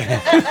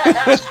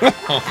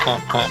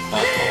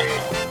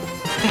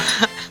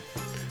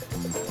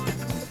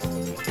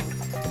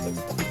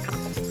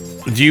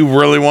 Do you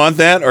really want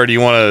that, or do you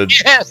want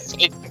to? Yes.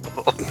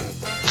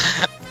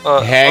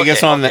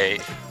 Haggis on the.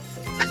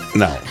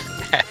 No.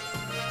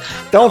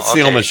 Don't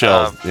steal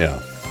Michelle's. Yeah.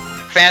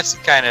 Fancy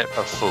kind of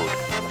food.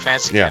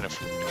 Fancy kind of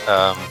food.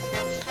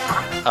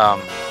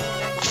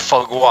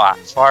 Foie gras.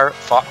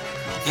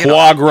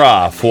 Foie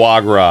gras.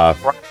 Foie gras.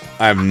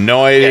 I have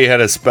no idea how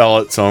to spell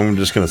it, so I'm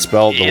just going to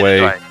spell it the way.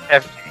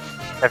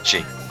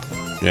 FG.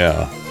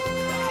 Yeah.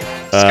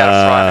 It's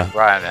got a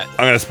fry in it.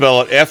 I'm going to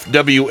spell it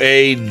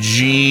FWAGRWA.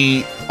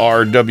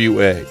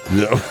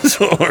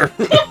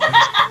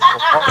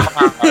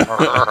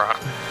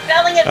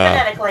 Spelling it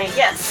phonetically,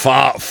 yes.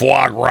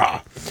 Foie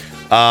gras.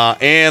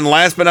 And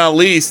last but not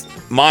least,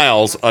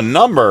 Miles, a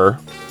number.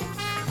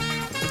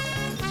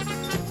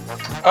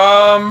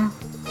 I'll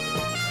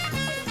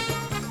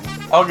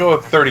go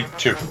with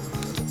 32.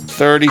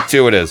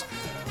 32 it is.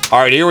 All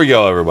right, here we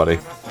go, everybody.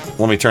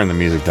 Let me turn the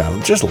music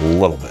down just a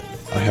little bit.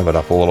 I have it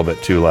up a little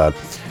bit too loud.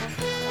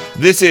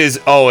 This is,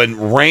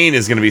 and Rain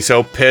is going to be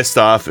so pissed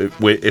off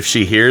if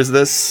she hears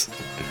this.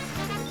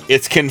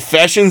 It's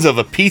Confessions of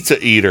a Pizza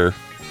Eater.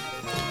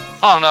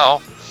 Oh,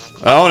 no.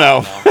 Oh,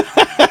 no.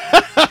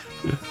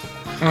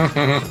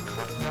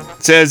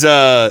 It says,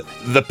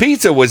 the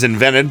pizza was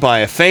invented by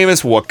a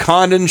famous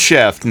Wakandan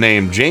chef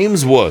named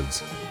James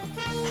Woods.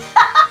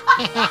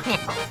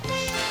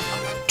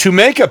 To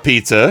make a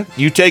pizza,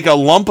 you take a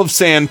lump of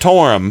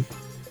Santorum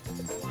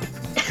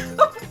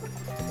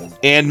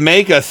and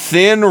make a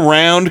thin,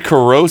 round,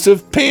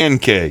 corrosive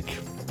pancake.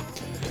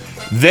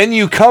 Then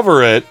you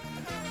cover it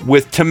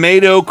with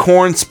tomato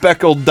corn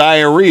speckled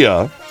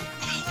diarrhea,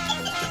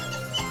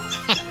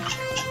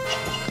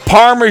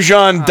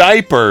 Parmesan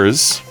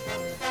diapers,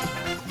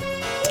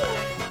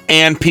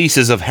 and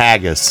pieces of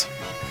haggis.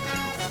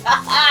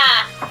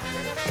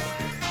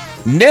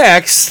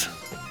 Next,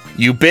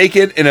 you bake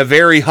it in a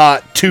very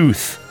hot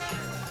tooth.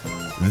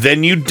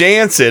 Then you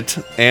dance it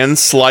and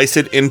slice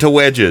it into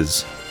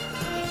wedges.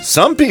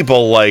 Some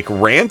people like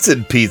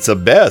rancid pizza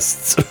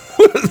best.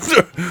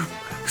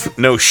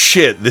 No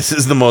shit, this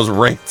is the most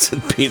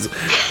rancid pizza.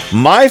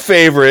 My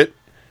favorite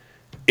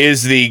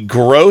is the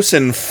gross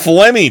and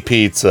phlegmy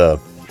pizza.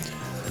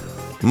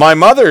 My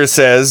mother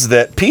says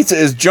that pizza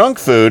is junk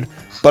food,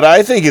 but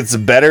I think it's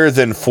better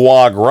than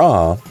foie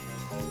gras.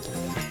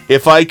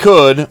 If I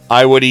could,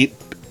 I would eat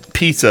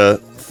pizza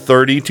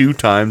 32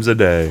 times a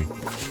day.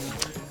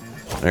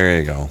 There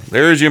you go.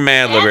 There's your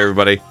Mad Lib,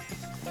 everybody.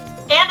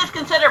 And it's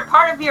considered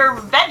part of your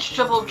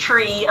vegetable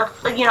tree of,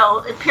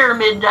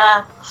 pyramid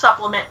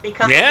supplement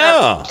because of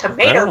the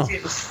tomato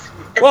juice.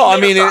 Well, I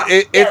mean,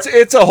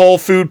 it's a whole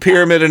food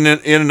pyramid in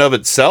and of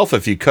itself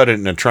if you cut it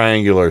in a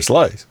triangular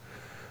slice.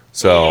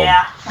 So,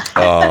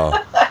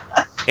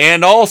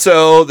 and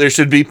also there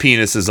should be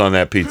penises on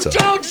that pizza.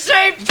 Don't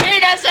say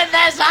penis in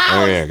this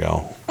house! There you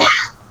go.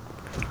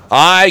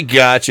 I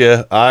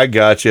gotcha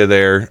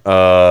there,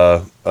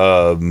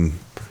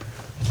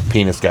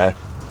 penis guy.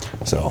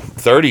 So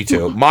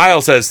 32.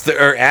 Miles says,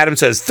 or Adam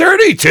says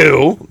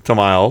 32 to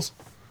Miles.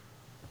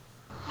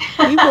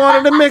 He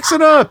wanted to mix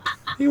it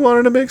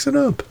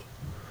up.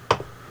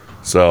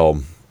 So,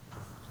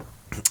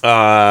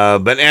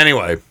 but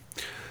anyway.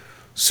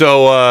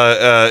 So,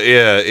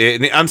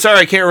 I'm sorry,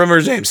 I can't remember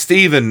his name.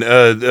 Steven,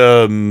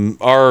 the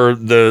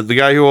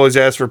guy who always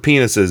asks for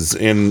penises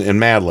in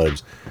Mad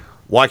Libs.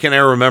 Why can't I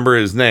remember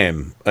his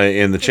name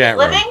in the chat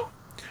room?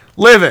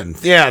 Living.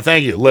 Yeah,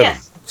 thank you. Living.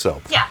 Yes.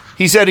 So, yeah.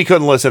 He said he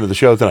couldn't listen to the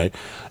show tonight.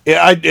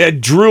 I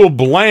drew a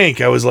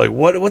blank. I was like,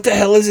 what the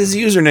hell is his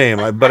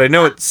username? But I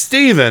know it's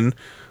Steven,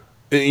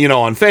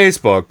 on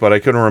Facebook, but I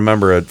couldn't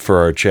remember it for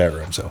our chat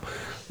room. So,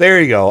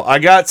 there you go. I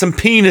got some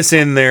penis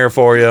in there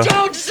for you.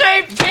 Don't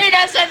say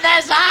penis in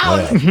this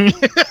house!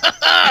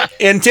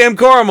 And Tim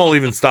Corum will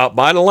even stop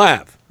by to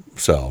laugh.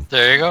 So,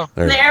 there you go.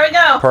 There we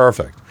go.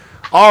 Perfect.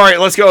 All right,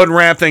 let's go ahead and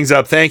wrap things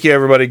up. Thank you,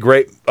 everybody.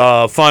 Great,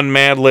 fun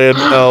Mad Lib.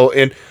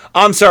 And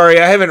I'm sorry,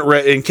 I haven't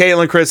read. And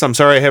Caitlin, Chris, I'm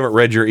sorry I haven't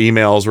read your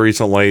emails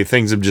recently.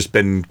 Things have just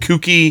been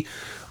kooky.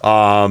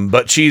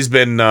 But she's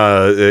been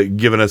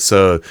giving us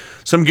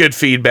some good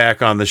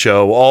feedback on the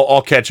show.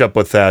 I'll catch up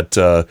with that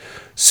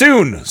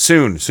soon.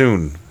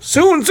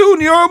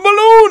 You're a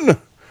balloon.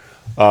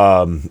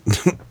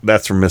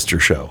 That's from Mr.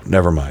 Show.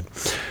 Never mind.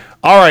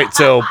 All right,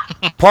 so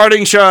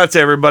parting shots,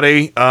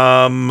 everybody.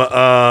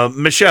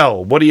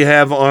 Michelle, what do you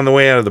have on the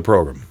way out of the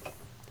program?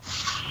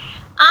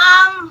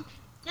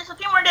 Just a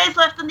few more days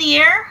left in the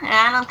year,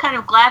 and I'm kind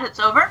of glad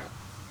it's over.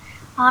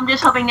 I'm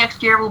just hoping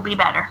next year will be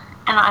better.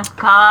 And I've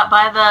got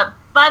by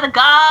the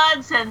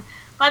gods and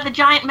by the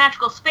giant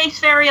magical space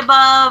fairy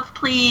above,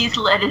 please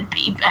let it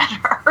be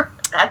better.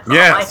 That's all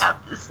I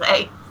have to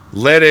say.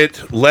 Let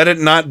it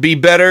not be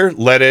better.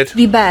 Let it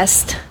be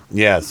best.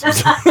 Yes. No,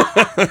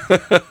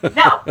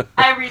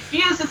 I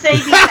refuse to say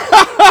be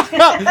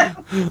best.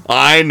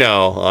 I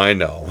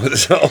know.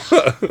 So,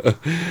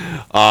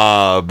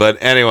 but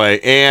anyway,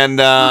 and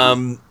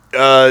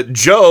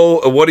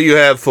Joe, what do you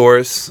have for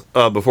us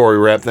before we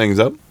wrap things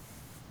up?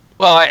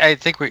 Well, I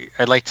think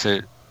I'd like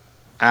to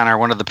honor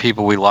one of the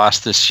people we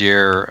lost this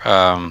year,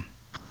 and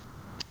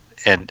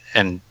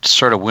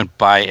sort of went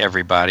by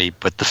everybody,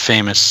 but the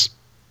famous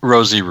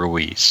Rosie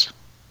Ruiz.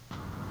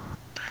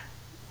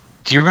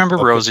 Do you remember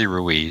Rosie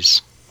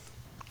Ruiz?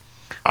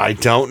 I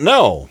don't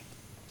know.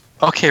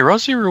 Okay,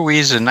 Rosie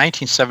Ruiz in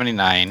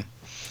 1979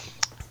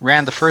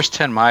 ran the first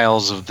 10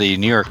 miles of the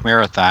New York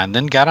Marathon,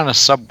 then got on a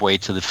subway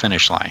to the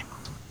finish line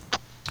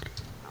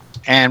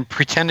and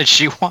pretended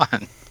she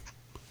won.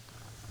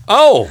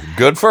 Oh,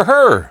 good for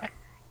her.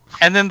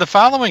 And then the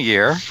following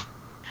year,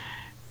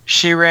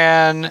 she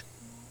ran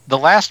the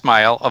last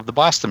mile of the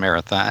Boston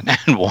Marathon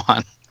and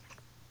won.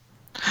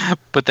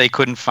 But they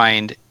couldn't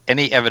find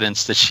any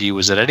evidence that she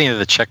was at any of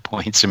the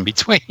checkpoints in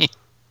between.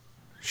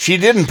 She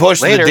didn't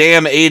push the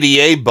damn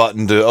ADA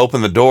button to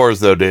open the doors,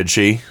 though, did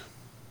she?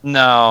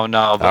 No.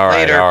 But all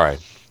later, right.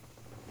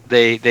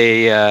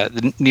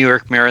 The New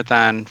York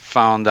Marathon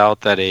found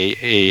out that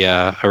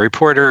a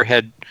reporter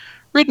had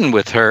ridden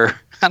with her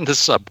on the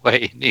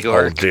subway in New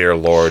York. Oh, dear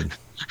Lord.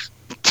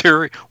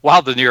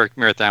 While the New York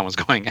Marathon was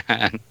going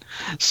on.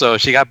 So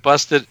she got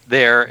busted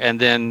there, and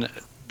then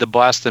the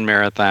Boston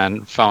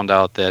Marathon found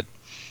out that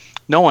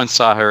no one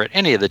saw her at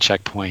any of the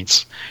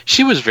checkpoints.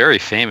 She was very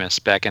famous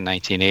back in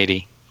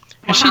 1980,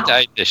 and she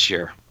died this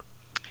year.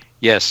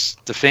 Yes,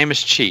 the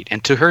famous cheat.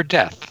 And to her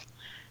death,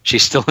 she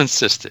still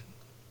insisted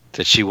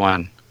that she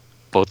won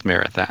both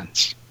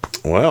marathons.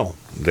 Well,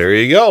 there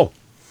you go.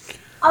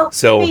 Oh,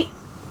 so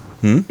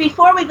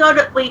before we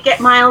get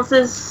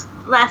Miles's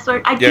last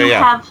word, I do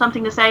have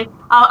something to say.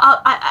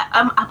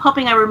 I'm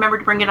hoping I remember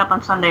to bring it up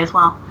on Sunday as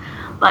well.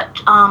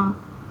 But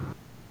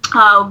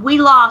we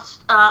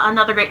lost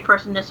another great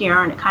person this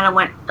year, and it kind of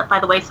went by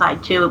the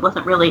wayside too. It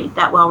wasn't really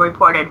that well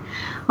reported.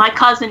 My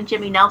cousin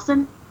Jimmy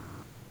Nelson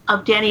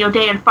of Danny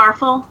O'Day and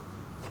Farfel.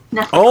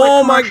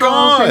 Oh my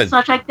God! And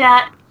such like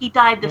that. He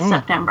died this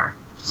September.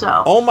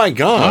 So. Oh my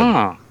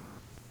God!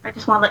 I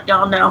just want to let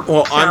y'all know.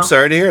 Well, I'm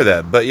sorry to hear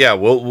that, but yeah,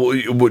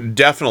 we'll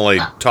definitely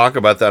talk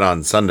about that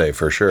on Sunday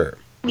for sure.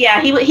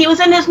 Yeah, he was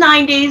in his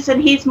 90s,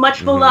 and he's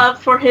much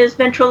beloved for his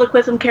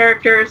ventriloquism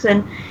characters,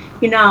 and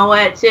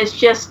it's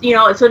just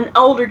it's an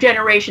older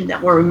generation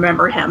that will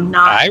remember him,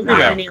 not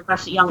many of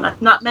us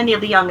not many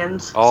of the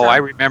youngins. Oh, so. I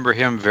remember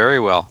him very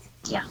well.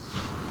 Yeah.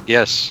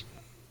 Yes.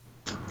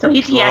 So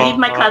he's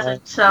my cousin,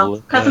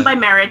 cousin by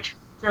marriage.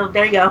 So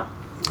there you go.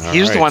 He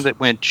was the one that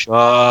went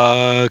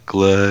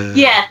chocolate.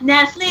 Yeah,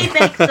 Nestle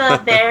makes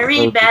the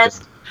very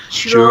best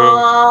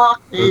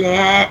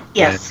chocolate.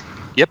 Yes.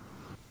 Yep.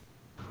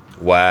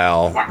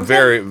 Wow.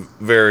 Very,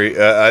 very,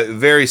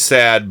 very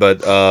sad,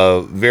 but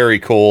very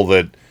cool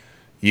that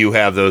you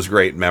have those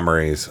great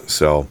memories.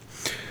 So,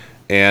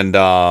 and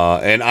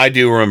I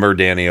do remember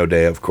Danny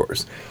O'Day, of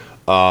course.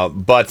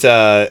 I'm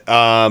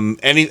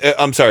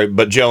sorry,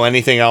 but Joe,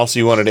 anything else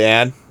you wanted to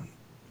add?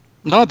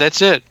 No,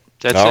 that's it.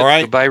 That's all it.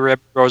 Right. Goodbye,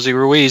 Rosie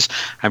Ruiz.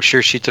 I'm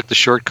sure she took the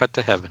shortcut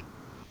to heaven.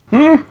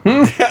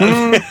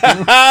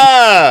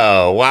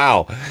 Oh,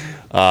 wow.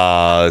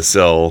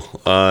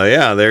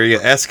 Yeah, there you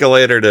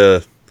escalator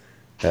to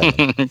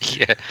heaven.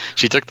 Yeah,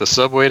 she took the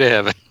subway to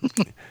heaven.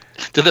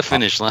 To the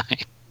finish line.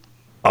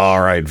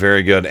 All right,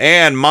 very good.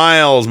 And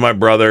Miles, my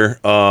brother,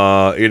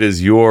 it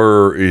is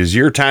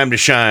your time to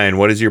shine.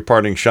 What is your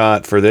parting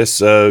shot for this?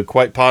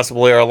 Quite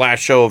possibly our last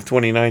show of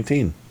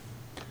 2019.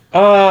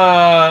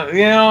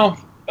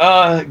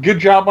 Good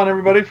job on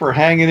everybody for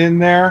hanging in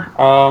there.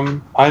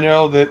 I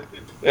know that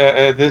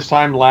at this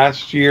time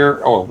last year,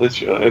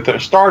 at the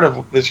start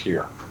of this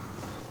year,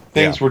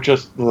 things were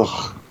just,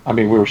 ugh. I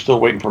mean, we were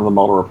still waiting for the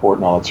Mueller report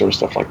and all that sort of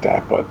stuff like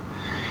that. But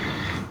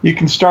you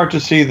can start to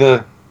see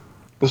the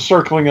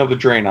circling of the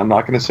drain. I'm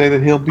not going to say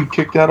that he'll be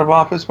kicked out of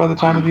office by the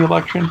time of the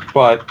election,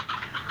 but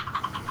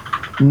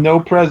no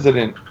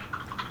president,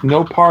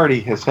 no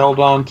party has held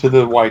on to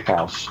the White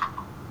House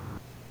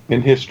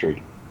in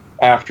history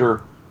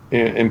after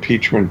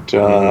impeachment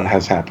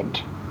has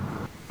happened.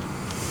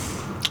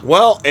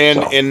 Well,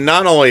 and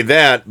not only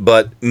that,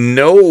 but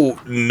no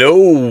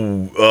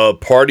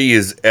party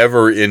has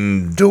ever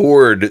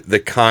endured the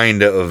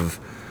kind of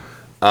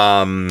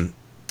the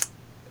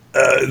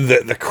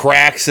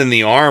cracks in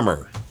the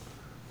armor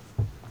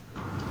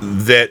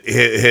that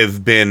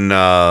have been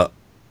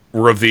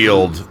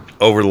revealed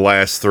over the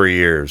last 3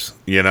 years.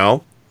 You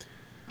know.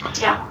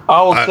 Yeah.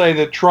 I will say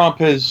that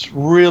Trump is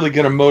really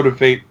going to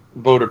motivate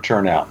voter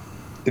turnout.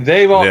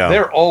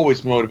 They're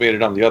always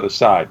motivated on the other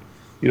side.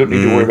 You don't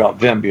need to worry about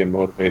them being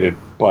motivated,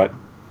 but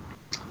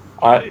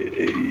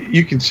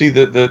you can see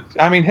that.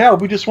 I mean, hell,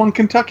 we just won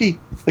Kentucky,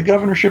 the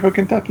governorship of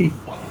Kentucky.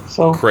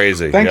 So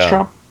crazy. Thanks,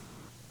 Trump.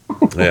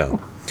 Yeah.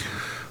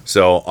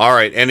 So, all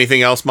right.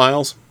 Anything else,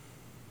 Miles?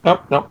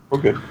 Nope. We're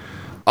good.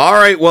 All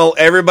right. Well,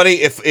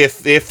 everybody,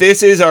 if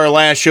this is our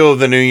last show of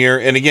the new year,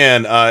 and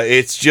again,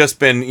 it's just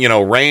been,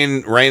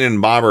 Rain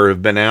and Bobber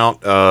have been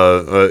out,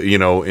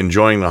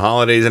 enjoying the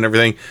holidays and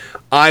everything.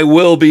 I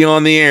will be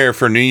on the air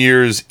for New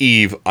Year's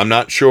Eve. I'm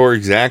not sure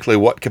exactly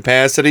what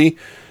capacity.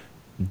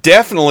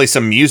 Definitely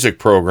some music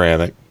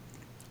programming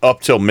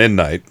up till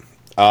midnight.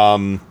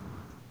 I'll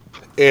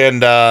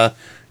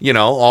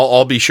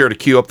be sure to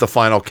queue up the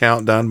final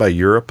countdown by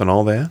Europe and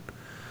all that.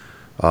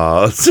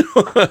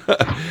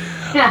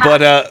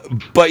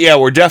 But yeah,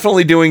 we're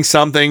definitely doing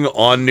something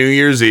on New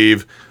Year's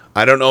Eve.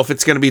 I don't know if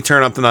it's going to be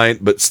Turn Up the Night,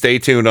 but stay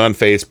tuned on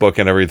Facebook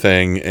and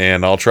everything,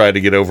 and I'll try to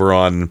get over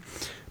on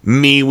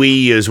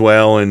MeWe as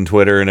well and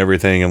Twitter and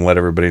everything and let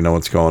everybody know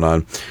what's going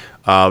on.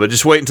 But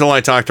just wait until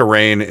I talk to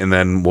Rain, and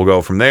then we'll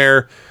go from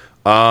there.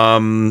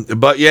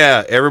 But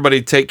yeah,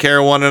 everybody take care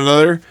of one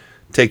another.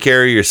 Take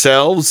care of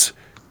yourselves.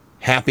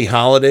 Happy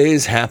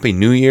holidays, happy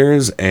New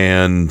Year's,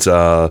 and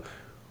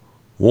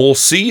we'll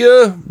see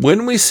you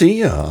when we see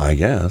you, I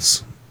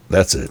guess.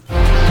 That's it.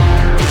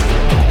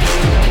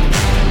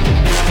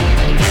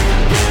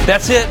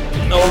 That's it.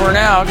 Over and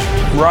out.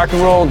 Rock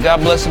and roll.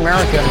 God bless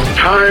America.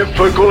 Time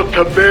for go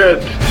to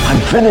bed. I'm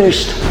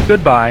finished.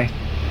 Goodbye.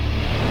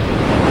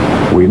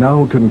 We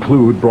now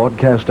conclude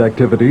broadcast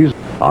activities.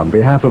 On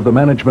behalf of the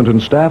management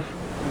and staff,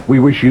 we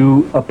wish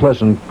you a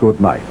pleasant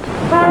good night.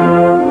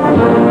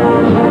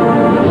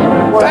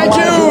 Thank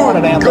you.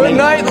 Good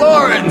night,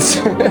 Lawrence.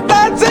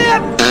 That's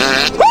it.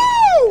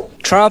 Woo!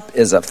 Trump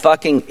is a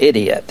fucking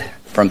idiot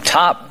from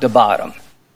top to bottom.